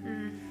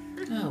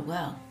 Oh,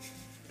 well.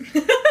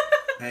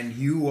 And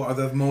you are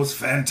the most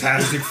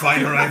fantastic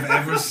fighter I've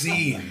ever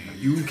seen.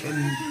 You can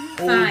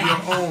hold Fine.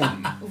 your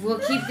own. We'll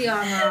keep the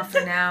armor off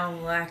for now.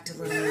 We'll act a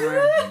little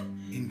more.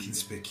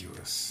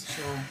 Inconspicuous.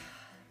 Sure.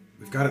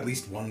 We've got at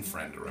least one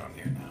friend around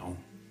here now.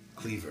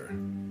 Cleaver.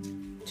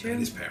 True. And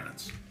his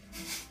parents.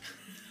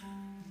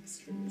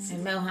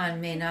 And Mohan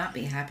may not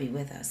be happy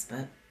with us,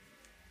 but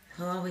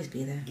he'll always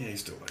be there. Yeah, he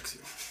still likes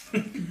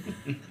you.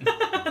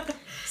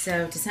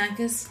 So, to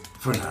Sankas?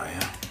 For now,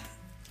 yeah.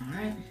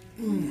 Alright.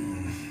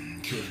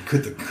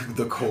 Could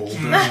the cold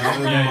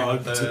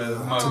mug the to the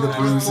mug.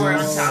 bruises. Pour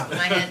on top of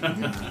my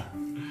head.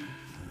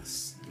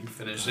 You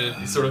finish it.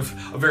 You sort of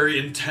a very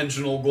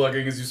intentional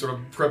glugging as you sort of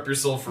prep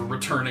yourself for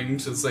returning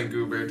to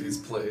Senku Berti's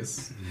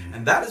place.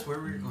 And that is where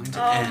we're going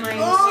to end my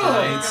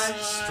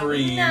tonight's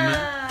stream.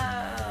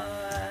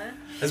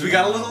 As we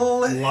got a little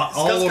all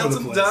over the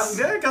some place.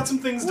 got some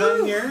things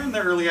done here in the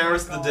early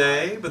hours of the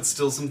day, but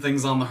still some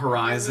things on the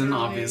horizon,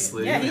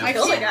 obviously. Yeah, he I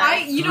killed a can't. guy.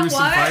 You know Threw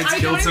some what? fights, I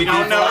killed don't some even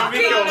people. know Don't know if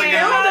he killed a guy.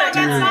 That's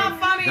Dude, not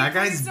funny. that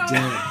guy's Please don't-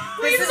 dead.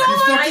 Please This is-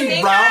 don't let I me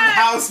think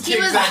roundhouse He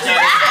was dead.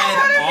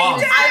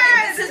 I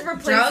think this is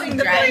replacing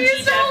the Drug Benji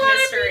Please don't let death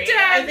it be mystery.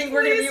 dead. I think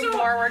we're Please gonna be don't-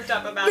 more worked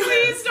up about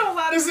Please this. don't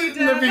let us be Isn't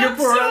dead. the bigger That's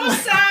so problem?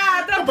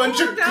 sad. That A bunch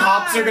poor of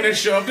cops guy. are gonna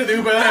show up to the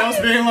Uber house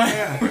being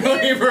like, we're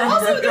looking for a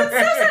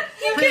murderer.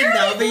 He barely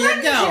Now there you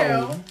threatened go.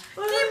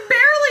 you. He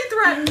barely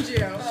threatened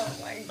you. Oh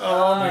my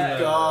Oh my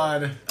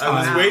god. I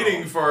was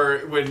waiting for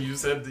when you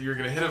said that you were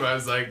gonna hit him. I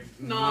was like,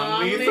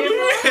 non-lethal,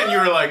 Non-lethal. and you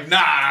were like,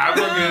 nah,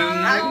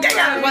 we're good.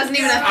 It wasn't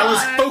even a I was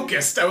thought.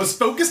 focused. I was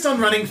focused on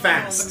running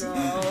fast.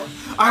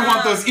 I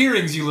want those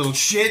earrings, you little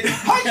shit.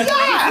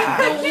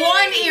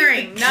 One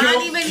earring,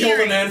 not even Kill the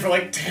earring. man for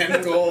like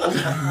 10 gold. Oh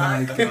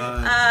my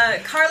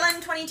god.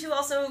 Carlin22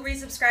 also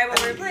resubscribe while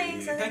we're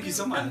playing. So Thank you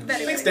so much.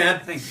 Thanks,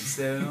 Dad. Thank you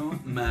so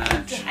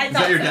much. Is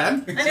that your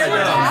dad?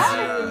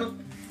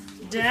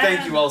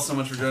 Thank you all so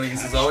much for joining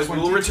us. As always, we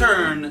will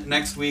return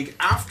next week.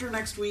 After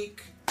next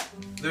week,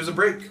 there's a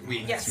break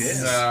week. Yes. We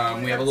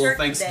have a little Turkey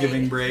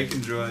Thanksgiving Day. break.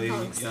 Enjoy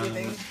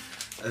Thanksgiving.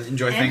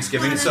 enjoy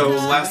Thanksgiving. So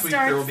last week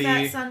there will be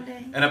Starts that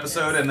Sunday. an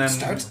episode, and then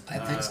Starts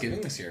at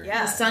Thanksgiving this year.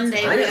 Yeah.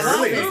 Sunday. Very We have all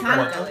early. this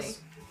Early.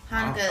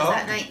 Hanukkah is Oh,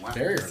 that night. wow.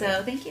 Very early.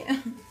 So thank you.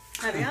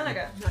 Happy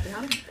Hanukkah. Happy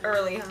Hanukkah.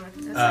 Early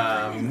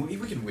Hanukkah.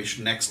 we can wish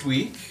next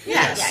week.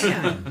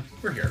 Yeah.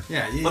 We're here.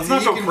 Yeah, Let's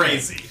not go can-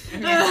 crazy.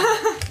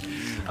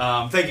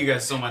 Thank you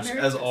guys so much,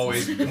 as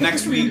always.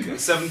 Next week,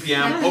 7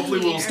 p.m. Hopefully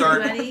we'll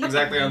start Everybody.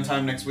 exactly on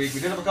time next week. We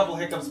did have a couple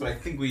hiccups, but I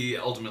think we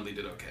ultimately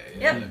did okay.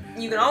 Yep.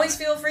 You can always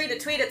feel free to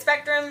tweet at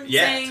Spectrum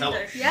Yeah, saying tell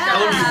they're- them. Tell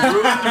them you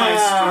ruined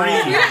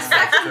my stream.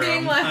 Spectrum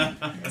being like,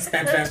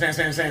 Spam, spam, spam,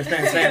 spam, spam,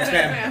 spam, spam,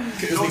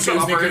 spam. Don't shut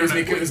off our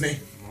internet, Koozni.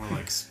 More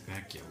like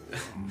speculum.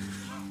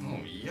 Oh,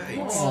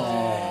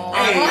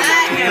 yikes.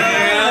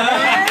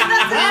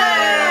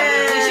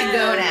 We should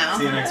go now.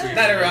 See you next week.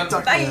 Better on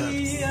top. Bye.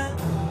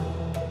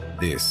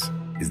 This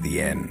is the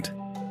end.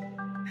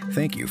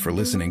 Thank you for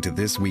listening to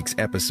this week's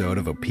episode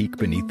of A Peek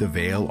Beneath the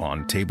Veil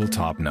on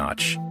Tabletop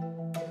Notch.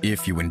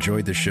 If you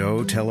enjoyed the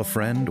show, tell a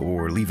friend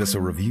or leave us a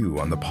review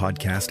on the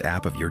podcast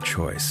app of your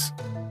choice.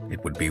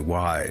 It would be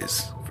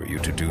wise for you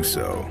to do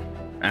so.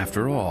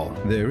 After all,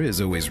 there is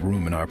always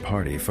room in our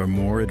party for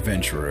more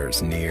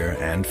adventurers near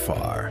and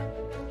far.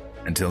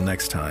 Until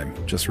next time,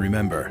 just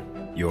remember,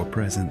 your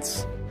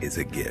presence is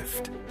a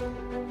gift.